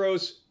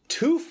Westeros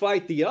to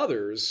fight the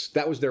others,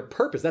 that was their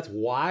purpose. That's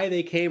why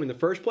they came in the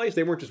first place.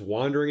 They weren't just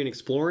wandering and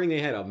exploring. They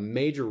had a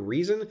major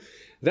reason.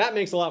 That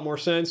makes a lot more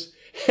sense,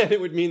 and it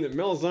would mean that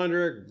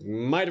Melisandre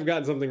might have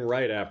gotten something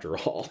right after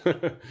all.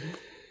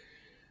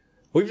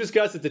 We've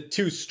discussed that the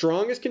two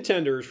strongest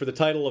contenders for the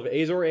title of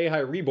Azor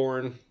Ahai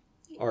Reborn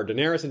are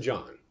Daenerys and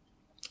Jon.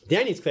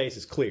 Dany's case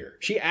is clear.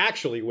 She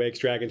actually wakes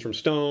dragons from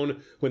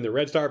stone when the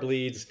Red Star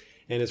bleeds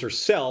and is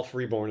herself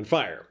reborn in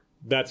fire.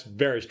 That's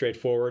very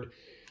straightforward.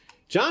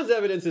 Jon's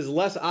evidence is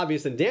less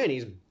obvious than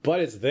Dany's, but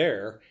it's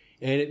there,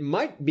 and it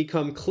might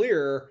become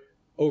clearer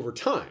over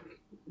time.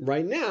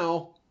 Right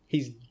now,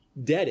 he's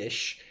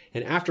deadish,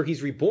 and after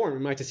he's reborn, we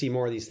might see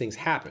more of these things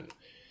happen.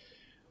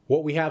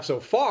 What we have so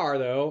far,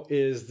 though,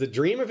 is the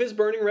dream of his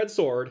burning red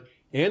sword,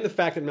 and the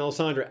fact that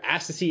Melisandre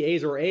asks to see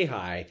Azor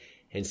Ahai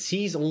and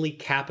sees only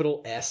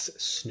capital S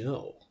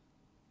snow.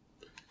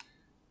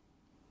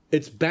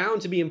 It's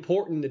bound to be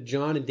important that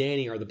Jon and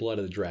Dany are the blood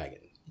of the dragon,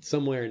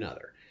 some way or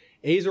another.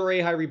 Azor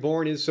Ahai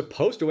Reborn is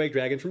supposed to wake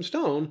dragons from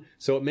stone,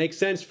 so it makes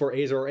sense for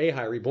Azor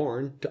Ahai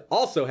Reborn to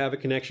also have a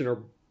connection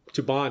or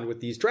to bond with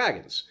these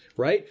dragons,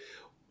 right?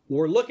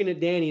 We're looking at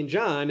Dany and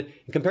Jon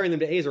and comparing them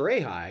to Azor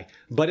Ahai,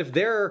 but if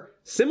they're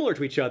similar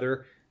to each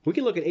other, we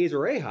can look at Azor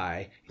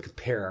Ahai and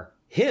compare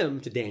him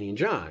to Dany and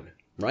Jon,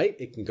 right?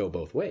 It can go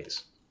both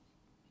ways.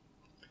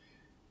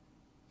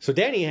 So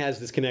Dany has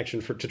this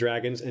connection to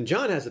dragons, and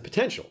Jon has the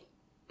potential.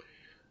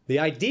 The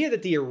idea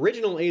that the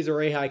original Azor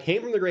Ahai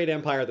came from the Great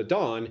Empire of the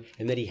Dawn,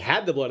 and that he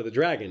had the blood of the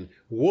dragon,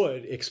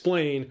 would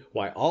explain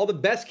why all the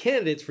best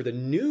candidates for the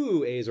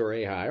new Azor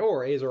Ahai,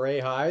 or Azor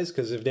Ahais,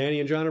 because if Dany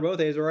and Jon are both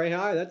Azor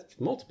Ahai, that's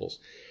multiples.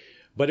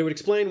 But it would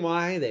explain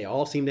why they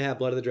all seem to have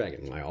blood of the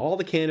dragon, why all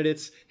the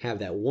candidates have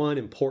that one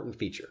important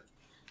feature.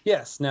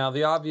 Yes, now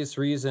the obvious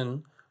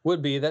reason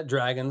would be that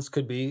dragons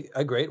could be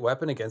a great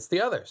weapon against the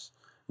others.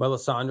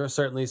 Melisandre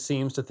certainly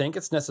seems to think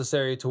it's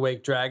necessary to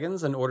wake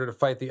dragons in order to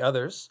fight the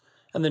others,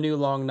 and the new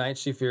long night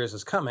she fears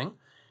is coming,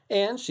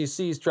 and she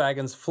sees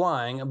dragons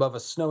flying above a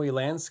snowy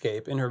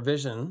landscape in her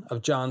vision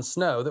of Jon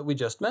Snow that we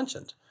just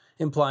mentioned,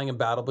 implying a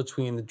battle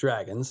between the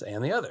dragons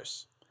and the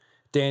others.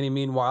 Dany,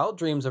 meanwhile,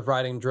 dreams of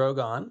riding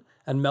Drogon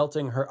and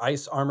melting her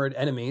ice-armored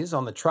enemies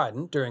on the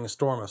Trident during a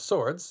storm of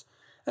swords,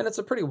 and it's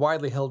a pretty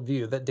widely held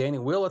view that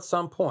Dany will at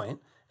some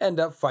point end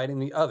up fighting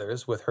the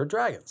others with her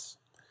dragons.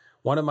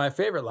 One of my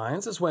favorite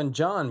lines is when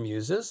Jon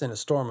muses in A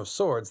Storm of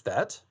Swords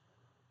that,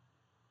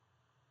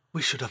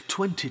 "We should have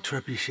 20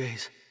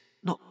 trebuchets,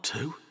 not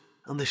 2,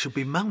 and they should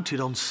be mounted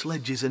on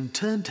sledges and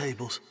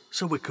turntables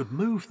so we could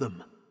move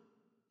them."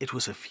 It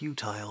was a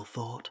futile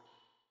thought.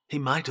 He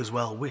might as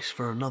well wish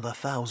for another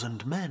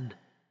 1,000 men,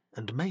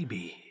 and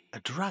maybe a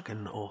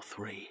dragon or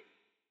 3.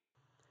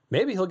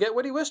 Maybe he'll get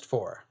what he wished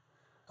for.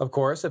 Of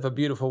course, if a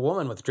beautiful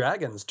woman with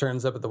dragons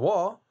turns up at the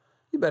wall,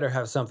 you better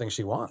have something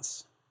she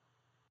wants.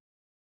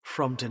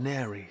 From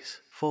Daenerys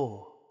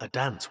 4, A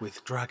Dance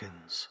with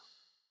Dragons.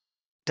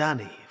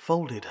 Dany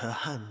folded her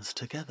hands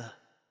together.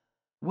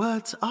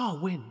 Words are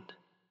wind,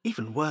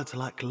 even words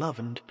like love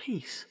and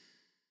peace.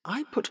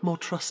 I put more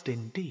trust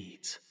in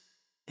deeds.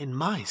 In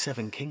my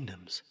 7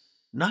 kingdoms,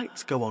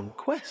 knights go on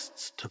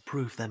quests to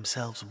prove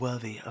themselves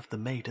worthy of the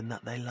maiden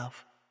that they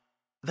love.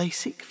 They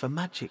seek for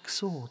magic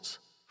swords,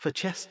 for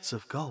chests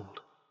of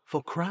gold,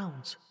 for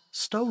crowns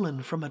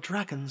stolen from a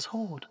dragon's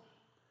hoard.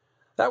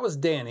 That was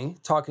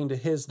Dany talking to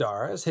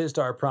Hizdahr as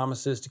Hizdahr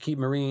promises to keep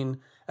Meereen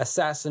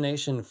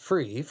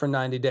assassination-free for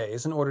 90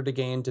 days in order to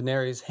gain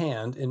Daenerys'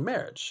 hand in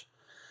marriage.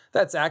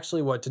 That's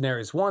actually what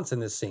Daenerys wants in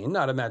this scene,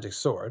 not a magic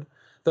sword,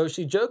 though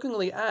she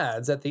jokingly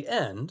adds at the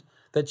end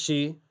that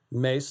she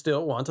may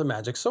still want a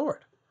magic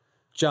sword.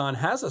 Jon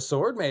has a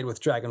sword made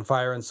with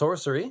dragonfire and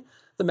sorcery,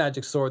 the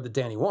magic sword that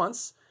Dany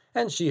wants,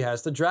 and she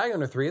has the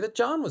dragon or 3 that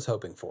Jon was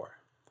hoping for.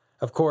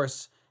 Of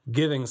course,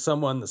 giving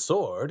someone the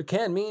sword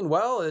can mean,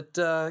 well, it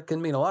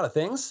can mean a lot of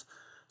things,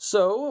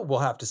 so we'll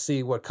have to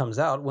see what comes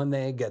out when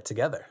they get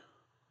together.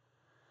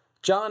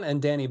 Jon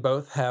and Dany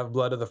both have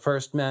blood of the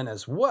first men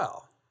as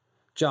well.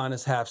 Jon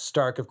is half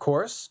Stark, of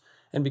course,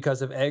 and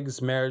because of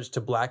Egg's marriage to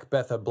Black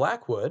Betha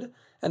Blackwood,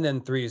 and then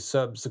 3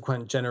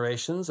 subsequent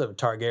generations of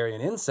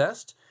Targaryen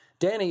incest,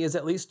 Dany is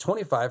at least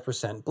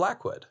 25%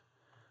 Blackwood.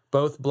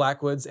 Both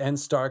Blackwoods and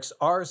Starks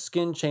are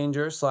skin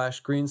changer /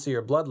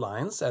 Greenseer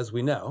bloodlines, as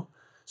we know,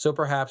 so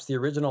perhaps the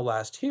original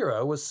Last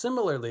Hero was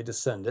similarly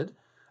descended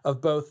of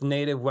both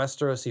native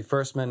Westerosi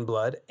First Men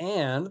blood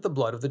and the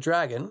blood of the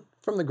dragon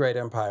from the Great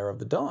Empire of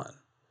the Dawn.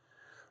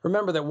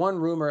 Remember that one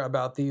rumor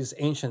about these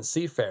ancient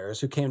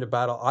seafarers who came to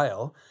Battle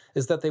Isle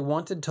is that they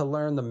wanted to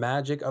learn the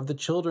magic of the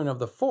Children of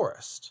the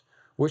Forest,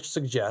 which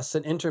suggests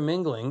an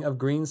intermingling of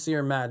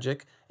Greenseer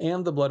magic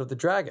and the blood of the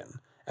dragon,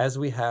 as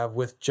we have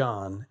with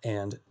Jon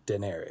and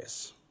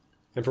Daenerys.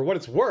 And for what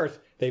it's worth,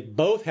 they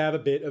both have a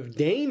bit of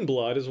Dane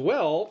blood as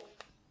well,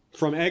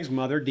 from Egg's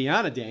mother,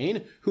 Deanna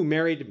Dane, who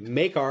married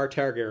Maekar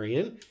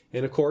Targaryen.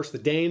 And of course, the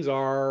Danes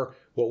are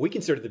what we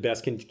consider the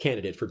best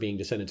candidate for being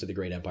descendants of the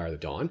Great Empire of the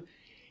Dawn.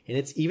 And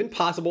it's even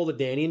possible that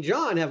Dany and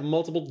Jon have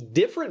multiple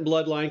different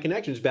bloodline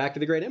connections back to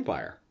the Great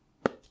Empire.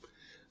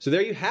 So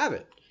there you have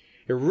it.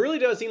 It really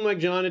does seem like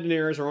Jon and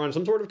Daenerys are on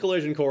some sort of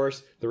collision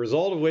course, the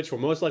result of which will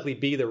most likely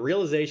be the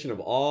realization of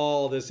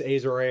all this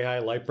Azor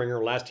Ahai,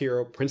 Lightbringer, Last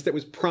Hero, Prince That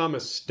Was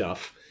Promised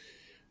stuff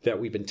that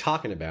we've been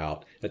talking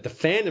about, that the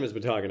fandom has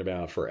been talking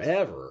about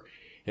forever.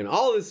 And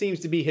all of this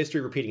seems to be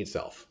history repeating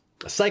itself.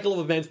 A cycle of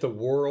events the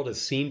world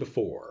has seen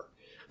before.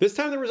 This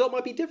time the result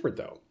might be different,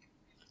 though.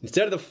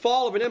 Instead of the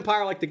fall of an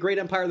empire like the Great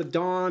Empire of the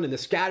Dawn and the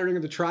scattering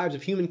of the tribes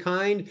of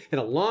humankind and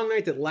a long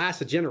night that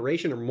lasts a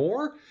generation or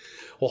more,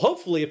 well,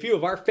 hopefully a few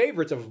of our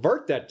favorites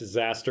avert that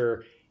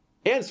disaster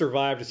and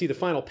survive to see the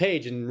final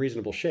page in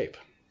reasonable shape.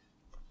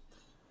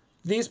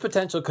 These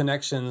potential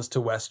connections to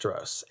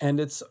Westeros and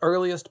its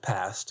earliest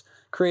past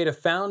create a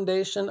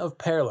foundation of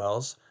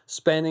parallels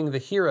spanning the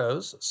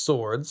heroes,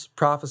 swords,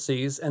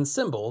 prophecies, and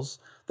symbols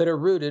that are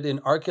rooted in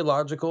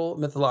archaeological,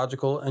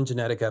 mythological, and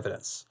genetic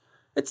evidence.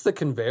 It's the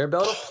conveyor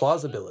belt of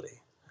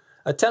plausibility.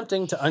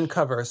 Attempting to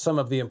uncover some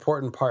of the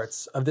important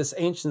parts of this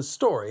ancient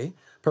story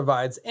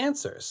provides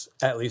answers,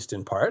 at least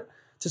in part,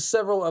 to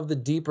several of the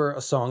deeper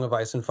A Song of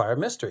Ice and Fire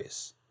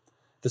mysteries.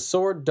 The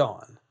Sword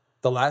Dawn,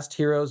 the Last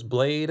Hero's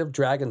blade of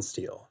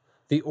dragonsteel,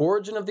 the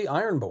origin of the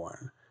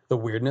Ironborn, the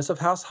weirdness of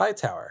House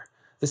Hightower,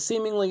 the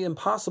seemingly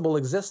impossible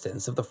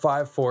existence of the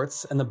 5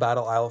 forts and the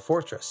Battle Isle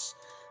Fortress,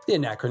 the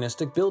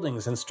anachronistic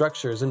buildings and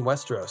structures in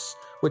Westeros,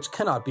 which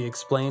cannot be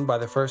explained by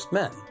the First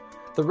Men,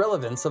 the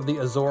relevance of the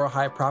Azor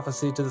Ahai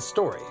prophecy to the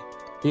story,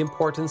 the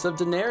importance of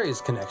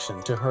Daenerys'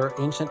 connection to her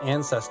ancient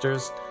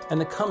ancestors, and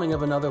the coming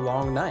of another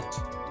long night.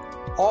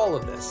 All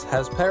of this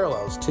has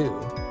parallels to,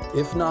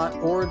 if not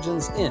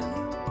origins in,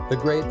 the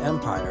Great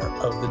Empire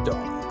of the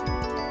Dawn.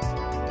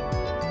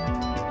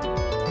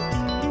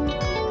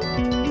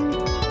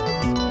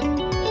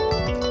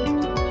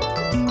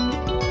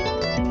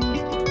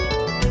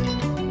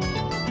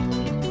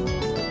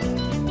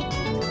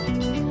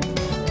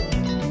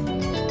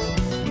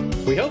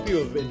 We hope you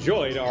have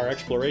enjoyed our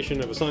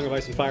exploration of A Song of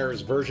Ice and Fire's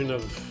version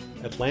of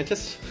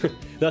Atlantis,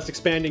 thus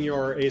expanding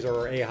your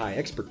Azor Ahai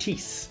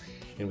expertise.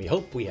 And we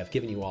hope we have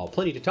given you all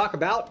plenty to talk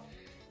about,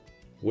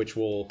 which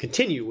we'll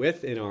continue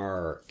with in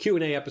our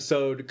Q&A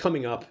episode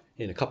coming up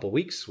in a couple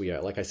weeks.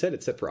 Like I said,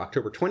 it's set for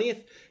October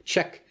 20th.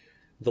 Check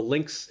the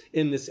links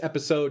in this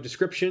episode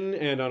description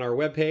and on our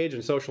webpage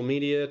and social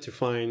media to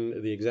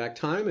find the exact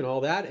time and all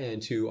that,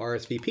 and to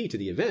RSVP to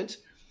the event,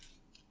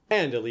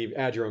 and to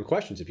add your own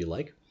questions if you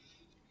like.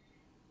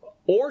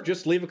 Or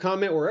just leave a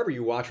comment wherever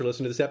you watch or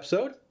listen to this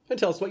episode and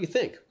tell us what you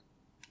think.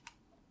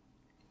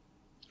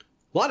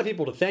 A lot of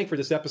people to thank for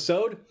this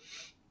episode.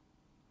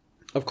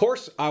 Of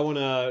course, I want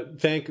to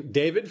thank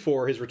David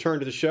for his return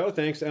to the show.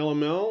 Thanks,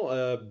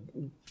 LML.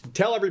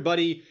 Tell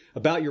everybody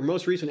about your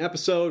most recent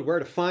episode, where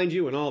to find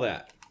you, and all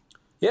that.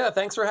 Yeah,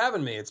 thanks for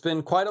having me. It's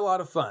been quite a lot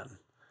of fun.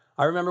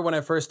 I remember when I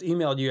first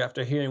emailed you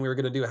after hearing we were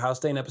going to do a House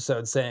Dane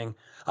episode saying,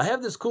 I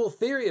have this cool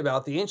theory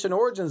about the ancient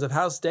origins of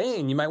House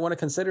Dane you might want to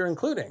consider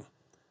including.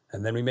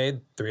 And then we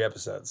made 3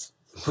 episodes.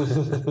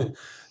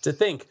 To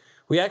think,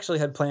 we actually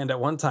had planned at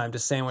one time to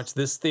sandwich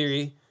this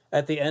theory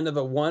at the end of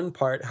a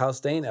 1-part House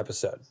Dane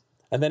episode.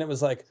 And then it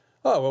was like,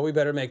 oh, well, we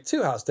better make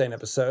 2 House Dane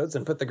episodes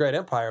and put the Great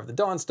Empire of the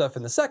Dawn stuff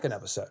in the second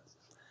episode.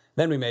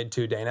 Then we made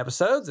 2 Dane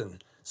episodes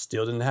and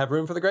still didn't have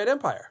room for the Great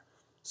Empire.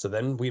 So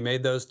then we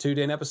made those 2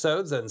 Dane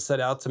episodes and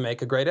set out to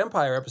make a Great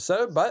Empire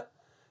episode, but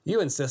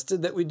you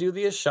insisted that we do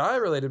the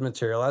Ashai-related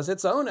material as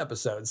its own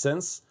episode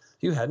since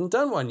you hadn't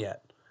done one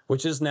yet,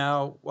 which is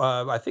now,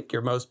 I think,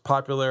 your most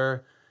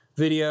popular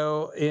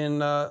video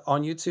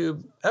on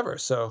YouTube ever.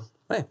 So,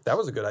 hey, that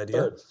was a good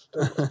idea.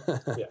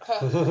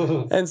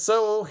 Yeah. And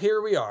so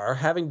here we are,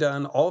 having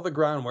done all the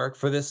groundwork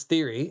for this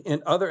theory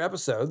in other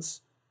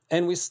episodes,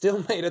 and we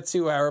still made a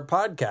 2-hour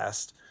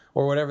podcast,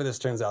 or whatever this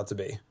turns out to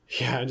be.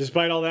 Yeah, and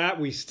despite all that,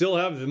 we still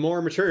have the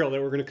more material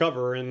that we're going to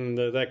cover in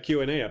that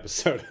Q&A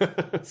episode.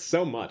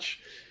 So much.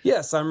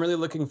 Yes, I'm really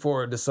looking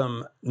forward to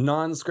some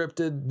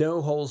non-scripted,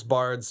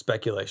 no-holes-barred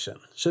speculation.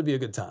 Should be a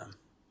good time.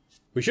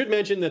 We should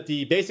mention that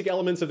the basic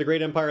elements of the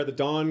Great Empire of the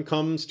Dawn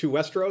comes to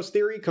Westeros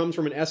theory comes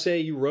from an essay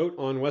you wrote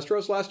on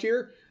Westeros last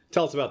year.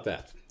 Tell us about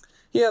that.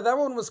 Yeah, that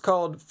one was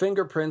called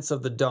Fingerprints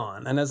of the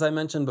Dawn, and as I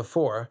mentioned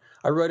before,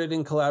 I wrote it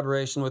in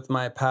collaboration with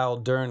my pal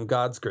Dern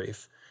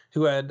Godsgrief,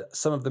 who had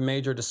some of the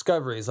major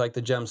discoveries like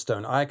the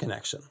Gemstone Eye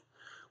connection.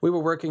 We were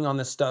working on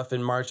this stuff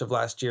in March of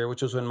last year,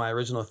 which was when my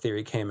original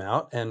theory came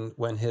out, and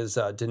when his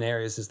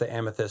Daenerys is the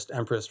Amethyst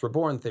Empress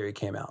Reborn theory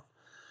came out.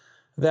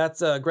 That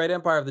Great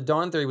Empire of the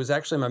Dawn theory was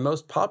actually my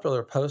most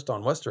popular post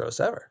on Westeros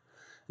ever.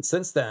 And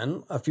since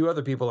then, a few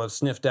other people have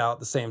sniffed out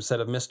the same set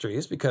of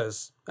mysteries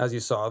because, as you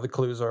saw, the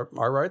clues are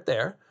right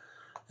there.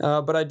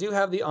 But I do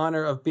have the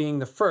honor of being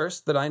the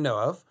first that I know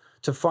of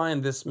to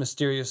find this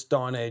mysterious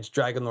Dawn Age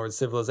Dragonlord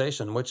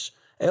civilization, which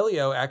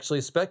Elio actually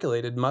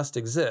speculated must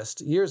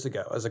exist years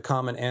ago as a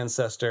common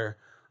ancestor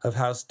of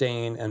House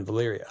Dane and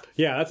Valyria.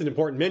 Yeah, that's an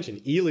important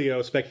mention.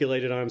 Elio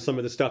speculated on some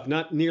of the stuff,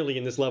 not nearly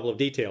in this level of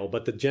detail,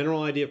 but the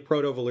general idea of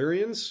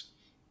Proto-Valyrians,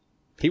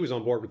 he was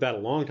on board with that a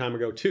long time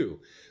ago, too.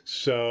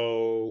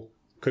 So,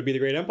 could be the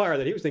Great Empire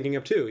that he was thinking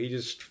of, too. He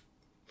just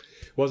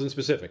wasn't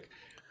specific.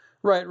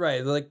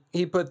 Right. Like,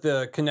 he put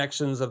the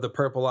connections of the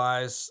purple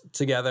eyes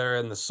together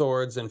and the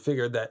swords and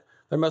figured that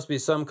there must be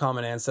some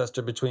common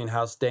ancestor between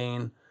House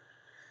Dane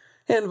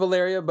and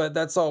Valyria, but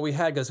that's all we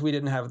had because we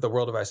didn't have the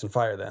World of Ice and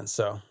Fire then.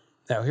 So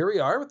now here we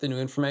are with the new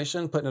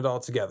information, putting it all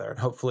together. And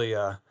hopefully,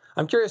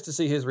 I'm curious to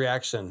see his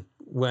reaction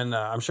when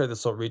I'm sure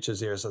this will reach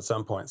his ears at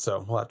some point.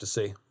 So we'll have to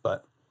see.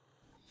 But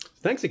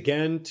thanks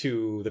again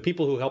to the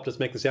people who helped us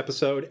make this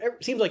episode.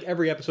 It seems like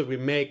every episode we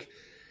make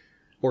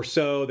or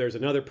so, there's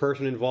another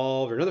person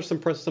involved, or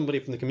somebody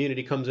from the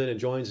community comes in and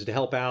joins to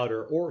help out,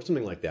 or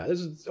something like that.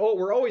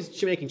 We're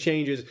always making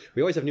changes.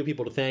 We always have new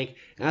people to thank,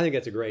 and I think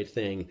that's a great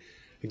thing.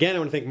 Again, I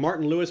want to thank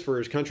Martin Lewis for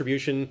his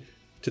contribution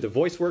to the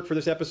voice work for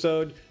this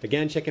episode.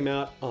 Again, check him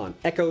out on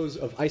Echoes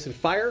of Ice and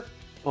Fire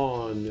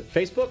on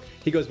Facebook.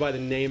 He goes by the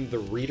name The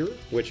Reader,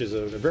 which is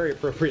a very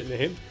appropriate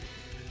name.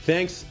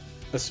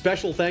 A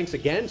special thanks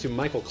again to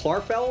Michael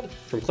Klarfeld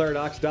from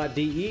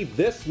Claridox.de.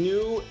 This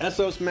new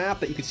Essos map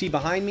that you can see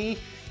behind me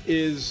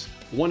is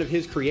one of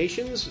his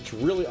creations. It's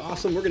really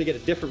awesome. We're going to get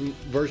a different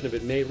version of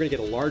it made. We're going to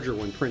get a larger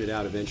one printed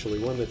out eventually,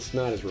 one that's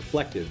not as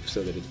reflective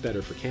so that it's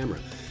better for camera.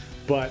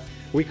 But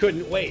we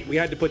couldn't wait. We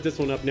had to put this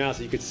one up now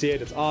so you could see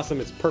it. It's awesome.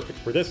 It's perfect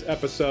for this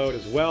episode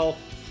as well.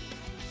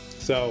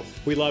 So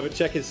we love it.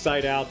 Check his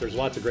site out. There's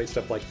lots of great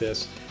stuff like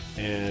this.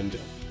 And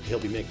he'll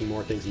be making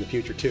more things in the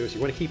future, too. So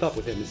you want to keep up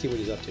with him and see what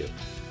he's up to.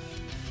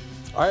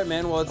 All right,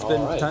 man. Well, it's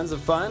been tons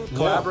of fun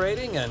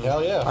collaborating, and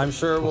I'm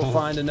sure we'll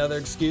find another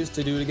excuse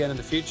to do it again in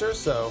the future.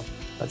 So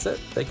that's it.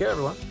 Take care,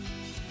 everyone.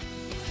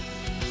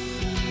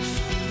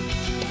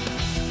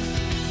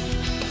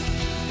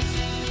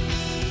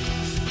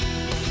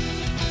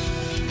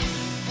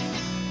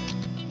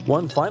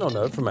 One final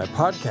note for my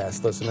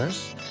podcast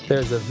listeners.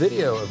 There's a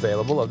video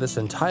available of this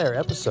entire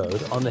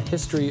episode on the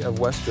History of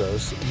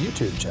Westeros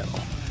YouTube channel,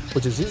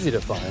 which is easy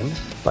to find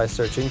by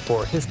searching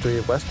for History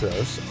of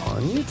Westeros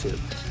on YouTube.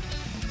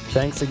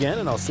 Thanks again,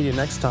 and I'll see you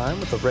next time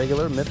with a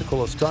regular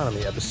Mythical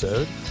Astronomy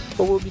episode,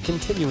 where we'll be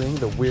continuing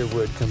the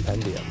Weirwood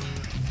Compendium.